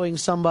allowing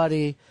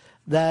somebody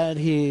that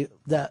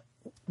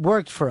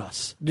worked for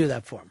us do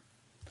that for him.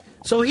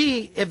 So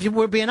if you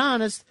were being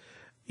honest,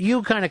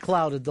 you kind of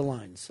clouded the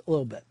lines a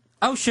little bit.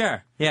 Oh,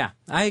 sure. Yeah,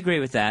 I agree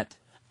with that.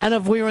 And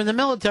if we were in the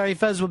military,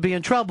 Fez would be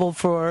in trouble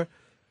for,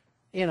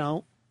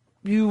 you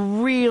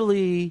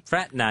really...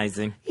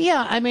 Fraternizing.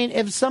 Yeah, I mean,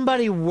 if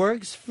somebody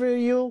works for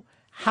you,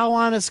 how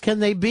honest can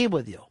they be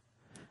with you?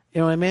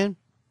 You know what I mean?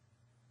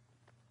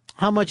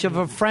 How much of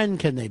a friend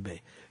can they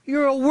be?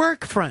 You're a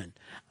work friend.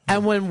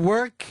 And when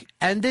work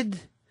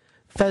ended,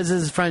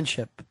 Fez's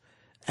friendship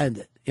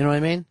ended. You know what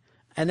I mean?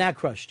 And that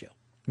crushed you.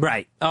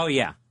 Right. Oh,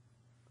 yeah.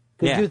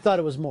 Because you thought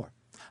it was more.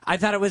 I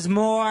thought it was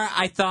more.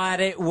 I thought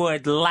it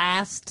would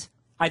last.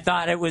 I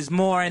thought it was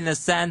more in the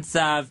sense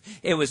of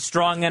it was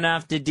strong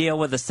enough to deal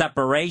with a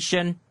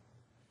separation.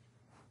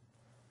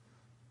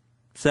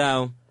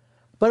 So.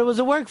 But it was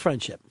a work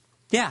friendship.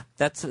 Yeah,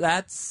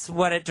 that's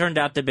what it turned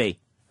out to be.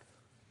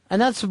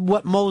 And that's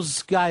what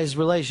most guys'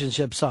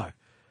 relationships are.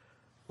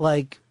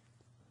 Like,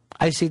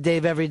 I see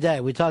Dave every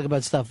day. We talk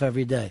about stuff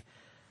every day.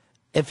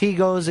 If he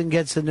goes and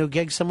gets a new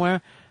gig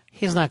somewhere,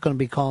 he's not going to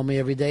be calling me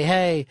every day.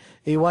 Hey,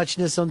 are you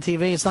watching this on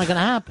TV? It's not going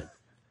to happen.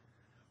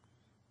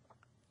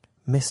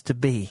 Mr.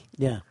 B.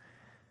 Yeah.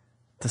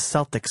 The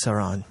Celtics are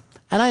on.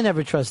 And I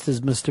never trust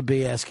his Mr.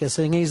 B ass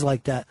kissing. He's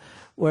like that.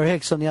 Where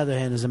Hicks, on the other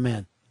hand, is a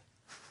man.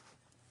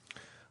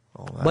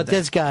 But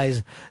this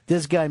guy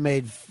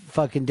made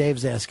fucking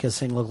Dave's ass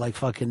kissing look like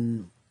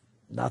fucking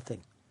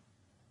nothing.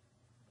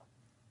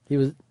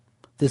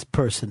 This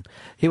person.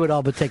 He would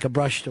all but take a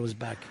brush to his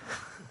back.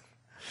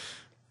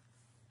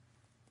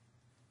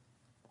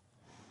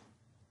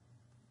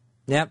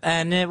 Yep,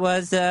 and it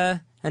was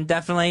and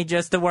definitely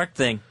just a work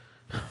thing.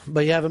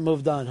 But you haven't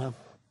moved on, huh?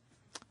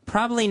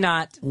 Probably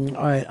not. All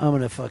right, I'm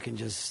going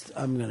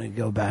to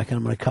go back and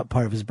I'm going to cut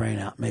part of his brain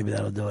out. Maybe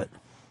that'll do it.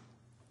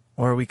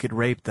 Or we could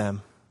rape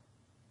them.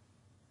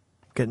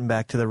 Getting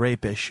back to the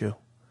rape issue.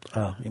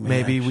 Oh, you mean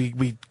maybe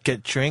we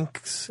get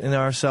drinks in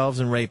ourselves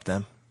and rape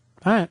them.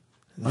 All right.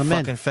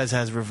 Fucking Fez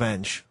has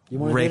revenge. You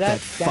wanna rape do that?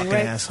 fucking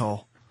rape?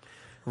 asshole.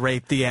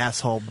 Rape the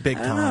asshole big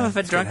time. I don't know if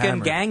a drunken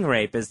gang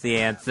rape is the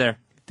answer.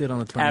 Did on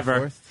the 24th.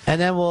 Ever.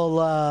 And then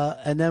we'll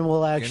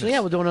actually,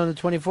 we'll do it on the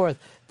 24th.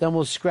 Then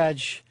we'll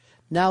scratch,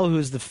 now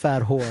who's the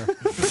fat whore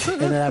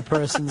in that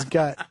person's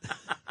gut.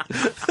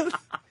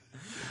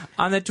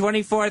 On the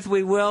 24th,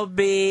 we will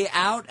be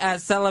out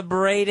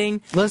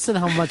celebrating. Listen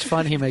how much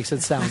fun he makes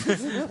it sound.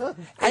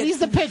 And he's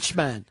the pitch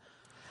man.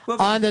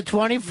 On the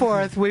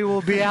 24th, we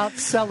will be out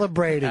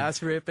celebrating.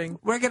 Ass ripping.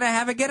 We're going to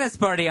have a Guinness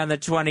party on the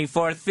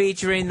 24th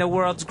featuring the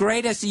world's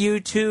greatest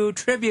U2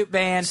 tribute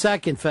band.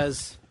 Second,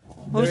 Fez.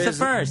 Who's the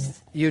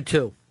first?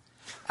 U2.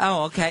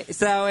 Oh, okay.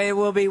 So it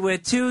will be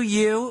with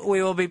 2U.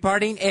 We will be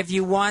partying. If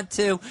you want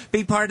to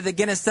be part of the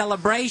Guinness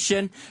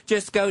celebration,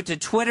 just go to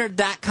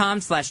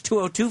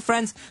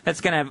twitter.com/202friends. That's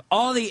going to have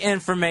all the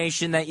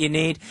information that you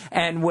need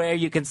and where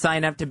you can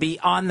sign up to be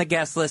on the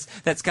guest list.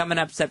 That's coming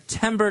up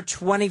September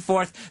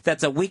 24th.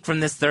 That's a week from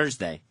this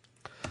Thursday.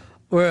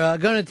 We're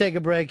going to take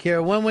a break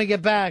here. When we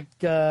get back,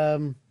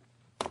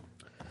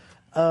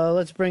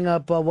 let's bring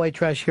up White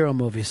Trash Hero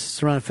movies. It's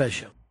the Ron and Fez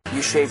Show.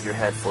 You shaved your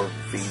head for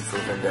V for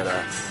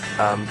Vendetta.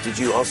 Did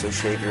you also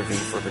shave your V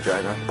for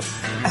vagina?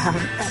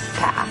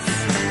 Pass.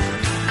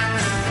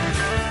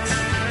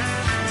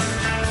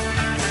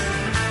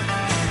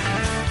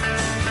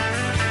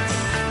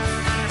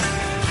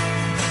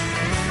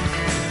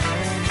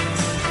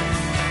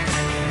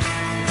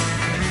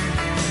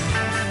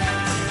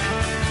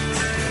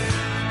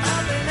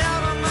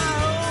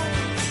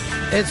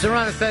 It's the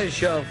Ron and Fez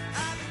Show.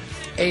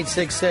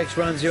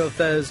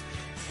 866-RON-0-FEZ.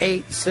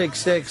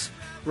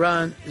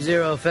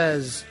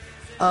 866-RON-0-FEZ.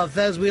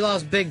 Fez, we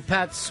lost Big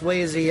Pat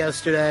Swayze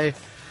yesterday.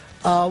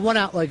 Went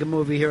out like a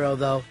movie hero,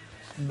 though.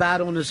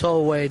 Battling his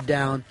whole way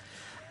down.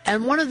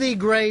 And one of the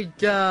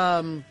great,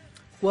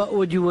 what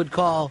would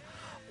call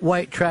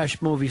white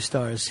trash movie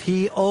stars.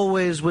 He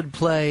always would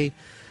play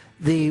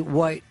the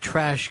white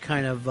trash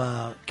kind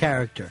of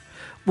character.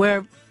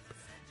 Where,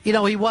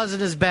 he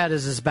wasn't as bad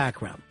as his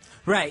background.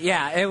 Right,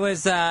 yeah. It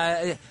was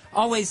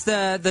always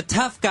the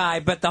tough guy,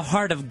 but the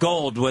heart of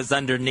gold was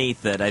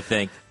underneath it, I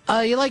think.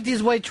 You like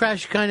these white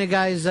trash kind of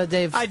guys,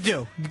 Dave? I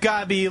do. You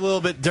gotta be a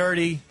little bit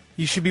dirty.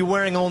 You should be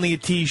wearing only a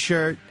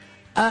T-shirt.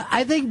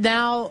 I think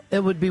now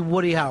it would be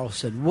Woody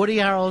Harrelson. Woody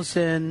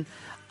Harrelson,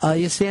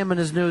 you see him in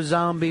his new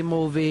zombie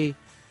movie.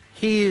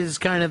 He is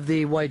kind of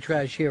the white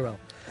trash hero.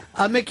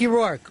 Mickey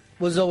Rourke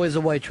was always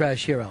a white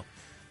trash hero.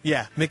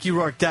 Yeah, Mickey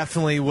Rourke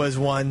definitely was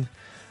one.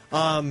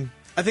 I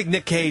think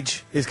Nick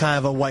Cage is kind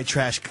of a white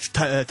trash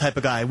type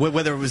of guy,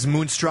 whether it was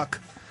Moonstruck,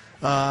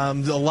 a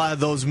lot of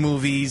those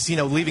movies,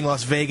 Leaving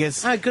Las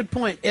Vegas. All right, good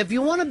point. If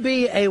you want to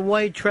be a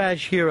white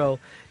trash hero,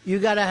 you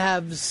got to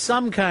have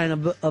some kind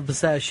of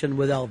obsession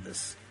with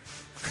Elvis.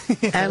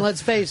 And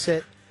let's face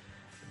it,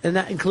 and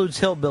that includes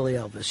Hillbilly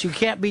Elvis. You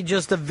can't be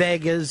just a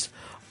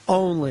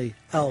Vegas-only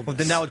Elvis. Well,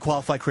 then that would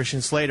qualify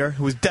Christian Slater,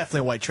 who was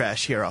definitely a white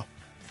trash hero.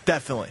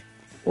 Definitely.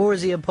 Or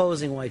is he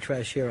opposing white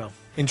trash hero?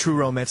 In True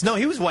Romance. No,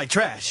 he was white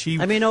trash.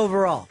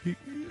 Overall.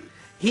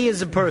 He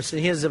is a person.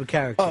 He is a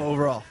character. Oh,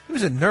 overall. He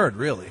was a nerd,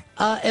 really.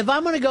 If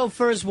I'm going to go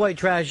first white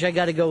trash, I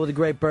got to go with the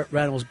great Burt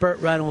Reynolds. Burt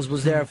Reynolds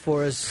was there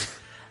for us.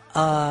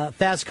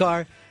 Fast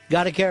Car.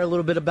 Got to care a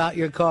little bit about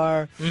your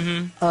car.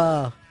 Mm-hmm.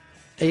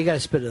 And you got to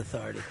spit at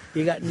authority.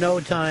 You got no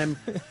time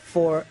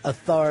for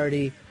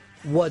authority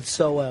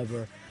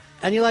whatsoever.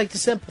 And you like the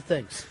simple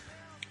things.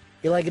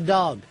 You like a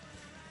dog.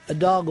 A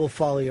dog will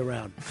follow you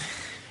around.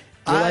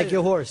 You like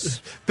your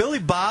horse. Billy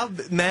Bob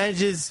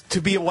manages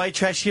to be a white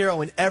trash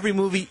hero in every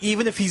movie,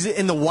 even if he's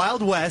in the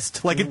Wild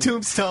West, like in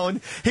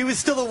Tombstone. He was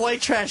still a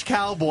white trash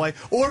cowboy.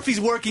 Or if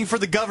he's working for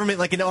the government,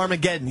 like in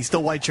Armageddon, he's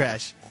still white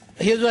trash.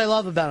 Here's what I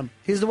love about him.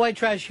 He's the white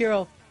trash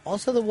hero,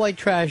 also the white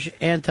trash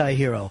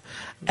anti-hero.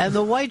 And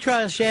the white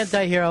trash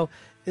anti-hero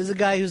is a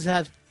guy who's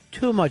had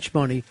too much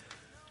money,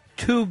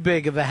 too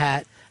big of a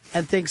hat,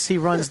 and thinks he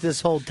runs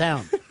this whole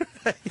town.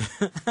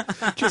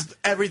 Just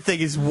everything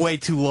is way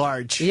too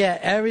large. Yeah,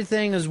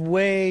 everything is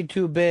way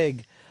too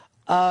big.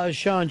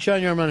 Sean,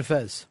 you're on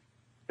Fez.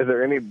 Is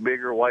there any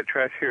bigger white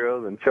trash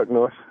hero than Chuck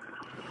Norris?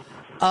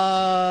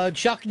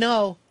 Chuck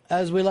No,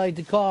 as we like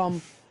to call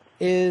him,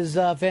 is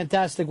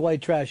fantastic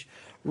white trash.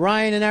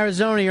 Ryan in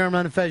Arizona, you're on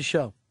the Fez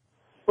show.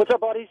 What's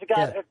up, buddies? I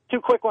got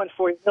two quick ones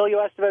for you. Emilio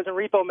Estevez and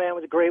Repo Man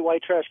was a great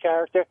white trash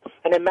character.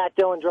 And then Matt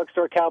Dillon,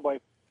 Drugstore Cowboy,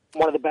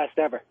 one of the best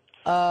ever.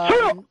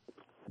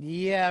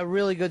 Yeah,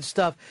 really good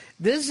stuff.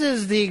 This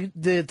is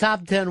the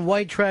top 10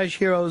 white trash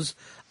heroes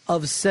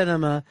of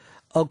cinema,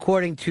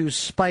 according to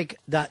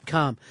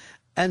Spike.com.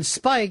 And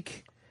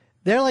Spike,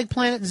 they're like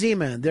Planet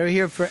Z-Man. They're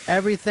here for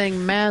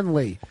everything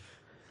manly,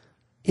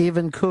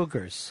 even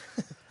cougars.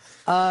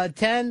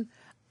 10,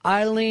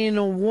 Eileen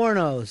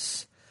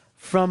Wuornos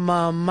from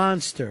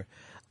Monster.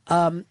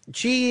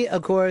 She,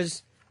 of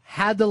course,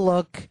 had the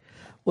look,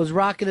 was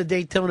rocking a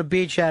Daytona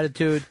Beach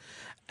attitude,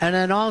 and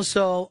then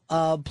also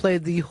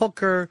played the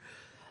hooker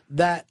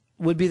that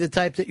would be the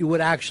type that you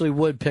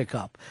would pick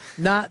up.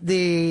 Not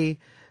the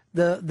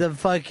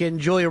fucking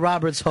Julia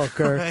Roberts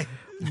hooker, right.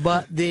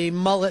 But the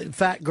mullet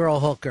fat girl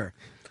hooker.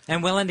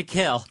 And willing to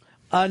kill.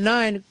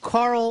 9,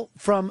 Carl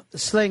from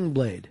Sling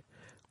Blade.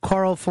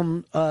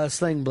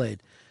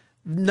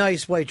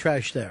 Nice white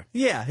trash there.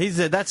 Yeah,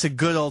 that's a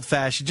good old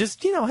fashioned.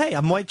 Just, hey,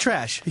 I'm white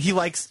trash. He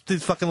likes the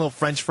fucking little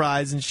French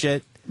fries and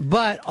shit.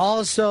 But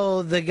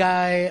also the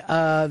guy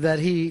that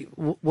he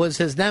was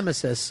his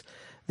nemesis,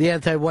 the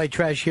anti-white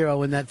trash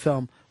hero in that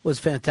film, was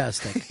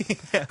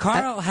fantastic.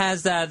 Carl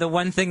has the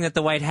one thing that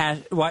the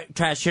white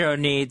trash hero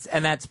needs,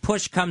 and that's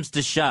push comes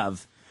to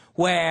shove,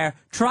 where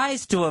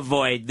tries to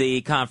avoid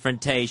the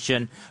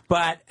confrontation,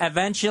 but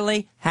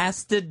eventually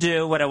has to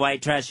do what a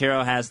white trash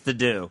hero has to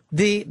do.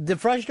 The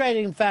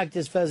frustrating fact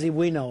is, Fezzi,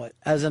 we know it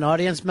as an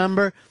audience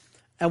member,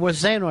 and we're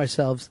saying to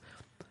ourselves,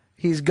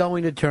 he's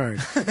going to turn.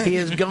 He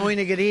is going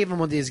to get even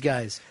with these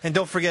guys. And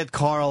don't forget,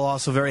 Carl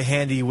also very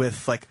handy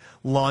with like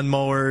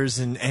lawnmowers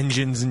and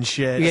engines and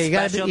shit.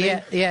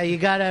 Yeah, you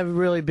gotta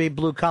really be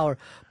blue collar.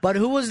 But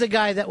who was the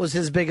guy that was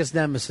his biggest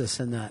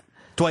nemesis in that?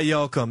 Dwight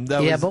Yoakam.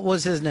 But what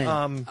was his name?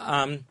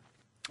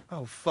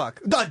 Oh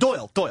fuck,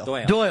 Doyle.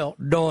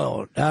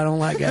 Doyle. I don't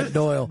like that.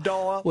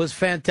 Doyle was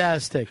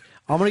fantastic.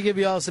 I'm gonna give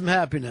you all some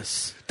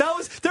happiness.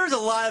 There's a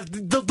lot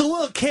of the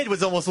little kid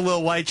was almost a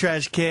little white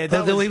trash kid.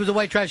 He was a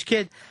white trash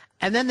kid.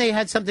 And then they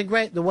had something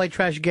great, the white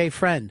trash gay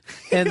friend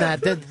in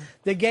that.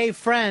 The gay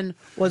friend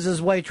was as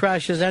white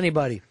trash as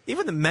anybody.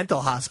 Even the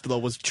mental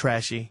hospital was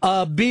trashy.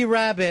 B.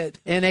 Rabbit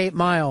in 8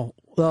 Mile,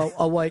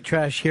 a white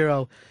trash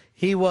hero.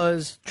 He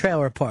was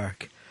Trailer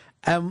Park.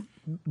 And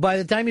by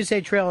the time you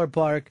say Trailer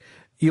Park,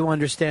 you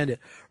understand it.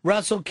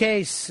 Russell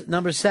Case,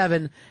 number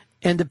 7,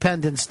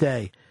 Independence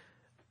Day.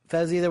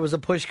 Fezzi, there was a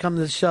push come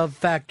to shove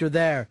factor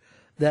there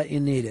that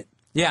you needed.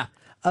 Yeah.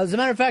 As a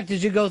matter of fact,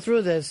 as you go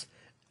through this,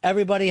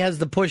 everybody has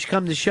the push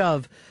come to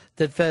shove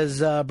that Fez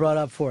brought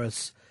up for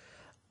us.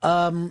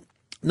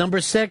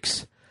 Number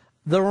 6,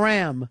 the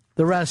Ram,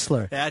 the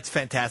wrestler. That's a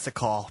fantastic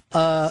call.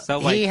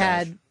 He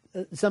had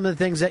some of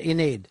the things that you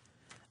need.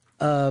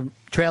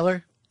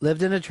 Trailer,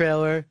 lived in a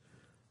trailer,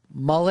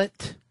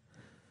 mullet,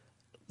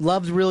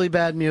 loved really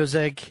bad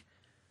music.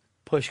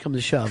 Push come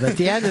to shove. At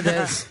the end of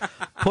this,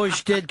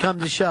 push did come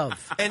to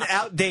shove. An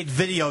outdated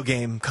video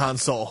game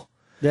console.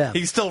 Yeah.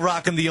 He's still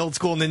rocking the old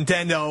school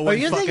Nintendo. Are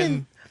you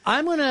thinking,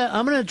 I'm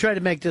gonna try to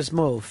make this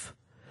move.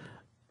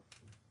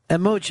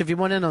 And Mooch, if you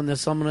want in on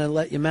this, I'm gonna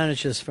let you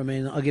manage this for me,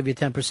 and I'll give you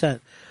 10%.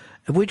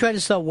 If we try to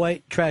sell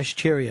white trash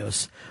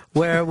Cheerios,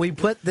 where we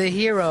put the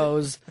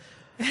heroes,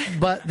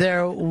 but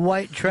they're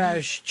white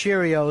trash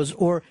Cheerios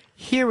or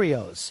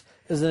Heroes,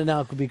 as it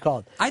now could be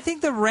called. I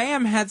think the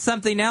Ram had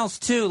something else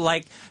too,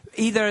 like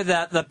either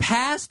the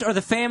past or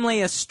the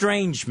family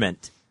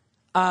estrangement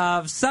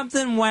of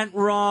something went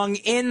wrong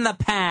in the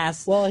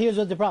past. Well, here's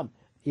what the problem.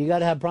 You got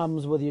to have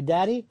problems with your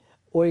daddy,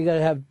 or you got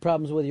to have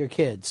problems with your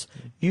kids.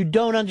 You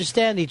don't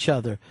understand each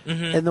other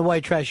in the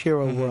white trash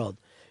hero world.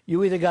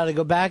 You either got to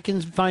go back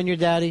and find your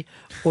daddy,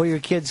 or your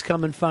kids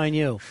come and find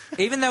you.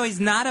 Even though he's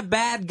not a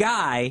bad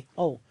guy.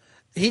 Oh,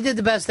 he did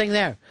the best thing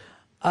there.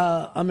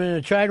 I'm going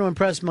to try to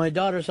impress my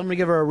daughter, so I'm going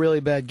to give her a really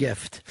bad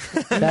gift.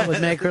 That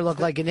would make her look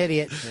like an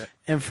idiot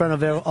in front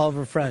of all of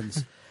her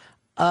friends.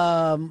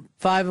 5,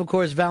 of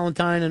course,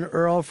 Valentine and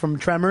Earl from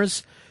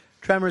Tremors.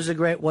 Tremors is a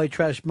great white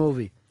trash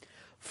movie.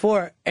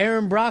 For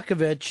Aaron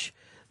Brockovich,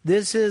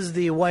 this is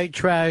the white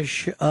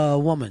trash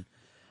woman.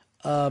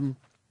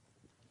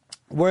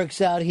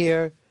 Works out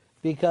here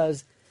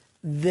because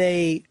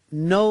they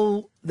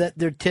know that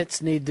their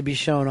tits need to be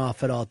shown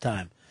off at all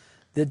time.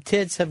 The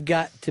tits have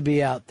got to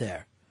be out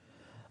there.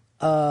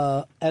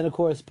 And, of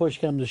course, push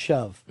comes to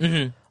shove.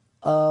 Mm-hmm.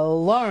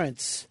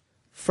 Lawrence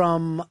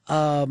from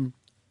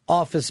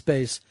Office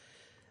Space.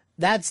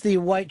 That's the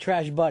white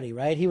trash buddy,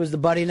 right? He was the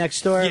buddy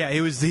next door? Yeah,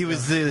 he was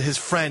his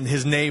friend,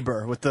 his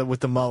neighbor with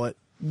the mullet.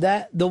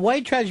 The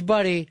white trash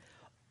buddy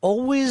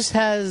always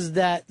has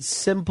that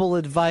simple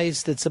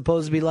advice that's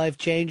supposed to be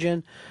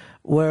life-changing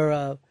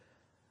where,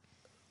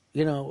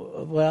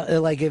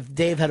 like if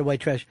Dave had a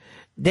white trash.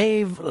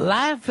 Dave,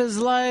 life is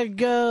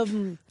like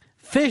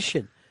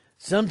fishing.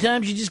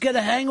 Sometimes you just got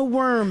to hang a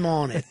worm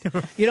on it.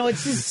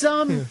 It's just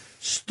some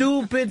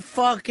stupid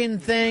fucking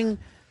thing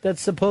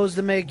that's supposed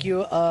to make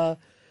you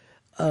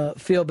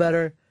feel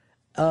better.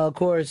 Of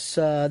course,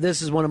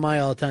 this is one of my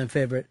all-time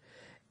favorite.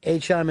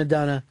 H.I.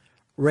 Madonna,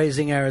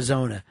 Raising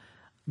Arizona.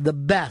 The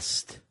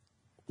best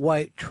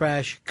white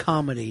trash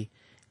comedy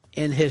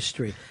in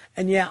history.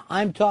 And yeah,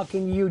 I'm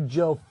talking to you,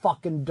 Joe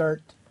fucking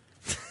Dirt.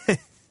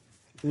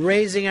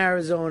 Raising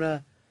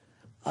Arizona,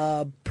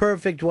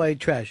 perfect white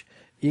trash.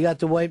 You got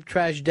the white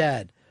trash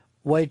dad,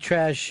 white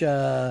trash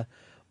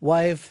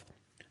wife.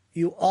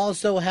 You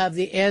also have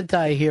the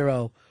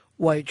anti-hero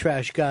white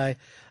trash guy,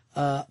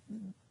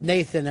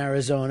 Nathan,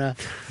 Arizona,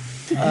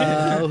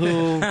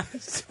 who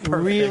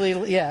really,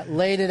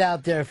 laid it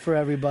out there for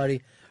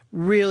everybody.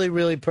 Really,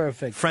 really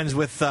perfect. Friends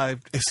with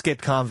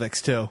escaped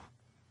convicts, too.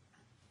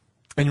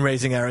 In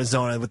Raising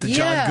Arizona with the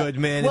John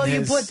Goodman. Well, and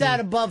you put that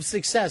above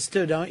success,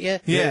 too, don't you?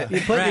 Yeah. You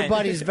put your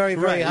buddies very,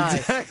 very high.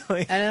 Exactly.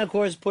 And then, of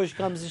course, push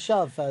comes to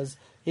shove, as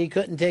he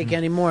couldn't take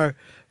any more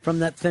from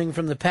that thing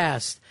from the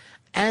past.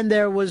 And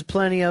there was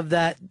plenty of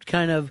that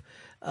kind of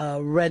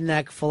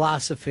redneck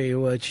philosophy,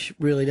 which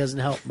really doesn't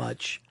help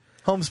much.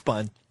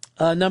 Homespun.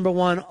 Number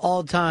one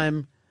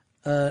all-time,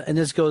 and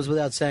this goes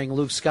without saying,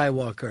 Luke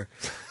Skywalker.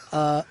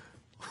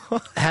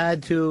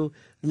 Had to,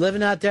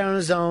 living out there on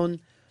his own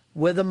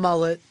with a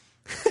mullet,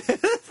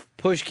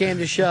 push came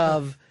to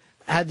shove,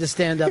 had to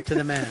stand up to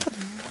the man.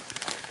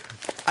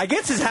 I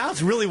guess his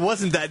house really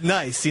wasn't that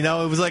nice, It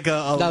was like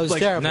that was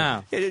terrible.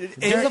 No. He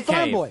was a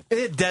farm boy. In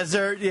a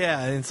desert,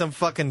 in some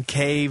fucking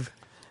cave.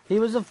 He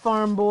was a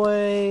farm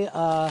boy.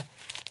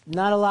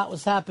 Not a lot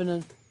was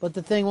happening, but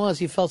the thing was,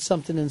 he felt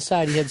something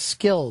inside. He had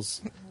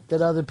skills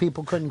that other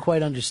people couldn't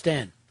quite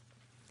understand.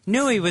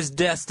 Knew he was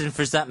destined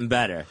for something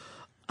better.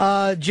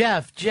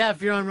 Jeff,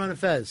 you're on Run of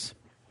Fez.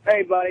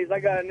 Hey, buddies, I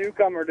got a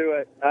newcomer to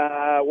it.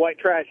 White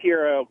trash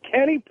hero,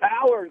 Kenny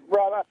Powers,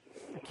 brother.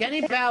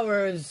 Kenny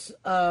Powers,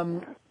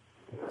 to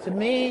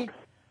me,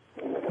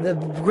 the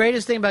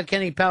greatest thing about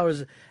Kenny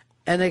Powers,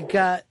 and it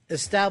got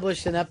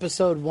established in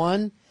episode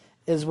 1,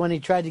 is when he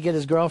tried to get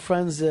his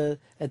girlfriend's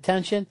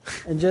attention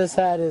and just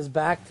had his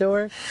back to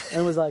her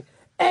and was like,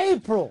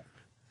 April!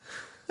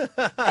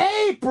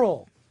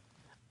 April!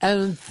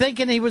 And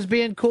thinking he was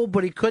being cool,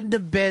 but he couldn't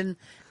have been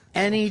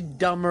any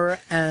dumber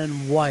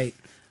and white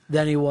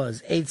than he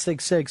was.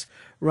 866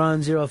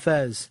 Ron Zero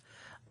Fez.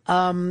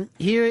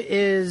 Here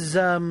is,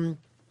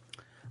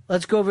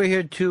 let's go over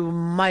here to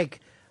Mike.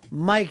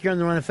 Mike, you're on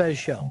the Ron of Fez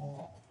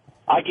show.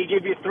 I could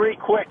give you 3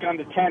 quick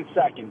under 10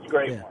 seconds.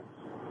 Great one.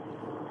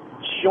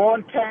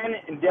 Sean Penn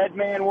in Dead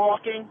Man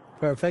Walking.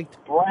 Perfect.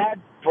 Brad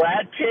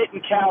Pitt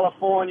in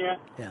California.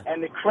 Yeah.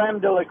 And the creme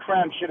de la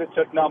creme should have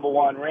took number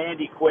 1.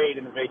 Randy Quaid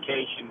in The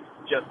Vacation.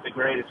 Just the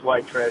greatest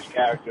white trash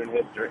character in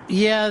history.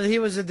 Yeah, he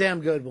was a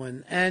damn good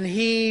one. And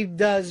he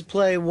does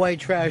play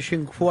white trash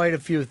in quite a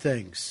few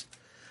things.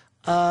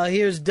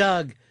 Here's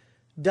Doug.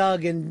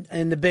 Doug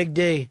in the Big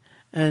D.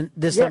 And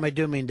this time I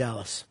do mean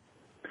Dallas.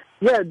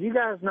 Yeah, do you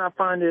guys not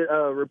find it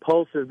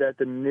repulsive that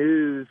the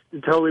news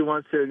totally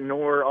wants to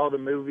ignore all the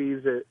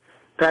movies that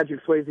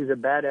Patrick Swayze's a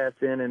badass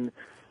in, and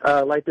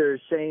like they're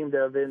ashamed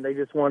of it, and they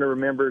just want to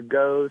remember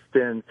Ghost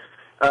and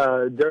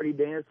Dirty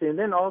Dancing? And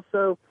then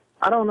also,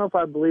 I don't know if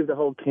I believe the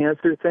whole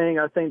cancer thing.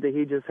 I think that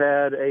he just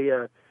had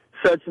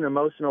such an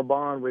emotional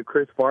bond with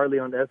Chris Farley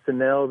on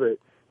SNL that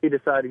he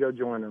decided to go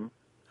join him.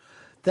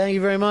 Thank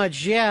you very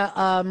much.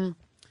 Yeah,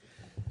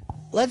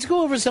 let's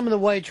go over some of the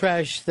white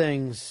trash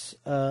things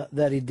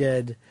that he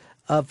did.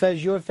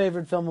 Fez, your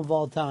favorite film of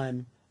all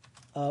time,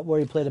 where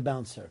he played a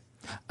bouncer?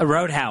 A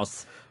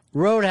Roadhouse.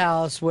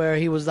 Roadhouse, where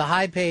he was the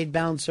high-paid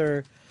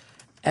bouncer,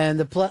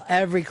 and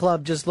every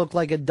club just looked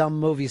like a dumb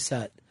movie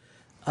set.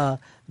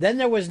 Then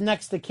there was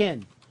Next of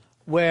Kin,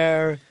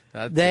 where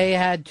they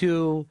had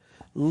to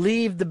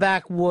leave the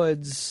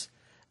backwoods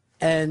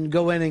and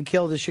go in and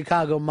kill the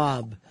Chicago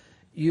mob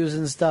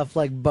using stuff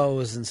like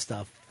bows and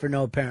stuff for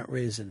no apparent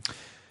reason.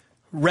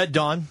 Red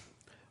Dawn.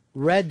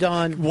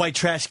 White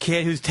trash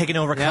kid who's taking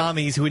over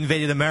commies who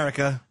invaded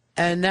America.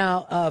 And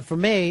now, for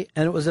me,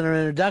 and it was in our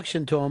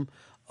introduction to him,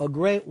 a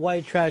great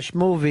white trash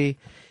movie.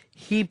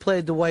 He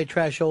played the white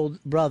trash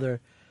old brother,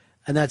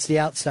 and that's The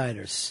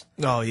Outsiders.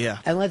 Oh, yeah.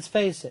 And let's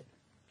face it,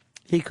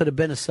 he could have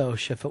been a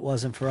Soch if it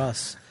wasn't for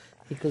us.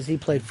 because he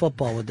played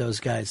football with those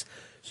guys.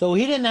 So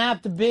he didn't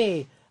have to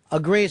be a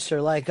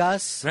greaser like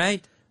us.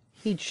 Right.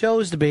 He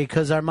chose to be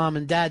because our mom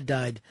and dad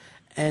died,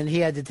 and he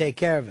had to take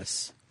care of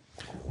us.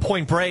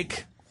 Point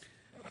Break.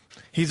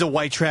 He's a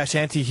white trash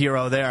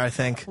anti-hero there, I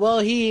think. Well,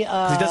 he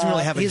doesn't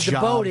really have a he's job. the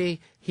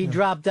Bodie. He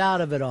dropped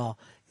out of it all.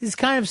 He's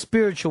kind of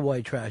spiritual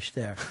white trash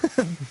there.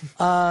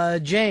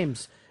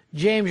 James,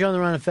 you're on the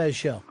Ron and Fez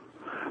show.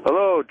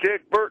 Hello,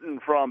 Jake Burton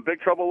from Big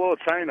Trouble in Little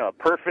China.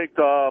 Perfect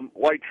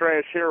white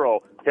trash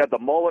hero. He had the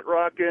mullet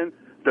rocking,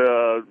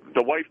 the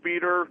wife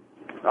beater,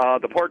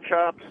 the pork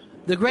chops.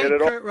 The great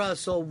Kurt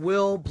Russell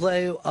will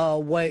play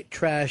white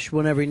trash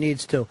whenever he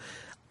needs to.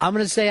 I'm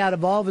going to say out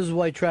of all of his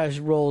white trash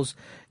roles,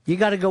 you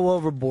got to go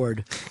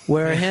overboard,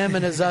 where him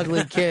and his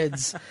ugly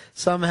kids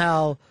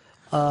somehow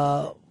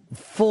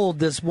fooled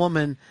this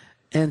woman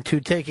into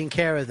taking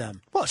care of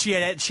them. Well, she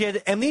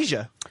had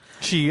amnesia.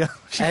 She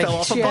fell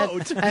off a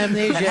boat.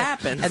 Amnesia. That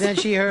happens. And then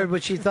she heard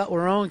what she thought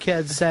were her own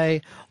kids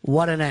say,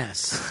 "What an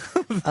ass,"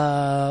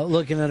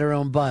 looking at her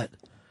own butt.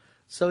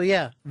 So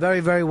yeah, very,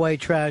 very white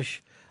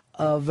trash,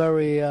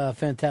 very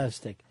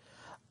fantastic.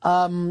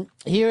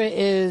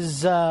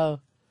 Here's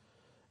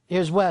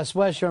Wes.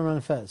 Wes, you're on Run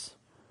and Fez.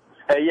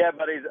 Hey, yeah,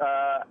 buddies.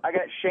 I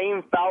got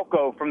Shane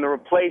Falco from The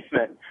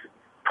Replacement.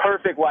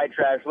 Perfect white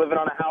trash. Living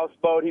on a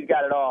houseboat. He's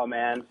got it all,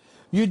 man.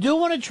 You do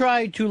want to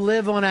try to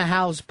live on a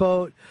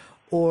houseboat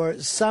or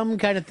some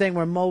kind of thing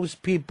where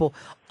most people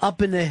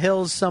up in the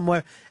hills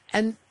somewhere,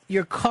 and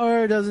your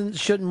car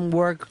shouldn't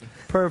work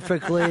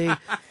perfectly.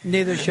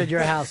 Neither should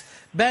your house.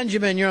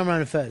 Benjamin, you're on Run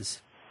and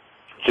Fez.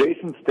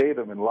 Jason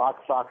Statham in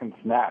Lock, Stock, and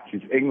Snatch.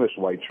 He's English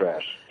white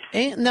trash.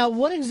 Now,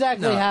 what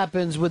exactly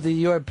happens with the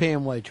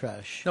European white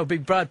trash? No,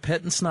 big Brad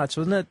Pitt and Snatch,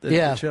 wasn't it?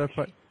 Yeah. The trailer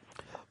park.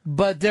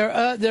 But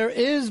there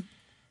is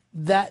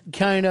that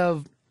kind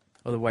of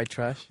the white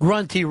trash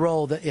grunty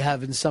role that you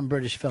have in some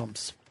British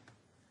films.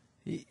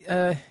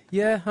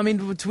 Yeah, I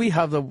mean, do we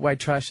have the white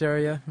trash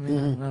area? I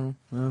mean, I don't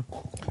know.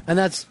 And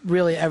that's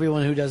really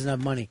everyone who doesn't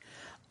have money.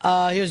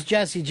 Here's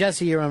Jesse.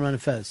 Jesse, you're on Run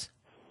and Fez.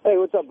 Hey,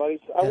 what's up, buddies?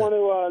 I want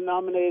to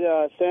nominate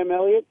Sam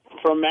Elliott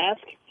from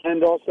Mask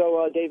and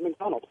also Dave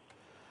McDonald.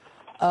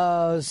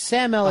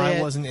 Sam Elliott.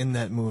 I wasn't in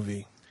that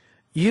movie.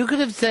 You could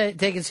have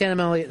taken Sam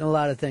Elliott in a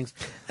lot of things.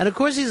 And, of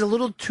course, he's a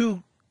little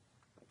too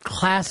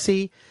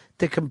classy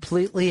to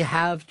completely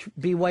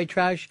be white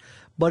trash,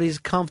 but he's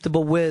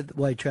comfortable with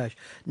white trash.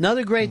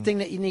 Another great thing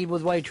that you need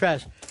with white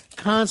trash,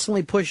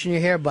 constantly pushing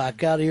your hair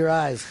back out of your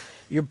eyes.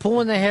 You're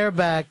pulling the hair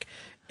back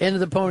into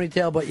the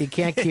ponytail, but you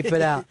can't keep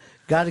it out.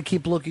 Got to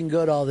keep looking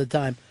good all the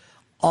time.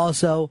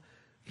 Also,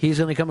 he's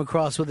going to come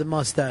across with a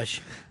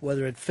mustache,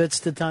 whether it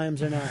fits the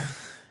times or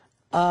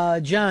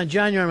not. John,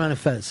 you're on Run and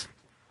Fez.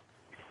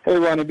 Hey,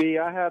 Ronnie B.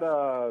 I had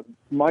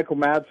Michael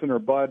Madsen or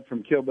Bud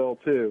from Kill Bill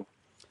 2.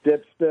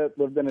 Dipspit,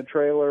 lived in a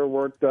trailer,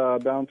 worked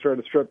bouncer at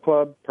a strip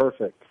club.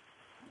 Perfect.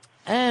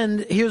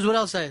 And here's what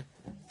else I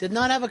did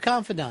not have a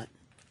confidant.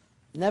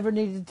 Never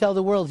needed to tell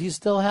the world. He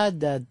still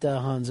had that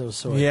Hanzo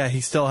sword. Yeah,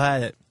 he still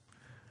had it.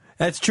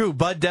 That's true.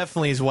 Bud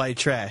definitely is white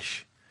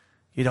trash.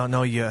 You don't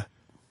know your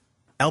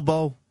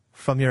elbow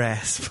from your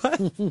ass.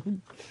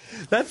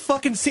 That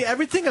fucking, see,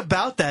 everything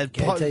about that.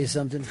 Can I tell you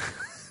something?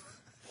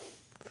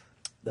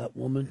 That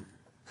woman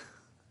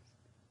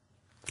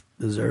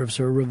deserves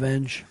her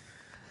revenge.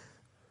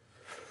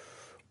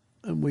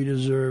 And we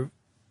deserve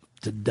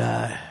to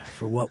die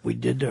for what we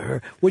did to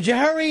her. Would you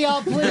hurry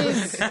up,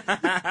 please?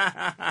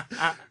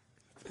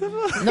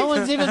 No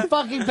one's even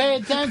fucking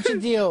paying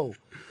attention to you.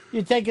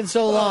 You're taking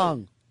so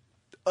long.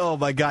 Oh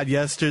my God!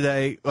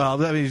 Yesterday,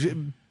 well, I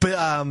mean,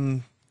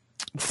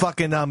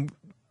 fucking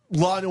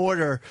Law and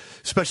Order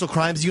Special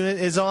Crimes Unit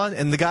is on,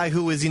 and the guy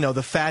who is,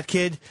 the fat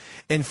kid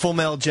in Full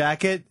Metal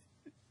Jacket,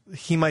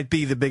 he might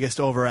be the biggest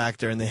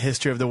overactor in the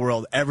history of the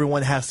world.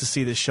 Everyone has to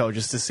see this show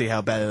just to see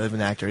how bad of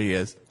an actor he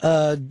is.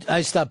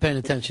 I stopped paying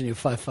attention to you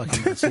 5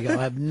 fucking minutes ago.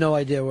 I have no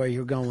idea where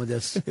you're going with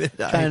this.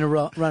 Trying to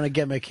run a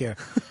gimmick here.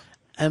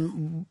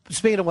 And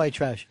speaking of white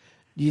trash,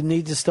 you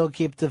need to still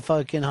keep the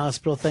fucking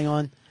hospital thing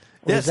on?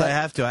 Yes, I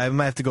have to. I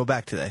might have to go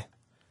back today.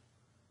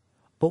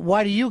 But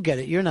why do you get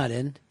it? You're not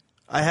in.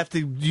 I have to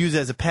use it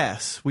as a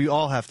pass. We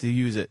all have to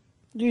use it.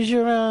 Use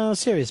your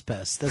Serious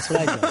Pass. That's what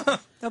I do.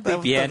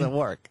 That doesn't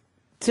work.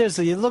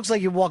 Seriously, it looks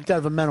like you walked out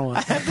of a mental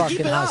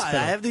fucking hospital.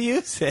 I have to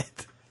use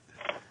it.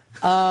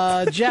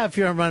 Jeff,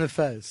 you're on Run and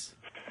Fez.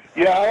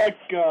 Yeah, I like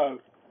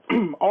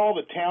all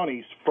the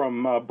townies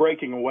from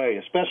Breaking Away,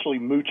 especially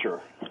Moocher.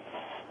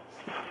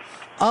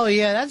 Oh,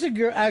 yeah, that's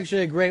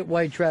actually a great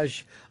white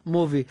trash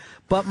movie.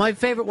 But my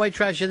favorite white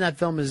trash in that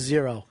film is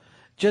Zero.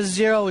 Just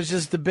Zero is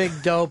just the big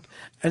dope,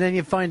 and then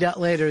you find out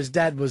later his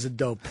dad was a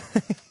dope.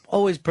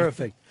 Always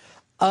perfect.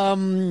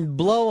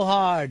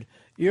 Blowhard,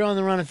 you're on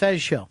the Ron and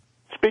Fez show.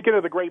 Speaking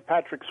of the great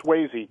Patrick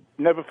Swayze,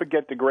 never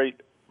forget the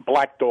great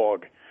Black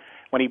Dog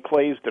when he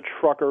plays the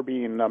trucker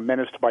being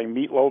menaced by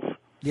Meatloaf.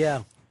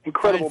 Yeah.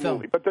 Incredible Fine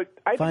movie. But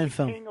I think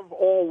the king of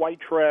all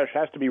white trash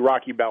has to be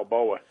Rocky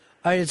Balboa. All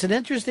right, it's an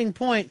interesting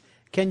point.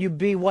 Can you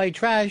be white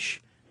trash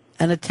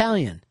and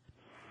Italian?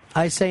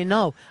 I say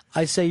no.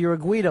 I say you're a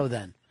Guido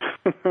then.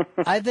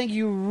 I think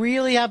you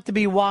really have to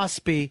be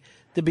waspy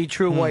to be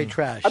true white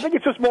trash. I think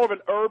it's just more of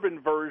an urban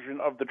version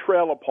of the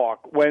trailer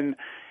park when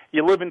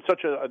you live in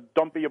such a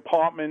dumpy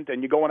apartment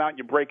and you're going out and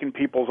you're breaking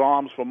people's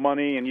arms for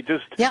money and you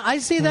just... Yeah, I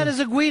see that as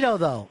a Guido,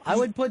 though. I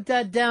would put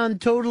that down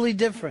totally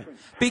different.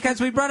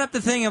 Because we brought up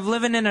the thing of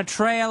living in a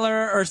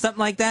trailer or something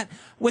like that.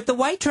 With the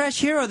white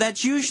trash hero,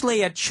 that's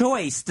usually a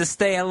choice to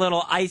stay a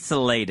little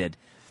isolated.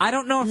 I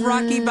don't know if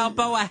Rocky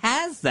Balboa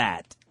has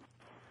that.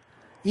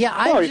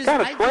 Yeah, he's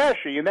kind of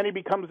trashy, and then he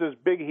becomes this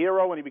big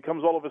hero, and he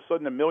becomes all of a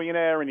sudden a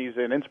millionaire, and he's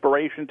an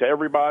inspiration to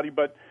everybody.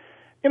 But,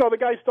 the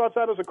guy starts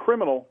out as a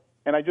criminal,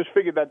 and I just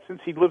figured that since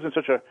he lives in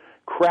such a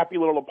crappy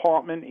little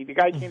apartment, the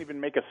guy can't even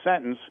make a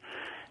sentence,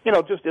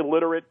 just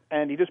illiterate,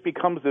 and he just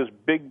becomes this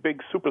big,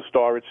 big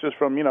superstar. It's just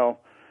from,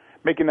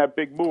 making that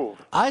big move.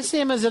 I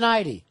see him as an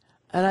ID,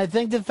 and I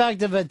think the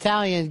fact of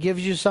Italian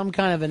gives you some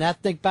kind of an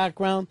ethnic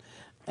background,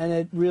 and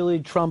it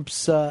really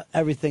trumps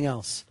everything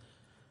else.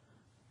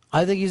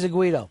 I think he's a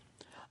Guido.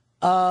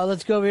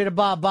 Let's go over here to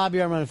Bob. Bob,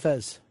 you're on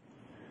Fez.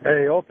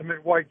 Hey,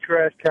 ultimate white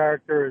trash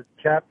character is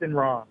Captain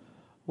Ron.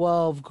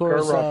 Well, of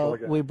course, Kurt Russell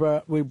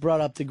again. we brought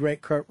up the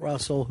great Kurt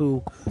Russell,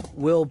 who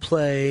will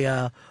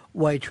play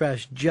white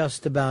trash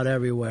just about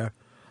everywhere.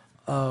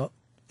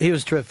 He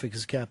was terrific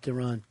as Captain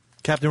Ron.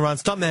 Captain Ron.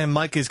 Stuntman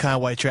Mike is kind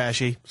of white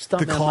trashy.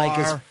 Stuntman Mike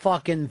is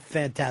fucking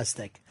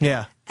fantastic.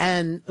 Yeah.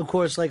 And, of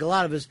course, like a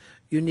lot of us,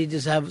 you need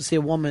to see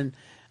a woman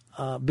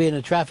be in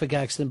a traffic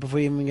accident before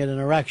you even get an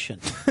erection.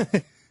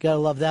 Gotta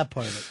love that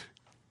part of it.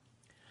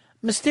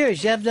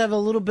 Mysterious. You have to have a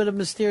little bit of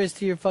mysterious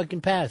to your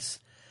fucking past.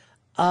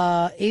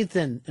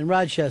 Ethan in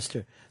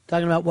Rochester,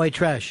 talking about white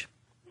trash.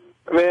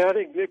 Man, I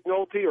think Nick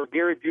Nolte or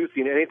Gary Busey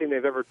in anything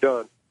they've ever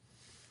done.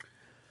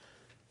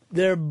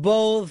 They're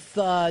both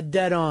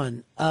dead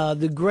on.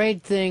 The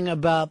great thing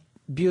about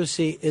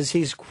Busey is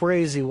he's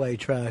crazy white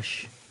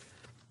trash,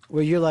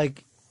 where you're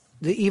like,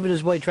 even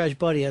his white trash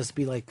buddy has to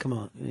be like, come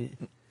on,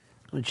 I'm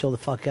going to chill the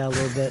fuck out a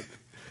little bit.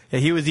 Yeah,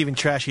 he was even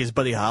trashy as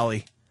Buddy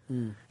Holly.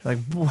 Like,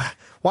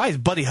 why is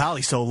Buddy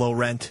Holly so low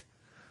rent?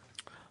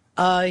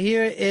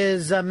 Here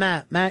is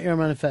Matt. Matt,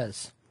 you're on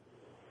Fez.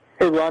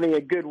 Hey, Ronnie,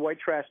 a good white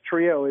trash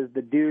trio is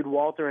the dude,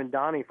 Walter, and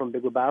Donnie from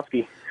Big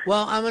Lebowski.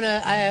 Well, I'm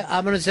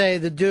gonna say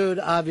the dude,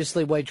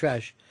 obviously white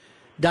trash.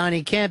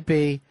 Donnie can't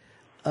be.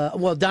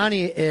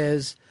 Donnie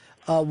is.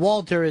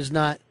 Walter is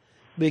not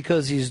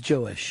because he's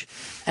Jewish.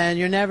 And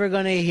you're never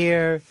going to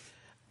hear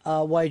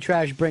white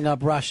trash bring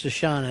up Rosh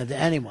Hashanah to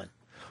anyone.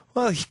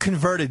 Well, he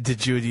converted to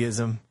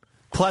Judaism.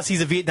 Plus,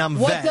 he's a Vietnam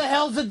vet. What the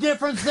hell's the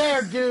difference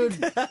there, dude?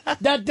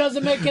 That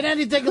doesn't make it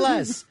anything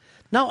less.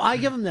 No, I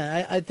give him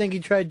that. I think he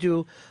tried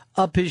to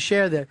up his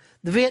share there.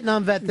 The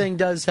Vietnam vet thing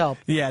does help.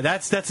 Yeah,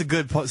 that's a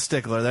good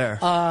stickler there.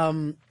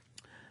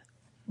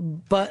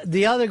 But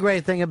the other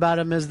great thing about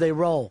them is they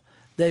roll.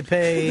 They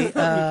pay,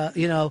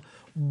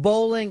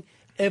 bowling.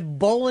 If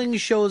bowling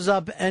shows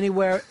up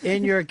anywhere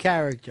in your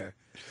character,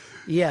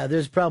 yeah,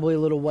 there's probably a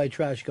little white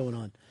trash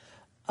going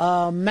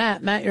on.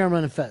 Matt, you're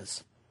on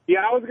Fez.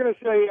 Yeah, I was going to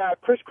say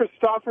Chris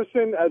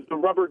Christopherson as the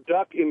rubber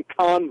duck in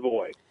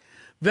Convoy.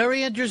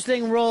 Very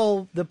interesting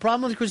role. The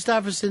problem with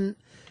Christopherson,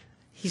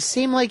 he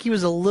seemed like he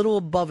was a little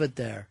above it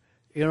there.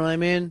 You know what I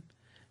mean?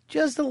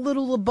 Just a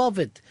little above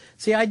it.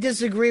 See, I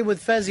disagree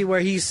with Fezzi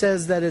where he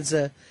says that it's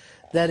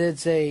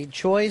a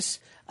choice.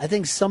 I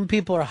think some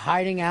people are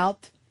hiding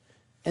out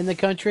in the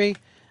country,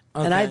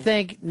 and I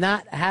think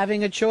not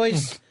having a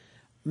choice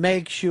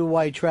makes you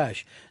white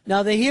trash.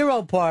 Now, the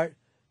hero part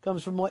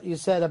comes from what you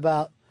said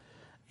about,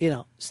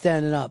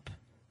 standing up,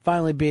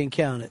 finally being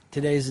counted.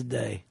 Today's the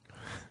day.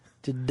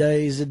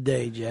 Today's the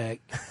day, Jack.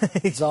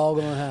 It's all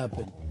going to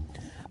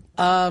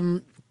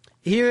happen.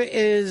 Here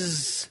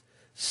is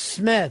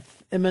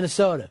Smith in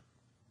Minnesota.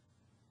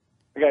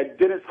 I got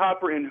Dennis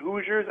Hopper in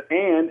Hoosiers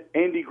and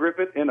Andy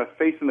Griffith in A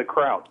Face in the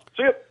Crowd.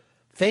 See ya.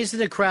 Face in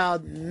the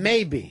Crowd,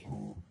 maybe,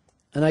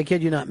 and I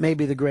kid you not,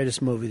 maybe the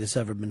greatest movie that's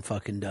ever been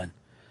fucking done.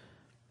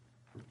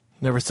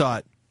 Never saw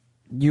it.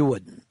 You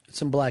wouldn't.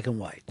 It's in black and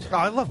white. Oh,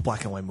 I love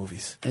black and white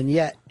movies. And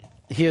yet,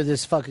 hear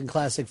this fucking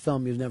classic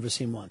film you've never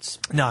seen once.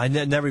 No, I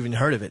never even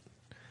heard of it.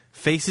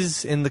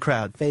 Faces in the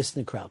Crowd. Face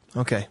in the Crowd.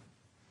 Okay.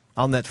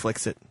 I'll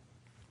Netflix it.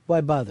 Why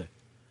bother?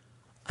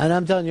 And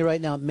I'm telling you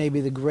right now, maybe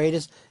the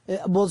greatest,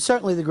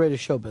 certainly the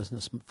greatest show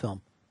business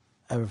film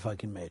ever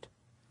fucking made.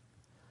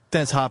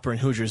 Dennis Hopper and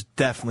Hoosiers,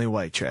 definitely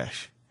white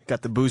trash.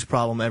 Got the booze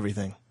problem,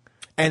 everything.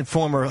 And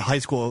former high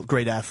school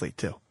great athlete,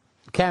 too.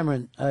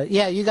 Cameron,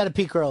 you got to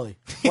peak early.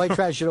 White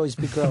trash should always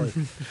peak early.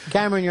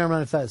 Cameron, you're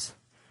on Fez.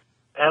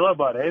 Hello,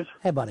 buddies.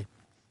 Hey, buddy.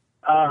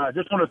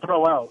 Just want to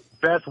throw out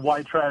best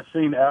white trash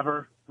scene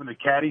ever when the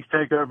caddies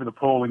take over the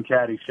pool in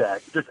Caddy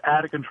Shack. Just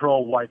out of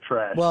control white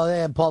trash. Well,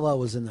 yeah, Polo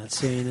was in that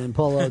scene, and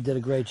Polo did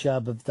a great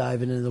job of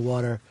diving into the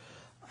water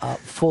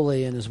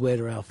fully in his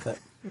waiter outfit.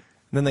 And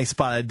then they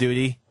spotted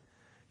Duty,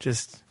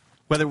 just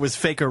whether it was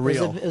fake or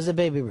real. It was a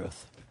Baby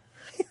Ruth.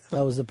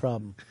 That was the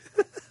problem.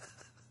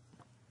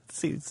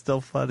 See, it's still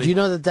funny. Do you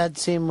know that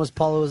scene was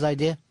Polo's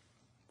idea?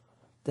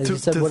 That he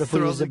said, what if we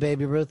used a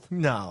Baby Ruth?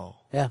 No.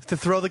 Yeah. To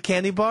throw the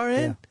candy bar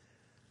in?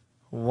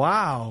 Yeah.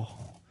 Wow.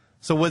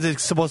 So was it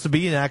supposed to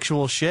be an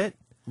actual shit?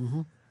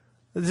 Mm-hmm.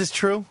 Is this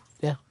true?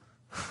 Yeah.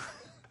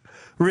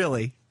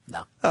 Really?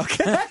 No.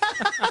 Okay.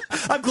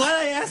 I'm glad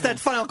I asked that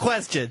final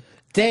question.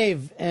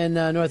 Dave in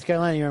North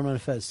Carolina, you're on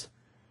Fez.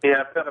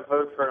 Yeah, I've got a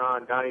vote for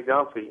Donnie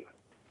Dunphy.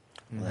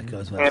 Well, that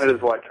goes without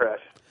Canada's white trash.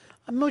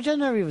 Mooch, I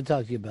never even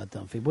talked to you about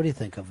Dunphy. What do you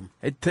think of him?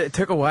 It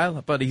took a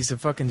while, but he's a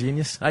fucking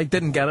genius. I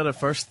didn't get it at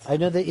first. I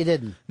know that you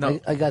didn't. No.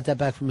 I got that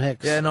back from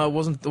Hicks. Yeah, no, I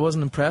wasn't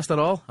impressed at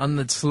all. And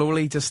it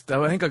slowly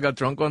I think I got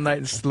drunk one night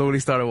and slowly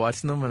started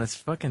watching them, and it's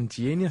fucking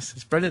genius.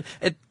 It's brilliant.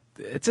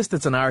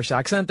 It's an Irish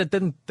accent. It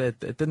didn't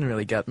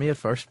really get me at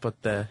first, but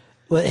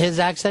well, his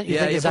accent, you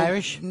think is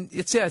Irish?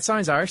 It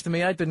sounds Irish to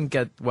me. I didn't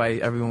get why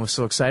everyone was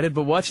so excited,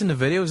 but watching the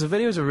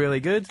videos are really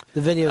good. The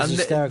videos are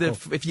hysterical.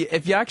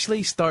 If you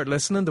actually start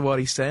listening to what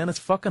he's saying, it's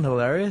fucking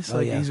hilarious.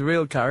 He's a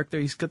real character.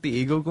 He's got the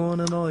ego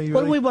going and all.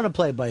 What do we want to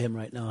play by him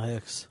right now,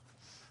 Hicks?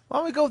 Why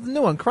don't we go with the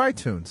new one, Cry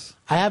Tunes?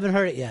 I haven't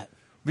heard it yet.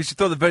 We should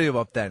throw the video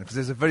up then, because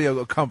there's a video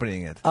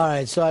accompanying it. All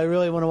right, so I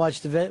really want to watch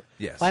the video?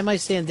 Yes. Why am I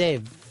seeing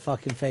Dave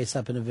fucking face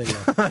up in a video?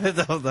 I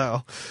don't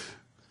know.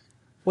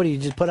 What, do you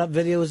just put up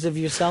videos of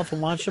yourself and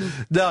watch them?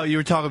 No, you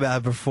were talking about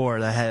it before,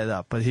 and I had it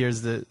up, but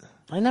here's the...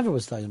 I never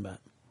was talking about it.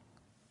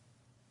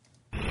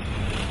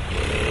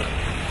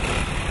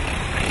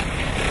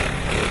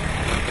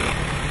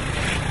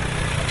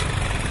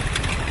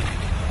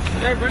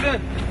 Hey,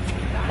 Brendan.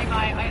 I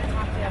have to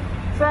talk to you.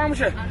 What's wrong with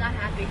you? I'm not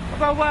happy.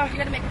 About what?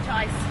 You're going to make a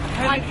choice.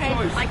 I can't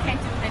do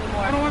it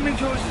anymore. I don't want to make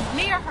choices.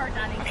 Me or her,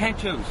 Donnie? I can't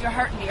choose. You're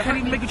hurting me. I can't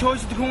even make a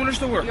choice at the corner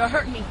store. You're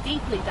hurting me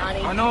deeply,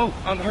 Donnie. I know.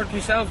 I'm hurting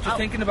myself just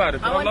thinking about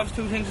it. But I love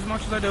two things as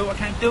much as I do. I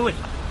can't do it.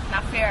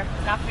 Not fair.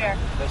 Not fair.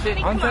 That's it.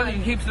 I'm telling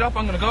you, keeps it up,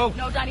 I'm going to go.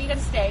 No, Donnie, you got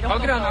to stay. I'll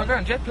get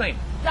on jet plane.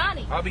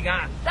 Donnie. I'll be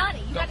gone.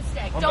 Donnie, you got to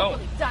stay. I'll Don't go.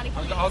 believe. Donnie,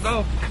 please. I'll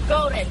go.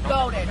 Go then.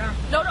 Go then.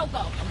 No, don't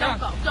go. Don't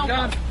go. Don't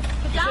go.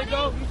 You Donnie. say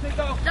go. You say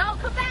go. No,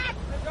 come back.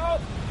 Go.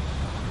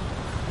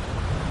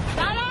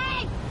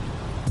 Donnie!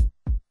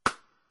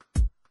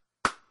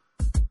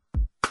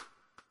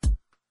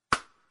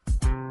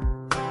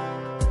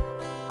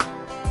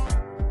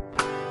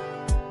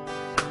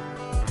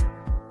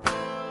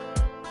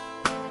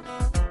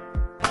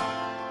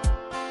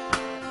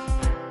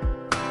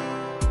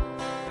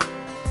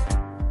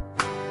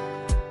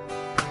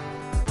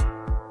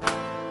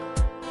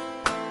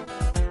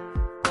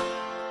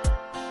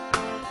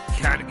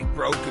 Kinda get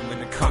broken when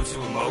it comes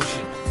to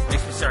emotion.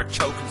 Makes me start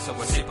choking, so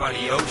I sit by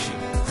the ocean.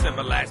 Spent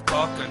my last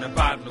buck on a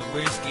bottle of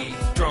whiskey.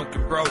 Drunk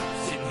and broke,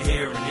 sitting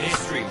here in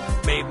history.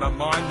 Made my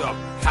mind up,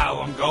 how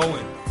I'm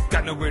going.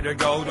 Got nowhere to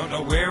go, don't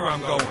know where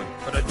I'm going.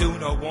 But I do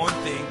know one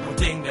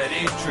thing that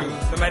is true.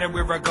 No matter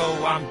where I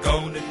go, I'm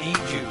going to need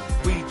you.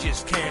 We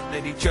just can't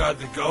let each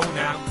other go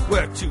now.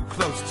 We're too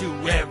close to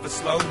ever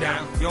slow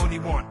down. The only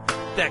one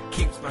that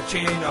keeps my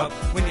chin up.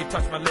 When you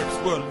touch my lips,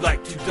 we're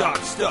like two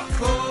dogs stuck.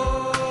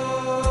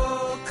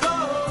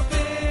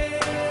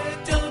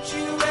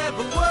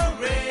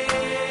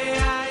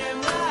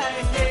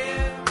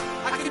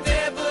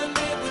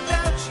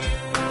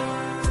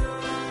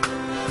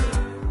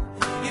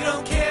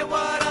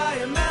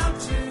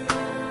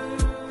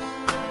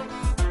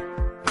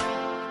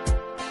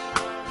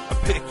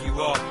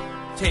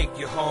 Take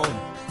you home,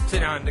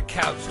 sit on the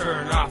couch,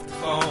 turn off the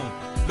phone.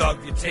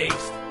 Love your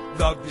taste,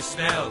 love your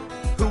smell.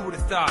 Who would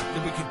have thought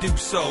that we could do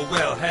so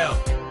well? Hell,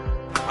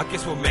 I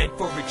guess we're meant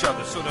for each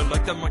other. Sort of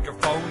like the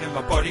microphone and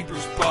my buddy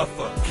Bruce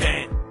Buffer.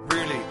 Can't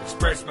really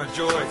express my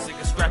joy. It's like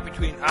a scrap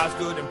between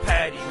Osgood and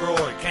Paddy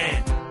Roy.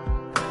 Can't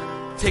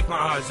take my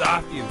eyes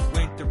off you.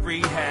 Went to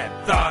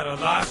rehab, thought I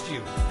lost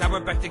you. Now we're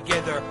back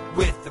together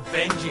with a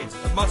vengeance.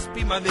 It must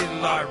be my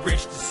little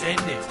Irish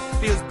descendants.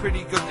 Feels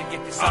pretty good to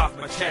get this off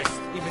my chest.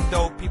 Even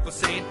though people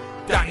saying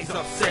Donnie's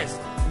obsessed.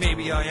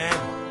 Maybe I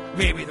am,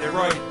 maybe they're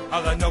right.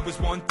 All I know is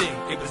one thing,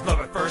 it was love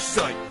at first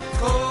sight.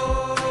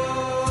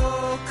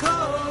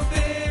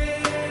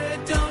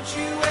 COVID, don't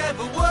you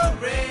ever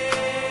worry.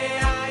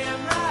 I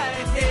am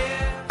right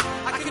here.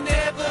 I can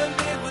never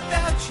live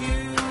without you.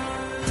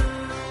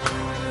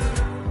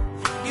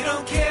 You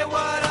don't care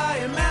what I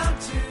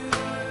amount to.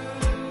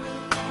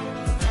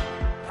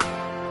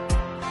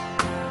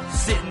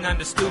 Sitting on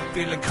the stoop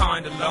feeling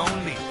kinda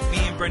lonely. Me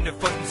and Brenda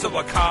footing, so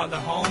I call the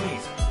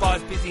homies.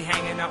 Boss busy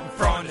hanging out in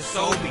front of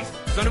Sobeys.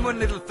 There's only one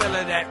little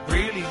fella that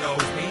really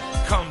knows me.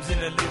 Comes in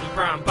a little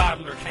brown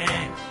bottle or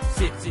can.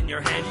 Sits in your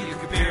hand, you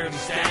can barely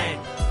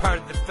stand. Part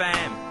of the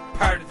fam,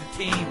 part of the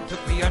team.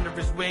 Took me under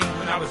his wing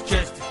when I was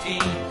just a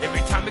teen.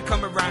 Every time I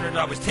come around, it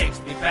always takes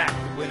me back.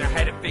 When I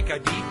had a fake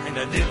ID and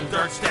a little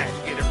dirt stash.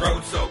 Get a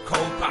road so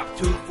cold, pop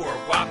 2 for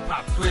a wop,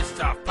 pop, twist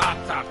off, pop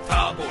top,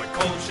 tall boy,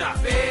 cold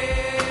shot.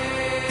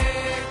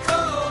 Big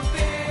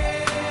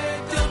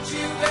COVID, don't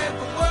you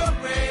ever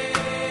worry.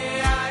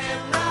 I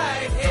am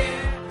right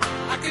here.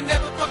 I can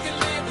never fucking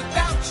live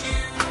without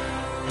you.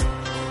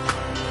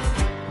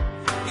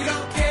 You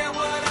don't care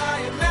what I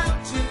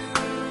amount to.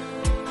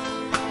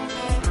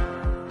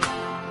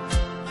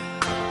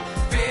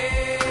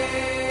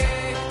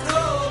 Big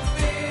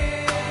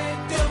COVID,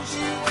 don't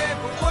you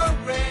ever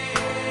worry.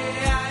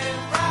 I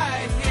am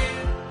right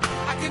here.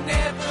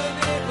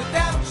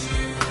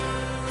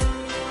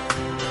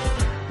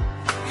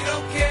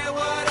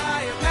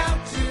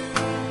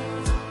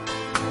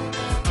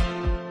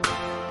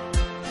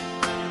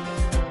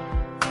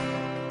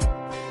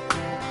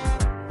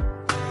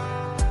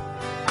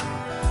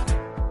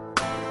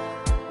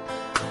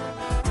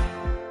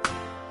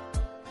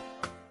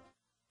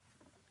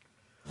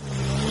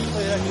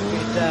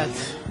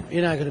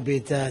 You're not going to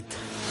beat that.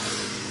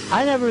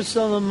 I never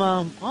saw them.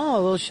 A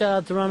little shout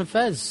out to Ron and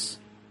Fez.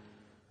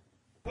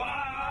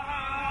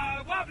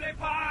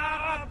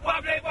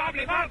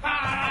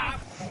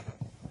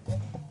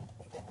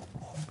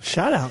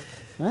 Shout out.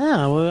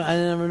 Yeah, well, I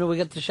never knew we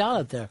got the shout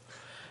out there.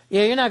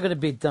 Yeah, you're not going to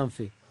beat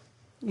Dunphy.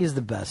 He's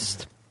the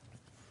best.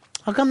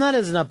 How come that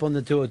isn't up on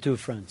the 202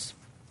 Friends?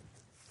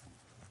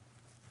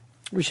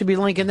 We should be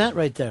linking that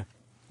right there.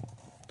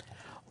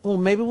 Well,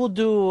 maybe we'll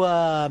do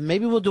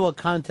a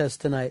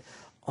contest tonight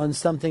on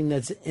something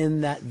that's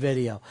in that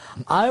video.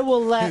 I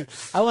want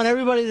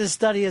everybody to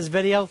study his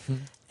video,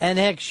 and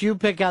Hicks, you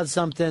pick out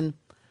something.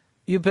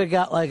 You pick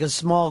out like a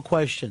small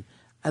question,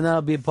 and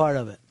that'll be a part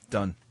of it.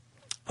 Done.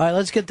 All right,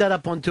 let's get that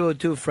up on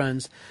 202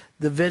 Friends.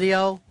 The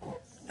video,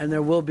 and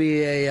there will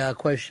be a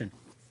question.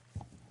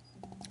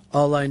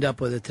 All lined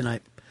up with it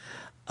tonight.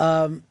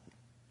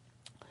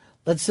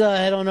 Let's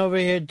head on over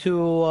here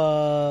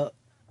to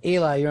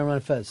Eli. You're on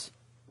Fez.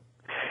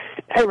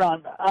 Hey,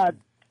 Ron. God,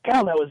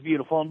 that was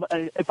beautiful.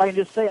 And, if I can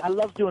just say, I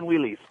love doing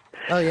wheelies.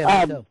 Oh,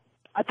 yeah, me too.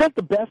 I think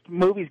the best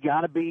movie's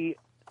got to be,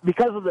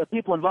 because of the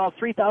people involved,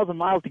 3,000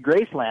 Miles to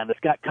Graceland. It's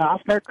got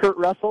Costner, Kurt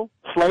Russell,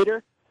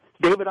 Slater,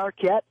 David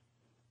Arquette.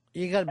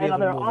 You got to be able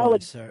to move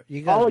on, sir.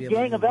 You got to be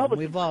able to move on.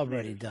 We've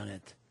already done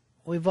it.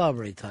 We've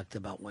already talked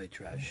about white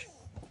trash.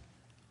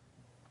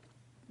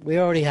 We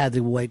already had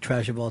the white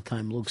trash of all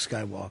time, Luke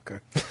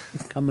Skywalker,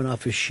 coming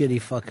off his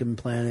shitty fucking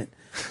planet,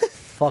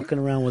 fucking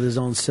around with his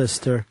own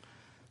sister.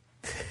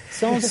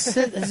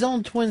 His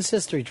own twin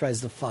sister he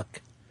tries to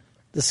fuck.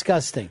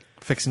 Disgusting.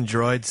 Fixing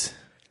droids.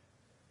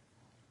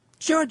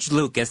 George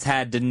Lucas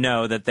had to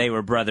know that they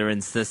were brother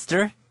and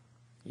sister.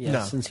 Yeah,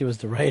 No. since he was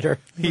the writer.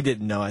 He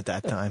didn't know at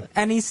that time.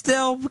 And he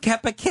still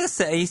kept a kiss.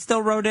 He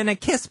still wrote in a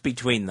kiss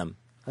between them.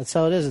 That's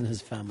how it is in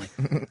his family.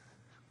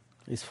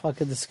 He's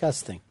fucking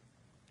disgusting.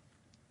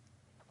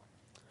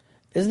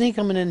 Isn't he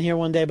coming in here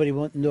one day, but he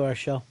won't do our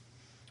show?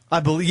 I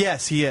believe,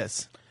 yes, he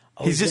is.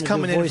 Oh, he's just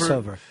gonna coming do in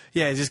voiceover.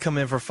 Yeah, he's just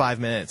coming in for 5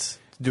 minutes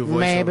to do a voiceover.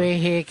 Maybe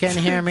he can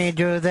hear me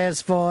do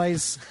this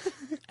voice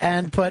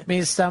and put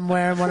me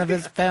somewhere in one of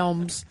his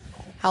films.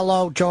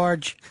 Hello,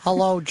 George.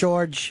 Hello,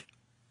 George.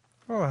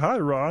 Oh, hi,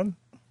 Ron.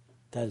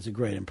 That is a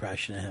great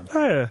impression of him.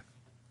 Hey.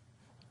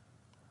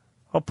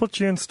 I'll put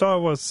you in Star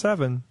Wars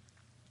 7.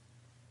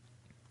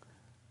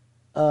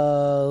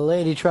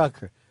 Lady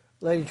Trucker.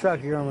 Lady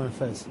Trucker, you're on my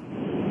face.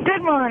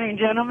 Good morning,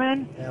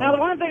 gentlemen. Now, the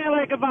one thing I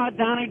like about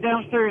Donnie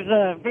Dempster's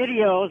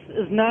videos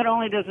is not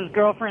only does his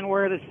girlfriend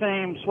wear the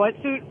same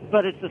sweatsuit,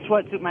 but it's the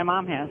sweatsuit my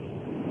mom has.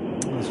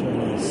 That's very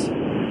nice.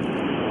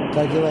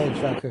 Talk to you later,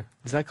 Trucker.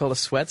 Is that called a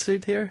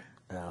sweatsuit here?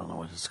 I don't know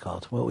what it's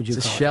called. What would you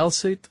It's a call shell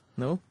suit?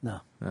 No? No.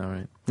 All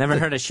right. Never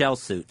heard of shell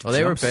suit. Well,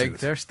 they were big.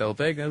 They're still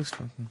big. Those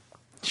fucking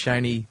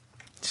shiny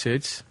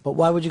suits. But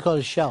why would you call it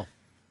a shell?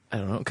 I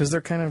don't know, because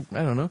they're kind of,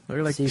 I don't know,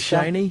 they're like Seashell?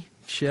 shiny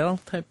shell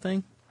type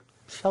thing.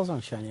 Shells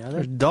aren't shiny, are they?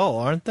 They're dull,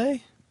 aren't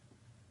they?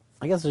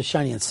 I guess they're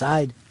shiny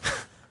inside.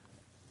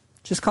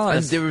 Just call it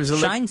a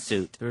shine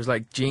suit. There was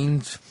like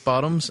jeans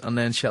bottoms and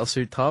then shell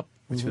suit top,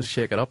 which was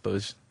shake it up. It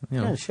was,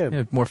 Yeah, sure.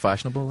 yeah, more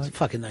fashionable. Like. It's a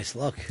fucking nice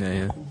look.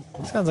 Yeah.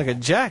 Sounds like a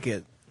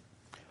jacket.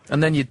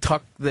 And then you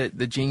tuck the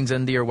jeans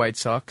into your white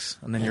socks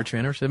and then your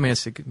trainers. I mean,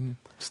 it's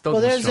still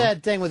Well, there's strong.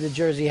 that thing with the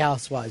Jersey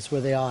Housewives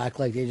where they all act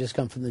like they just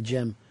come from the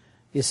gym.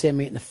 You see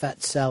them eating a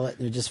fat salad,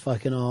 and they're just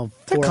fucking all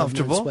They're four of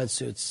them in comfortable.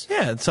 sweatsuits.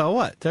 Yeah, so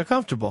what? They're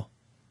comfortable.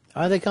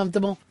 Are they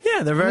comfortable?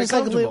 Yeah, they're very It's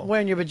comfortable. like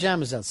wearing your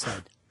pajamas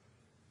outside.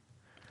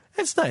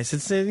 It's nice.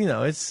 It's it's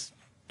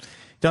you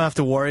don't have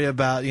to worry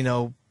about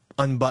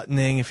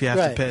unbuttoning if you have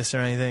Right. to piss or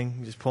anything.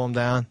 You just pull them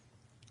down.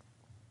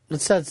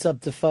 It sets up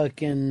the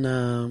fucking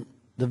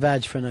the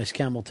vag for a nice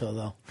camel toe,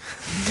 though.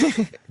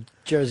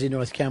 Jersey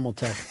North camel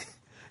toe.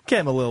 Get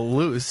them a little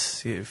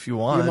loose if you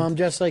want. Your mom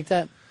dressed like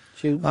that?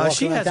 She walking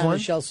she around has town in one. a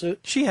shell suit?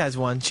 She has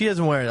one. She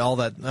doesn't wear it all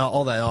that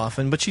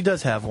often, but she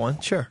does have one.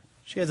 Sure,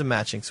 she has a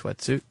matching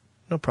sweatsuit.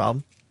 No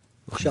problem.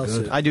 Shell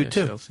suit. I do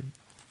too.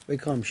 We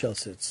call them shell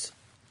suits.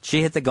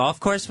 She hit the golf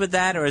course with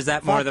that, or is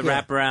that more Fuck the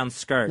yeah. wraparound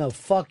skirt? No,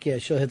 fuck yeah,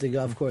 she'll hit the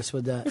golf course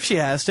with that. If she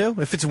has to,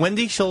 if it's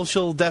windy,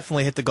 she'll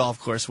definitely hit the golf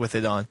course with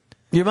it on.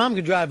 Your mom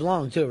can drive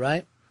long too,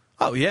 right?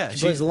 Oh yeah,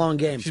 She plays a long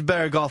game. She's a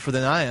better golfer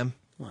than I am.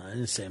 Well, I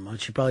didn't say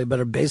much. She's probably a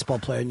better baseball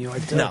player than you are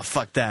too. No,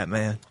 fuck that,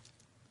 man.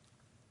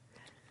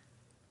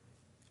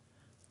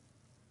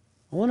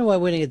 I wonder why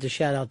we didn't get the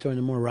shout out during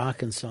the more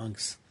rockin'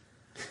 songs.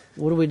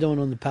 What are we doing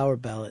on the power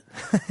ballot?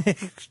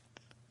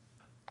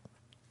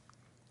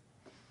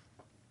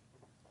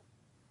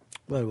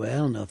 By the way, I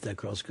don't know if that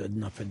girl's good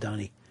enough for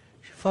Donnie.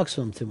 She fucks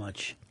with him too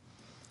much.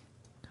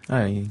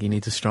 I think he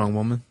needs a strong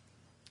woman.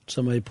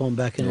 Somebody pull him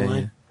back in the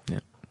line. Yeah.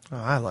 Oh,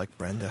 I like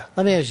Brenda.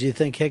 Let me ask you, you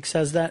think Hicks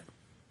has that?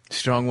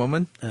 Strong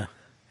woman? Yeah.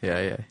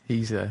 Yeah.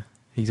 He's a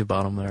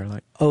bottom there,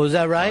 like. Oh, is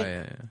that right? Oh,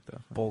 yeah, definitely.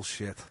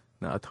 Bullshit.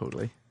 No,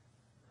 totally.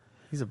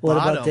 He's a What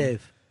bottom. about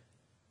Dave?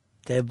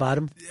 Dave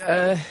Bottom?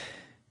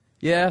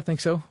 Yeah, I think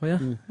so. Yeah.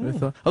 I would've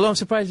thought. Although I'm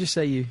surprised you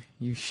say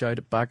you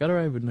shouted back at her.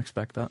 I wouldn't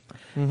expect that.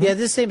 Yeah,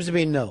 this seems to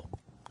be no.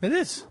 It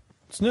is.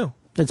 It's new.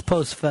 It's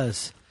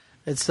post-Fez.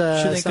 It's Shit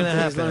ain't something gonna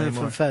he's happen learning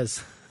anymore. from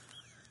Fez.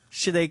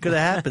 Shit ain't gonna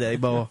happen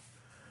anymore.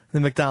 The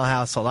McDonald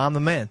household. I'm the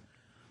man.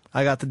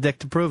 I got the dick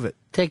to prove it.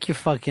 Take your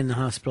fucking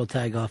hospital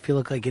tag off. You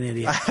look like an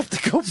idiot. I have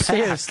to go back.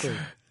 Seriously.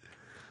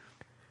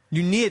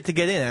 You need it to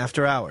get in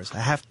after hours. I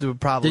have to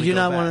probably. Did you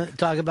go not back. want to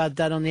talk about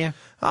that on the air?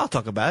 I'll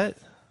talk about it.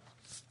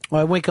 All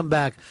right, when we come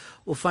back,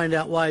 we'll find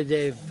out why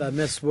Dave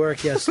missed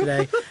work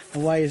yesterday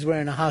and why he's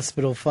wearing a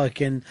hospital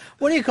fucking...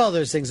 What do you call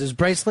those things? Those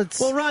bracelets?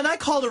 Well, Ron, I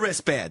call it a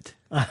wristband.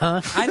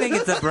 Uh-huh. I think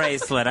it's a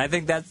bracelet. I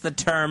think that's the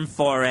term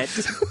for it.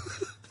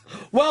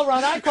 Well,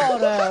 Ron, I call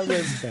it a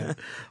wristband.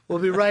 We'll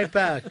be right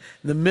back.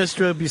 The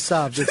mystery will be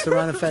solved. It's the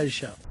Ron and Fez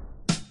Show.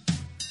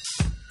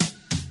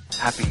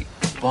 Happy,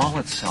 the ball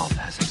itself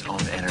has its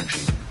own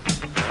energy,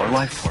 or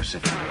life force,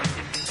 if you will.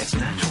 Its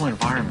natural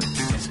environment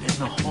is in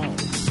the home.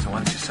 So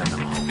why don't you send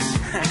them home?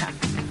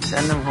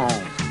 Send them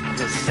home.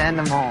 Just send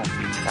them home.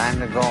 Time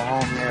to go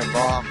home there,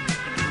 ball.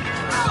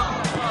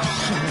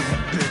 Son of a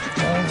bitch,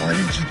 ball, why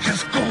didn't you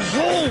just go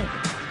home?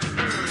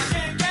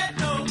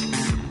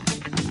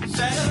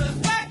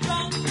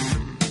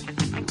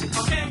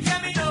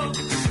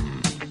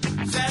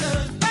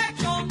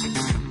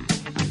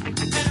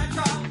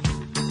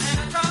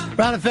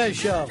 Ron and Fez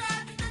Show.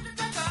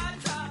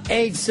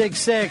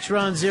 866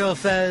 Ron Zero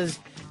Fez.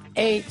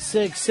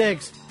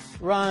 866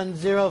 Ron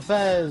Zero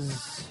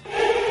Fez.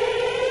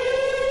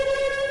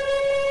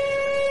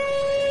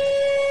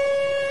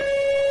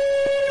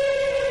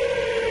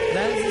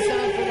 That is the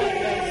sound for what,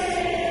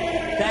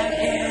 Fez? That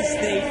is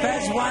the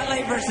Fez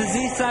Whatley versus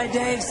Eastside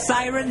Dave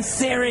Siren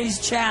Series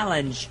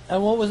Challenge.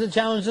 And what was the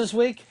challenge this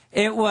week?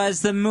 It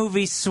was the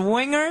movie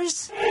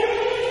Swingers.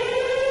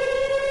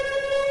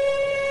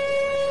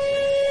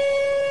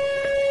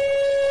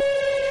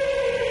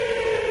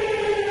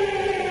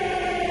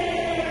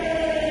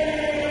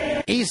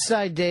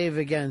 Eastside Dave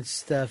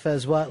against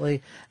Fez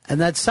Whatley. And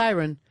that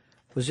siren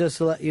was just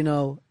to let you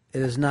know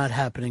it is not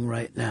happening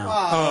right now.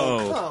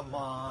 Oh, come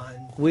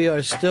on. We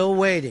are still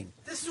waiting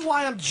This is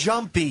why I'm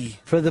jumpy.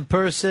 for the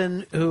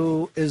person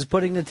who is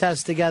putting the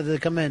test together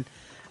to come in.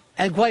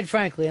 And quite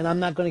frankly, and I'm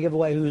not going to give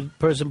away who's the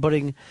person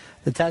putting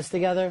the test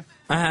together,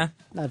 not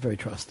very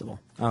trustable.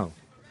 Oh.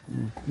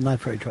 Not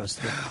very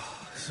trustable.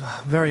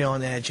 Very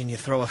on edge, and you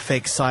throw a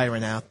fake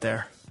siren out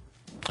there.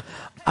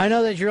 I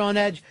know that you're on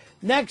edge.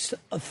 Next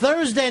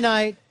Thursday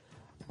night,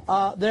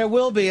 there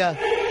will be a...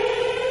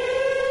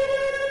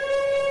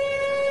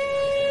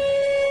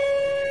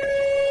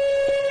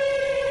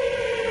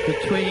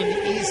 between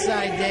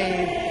Eastside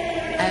Dave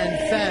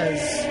and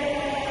Fez.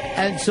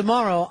 And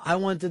tomorrow, I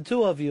want the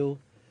two of you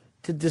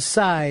to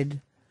decide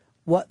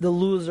what the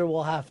loser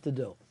will have to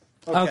do.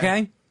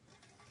 Okay.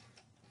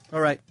 All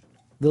right.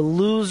 The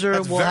loser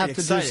That's will very have to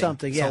exciting. do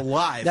something. So Yeah,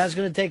 live. That's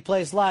going to take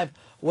place live.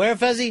 Where,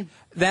 Fezzy?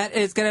 That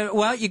is going to,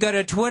 well, you go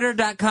to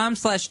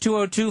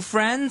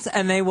twitter.com/202friends,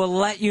 and they will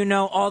let you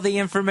know all the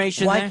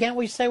information Why there. can't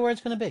we say where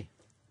it's going to be?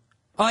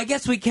 Oh, I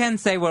guess we can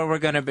say where we're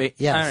going to be.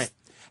 Yes. All right.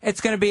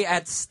 It's going to be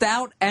at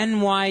Stout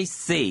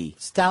NYC.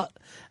 Stout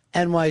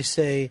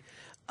NYC.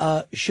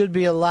 Should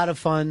be a lot of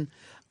fun.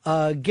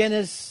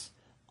 Guinness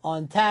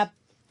on tap.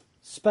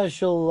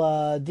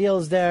 Special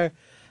deals there.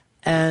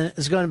 And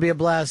it's going to be a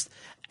blast.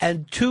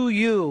 And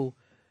 2U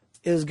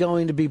is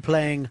going to be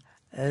playing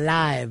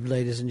live,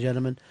 ladies and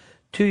gentlemen.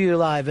 2U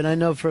live. And I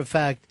know for a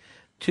fact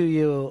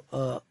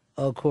 2U,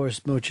 of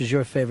course, Mooch, is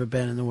your favorite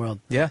band in the world.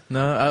 Yeah,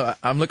 no,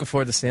 I'm looking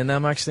forward to seeing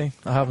them, actually.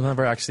 I have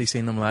never actually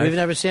seen them live. You've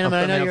never seen them,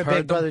 and I know I've you're a heard big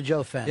them. Brother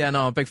Joe fan. Yeah,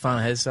 no, I'm a big fan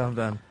of his. So I'm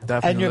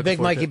definitely And you're a looking big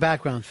forward Mikey to it.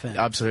 Background fan.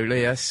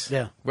 Absolutely, yes.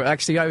 Yeah. Well,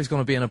 actually, I was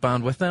going to be in a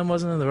band with them,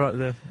 wasn't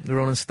it? The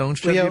Rolling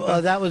Stones Well, tribute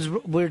band. that was,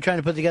 we were trying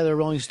to put together a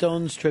Rolling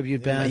Stones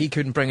tribute band. He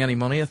couldn't bring any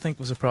money, I think,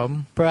 was a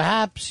problem.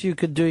 Perhaps you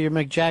could do your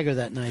Mick Jagger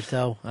that night,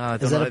 though. I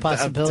Is don't that know. a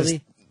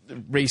possibility?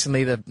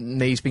 Recently, the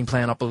knee's been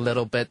playing up a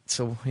little bit,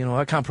 so,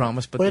 I can't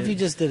promise. But What if you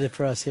just did it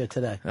for us here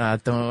today? I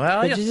don't know.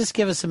 Well, Could you just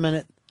give us a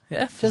minute?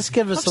 Yeah. Just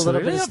give us a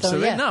little bit of stuff.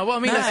 Absolutely. Yeah. No, well, I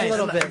mean, Just a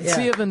little bit.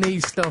 see Yeah. if the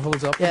knee still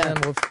holds up, Yeah. and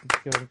then we'll go.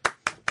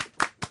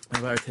 I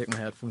better take my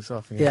headphones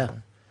off again. Yeah.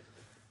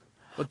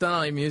 But then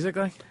any music,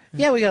 like?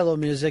 Yeah, we got a little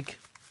music.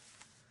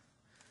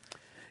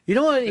 You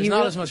know what? There's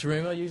not as much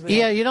room I usually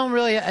Yeah, have. you don't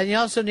really, and you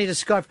also need a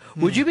scarf.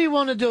 Would you be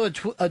willing to do a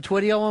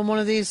Twitio on one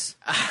of these?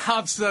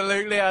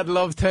 Absolutely, I'd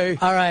love to.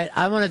 All right,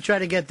 I'm going to try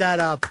to get that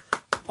up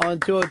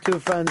on 202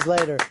 Friends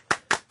later.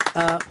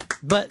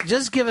 But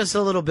just give us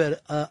a little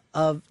bit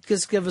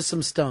just give us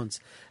some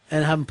Stones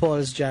and have him pull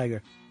his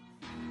Jagger.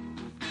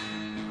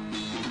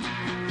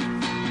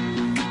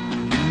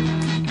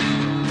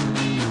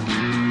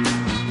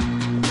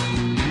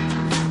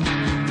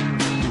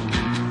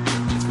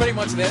 It's pretty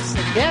much this.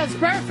 Yeah, it's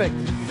perfect.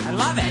 I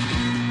love it.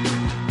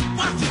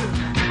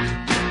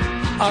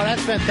 Oh,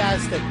 that's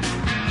fantastic.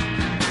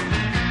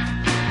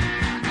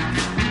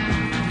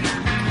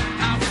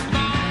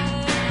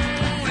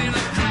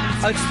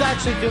 It's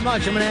actually too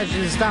much. I'm going to ask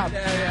you to stop.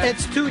 Yeah.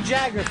 It's too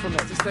Jagger for me.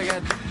 Just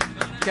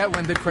get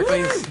winded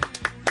quickly.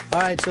 All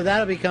right, so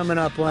that'll be coming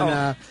up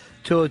on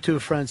 202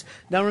 Friends.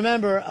 Now,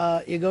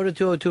 remember, you go to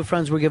 202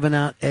 Friends, we're giving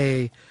out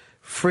a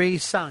free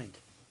signed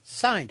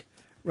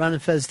Ron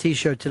and Fez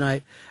T-shirt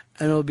tonight,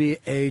 and it'll be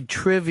a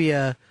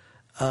trivia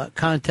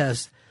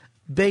contest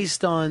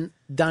based on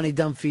Donnie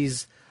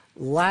Dunphy's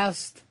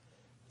last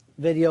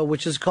video,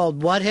 which is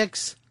called what,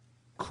 Hicks?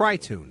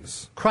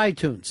 Crytunes.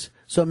 Crytunes.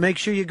 So make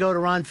sure you go to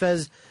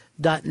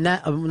ronfez.net.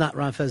 Not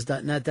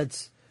ronfez.net.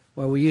 That's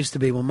where we used to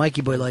be when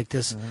Mikey Boy liked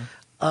this.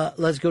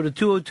 Let's go to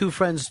 202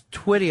 Friends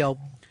Twitio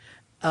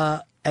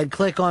and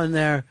click on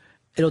there.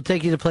 It'll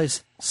take you to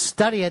place.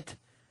 Study it.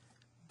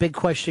 Big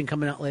question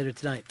coming out later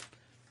tonight.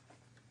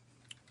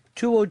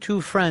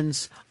 202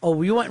 Friends.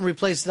 Oh, you went and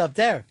replaced it up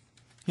there.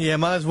 Yeah,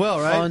 might as well,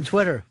 right? On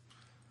Twitter.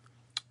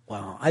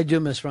 Wow, I do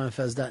miss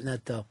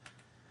ronfez.net, though.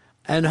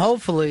 And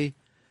hopefully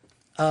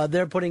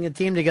they're putting a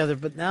team together.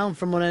 But now,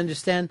 from what I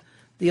understand,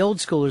 the old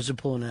schoolers are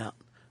pulling out.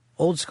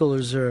 Old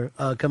schoolers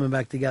are coming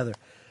back together.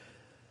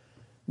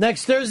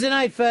 Next Thursday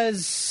night,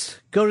 Fez,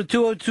 go to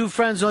 202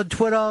 Friends on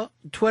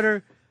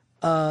Twitter.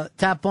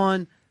 Tap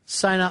on,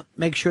 sign up,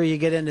 make sure you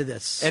get into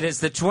this. It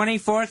is the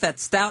 24th at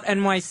Stout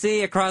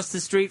NYC across the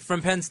street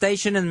from Penn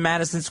Station in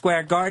Madison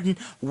Square Garden.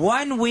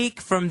 1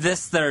 week from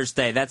this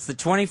Thursday. That's the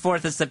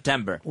 24th of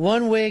September.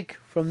 1 week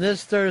from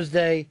this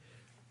Thursday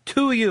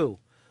to you,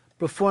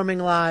 performing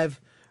live,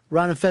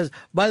 Ron and Fez.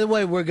 By the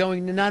way, we're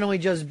going to not only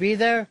just be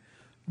there,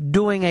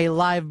 doing a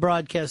live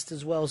broadcast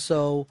as well,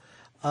 so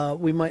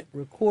we might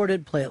record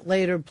it, play it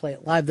later, play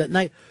it live that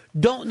night.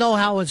 Don't know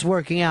how it's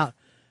working out.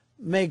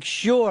 Make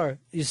sure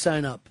you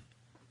sign up.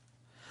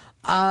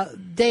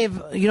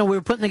 Dave, we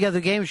were putting together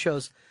game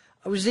shows.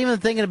 I was even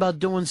thinking about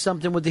doing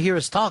something with the Hear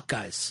Us Talk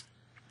guys.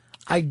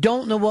 I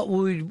don't know what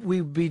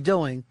we'd be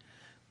doing,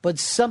 but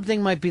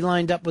something might be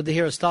lined up with the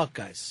Hear Us Talk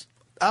guys.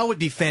 That would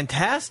be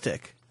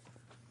fantastic.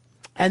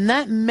 And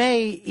that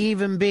may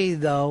even be,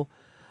 though,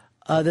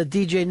 the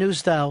DJ New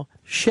Style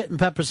shit in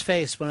Pepper's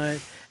face when I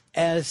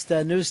asked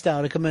New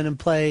Style to come in and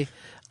play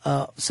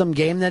some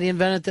game that he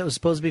invented that was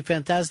supposed to be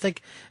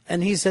fantastic.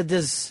 And he said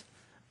this,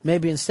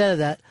 maybe instead of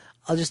that,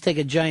 I'll just take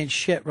a giant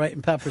shit right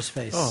in Pepper's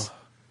face.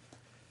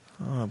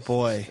 Oh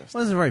boy. It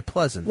wasn't very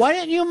pleasant. Why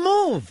didn't you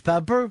move,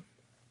 Pepper?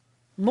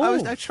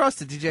 Move. I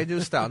trusted DJ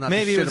New Style, not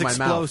maybe to shit it was in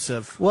my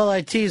explosive. mouth. Well,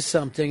 I tease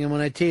something, and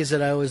when I tease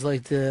it, I always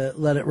like to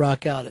let it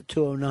rock out at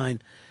 2:09.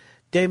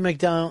 Dave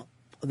McDonald,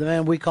 the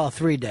man we call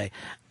 3-Day.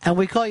 And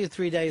we call you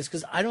 3 days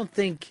because I don't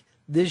think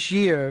this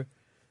year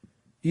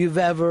you've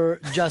ever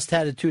just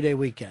had a 2-day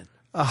weekend.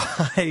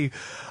 Well,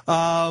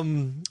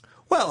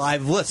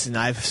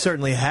 I've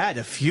certainly had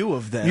a few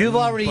of them. You've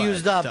already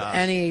used up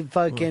any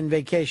fucking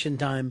vacation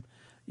time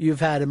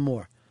you've had and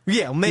more.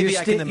 Yeah, maybe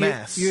I can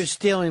amass. You're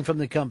stealing from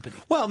the company.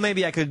 Well,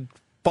 maybe I could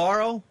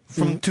borrow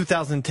from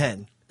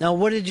 2010. Now,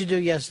 what did you do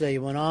yesterday?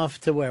 You went off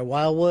to where?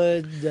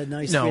 Wildwood? A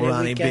nice No, 3-day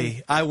Ronnie weekend?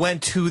 B. I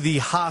went to the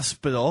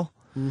hospital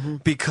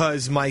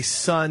because my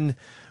son,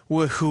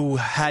 who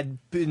had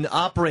been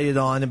operated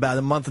on about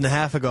a month and a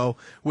half ago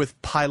with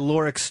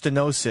pyloric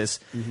stenosis,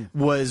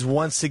 was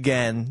once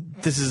again,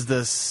 this is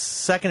the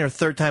second or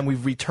third time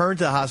we've returned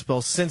to the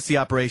hospital since the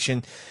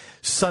operation.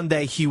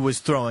 Sunday, he was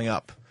throwing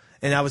up.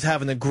 And I was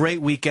having a great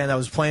weekend. I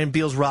was playing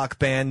Beals Rock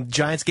Band.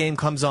 Giants game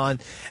comes on,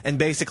 and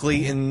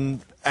basically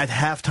at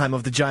halftime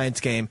of the Giants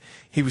game,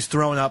 he was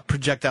throwing up,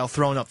 projectile,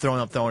 throwing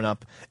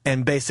up,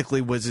 and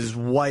basically was as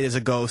white as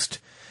a ghost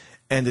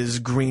and as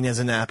green as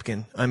a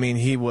napkin. I mean,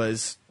 he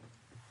was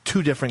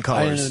two different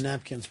colors. I didn't know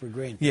napkins were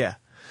green. Yeah.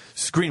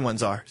 Green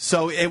ones are.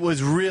 So it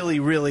was really,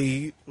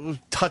 really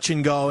touch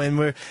and go, and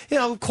we're,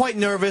 quite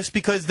nervous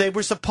because they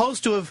were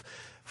supposed to have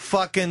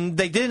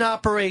they did an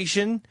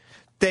operation,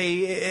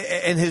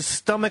 and his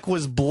stomach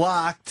was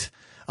blocked.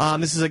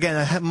 This is, again,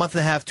 a month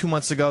and a half, 2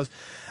 months ago.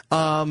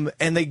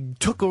 And they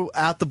took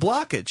out the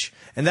blockage,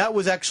 and that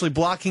was actually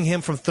blocking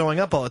him from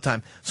throwing up all the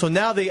time. So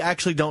now they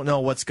actually don't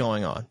know what's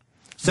going on.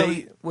 So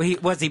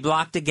was he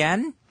blocked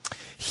again?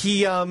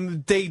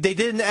 They did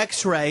an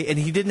X-ray, and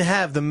he didn't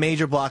have the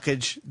major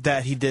blockage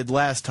that he did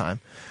last time,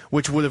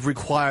 which would have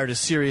required a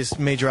serious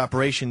major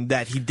operation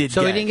that he did.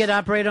 So he didn't get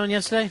operated on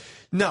yesterday?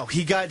 No,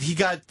 he got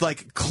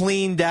like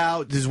cleaned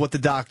out. Is what the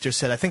doctor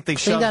said. I think they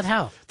cleaned out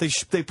how?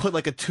 They put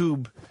like a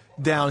tube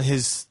down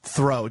his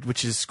throat,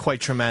 which is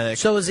quite traumatic.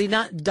 So is he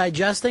not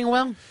digesting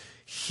well?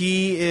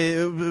 He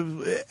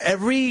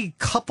every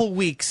couple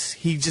weeks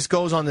he just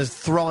goes on this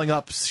throwing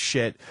up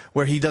shit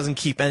where he doesn't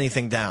keep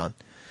anything down.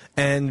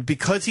 And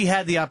because he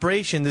had the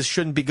operation, this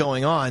shouldn't be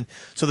going on.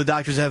 So the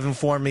doctors have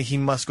informed me he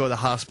must go to the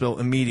hospital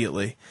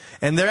immediately.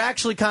 And they're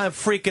actually kind of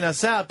freaking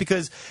us out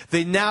because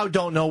they now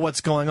don't know what's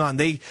going on.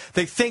 They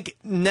think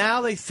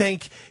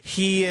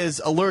he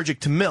is allergic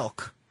to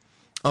milk.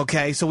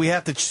 Okay, so we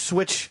have to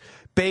switch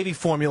baby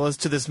formulas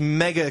to this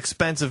mega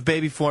expensive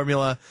baby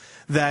formula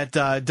that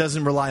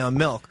doesn't rely on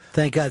milk.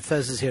 Thank God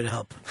Fez is here to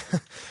help.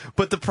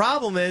 But the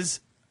problem is,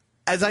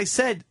 as I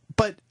said,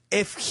 but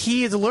if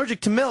he is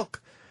allergic to milk,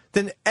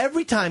 then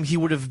every time he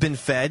would have been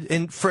fed,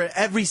 and for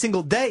every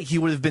single day, he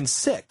would have been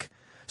sick.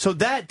 So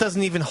that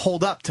doesn't even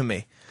hold up to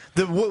me.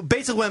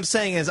 Basically what I'm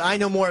saying is I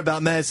know more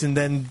about medicine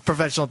than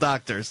professional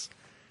doctors.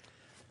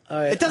 All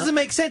right, it doesn't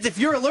make sense. If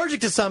you're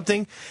allergic to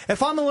something,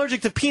 if I'm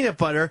allergic to peanut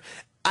butter,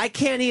 I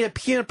can't eat a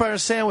peanut butter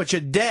sandwich a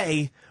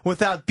day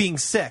without being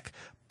sick.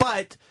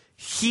 But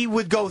he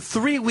would go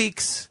 3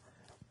 weeks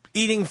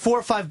eating 4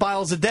 or 5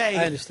 bottles a day.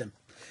 I understand.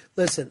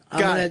 Listen, I'm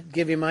going to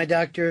give you my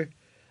doctor.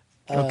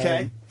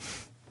 Okay.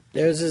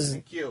 There's his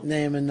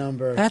name and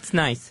number. That's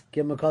nice.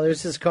 Give him a call.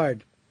 There's his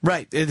card.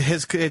 Right.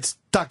 It's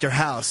Dr.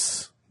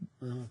 House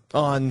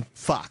on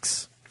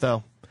Fox,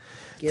 though.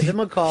 Give him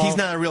a call. He's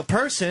not a real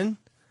person.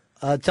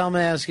 Tell him to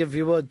ask if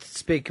you would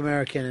speak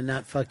American and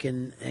not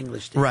fucking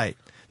English. Dude. Right.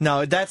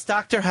 No, that's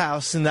Dr.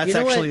 House, and that's you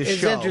know actually what? a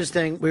show. It's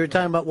interesting. We were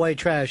talking about white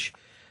trash.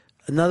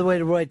 Another way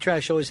to white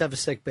trash, always have a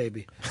sick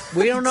baby.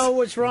 We don't know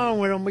what's wrong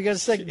with them. We got a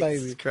sick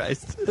baby.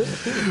 Christ.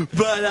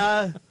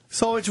 But,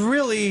 so it's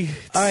really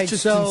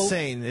just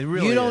insane. It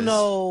really you don't is.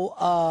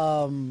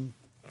 know...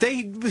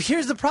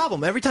 Here's the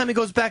problem. Every time he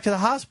goes back to the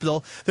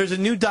hospital, there's a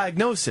new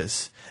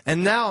diagnosis.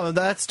 And now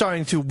that's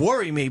starting to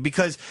worry me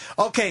because,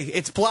 okay,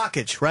 it's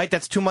blockage, right?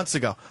 That's 2 months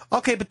ago.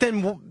 Okay, but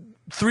then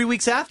 3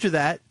 weeks after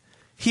that,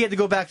 he had to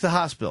go back to the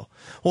hospital.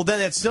 Well, then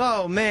it's,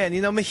 oh, man,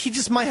 he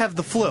just might have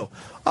the flu.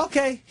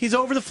 Okay, he's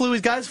over the flu.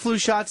 He's got his flu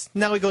shots.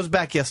 Now he goes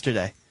back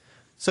yesterday.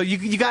 So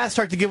you got to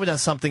start to giving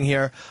us something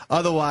here.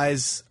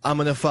 Otherwise, I'm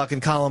going to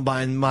fucking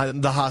Columbine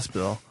the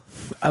hospital.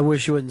 I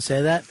wish you wouldn't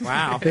say that.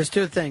 Wow. There's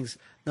 2 things.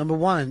 Number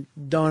 1,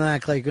 don't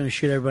act like you're going to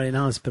shoot everybody in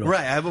the hospital.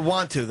 Right, I would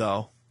want to,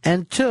 though.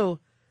 And 2,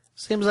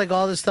 seems like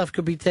all this stuff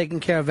could be taken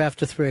care of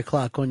after 3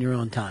 o'clock on your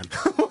own time.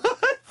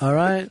 All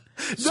right?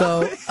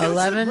 So,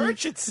 11.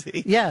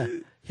 Emergency. Yeah.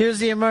 Here's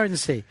the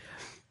emergency.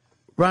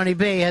 Ronnie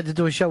B had to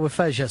do a show with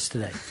Fez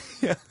yesterday.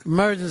 Yeah.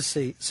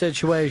 Emergency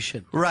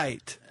situation.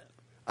 Right.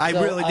 I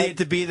really need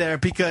to be there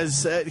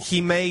because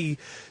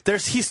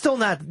he's still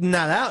not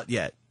out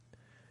yet.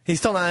 He's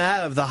still not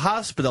out of the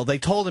hospital. They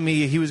told him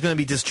he was going to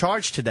be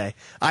discharged today.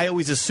 I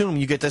always assume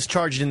you get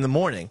discharged in the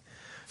morning.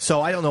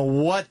 So I don't know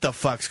what the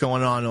fuck's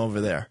going on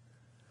over there.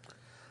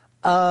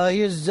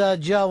 Here's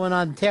Joe in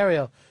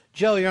Ontario.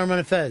 Joe, you're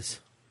on Fez.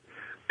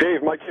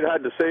 Dave, my kid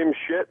had the same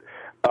shit.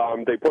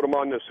 They put him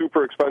on the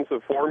super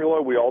expensive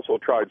formula. We also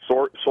tried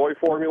soy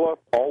formula.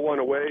 All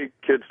went away.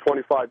 Kid's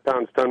 25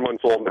 pounds, 10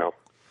 months old now.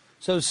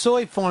 So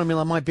soy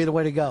formula might be the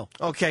way to go.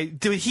 Okay.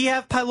 Did he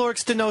have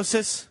pyloric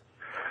stenosis?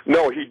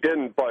 No, he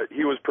didn't, but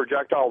he was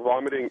projectile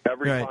vomiting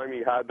every time he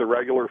had the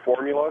regular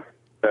formula.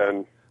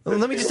 And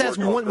let me just ask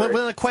one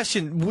other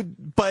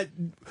question.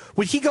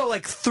 Would he go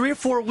like 3 or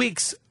 4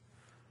 weeks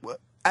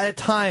at a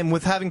time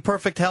with having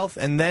perfect health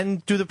and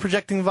then do the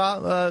projecting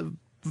vomit?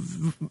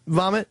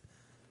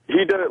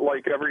 He did it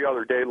like every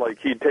other day. Like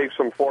he'd take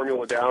some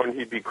formula down,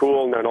 he'd be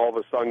cool, and then all of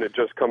a sudden it'd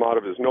just come out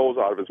of his nose,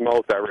 out of his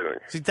mouth, everything.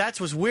 See, that's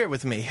what's weird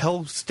with me.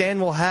 Stan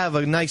will have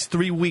a nice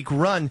 3-week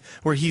run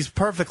where he's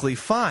perfectly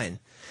fine.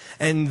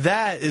 And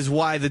that is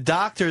why the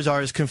doctors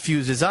are as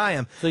confused as I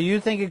am. So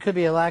you think it could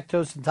be a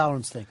lactose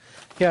intolerance thing?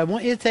 Here, I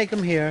want you to take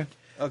him here.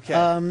 Okay.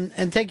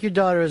 And take your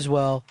daughter as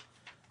well.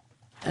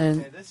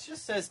 And this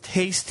just says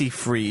Tasty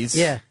Freeze.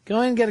 Yeah, go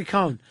ahead and get a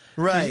cone.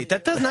 Right.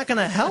 That's not going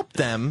to help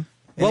them.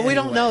 Well, we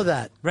don't know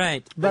that.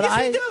 Right. But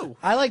yes, we do.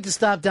 I like to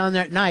stop down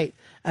there at night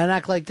and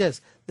act like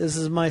this. This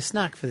is my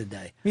snack for the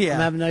day. Yeah.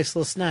 I'm having a nice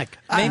little snack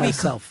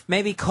myself.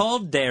 Maybe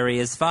cold dairy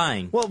is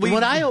fine. Well,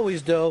 what I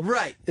always do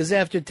is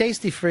after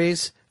Tasty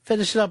Freeze,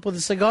 finish it up with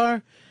a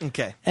cigar.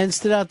 Okay. And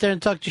sit out there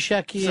and talk to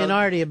Shecky and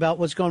Artie about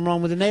what's going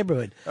wrong with the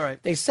neighborhood. All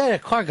right. They said a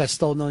car got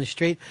stolen on the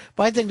street,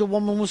 but I think the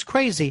woman was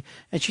crazy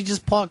and she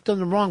just parked on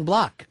the wrong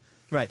block.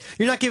 Right.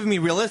 You're not giving me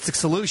realistic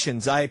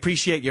solutions. I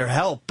appreciate your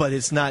help, but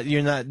this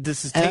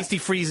is Tasty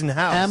Freeze in the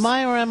house. Am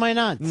I or am I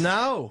not?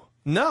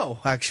 No,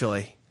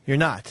 actually, you're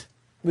not.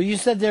 Well, you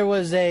said there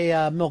was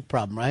a milk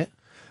problem, right?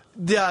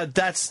 Yeah,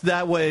 that's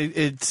that way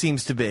it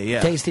seems to be, yeah.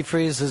 Tasty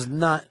Freeze is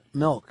not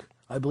milk.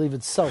 I believe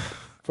it's soap,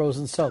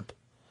 frozen soap.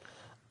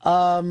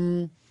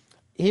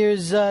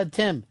 Here's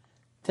Tim.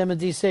 Tim at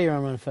D.C., you're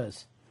on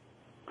Fez.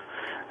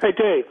 Hey,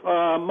 Dave.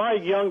 My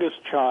youngest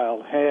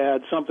child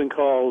had something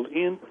called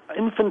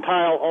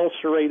infantile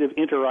ulcerative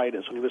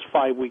enteritis when he was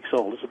 5 weeks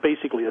old. It's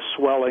basically a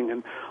swelling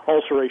and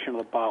ulceration of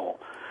the bowel.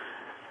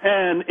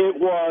 And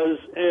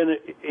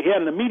he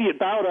had an immediate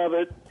bout of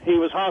it. He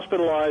was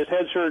hospitalized,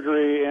 had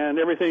surgery, and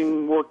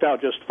everything worked out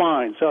just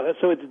fine. So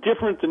it's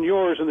different than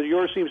yours, in that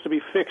yours seems to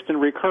be fixed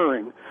and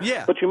recurring.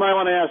 Yeah. But you might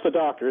want to ask the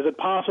doctor, is it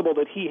possible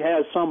that he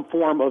has some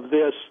form of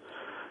this?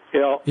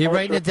 You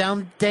writing it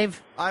down,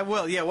 Dave? I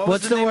will, yeah.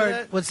 What's the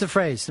word? What's the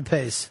phrase, the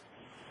pace?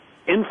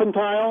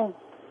 Infantile.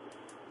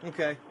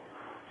 Okay.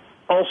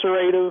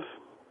 Ulcerative.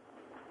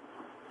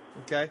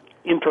 Okay.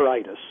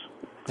 Enteritis.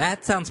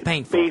 That sounds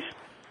painful.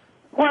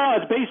 Well,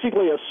 it's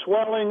basically a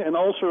swelling and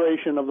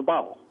ulceration of the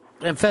bowel.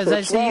 And Fez, I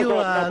see you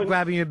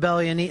grabbing your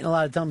belly and eating a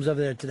lot of Tums over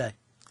there today.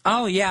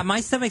 Oh yeah, my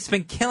stomach's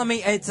been killing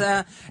me.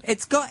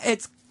 It's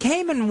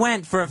came and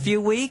went for a few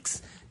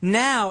weeks.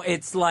 Now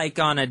it's like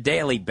on a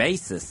daily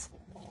basis.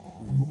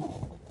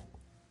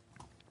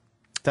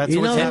 That's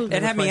what's happening.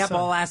 It had me up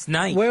all last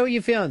night. Where were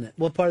you feeling it?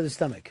 What part of the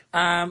stomach?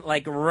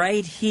 Like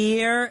right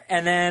here,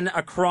 and then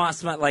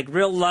across, like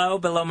real low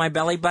below my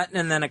belly button,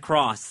 and then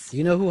across.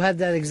 You know who had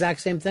that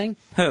exact same thing?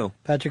 Who?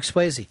 Patrick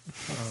Swayze.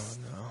 Oh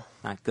no.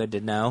 Not good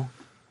to know.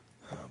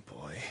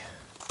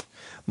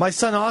 My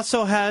son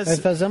also has... Hey,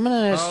 Fez, I'm going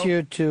to ask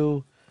you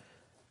to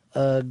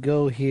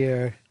go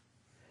here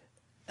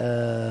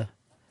and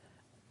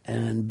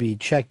be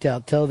checked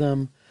out. Tell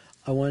them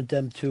I want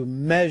them to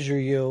measure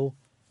you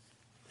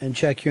and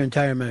check your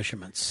entire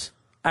measurements.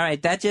 All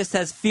right, that just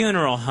says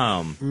funeral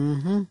home.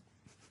 Mm-hmm.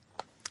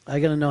 I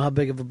got to know how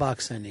big of a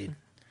box I need.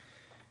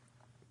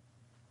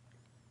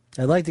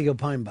 I'd like to go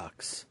pine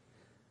box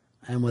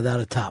and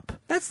without a top.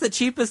 That's the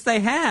cheapest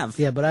they have.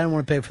 Yeah, but I don't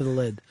want to pay for the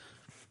lid.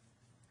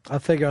 I'll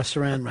figure I'll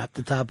saran wrap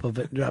the top of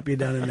it and drop you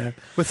down in there.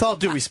 With all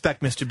due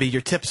respect, Mr. B,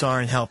 your tips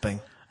aren't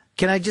helping.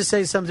 Can I just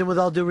say something with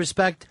all due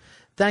respect?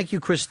 Thank you,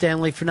 Chris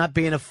Stanley, for not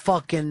being a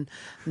fucking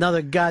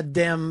another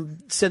goddamn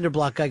cinder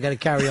block I got to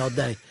carry all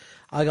day.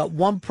 I got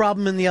one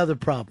problem and the other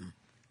problem.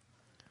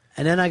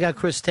 And then I got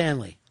Chris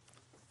Stanley.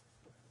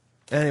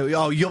 Anyway,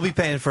 you'll be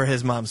paying for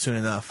his mom soon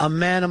enough. A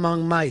man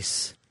among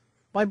mice.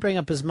 Why bring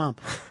up his mom?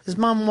 His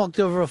mom walked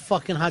over a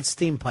fucking hot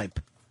steam pipe.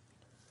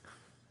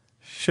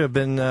 Should have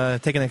been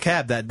taking a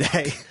cab that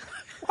day.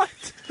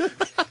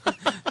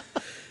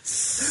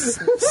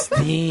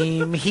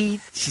 Steam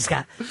heat. She's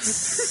got...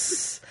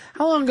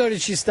 How long ago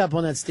did she step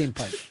on that steam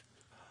pipe?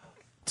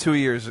 2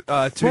 years.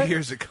 2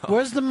 years ago.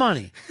 Where's the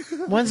money?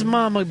 When's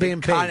Mama being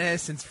paid? Con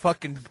Edison's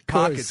fucking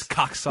pockets,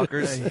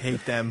 cocksuckers. I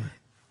hate them.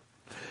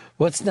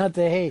 What's not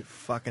to hate?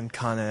 Fucking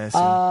Con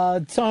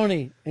Edison.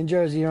 Tony in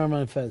Jersey, you're on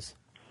my Fez.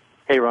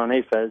 Hey, Ron.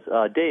 Hey, Fez.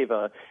 Dave,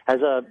 I have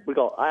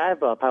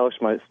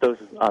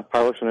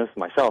pilocyanosis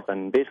myself,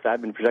 and basically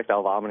I've been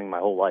projectile vomiting my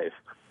whole life.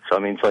 So, I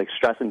mean, it's like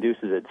stress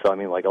induces it. So, I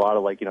mean, like a lot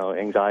of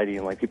anxiety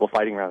and people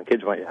fighting around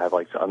kids might have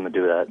something to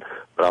do with that,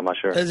 but I'm not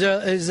sure. Is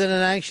it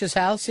an anxious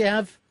house you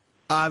have?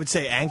 I would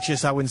say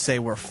anxious. I wouldn't say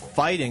we're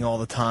fighting all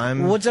the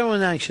time. What's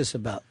everyone anxious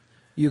about?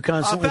 You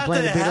constantly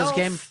playing the Beatles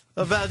game?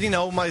 About,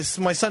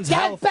 my son's Get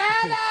health.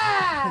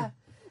 better!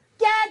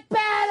 Get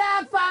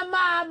better for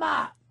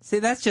Mama! See,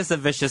 that's just a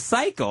vicious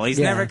cycle. He's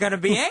never going to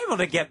be able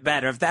to get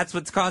better if that's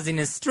what's causing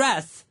his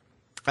stress.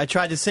 I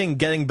tried to sing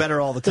Getting Better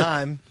all the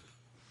time.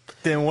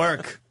 Didn't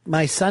work.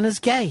 My son is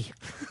gay.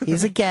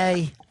 He's a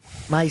gay.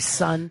 My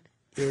son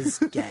is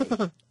gay.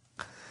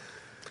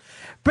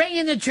 Bring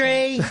in the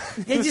tree.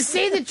 Did you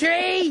see the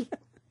tree?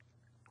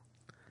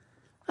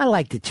 I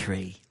like the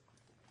tree.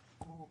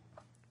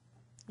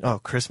 Oh,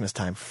 Christmas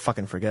time.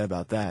 Fucking forget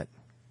about that.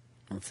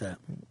 What's that?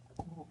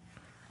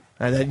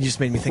 That just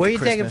made me think Where of are you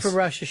Christmas. taking for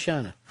Rosh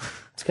Hashanah?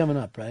 It's coming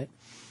up, right?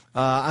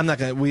 I'm not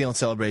gonna. We don't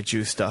celebrate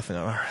Jew stuff in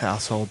our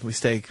household. We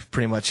stay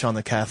pretty much on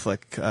the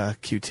Catholic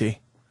QT.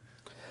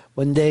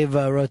 When Dave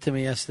wrote to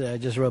me yesterday, I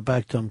just wrote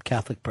back to him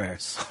Catholic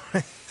prayers.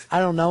 I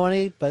don't know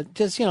any, but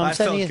just I'm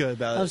sending you.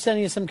 I'm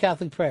sending you some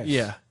Catholic prayers.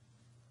 Yeah.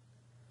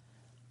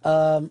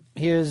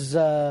 Here's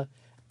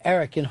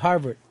Eric in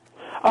Harvard.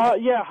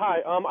 Yeah,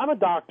 hi. I'm a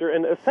doctor,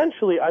 and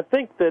essentially I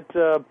think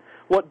that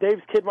what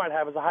Dave's kid might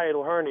have is a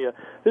hiatal hernia.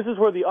 This is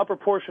where the upper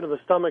portion of the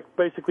stomach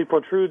basically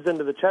protrudes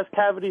into the chest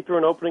cavity through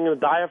an opening in the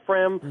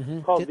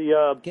diaphragm called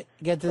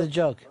Get to the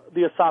joke.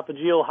 The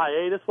esophageal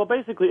hiatus. Well,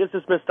 basically, it's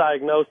just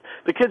misdiagnosed.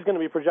 The kid's going to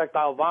be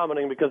projectile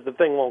vomiting because the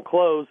thing won't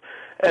close,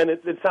 and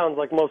it sounds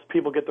like most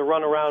people get to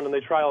run around and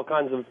they try all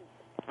kinds of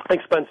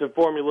expensive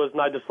formulas,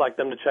 and I just like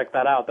them to check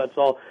that out. That's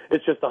all.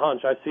 It's just a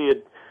hunch. I see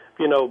it,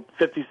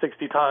 50,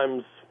 60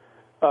 times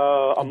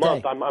a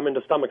month. I'm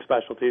into stomach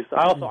specialties.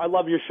 I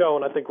love your show,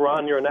 and I think,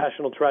 Ron, you're a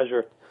national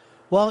treasure.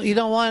 Well, you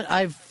know what?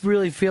 I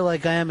really feel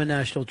like I am a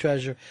national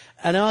treasure,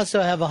 and I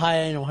also have a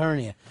hiatal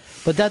hernia.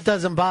 But that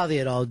doesn't bother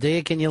you at all, do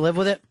you? Can you live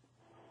with it?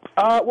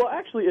 Well,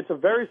 actually, it's a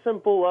very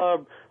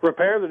simple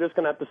repair. They're just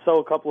going to have to sew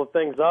a couple of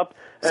things up.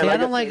 See, I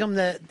don't like them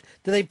that...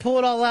 Do they pull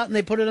it all out and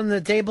they put it on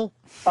the table?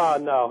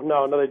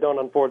 No, they don't,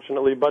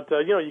 unfortunately. But,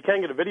 you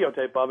can get a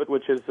videotape of it,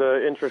 which is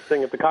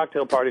interesting if the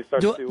cocktail party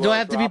starts to Do I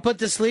have to be put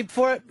to sleep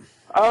for it?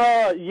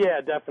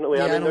 Yeah, definitely.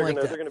 Yeah, I mean, I don't like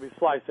they're going to be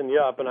slicing you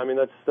up, and I mean,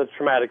 that's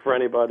traumatic for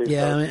anybody.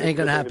 Yeah, so it ain't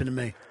going to happen to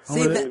me.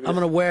 I'm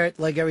going to wear it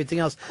like everything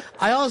else.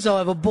 I also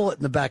have a bullet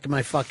in the back of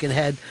my fucking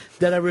head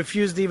that I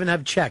refuse to even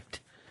have checked.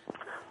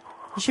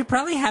 You should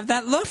probably have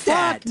that looked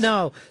Fuck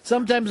no.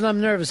 Sometimes when I'm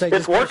nervous,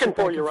 It's working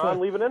for you, Ron.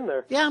 Leave it in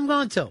there. Yeah, I'm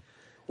going to.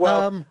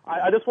 Well,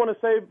 I just want to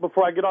say,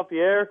 before I get off the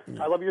air,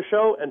 I love your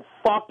show, and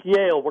fuck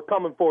Yale. We're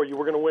coming for you.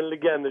 We're going to win it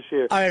again this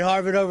year. All right,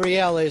 Harvard over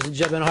Yale, ladies and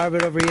gentlemen.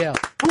 Harvard over Yale.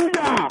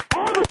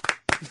 Booyah!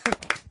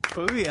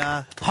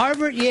 Booyah.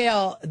 Harvard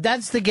Yale,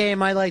 that's the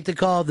game I like to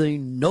call the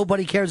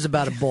nobody cares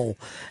about a bowl.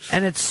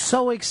 And it's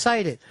so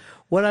excited.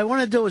 What I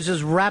want to do is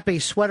just wrap a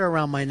sweater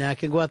around my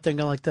neck and go out there and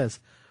go like this.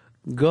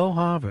 Go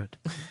Harvard.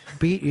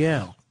 Beat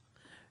Yale.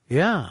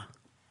 Yeah.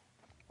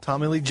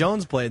 Tommy Lee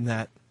Jones played in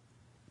that.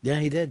 Yeah,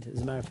 he did,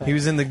 as a matter of fact. He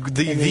was in the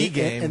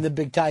game. In the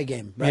big tie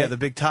game, right? Yeah, the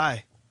big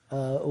tie.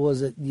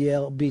 Was it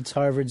Yale beats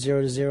Harvard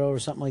 0-0 or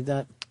something like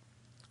that?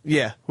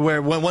 Yeah,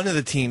 where one of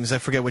the teams, I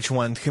forget which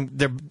one,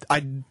 they're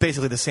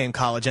basically the same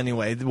college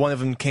anyway. One of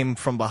them came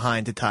from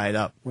behind to tie it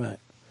up. Right.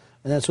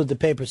 And that's what the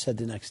paper said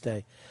the next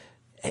day.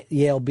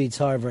 Yale beats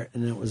Harvard,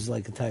 and it was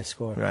like a tie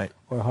score. Right.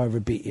 Or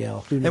Harvard beat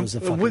Yale. Who knows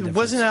the fucking difference?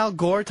 Wasn't Al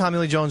Gore Tommy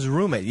Lee Jones'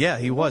 roommate? Yeah,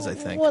 he was, I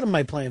think. What am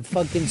I playing?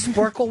 Fucking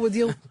Sporkle with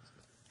you?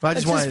 I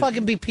just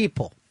fucking be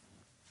people.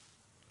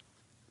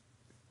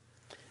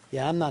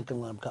 Yeah, I'm not going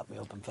to let them cut me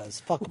open, Fez.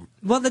 Fuck them.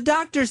 Well, the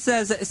doctor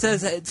says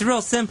it's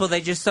real simple.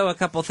 They just sew a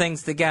couple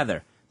things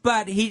together.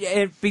 But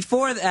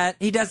before that,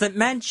 he doesn't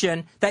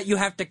mention that you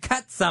have to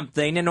cut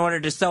something in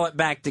order to sew it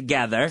back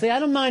together. See, I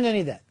don't mind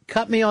any of that.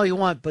 Cut me all you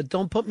want, but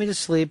don't put me to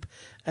sleep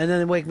and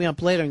then wake me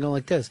up later and go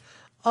like this.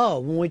 Oh,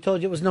 when we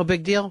told you it was no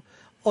big deal,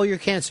 oh, your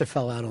cancer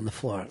fell out on the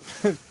floor.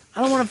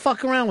 I don't want to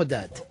fuck around with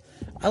that.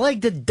 I like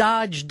to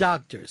dodge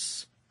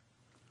doctors.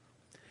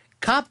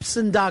 Cops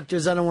and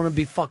doctors, I don't want to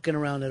be fucking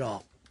around at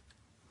all.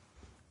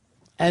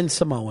 And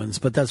Samoans,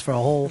 but that's for a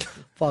whole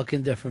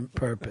fucking different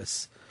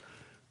purpose.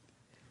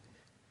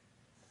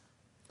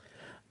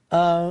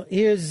 Well,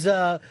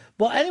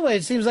 anyway,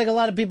 it seems like a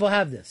lot of people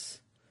have this.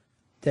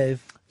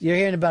 Dave, you're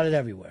hearing about it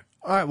everywhere.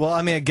 All right, well,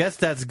 I mean, I guess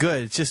that's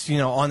good. It's just,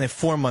 on a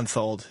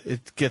 4-month-old,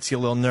 it gets you a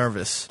little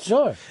nervous.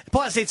 Sure.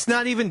 Plus, it's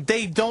not even,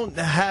 they don't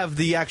have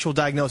the actual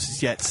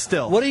diagnosis yet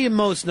still. What are you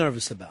most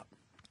nervous about?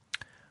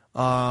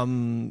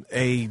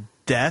 A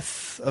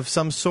death of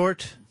some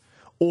sort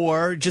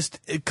or just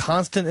a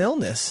constant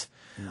illness.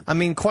 I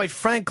mean, quite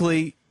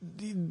frankly,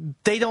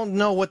 they don't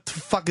know what the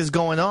fuck is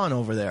going on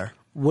over there.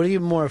 What are you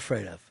more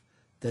afraid of?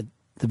 That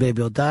the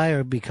baby will die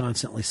or be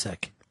constantly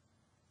sick?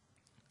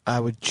 I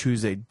would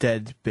choose a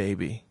dead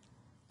baby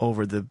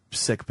over the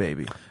sick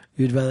baby.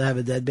 You'd rather have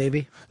a dead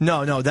baby?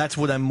 No, that's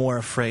what I'm more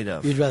afraid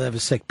of. You'd rather have a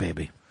sick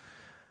baby?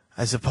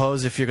 I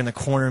suppose if you're going to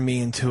corner me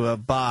into a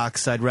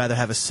box, I'd rather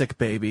have a sick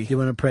baby. You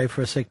want to pray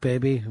for a sick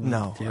baby?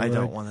 No, I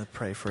don't want to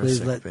pray for a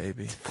sick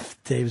baby.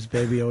 Dave's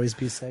baby always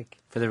be sick?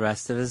 For the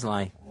rest of his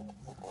life.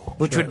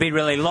 Which would be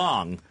really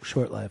long.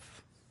 Short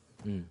life.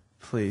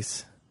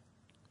 Please.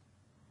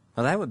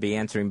 Well, that would be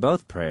answering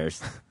both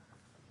prayers.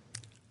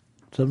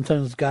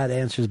 Sometimes God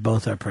answers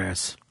both our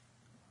prayers.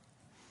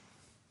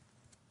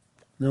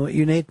 Know what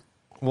you need?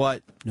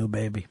 What? New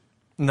baby.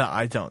 No,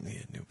 I don't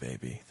need a new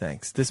baby.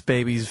 Thanks. This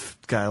baby's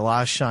got a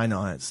lot of shine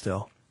on it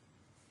still.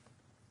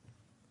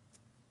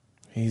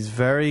 He's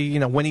very,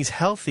 when he's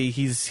healthy,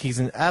 he's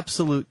an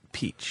absolute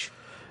peach.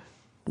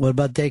 What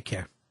about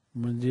daycare?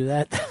 I'm going to do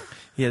that?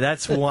 Yeah,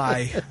 that's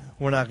why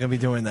we're not going to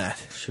be doing that.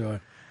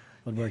 Sure.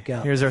 Would work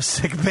out. Here's our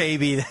sick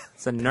baby.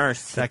 It's a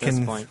nurse that at this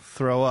can point.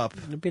 Throw up.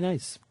 It'd be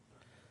nice.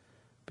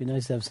 Be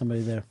nice to have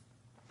somebody there.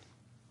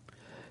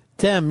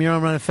 Tim, you're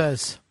on Run and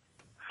Fez.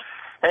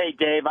 Hey,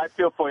 Dave, I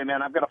feel for you,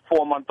 man. I've got a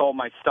 4-month-old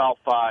myself.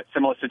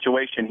 Similar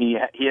situation. He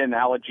had an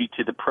allergy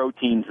to the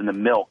proteins in the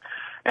milk,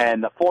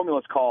 and the formula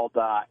is called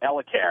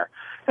Elecare.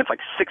 It's like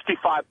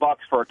 $65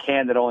 for a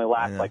can that only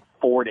lasts like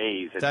 4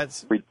 days.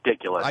 That's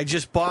ridiculous. I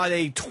just bought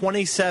a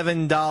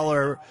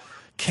 $27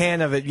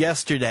 can of it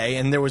yesterday,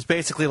 and there was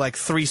basically like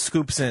 3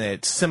 scoops in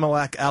it.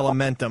 Similac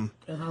Alimentum.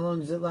 And how long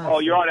does it last? Oh,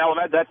 you're on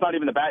Element. That's not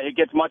even the bad. It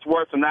gets much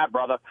worse than that,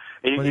 brother.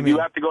 If you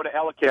have to go to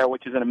Elecare,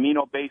 which is an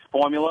amino-based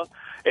formula,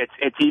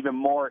 it's even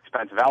more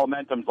expensive.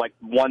 Alimentum's like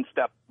one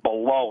step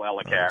below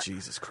Elecare. Oh,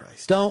 Jesus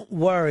Christ. Don't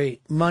worry.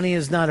 Money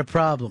is not a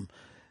problem.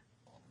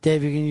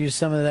 Dave, you can use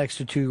some of that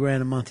extra $2,000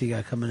 a month you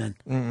got coming in.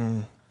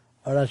 Mm-mm.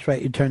 Oh, that's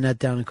right. You turned that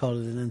down and called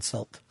it an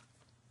insult.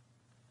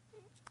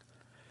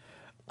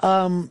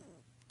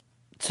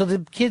 So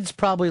the kid's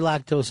probably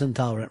lactose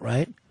intolerant,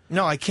 right?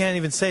 No, I can't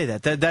even say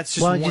that. That's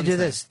just Why don't one you do thing.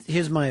 this?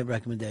 Here's my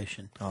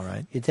recommendation. All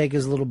right. You take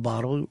his little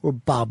bottle, or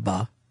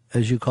baba,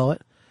 as you call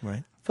it.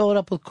 Right. Fill it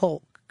up with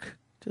Coke.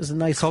 Just a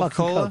nice fucking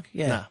Coca-Cola? Coke.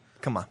 Yeah. Nah,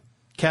 come on.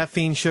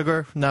 Caffeine,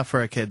 sugar, not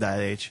for a kid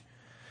that age.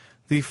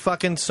 The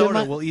fucking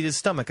soda will eat his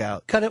stomach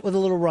out. Cut it with a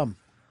little rum.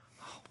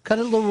 Cut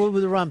it a little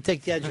with the rum.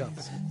 Take the edge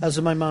off. That's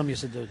what my mom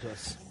used to do to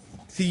us.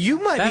 See, you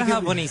might That'll be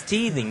help when he's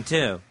teething,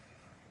 too.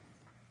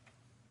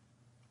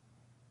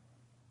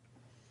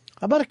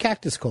 How about a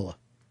cactus cola?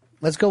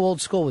 Let's go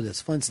old school with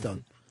this,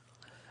 Flintstone.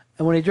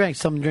 And when he drinks,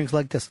 someone drinks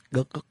like this.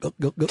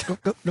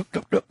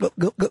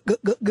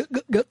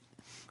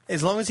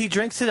 As long as he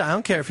drinks it, I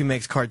don't care if he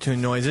makes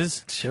cartoon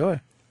noises.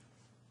 Sure.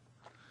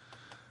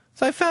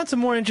 So I found some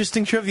more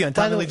interesting trivia on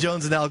Tommy Lee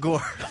Jones and Al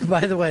Gore.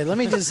 By the way, let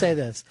me just say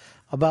this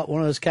about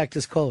one of those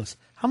cactus colas.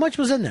 How much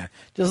was in there?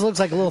 Just looks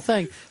like a little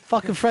thing.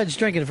 Fucking Fred's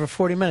drinking it for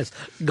 40 minutes.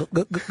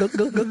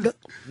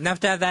 Enough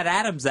to have that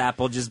Adam's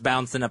apple just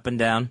bouncing up and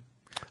down.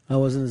 That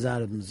wasn't his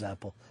Adam's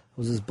apple. It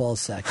was his ball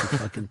sack. You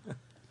fucking...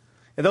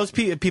 And those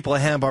people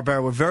at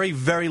Hanna-Barbera were very,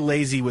 very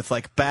lazy with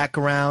like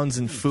backgrounds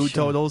and food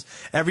totals.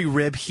 Every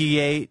rib he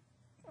ate,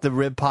 the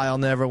rib pile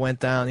never went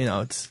down.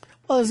 It's...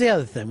 Well, there's the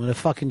other thing with a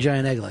fucking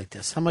giant egg like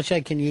this. How much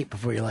egg can you eat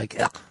before you're like,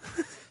 ugh,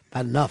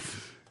 not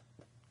enough?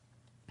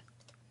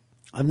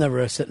 I've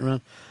never sitting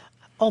around.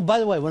 Oh, by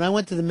the way, when I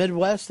went to the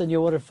Midwest and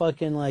you order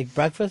fucking like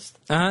breakfast,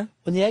 when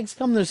the eggs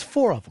come, there's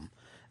 4 of them.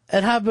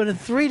 It happened in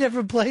 3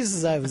 different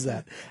places I was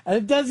at, and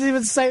it doesn't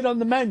even say it on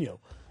the menu.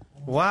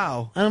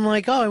 Wow. And I'm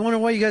like, oh, I wonder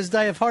why you guys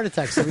die of heart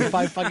attacks every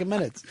 5 fucking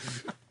minutes.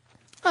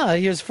 Oh,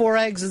 here's 4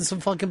 eggs and some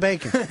fucking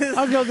bacon.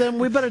 I'll go then.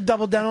 We better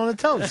double down on the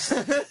toast,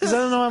 because I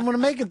don't know how I'm going to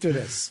make it through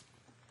this.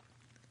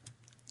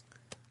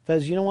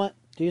 Fez, you know what?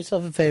 Do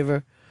yourself a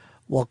favor.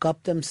 Walk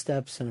up them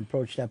steps and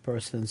approach that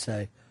person and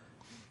say,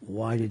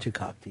 why did you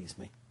cock tease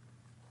me?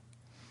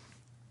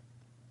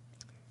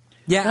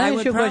 Yeah, Can I ask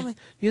would you a probably.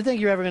 question? You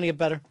think you're ever going to get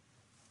better?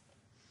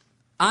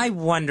 I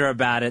wonder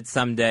about it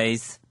some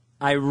days.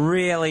 I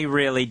really,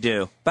 really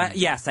do. But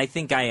yes, I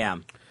think I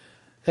am.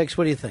 Hicks,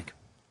 what do you think?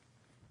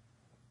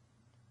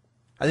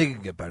 I think it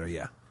can get better,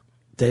 yeah.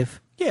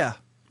 Dave? Yeah.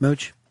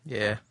 Mooch?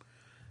 Yeah.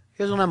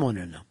 Here's what I'm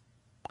wondering now.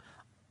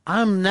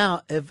 I'm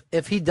now,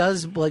 if he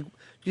does, like,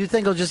 do you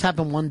think it'll just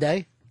happen one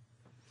day?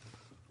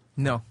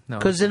 No.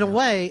 Because in a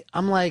way,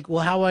 I'm like,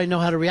 well, how do I know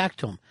how to react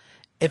to him?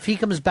 If he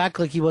comes back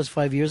like he was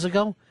 5 years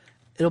ago,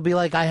 it'll be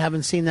like I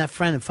haven't seen that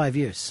friend in 5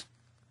 years.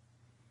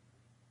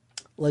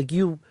 Like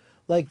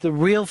the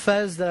real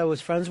Fez that I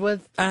was friends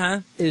with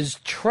is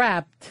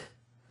trapped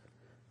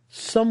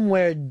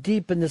somewhere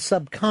deep in the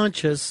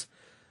subconscious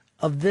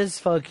of this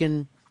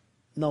fucking,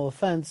 no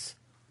offense,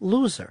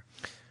 loser.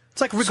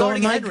 It's like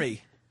regarding So,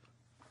 Henry.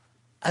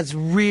 That's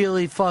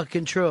really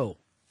fucking true.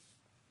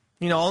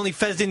 You know, only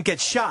Fez didn't get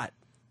shot.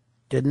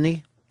 Didn't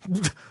he?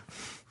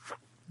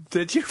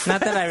 Did you?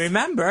 Not that I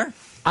remember.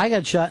 I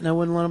got shot and I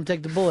wouldn't let him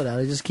take the bullet out.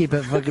 I just keep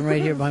it fucking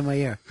right here behind my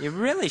ear. You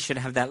really should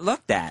have that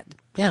looked at.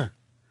 Yeah,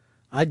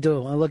 I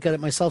do. I look at it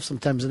myself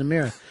sometimes in the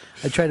mirror.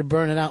 I tried to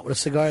burn it out with a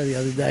cigar the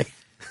other day.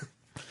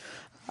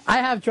 I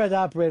have tried to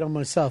operate on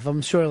myself.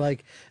 I'm sure,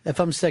 like, if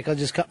I'm sick, I'll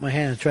just cut my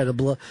hand and try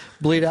to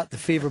bleed out the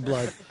fever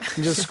blood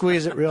and just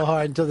squeeze it real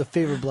hard until the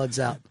fever blood's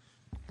out.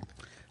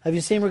 Have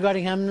you seen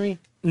Regarding Henry?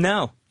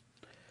 No.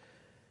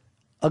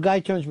 A guy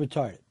turns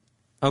retarded.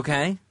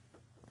 Okay.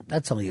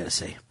 That's all you gotta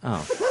see.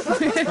 Oh.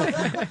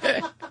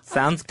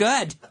 Sounds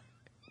good.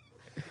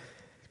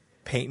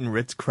 Painting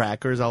Ritz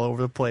crackers all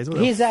over the place.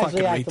 What He's a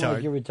actually fucking acting retard.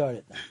 like you're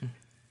retarded.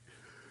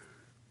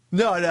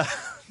 No.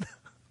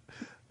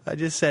 I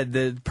just said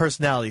the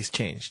personality's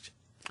changed.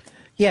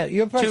 Yeah,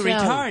 your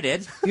personality.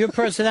 retarded? Your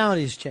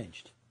personality's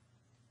changed.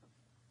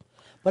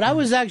 But I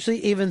was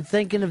actually even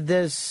thinking of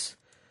this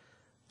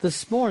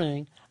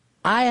morning.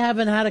 I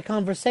haven't had a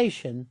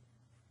conversation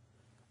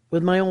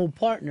with my old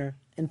partner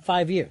in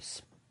 5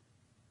 years.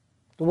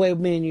 The way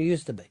me and you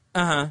used to be.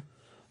 Uh-huh.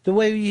 The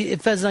way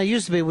Fez and I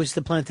used to be, we used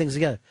to plan things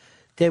together.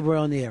 Dave, we're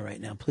on the air right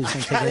now. Please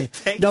don't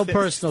take any. No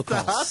personal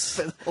calls.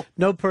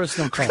 No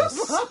personal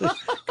calls.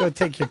 Go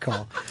take your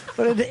call.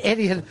 What an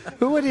idiot.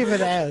 Who would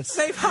even ask?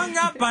 They've hung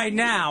up by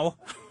now.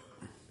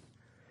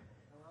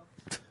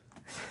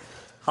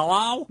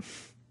 Hello?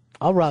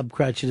 I'll Rob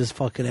Cratchit his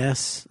fucking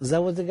ass. Is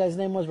that what the guy's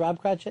name was? Rob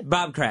Cratchit?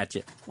 Bob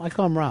Cratchit. I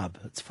call him Rob.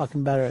 It's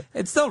fucking better.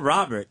 It's still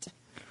Robert.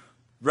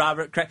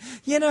 Robert Cratchit.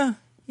 You know,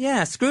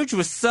 yeah, Scrooge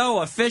was so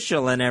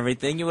official and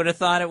everything, you would have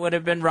thought it would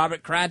have been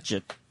Robert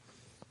Cratchit.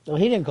 Well,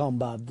 he didn't call him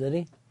Bob, did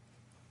he?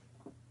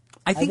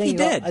 I think he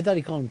did. I thought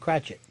he called him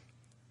Cratchit.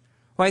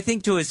 Well, I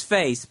think to his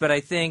face, but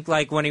I think,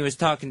 like, when he was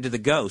talking to the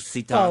ghosts,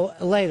 he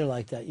talked. Oh, later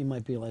like that, you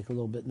might be, like, a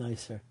little bit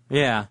nicer.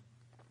 Yeah.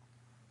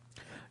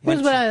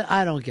 Here's what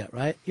I don't get,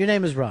 right? Your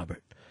name is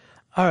Robert.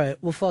 All right,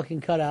 we'll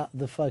fucking cut out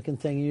the fucking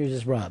thing and you're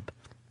just Rob.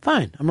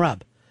 Fine, I'm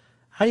Rob.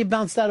 How do you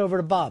bounce that over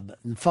to Bob?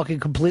 Fucking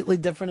completely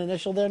different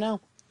initial there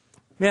now?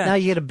 Yeah. Now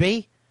you get a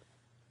B?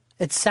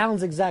 It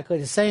sounds exactly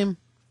the same.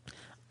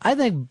 I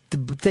think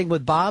the thing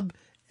with Bob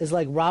is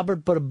like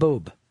Robert but a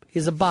boob.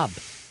 He's a Bob.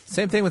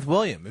 Same thing with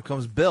William. It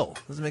becomes Bill.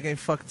 Doesn't make any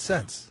fucking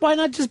sense. Why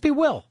not just be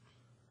Will?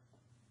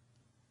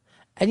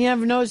 And you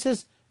never notice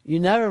this? You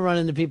never run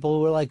into people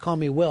who are like, call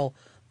me Will.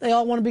 They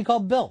all want to be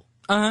called Bill.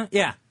 Uh-huh,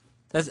 yeah.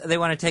 They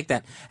want to take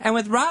that. And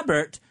with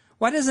Robert,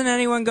 why doesn't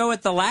anyone go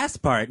with the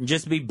last part and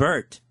just be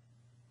Bert?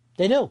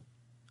 They do.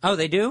 Oh,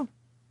 they do?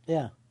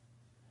 Yeah.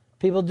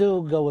 People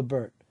do go with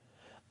Bert.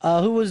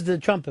 Who was the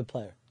trumpet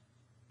player?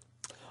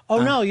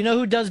 Oh, no. You know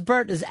who does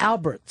Bert is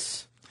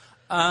Alberts.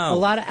 Oh. A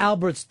lot of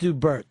Alberts do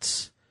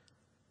Berts.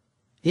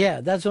 Yeah,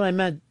 that's what I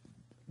meant.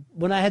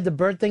 When I had the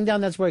Bert thing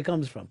down, that's where it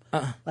comes from.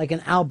 Like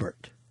an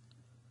Albert.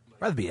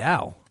 I'd rather be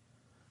Al.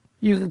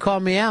 You Can Call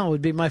Me Al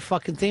would be my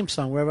fucking theme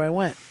song wherever I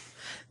went.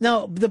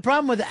 No, the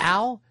problem with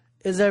Al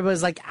is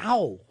everybody's like,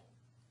 ow.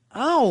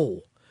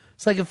 Ow.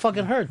 It's like it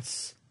fucking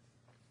hurts.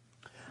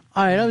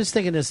 All right, I was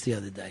thinking this the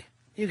other day.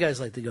 You guys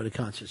like to go to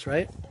concerts,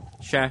 right?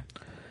 Sure.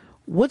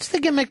 What's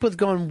the gimmick with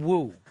going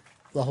woo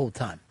the whole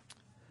time?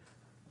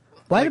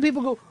 Why do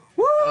people go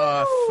woo?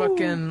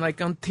 Fucking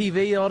like on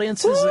TV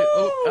audiences. Like,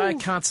 oh, I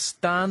can't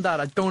stand that.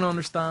 I don't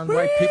understand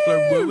why people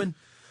are wooing.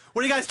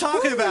 What are you guys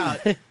talking about?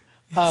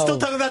 Oh. Still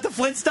talking about the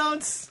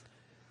Flintstones?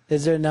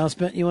 Is there an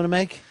announcement you want to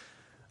make?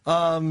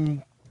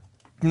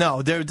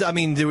 No.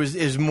 There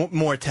was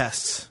more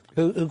tests.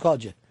 Who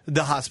called you?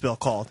 The hospital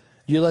called.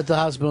 You let the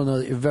hospital know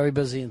that you're very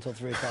busy until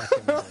 3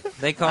 o'clock.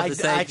 They called to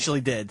say... I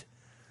actually did.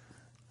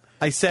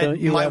 I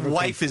said, my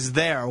wife is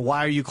there.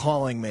 Why are you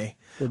calling me?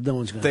 Well, no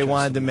one's gonna they trust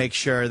wanted to them. make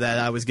sure that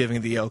I was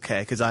giving the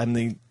okay because I'm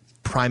the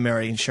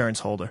primary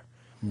insurance holder.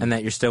 And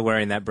that you're still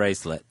wearing that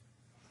bracelet.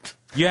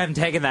 You haven't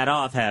taken that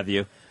off, have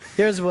you?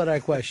 Here's what our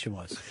question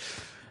was.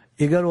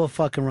 You go to a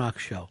fucking rock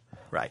show.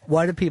 Right.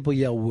 Why do people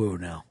yell woo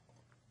now?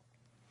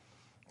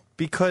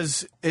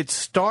 Because it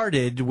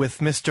started with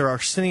Mr.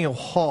 Arsenio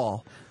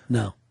Hall.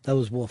 No, that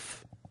was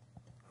Wolf.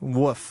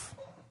 Woof.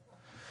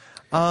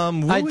 I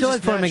do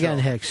it for him again,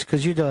 Hicks,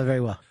 because you do it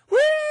very well.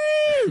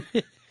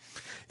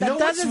 That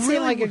doesn't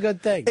seem like a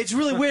good thing. It's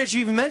really weird you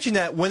even mentioned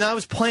that. When I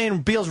was playing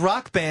Beale's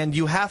Rock Band,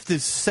 you have to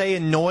say a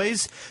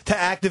noise to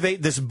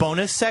activate this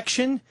bonus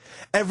section.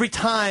 Every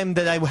time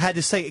that I had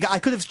to say, I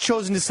could have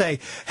chosen to say,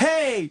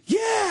 hey,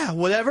 yeah,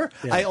 whatever.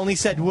 Yeah. I only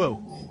said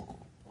woo.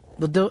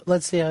 Well,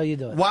 let's see how you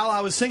do it. While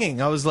I was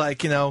singing, I was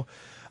like,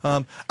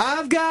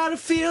 I've got a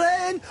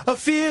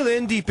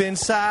feeling deep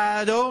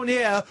inside, oh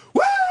yeah,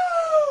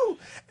 woo!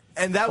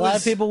 And that a lot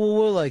of people will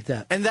woo like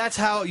that. And that's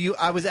how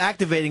I was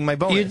activating my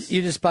bonus.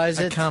 You despise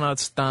it? I cannot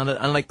stand it.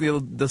 And like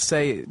they'll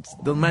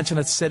mention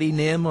a city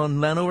name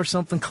on Leno or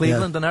something,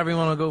 Cleveland, and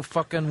everyone will go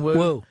fucking woo.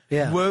 Woo,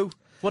 yeah. Woo.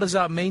 What does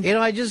that mean? You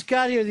know, I just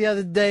got here the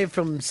other day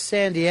from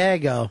San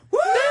Diego. Woo!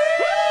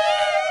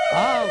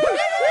 Oh.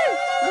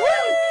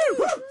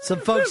 Some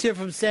folks here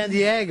from San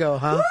Diego,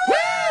 huh?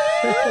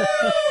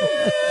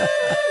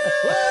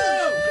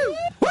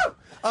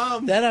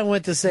 Then I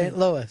went to St.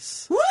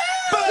 Louis.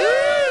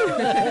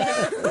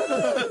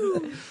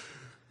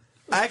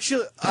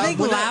 Actually, I think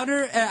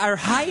louder or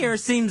higher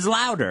seems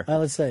louder.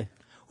 Let's say.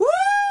 Woo!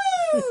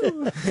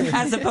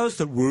 As opposed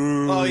to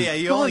woo. Oh yeah,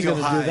 you no only one's go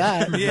gonna high. do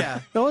that. Yeah,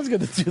 no one's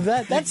gonna do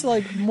that. That's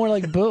like more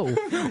like boo.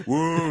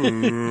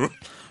 Woo.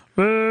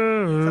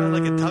 Sounds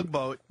like a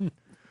tugboat.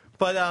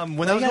 But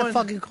when I was gotta going,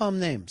 fucking call him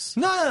names.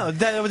 No,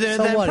 that So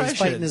that what? He's impression.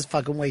 fighting his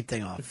fucking weight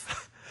thing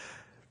off.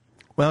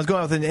 When I was going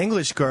out with an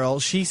English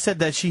girl, she said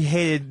that she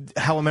hated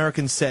how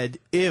Americans said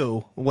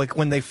 "ew" like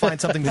when they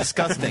find something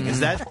disgusting. Is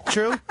that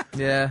true?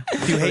 Yeah.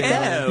 Do you hate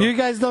that? You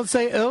guys don't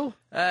say ew?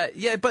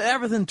 Yeah, but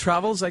everything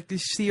travels. Like you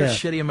see your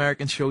shitty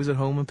American shows at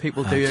home, and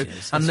people do it,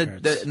 geez, and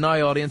this the now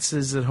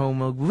audiences at home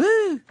will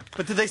woo.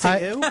 But did they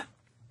say ew?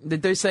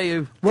 Did they say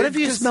ew? What if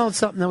you smelled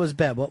something that was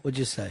bad? What would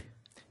you say?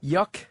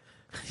 Yuck.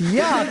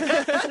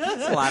 Yuck.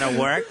 That's a lot of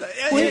work.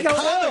 Well, you go,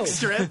 comic oh.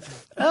 strip.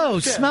 Oh,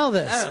 smell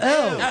this.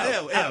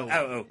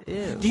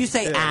 Ew. Do you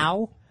say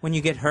ow when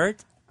you get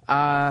hurt?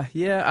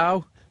 Yeah,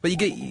 ow.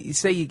 But you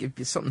say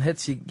if something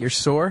hits you, you're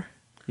sore.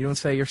 You don't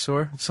say you're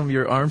sore. Some of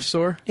your arms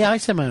sore. Yeah, I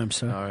say my arm's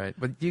sore. All right,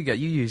 but you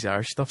use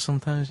Irish stuff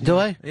sometimes. Do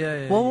I?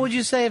 Yeah. What would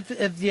you say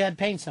if you had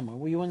pain somewhere?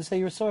 Well, you wouldn't say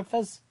you were sore,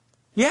 Fez?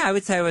 Yeah, I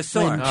would say I was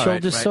sore.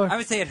 Shoulders sore? I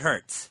would say it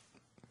hurts.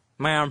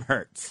 My arm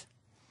hurts.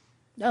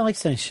 I like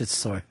saying shit's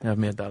sore. I've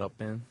made that up,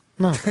 man.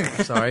 No.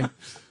 Sorry.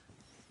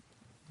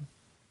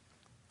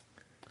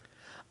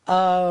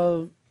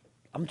 I'm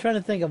trying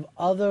to think of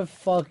other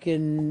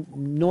fucking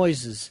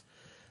noises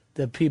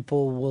that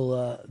people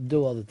will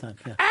do all the time.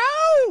 Yeah.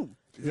 Ow!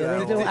 Yeah,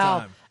 they do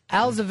ow.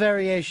 Ow's a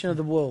variation of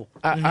the woo.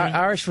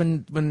 Irish,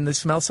 when they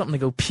smell something, they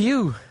go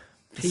pew.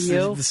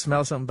 Pew? They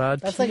smell something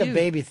bad. That's like a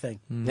baby thing.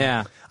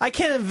 Yeah. I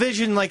can't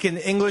envision like an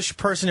English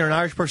person or an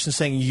Irish person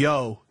saying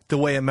 "yo" the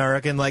way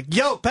American, like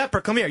 "yo, Pepper,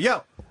 come here,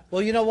 yo."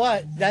 Well, you know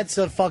what? That's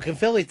a fucking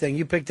Philly thing.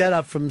 You picked that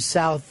up from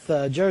South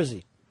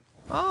Jersey.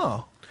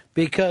 Oh.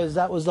 Because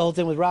that was the whole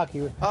thing with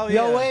Rocky. Oh,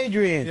 Yo, yeah.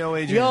 Adrian. Yo,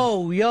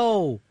 Adrian.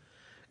 Yo.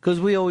 Because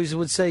we always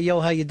would say, yo,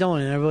 how you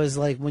doing? And everybody's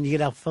like, when you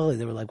get out Philly,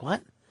 they were like,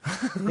 what?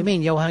 They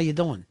mean, yo, how you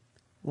doing?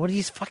 What are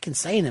you fucking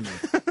saying to me?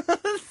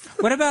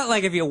 What about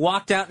like if you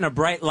walked out in a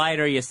bright light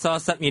or you saw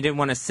something you didn't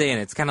want to see and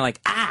it's kind of like,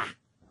 ah.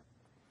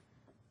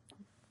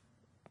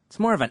 It's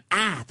more of an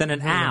ah than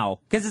an ow.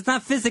 Because it's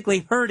not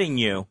physically hurting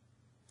you.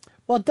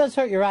 Well, it does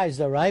hurt your eyes,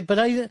 though, right? But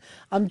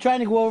I'm trying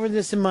to go over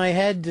this in my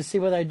head to see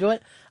whether I do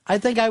it. I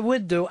think I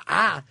would do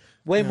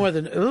way more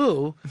than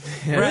ooh.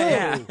 Yeah. Right,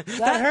 yeah.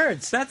 That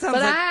hurts. That sounds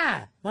but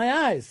like... my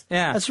eyes.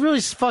 Yeah. That's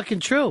really fucking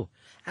true.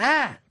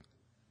 Where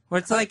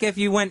it's like if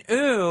you went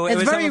ooh.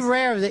 It's very almost...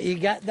 rare that you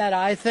got that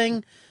eye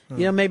thing.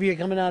 You know, maybe you're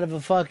coming out of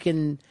a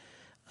fucking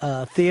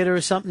theater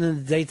or something in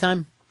the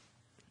daytime.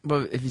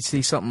 But if you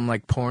see something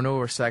like porno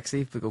or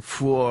sexy, they go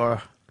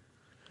for.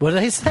 What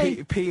did I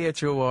say?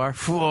 P-H-O-R.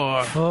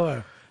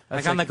 For.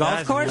 Like on the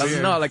golf course?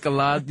 No, like a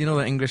lad. You know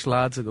the English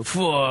lads that go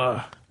for.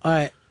 All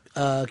right.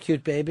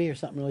 Cute baby or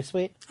something really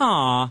sweet.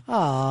 Aw.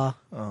 Aw.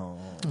 Oh.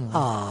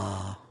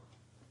 Aw.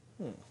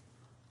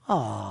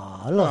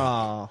 Aw.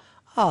 Look.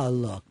 Oh,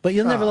 look. But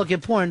you'll never look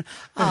at porn.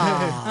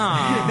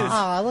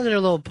 Ah, look at her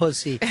little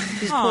pussy.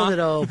 She's pulled it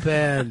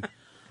open.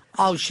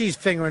 Oh, she's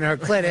fingering her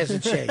clit,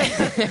 isn't she?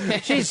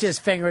 She's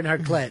just fingering her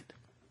clit.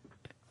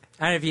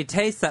 And if you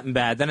taste something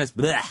bad, then it's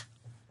bleh.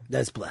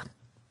 That's bleh.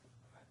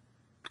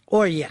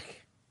 Or yuck.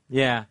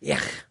 Yeah.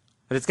 Yuck.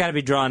 But it's got to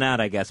be drawn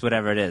out, I guess,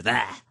 whatever it is.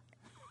 Ah.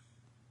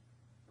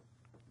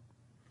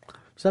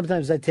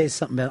 Sometimes I taste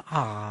something bad.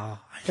 I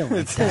don't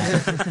like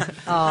that.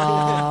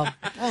 I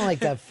don't like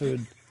that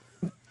food.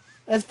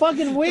 That's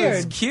fucking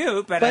weird. It's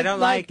cute, but I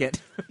don't like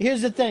it.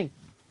 Here's the thing.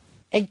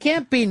 It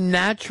can't be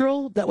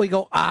natural that we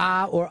go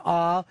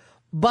or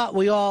but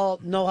we all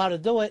know how to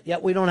do it,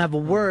 yet we don't have a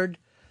word.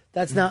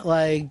 That's not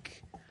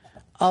like,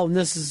 oh,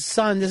 this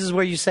is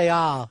where you say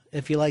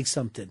if you like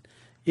something.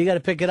 You got to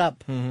pick it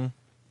up. Mm-hmm.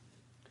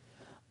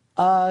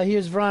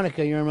 Here's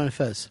Veronica. You're on my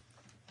Fez.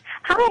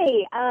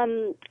 Hi.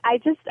 I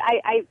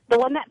the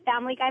one that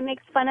Family Guy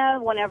makes fun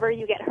of. Whenever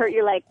you get hurt,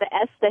 you're like the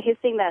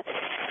hissing, that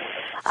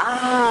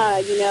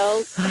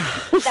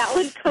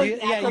would go.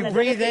 You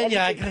breathe in.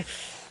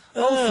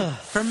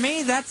 For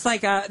me, that's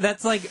like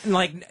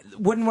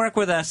wouldn't work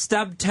with a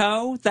stub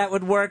toe. That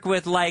would work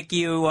with like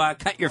you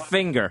cut your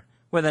finger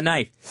with a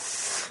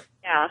knife.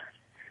 Yeah.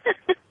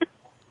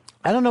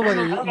 I don't know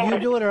whether you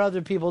do it or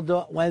other people do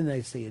it when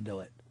they see you do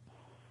it.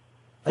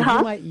 Like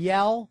you might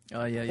yell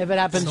if it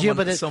happens to you,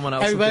 but someone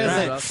else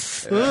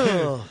everybody's like,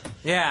 "Ugh."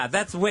 Yeah,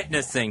 that's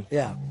witnessing.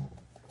 Yeah.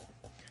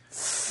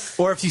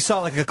 Or if you saw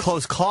like a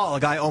close call, a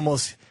guy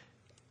almost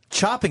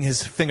chopping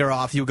his finger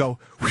off, you go,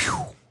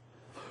 whew.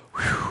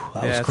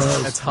 That was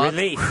close. It's hot.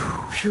 Relief.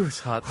 Phew, it's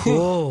hot.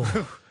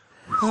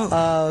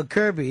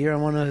 Kirby, you're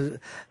on one of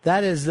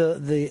that is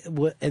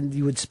and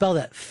you would spell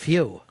that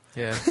few.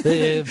 Yeah.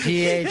 The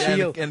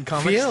P-H-U. In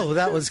comics. Phew,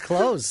 that was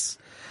close.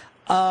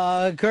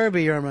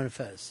 Kirby, you're on Run of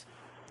Fez.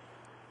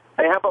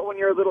 Hey, how about when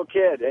you're a little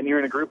kid and you're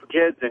in a group of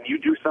kids and you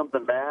do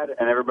something bad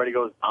and everybody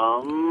goes,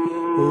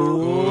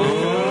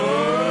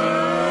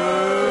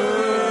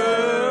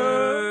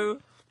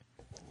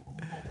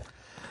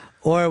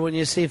 Or when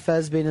you see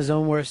Fez being his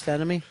own worst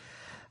enemy,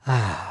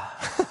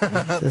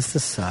 just a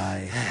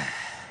sigh.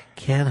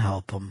 Can't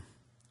help him.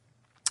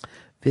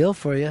 Feel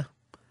for you.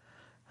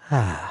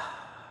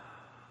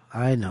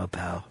 I know,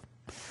 pal.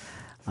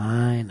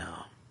 I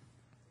know.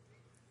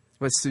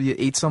 So you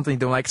eat something you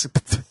don't like?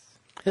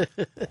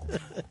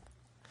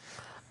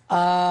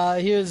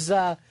 Here's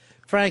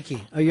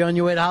Frankie. Are you on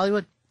your way to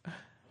Hollywood?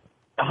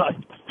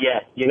 Yeah,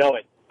 you know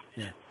it.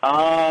 Yeah.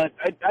 I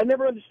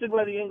never understood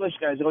why the English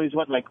guys always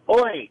went like,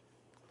 oi!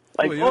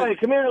 Like, oi,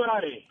 come here,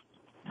 laddie.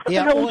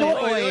 Yeah,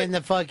 oi in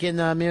the fucking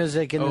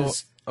music. And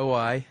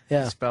O-I?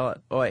 Yeah. Spell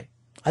it. Oi.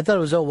 I thought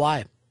it was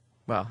O-Y.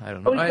 Well, I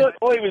don't know. I thought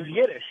oi was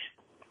Yiddish.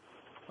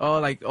 Oh,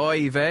 like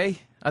oi vey?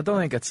 I don't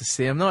think it's the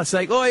same. No, it's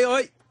like oi,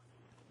 oi.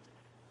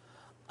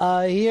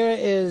 Here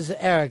is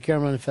Eric. You're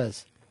on Run of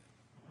Fez.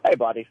 Hey,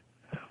 buddy.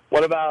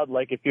 What about,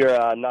 like, if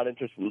you're not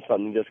interested in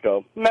something, just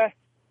go, meh.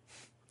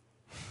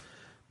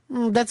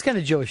 That's kind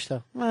of Jewish,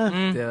 though.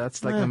 Yeah,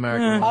 that's like an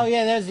American one. Oh,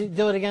 yeah,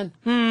 do it again.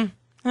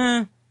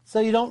 So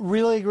you don't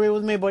really agree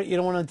with me, but you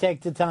don't want to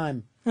take the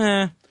time.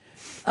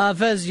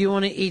 Fez, you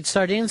want to eat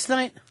sardines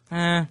tonight?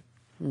 Here's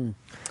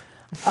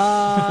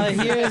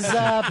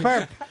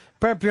Perp.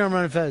 Perp, you're on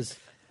Run of Fez.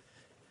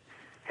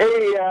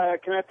 Hey,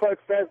 can I plug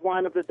Fez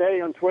Line of the Day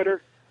on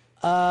Twitter?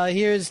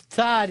 Here's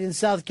Todd in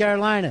South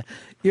Carolina.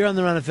 You're on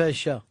the Run of Fez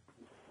show.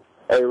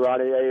 Hey,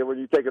 Ronnie, hey, when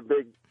you take a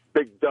big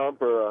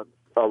dump or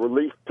a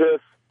relief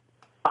piss?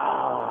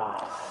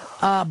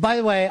 By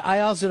the way,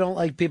 I also don't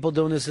like people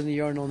doing this in the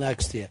urinal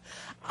next to you.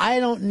 I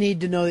don't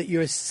need to know that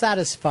you're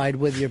satisfied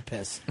with your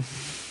piss. We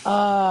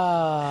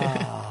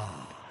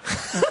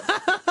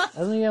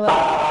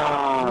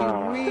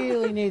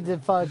really need to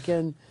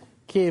fucking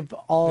keep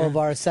all of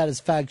our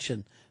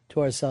satisfaction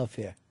to ourselves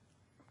here.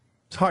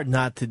 It's hard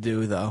not to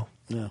do, though.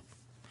 Yeah.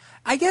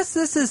 I guess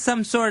this is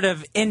some sort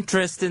of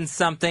interest in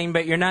something,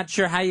 but you're not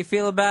sure how you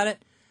feel about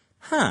it?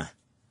 Huh.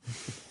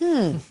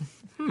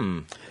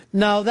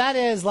 No, that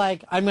is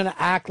like, I'm going to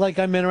act like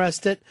I'm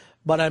interested,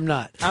 but I'm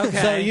not.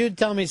 Okay. So you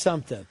tell me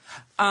something.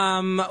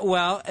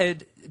 Well,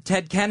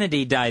 Ted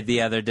Kennedy died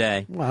the other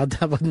day. Well,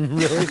 that wouldn't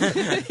really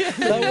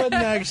that wouldn't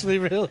actually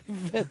really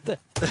fit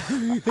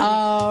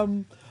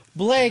that.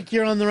 Blake,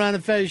 you're on the Ron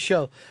and Fez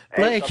show.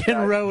 Blake in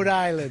Rhode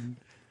Island.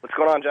 What's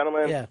going on,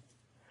 gentlemen? Yeah.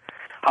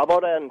 How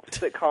about in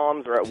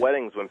sitcoms or at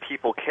weddings when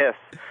people kiss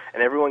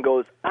and everyone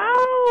goes,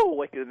 ow,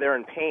 like they're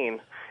in pain?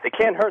 It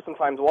can hurt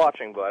sometimes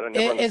watching, but I don't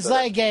know. It's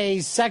like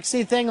a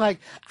sexy thing, like,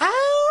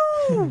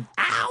 ow,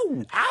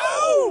 ow,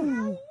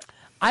 ow.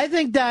 I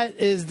think that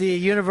is the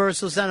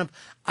universal sound of,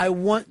 I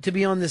want to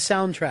be on the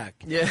soundtrack.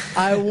 Yeah.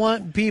 I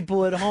want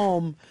people at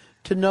home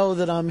to know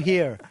that I'm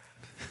here.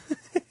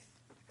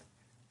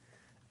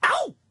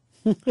 Ow!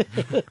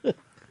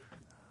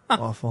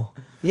 Awful.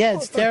 Yeah,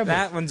 it's terrible.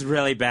 That one's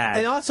really bad.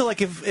 And also,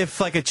 like, if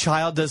like a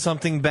child does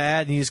something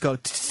bad and you just go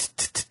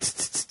tisk.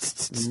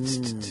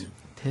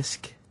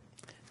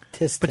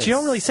 But you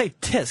don't really say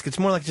tisk. It's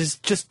more like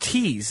just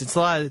tease. It's a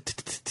lot of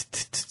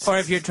or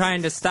if you're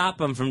trying to stop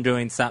them from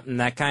doing something,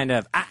 that kind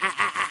of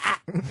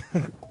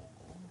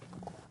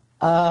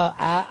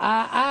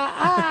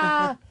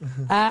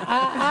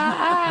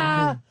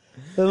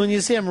But when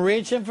you see them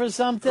reaching for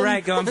something,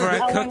 right, going for a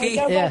cookie. When we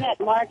go to that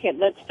market,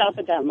 let's stop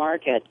at that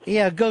market.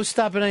 Yeah, go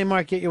stop at any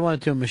market you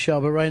want to, Michelle.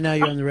 But right now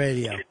you're on the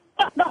radio.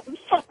 I'm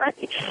sorry.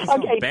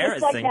 Okay,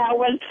 just like that,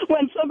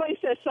 when somebody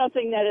says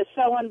something that is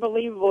so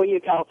unbelievable, you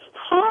go,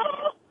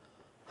 huh?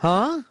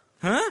 Huh?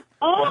 Huh?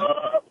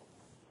 Oh.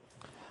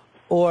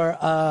 Or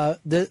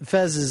the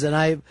Fez's, and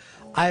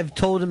I've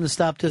told him to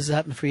stop. This has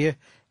happened for a year.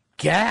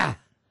 Gah.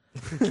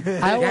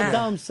 I will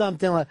tell him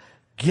something like,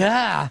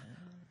 gah.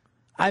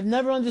 I've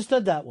never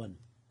understood that one.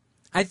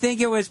 I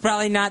think it was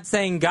probably not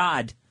saying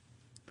God.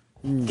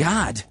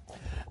 God.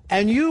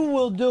 And you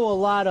will do a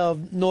lot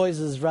of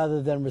noises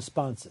rather than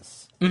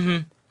responses. Mm-hmm.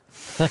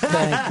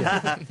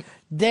 Thank you.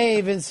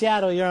 Dave in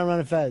Seattle, you're on Run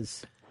and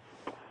Fez.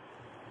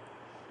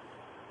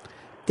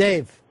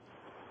 Dave.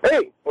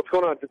 Hey, what's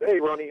going on? Hey,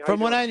 Ronnie. From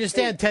what I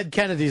understand, Ted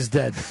Kennedy's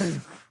dead.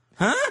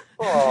 Huh?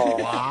 Oh,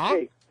 wow.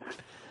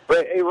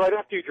 Hey, right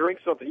after you drink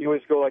something, you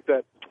always go like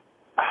that.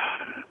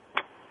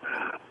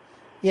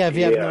 Yeah, if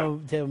you have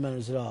no table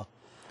manners at all.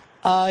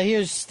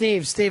 Here's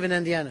Steve. Steve in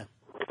Indiana.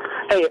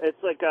 Hey,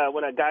 it's like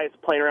when a guy's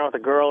playing around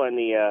with a girl and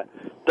he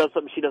does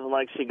something she doesn't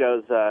like, she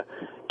goes,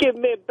 give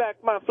me back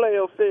my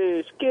flail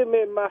fish. Give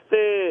me my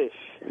fish.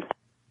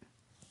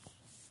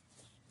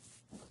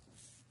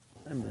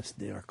 I miss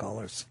New York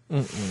callers.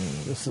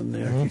 This is a New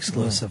York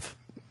exclusive.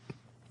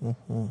 Oh,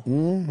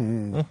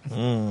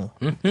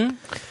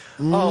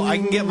 I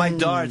can get my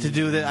daughter to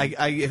do that.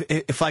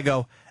 If I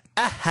go,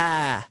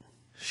 aha,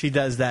 she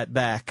does that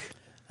back.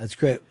 That's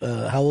great.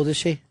 How old is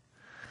she?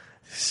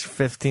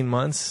 15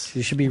 months.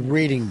 She should be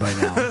reading by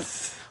now.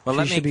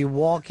 She should be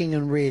walking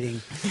and reading,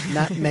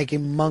 not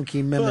making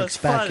monkey mimics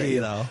back at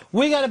you. Though.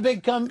 We got a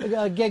big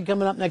gig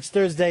coming up next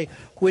Thursday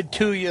with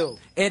 2U.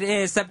 It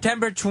is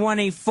September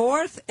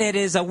 24th. It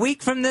is a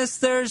week from this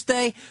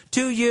Thursday.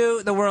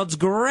 2U, the world's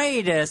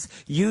greatest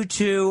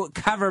U2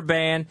 cover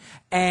band.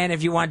 And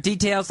if you want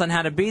details on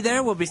how to be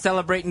there, we'll be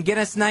celebrating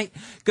Guinness Night.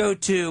 Go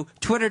to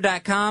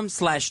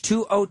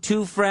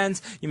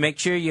twitter.com/202friends. You make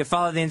sure you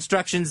follow the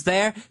instructions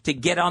there to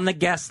get on the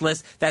guest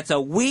list. That's a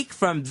week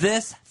from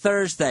this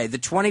Thursday, the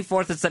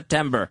 24th of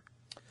September.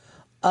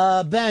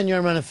 Ben, you're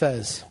on Run and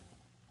Fez.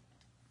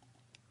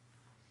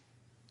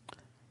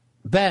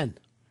 Ben.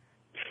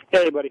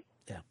 Hey, buddy.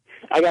 Yeah.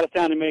 I got a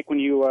sound to make when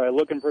you are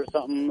looking for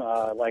something,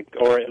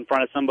 or in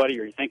front of somebody,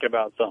 or you're thinking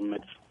about something.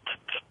 It's.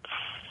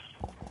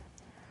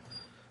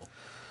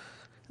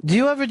 Do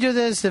you ever do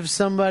this if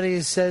somebody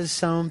says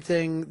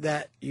something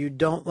that you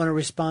don't want to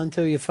respond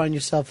to? You find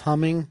yourself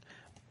humming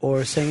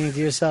or singing to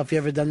yourself? You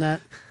ever done that?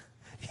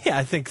 Yeah,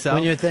 I think so.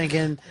 When you're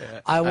thinking,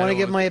 I want to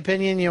give my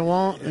opinion, you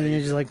won't, and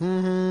you're just like,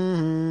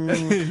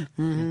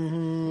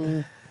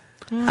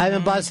 I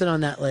haven't busted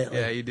on that lately.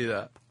 Yeah, you do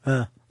that.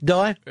 Do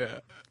I? Yeah,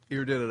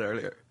 you did it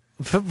earlier.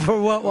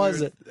 For what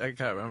was it? I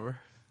can't remember.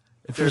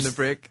 During the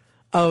break.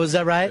 Oh, is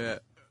that right? Yeah.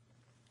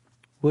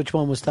 Which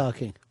one was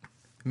talking?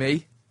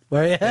 Me.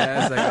 Were you?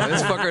 Yeah, it's like,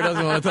 this fucker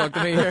doesn't want to talk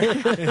to me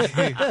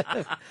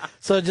here.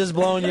 So just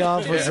blowing you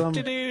off with some...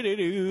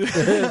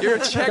 You're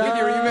checking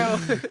your email.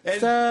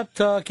 Stop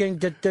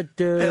talking. And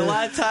a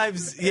lot of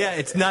times, yeah,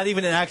 it's not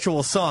even an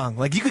actual song.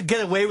 Like, you could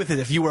get away with it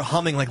if you were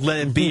humming, like, Let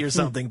It Be or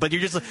something. But you're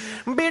just like...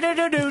 Get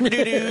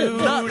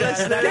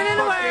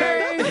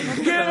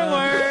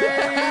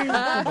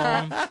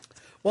away!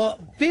 Well,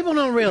 people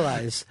don't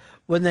realize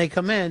when they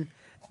come in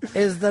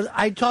is that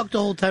I talk the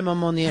whole time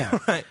I'm on the air.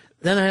 Right.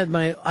 Then I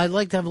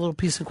like to have a little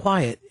peace and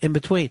quiet in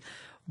between.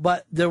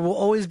 But there will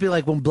always be,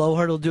 like, when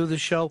Blowhard will do the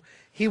show,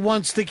 he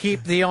wants to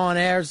keep the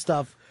on-air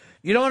stuff.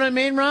 You know what I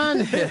mean,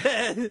 Ron?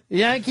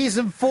 Yankees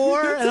in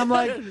 4, and I'm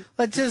like,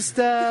 let's just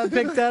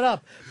pick that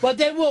up. But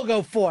they will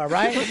go 4,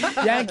 right?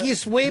 Yankees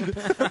sweep.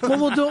 Well,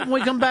 we'll do it when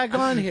we come back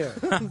on here.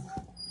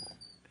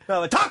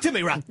 Talk to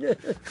me, Ron. I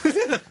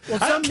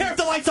don't care if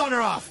the light's on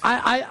or off.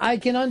 I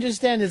can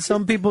understand that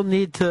some people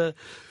need to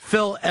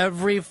fill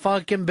every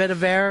fucking bit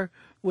of air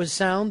with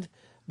sound,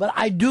 but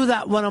I do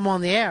that when I'm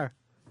on the air,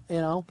 you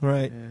know?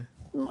 Right.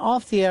 Yeah.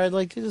 Off the air, I'd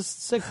like to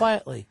just sit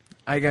quietly.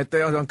 I get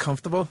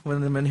uncomfortable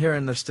when I'm in here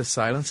and there's just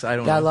silence. I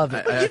don't know. I love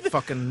it. I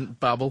fucking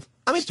babble.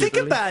 I mean, think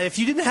about it. If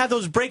you didn't have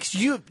those breaks,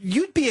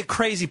 you'd be a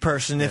crazy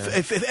person.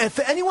 If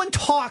anyone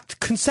talked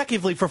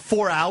consecutively for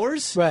 4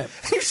 hours, right?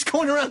 You're just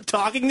going around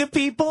talking to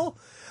people.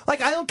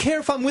 Like, I don't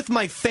care if I'm with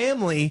my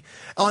family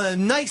on a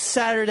nice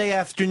Saturday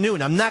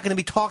afternoon. I'm not going to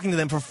be talking to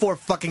them for 4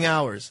 fucking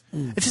hours.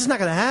 It's just not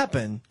going to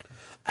happen.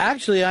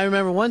 Actually, I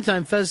remember one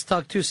time Fez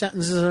talked 2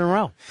 sentences in a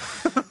row.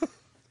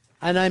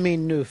 And I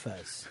mean new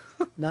Fez.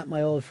 Not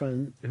my old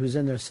friend who's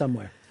in there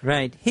somewhere.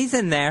 Right. He's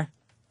in there.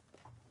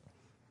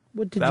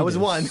 What did that you was do?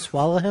 one.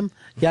 Swallow him?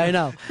 Yeah, I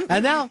know.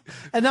 And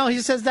now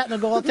he says that and I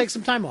go, I'll take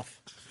some time off.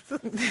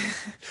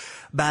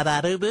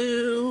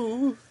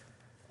 Ba-da-doo-boo.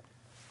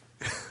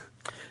 Do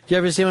you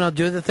ever see when I'll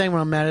do the thing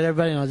where I'm mad at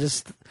everybody and I'll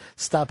just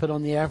stop it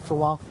on the air for a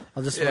while?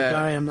 I'll just look, all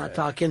right, I'm not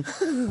talking,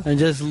 and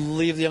just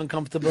leave the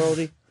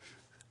uncomfortability.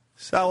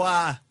 So,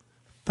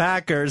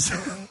 Packers.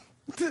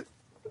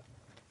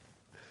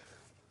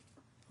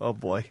 Oh,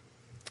 boy.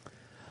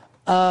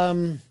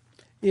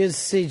 Is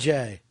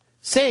CJ.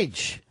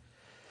 Sage.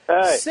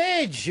 Hey.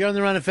 Sage, you're on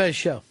the Run and Fez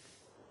show.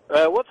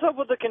 What's up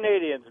with the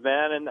Canadians,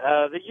 man? And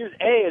they use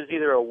A as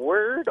either a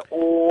word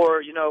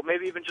or,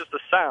 maybe even just a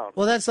sound.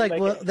 Well, that's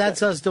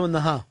that's us doing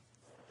the huh.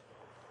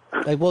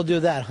 Like, we'll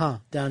do that, huh,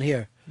 down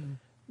here.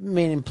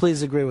 Meaning,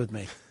 please agree with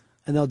me.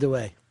 And they'll do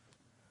A.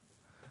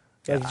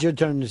 Yeah. It's your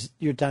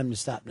time to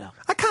stop now.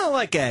 I kind of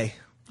like A.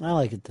 I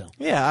like it, though.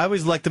 Yeah, I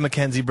always liked the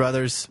McKenzie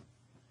brothers.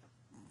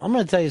 I'm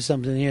going to tell you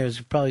something here.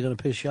 It's probably going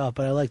to piss you off,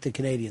 but I like the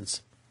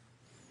Canadians.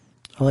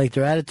 I like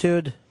their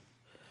attitude.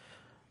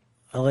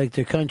 I like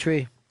their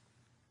country.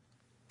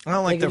 I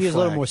don't like their flag. Use a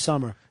little flag. more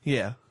summer.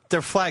 Yeah.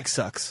 Their flag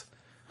sucks.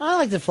 I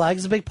like the flag.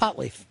 It's a big pot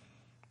leaf.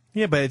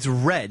 Yeah, but it's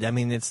red. I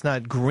mean, it's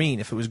not green.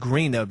 If it was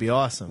green, that would be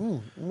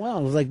awesome. Well,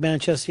 it was like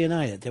Manchester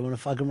United. They want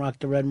to fucking rock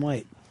the red and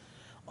white.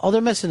 All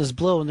they're missing is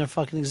blue, and they're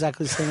fucking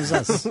exactly the same as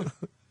us.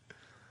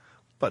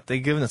 But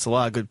they've given us a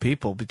lot of good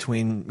people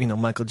between,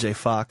 Michael J.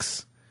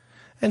 Fox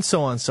and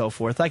so on and so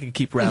forth. I could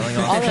keep rattling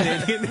off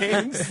Canadian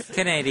names.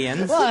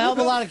 Canadians. Well, I hope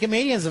a lot of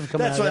comedians have come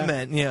That's out what of I there.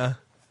 meant, yeah.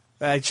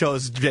 I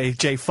chose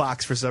J.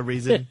 Fox for some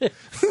reason.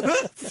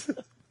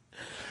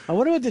 I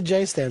wonder what the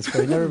J stands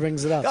for. He never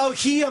brings it up. Oh,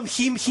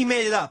 he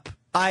made it up.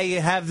 I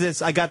have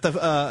this. I got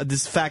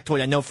this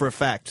factoid. I know for a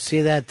fact.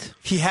 See that?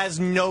 He has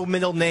no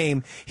middle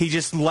name. He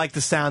just liked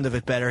the sound of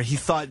it better. He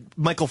thought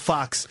Michael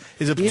Fox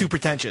is too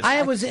pretentious.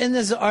 I was in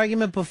this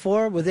argument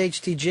before with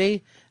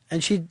HTG,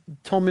 and she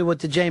told me what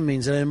the J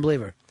means, and I didn't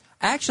believe her.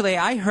 Actually,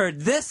 I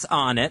heard this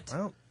on it,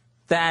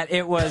 that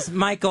it was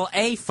Michael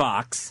A.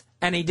 Fox,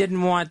 and he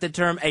didn't want the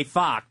term A.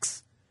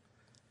 Fox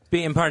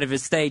being part of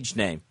his stage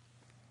name.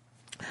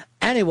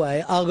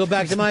 Anyway, I'll go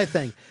back to my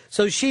thing.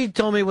 So she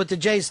told me what the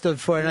J stood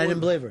for, and I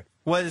didn't believe her.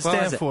 What does it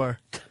stand for?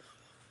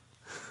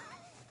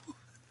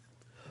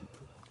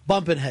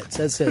 Bumping heads.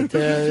 That's it.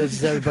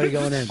 There's everybody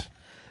going in.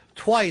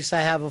 Twice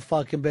I have a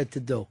fucking bit to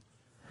do.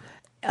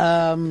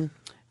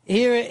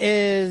 Here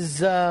is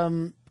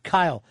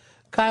Kyle.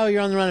 Kyle,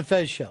 you're on the Ron and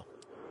Fez show.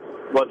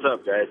 What's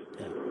up, guys?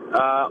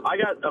 I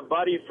got a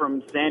buddy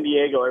from San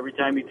Diego. Every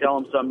time you tell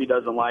him something he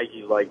doesn't like,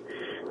 he's like,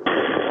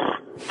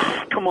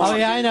 come on. Oh,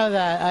 yeah, I know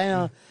that. I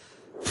know.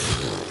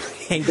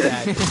 Hate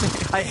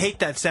that. I hate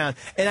that sound.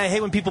 And I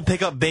hate when people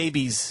pick up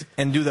babies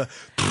and do the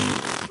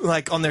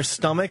like on their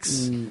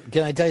stomachs.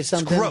 Can I tell you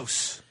something? It's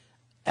gross.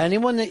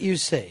 Anyone that you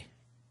see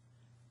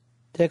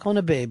tickling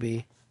a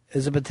baby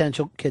is a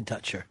potential kid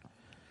toucher.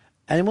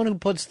 Anyone who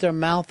puts their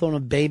mouth on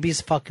a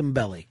baby's fucking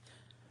belly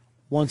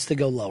wants to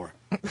go lower.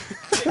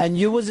 And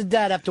you as a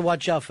dad have to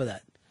watch out for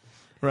that.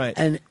 Right.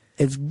 And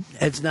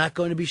it's not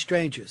going to be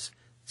strangers.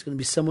 It's going to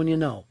be someone you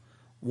know,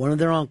 one of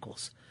their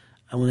uncles.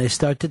 And when they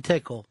start to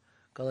tickle,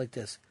 go like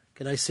this.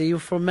 Can I see you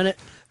for a minute?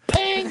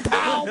 Ping,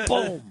 pow,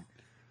 boom.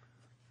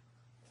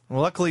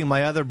 Well, luckily,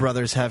 my other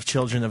brothers have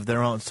children of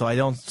their own, so I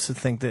don't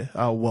think that.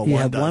 Oh, well, You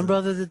one have doesn't. one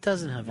brother that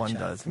doesn't have a One child.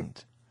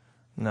 doesn't.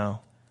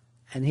 No.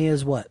 And he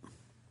is what?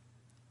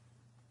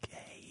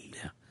 Gay.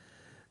 Yeah.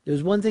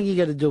 There's one thing you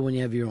got to do when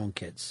you have your own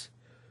kids.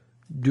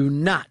 Do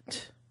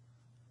not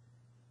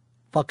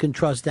fucking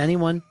trust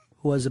anyone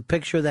who has a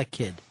picture of that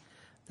kid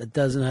that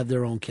doesn't have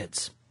their own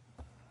kids.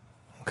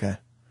 Okay.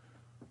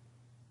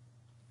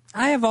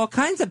 I have all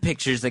kinds of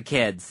pictures of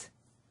kids.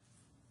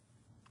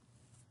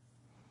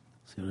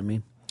 See what I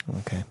mean?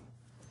 Okay.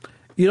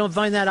 You don't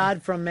find that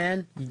odd from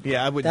man?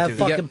 Yeah, I would. That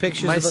fucking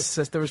pictures My of a...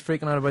 sister was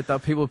freaking out about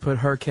that. People put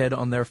her kid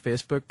on their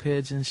Facebook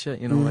page and shit.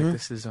 You know, like Mhm.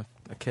 this is a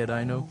kid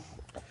I know.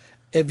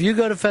 If you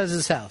go to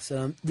Fez's house,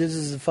 this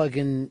is a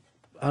fucking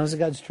honest to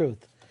God's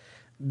truth,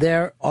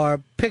 there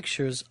are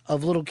pictures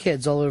of little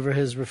kids all over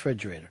his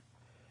refrigerator.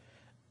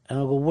 And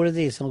I'll go, what are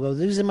these? And I'll go,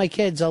 these are my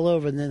kids all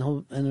over. And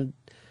then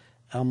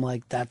I'm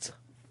like, that's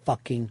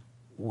fucking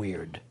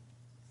weird.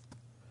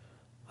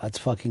 That's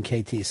fucking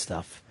KT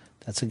stuff.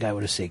 That's a guy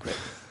with a secret.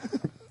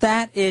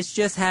 That is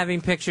just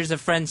having pictures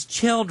of friends'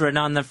 children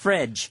on the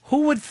fridge.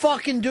 Who would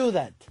fucking do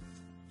that?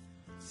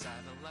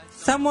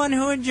 Someone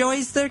who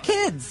enjoys their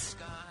kids.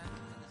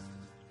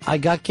 I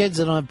got kids.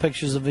 I don't have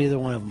pictures of either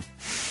one of them.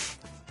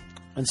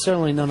 And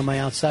certainly none of my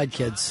outside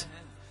kids.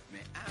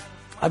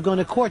 I've gone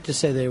to court to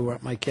say they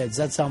weren't my kids.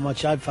 That's how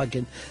much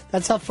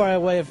that's how far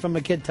away from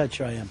a kid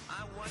toucher I am.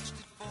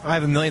 I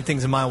have a million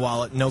things in my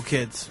wallet. No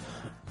kids.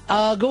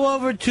 Go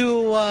over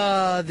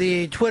to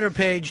the Twitter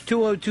page,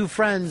 202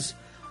 Friends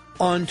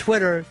on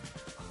Twitter.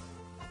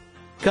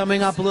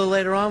 Coming up a little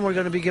later on, we're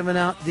going to be giving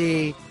out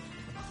the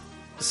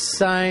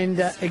signed,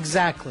 the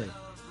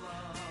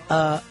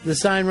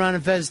signed Ron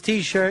and Fez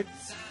t-shirt.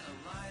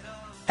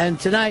 And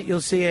tonight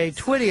you'll see a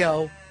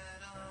Twitio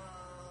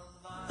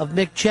of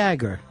Mick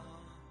Jagger.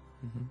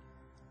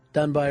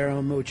 Done by our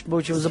own Mooch.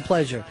 Mooch, it was a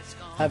pleasure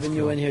having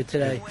you in here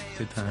today.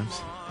 Good times.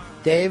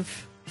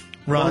 Dave,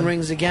 Ron. phone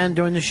rings again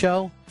during the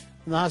show.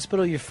 In the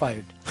hospital, you're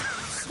fired.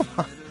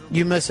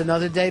 You miss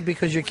another day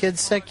because your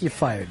kid's sick, you're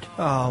fired.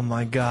 Oh,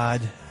 my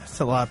God. That's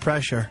a lot of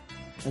pressure.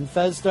 And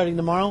Fez starting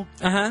tomorrow?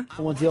 Uh-huh.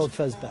 I want the old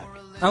Fez back.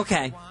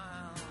 Okay.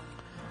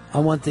 I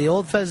want the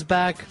old Fez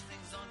back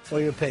or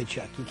your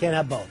paycheck. You can't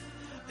have both.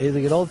 I either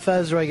get old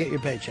Fez or I get your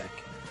paycheck.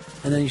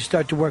 And then you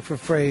start to work for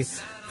free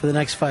for the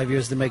next 5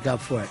 years to make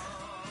up for it.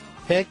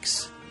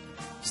 Hicks,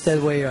 stay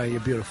the way you are. You're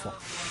beautiful.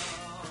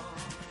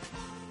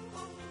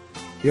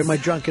 You're my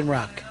drunken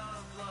rock.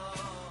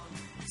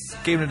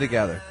 Keeping it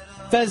together.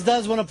 Fez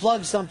does want to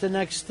plug something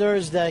next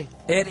Thursday.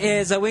 It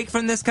is a week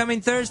from this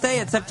coming Thursday.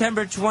 It's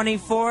September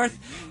 24th.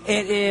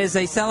 It is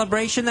a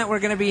celebration that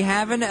we're going to be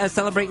having,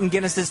 celebrating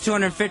Guinness's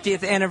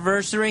 250th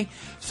anniversary.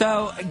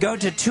 So go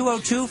to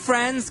 202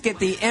 Friends, get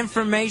the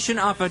information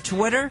off of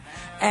Twitter,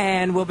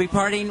 and we'll be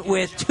partying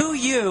with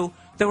 2U,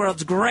 the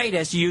world's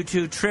greatest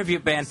U2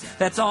 tribute band.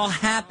 That's all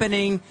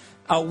happening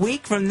a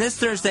week from this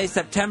Thursday,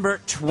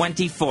 September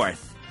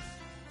 24th.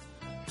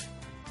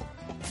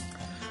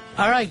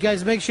 All right,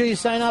 guys, make sure you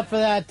sign up for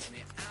that.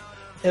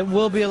 It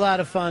will be a lot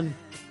of fun.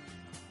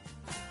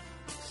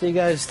 See you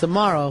guys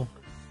tomorrow.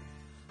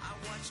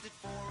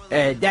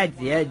 That's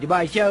the end of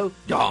my show.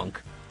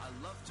 Donk.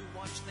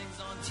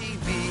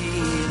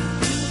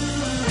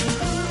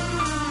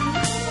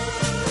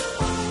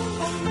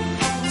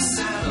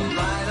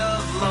 Satellite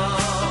of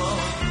love.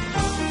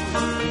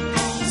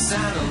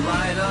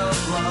 Satellite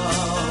of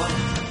love.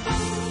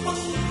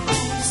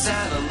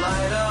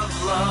 Satellite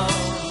of love.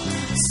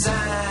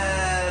 Satellite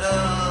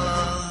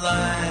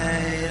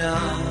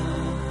of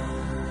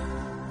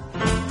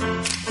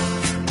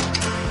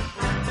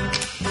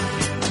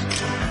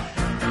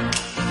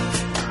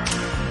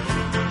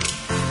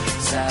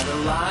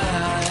satellite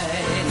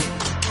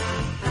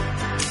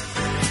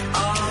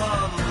of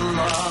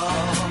love.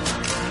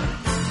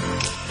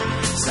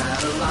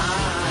 Satellite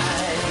of love. Satellite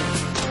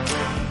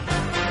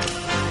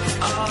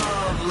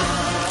of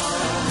love.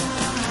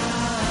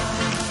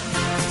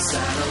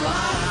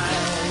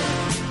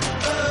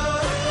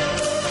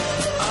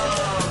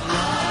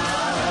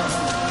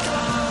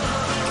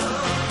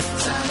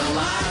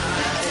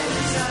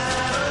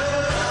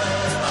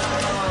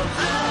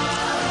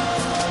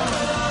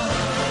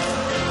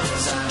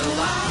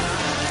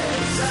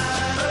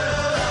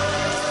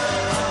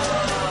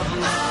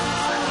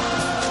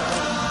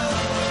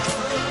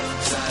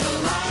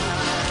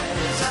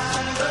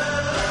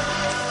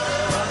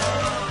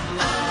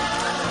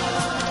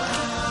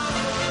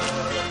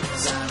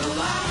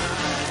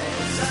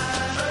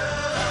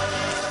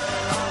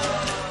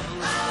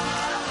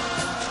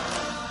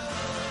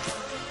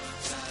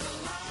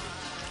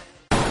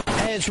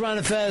 Hey, it's Ron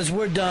and Fez.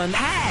 We're done.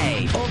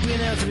 Hey! Opie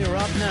and Anthony are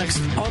up next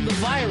on the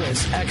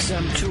Virus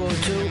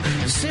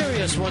XM202,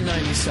 Sirius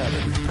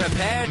 197.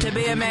 Prepare to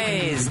be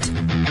amazed.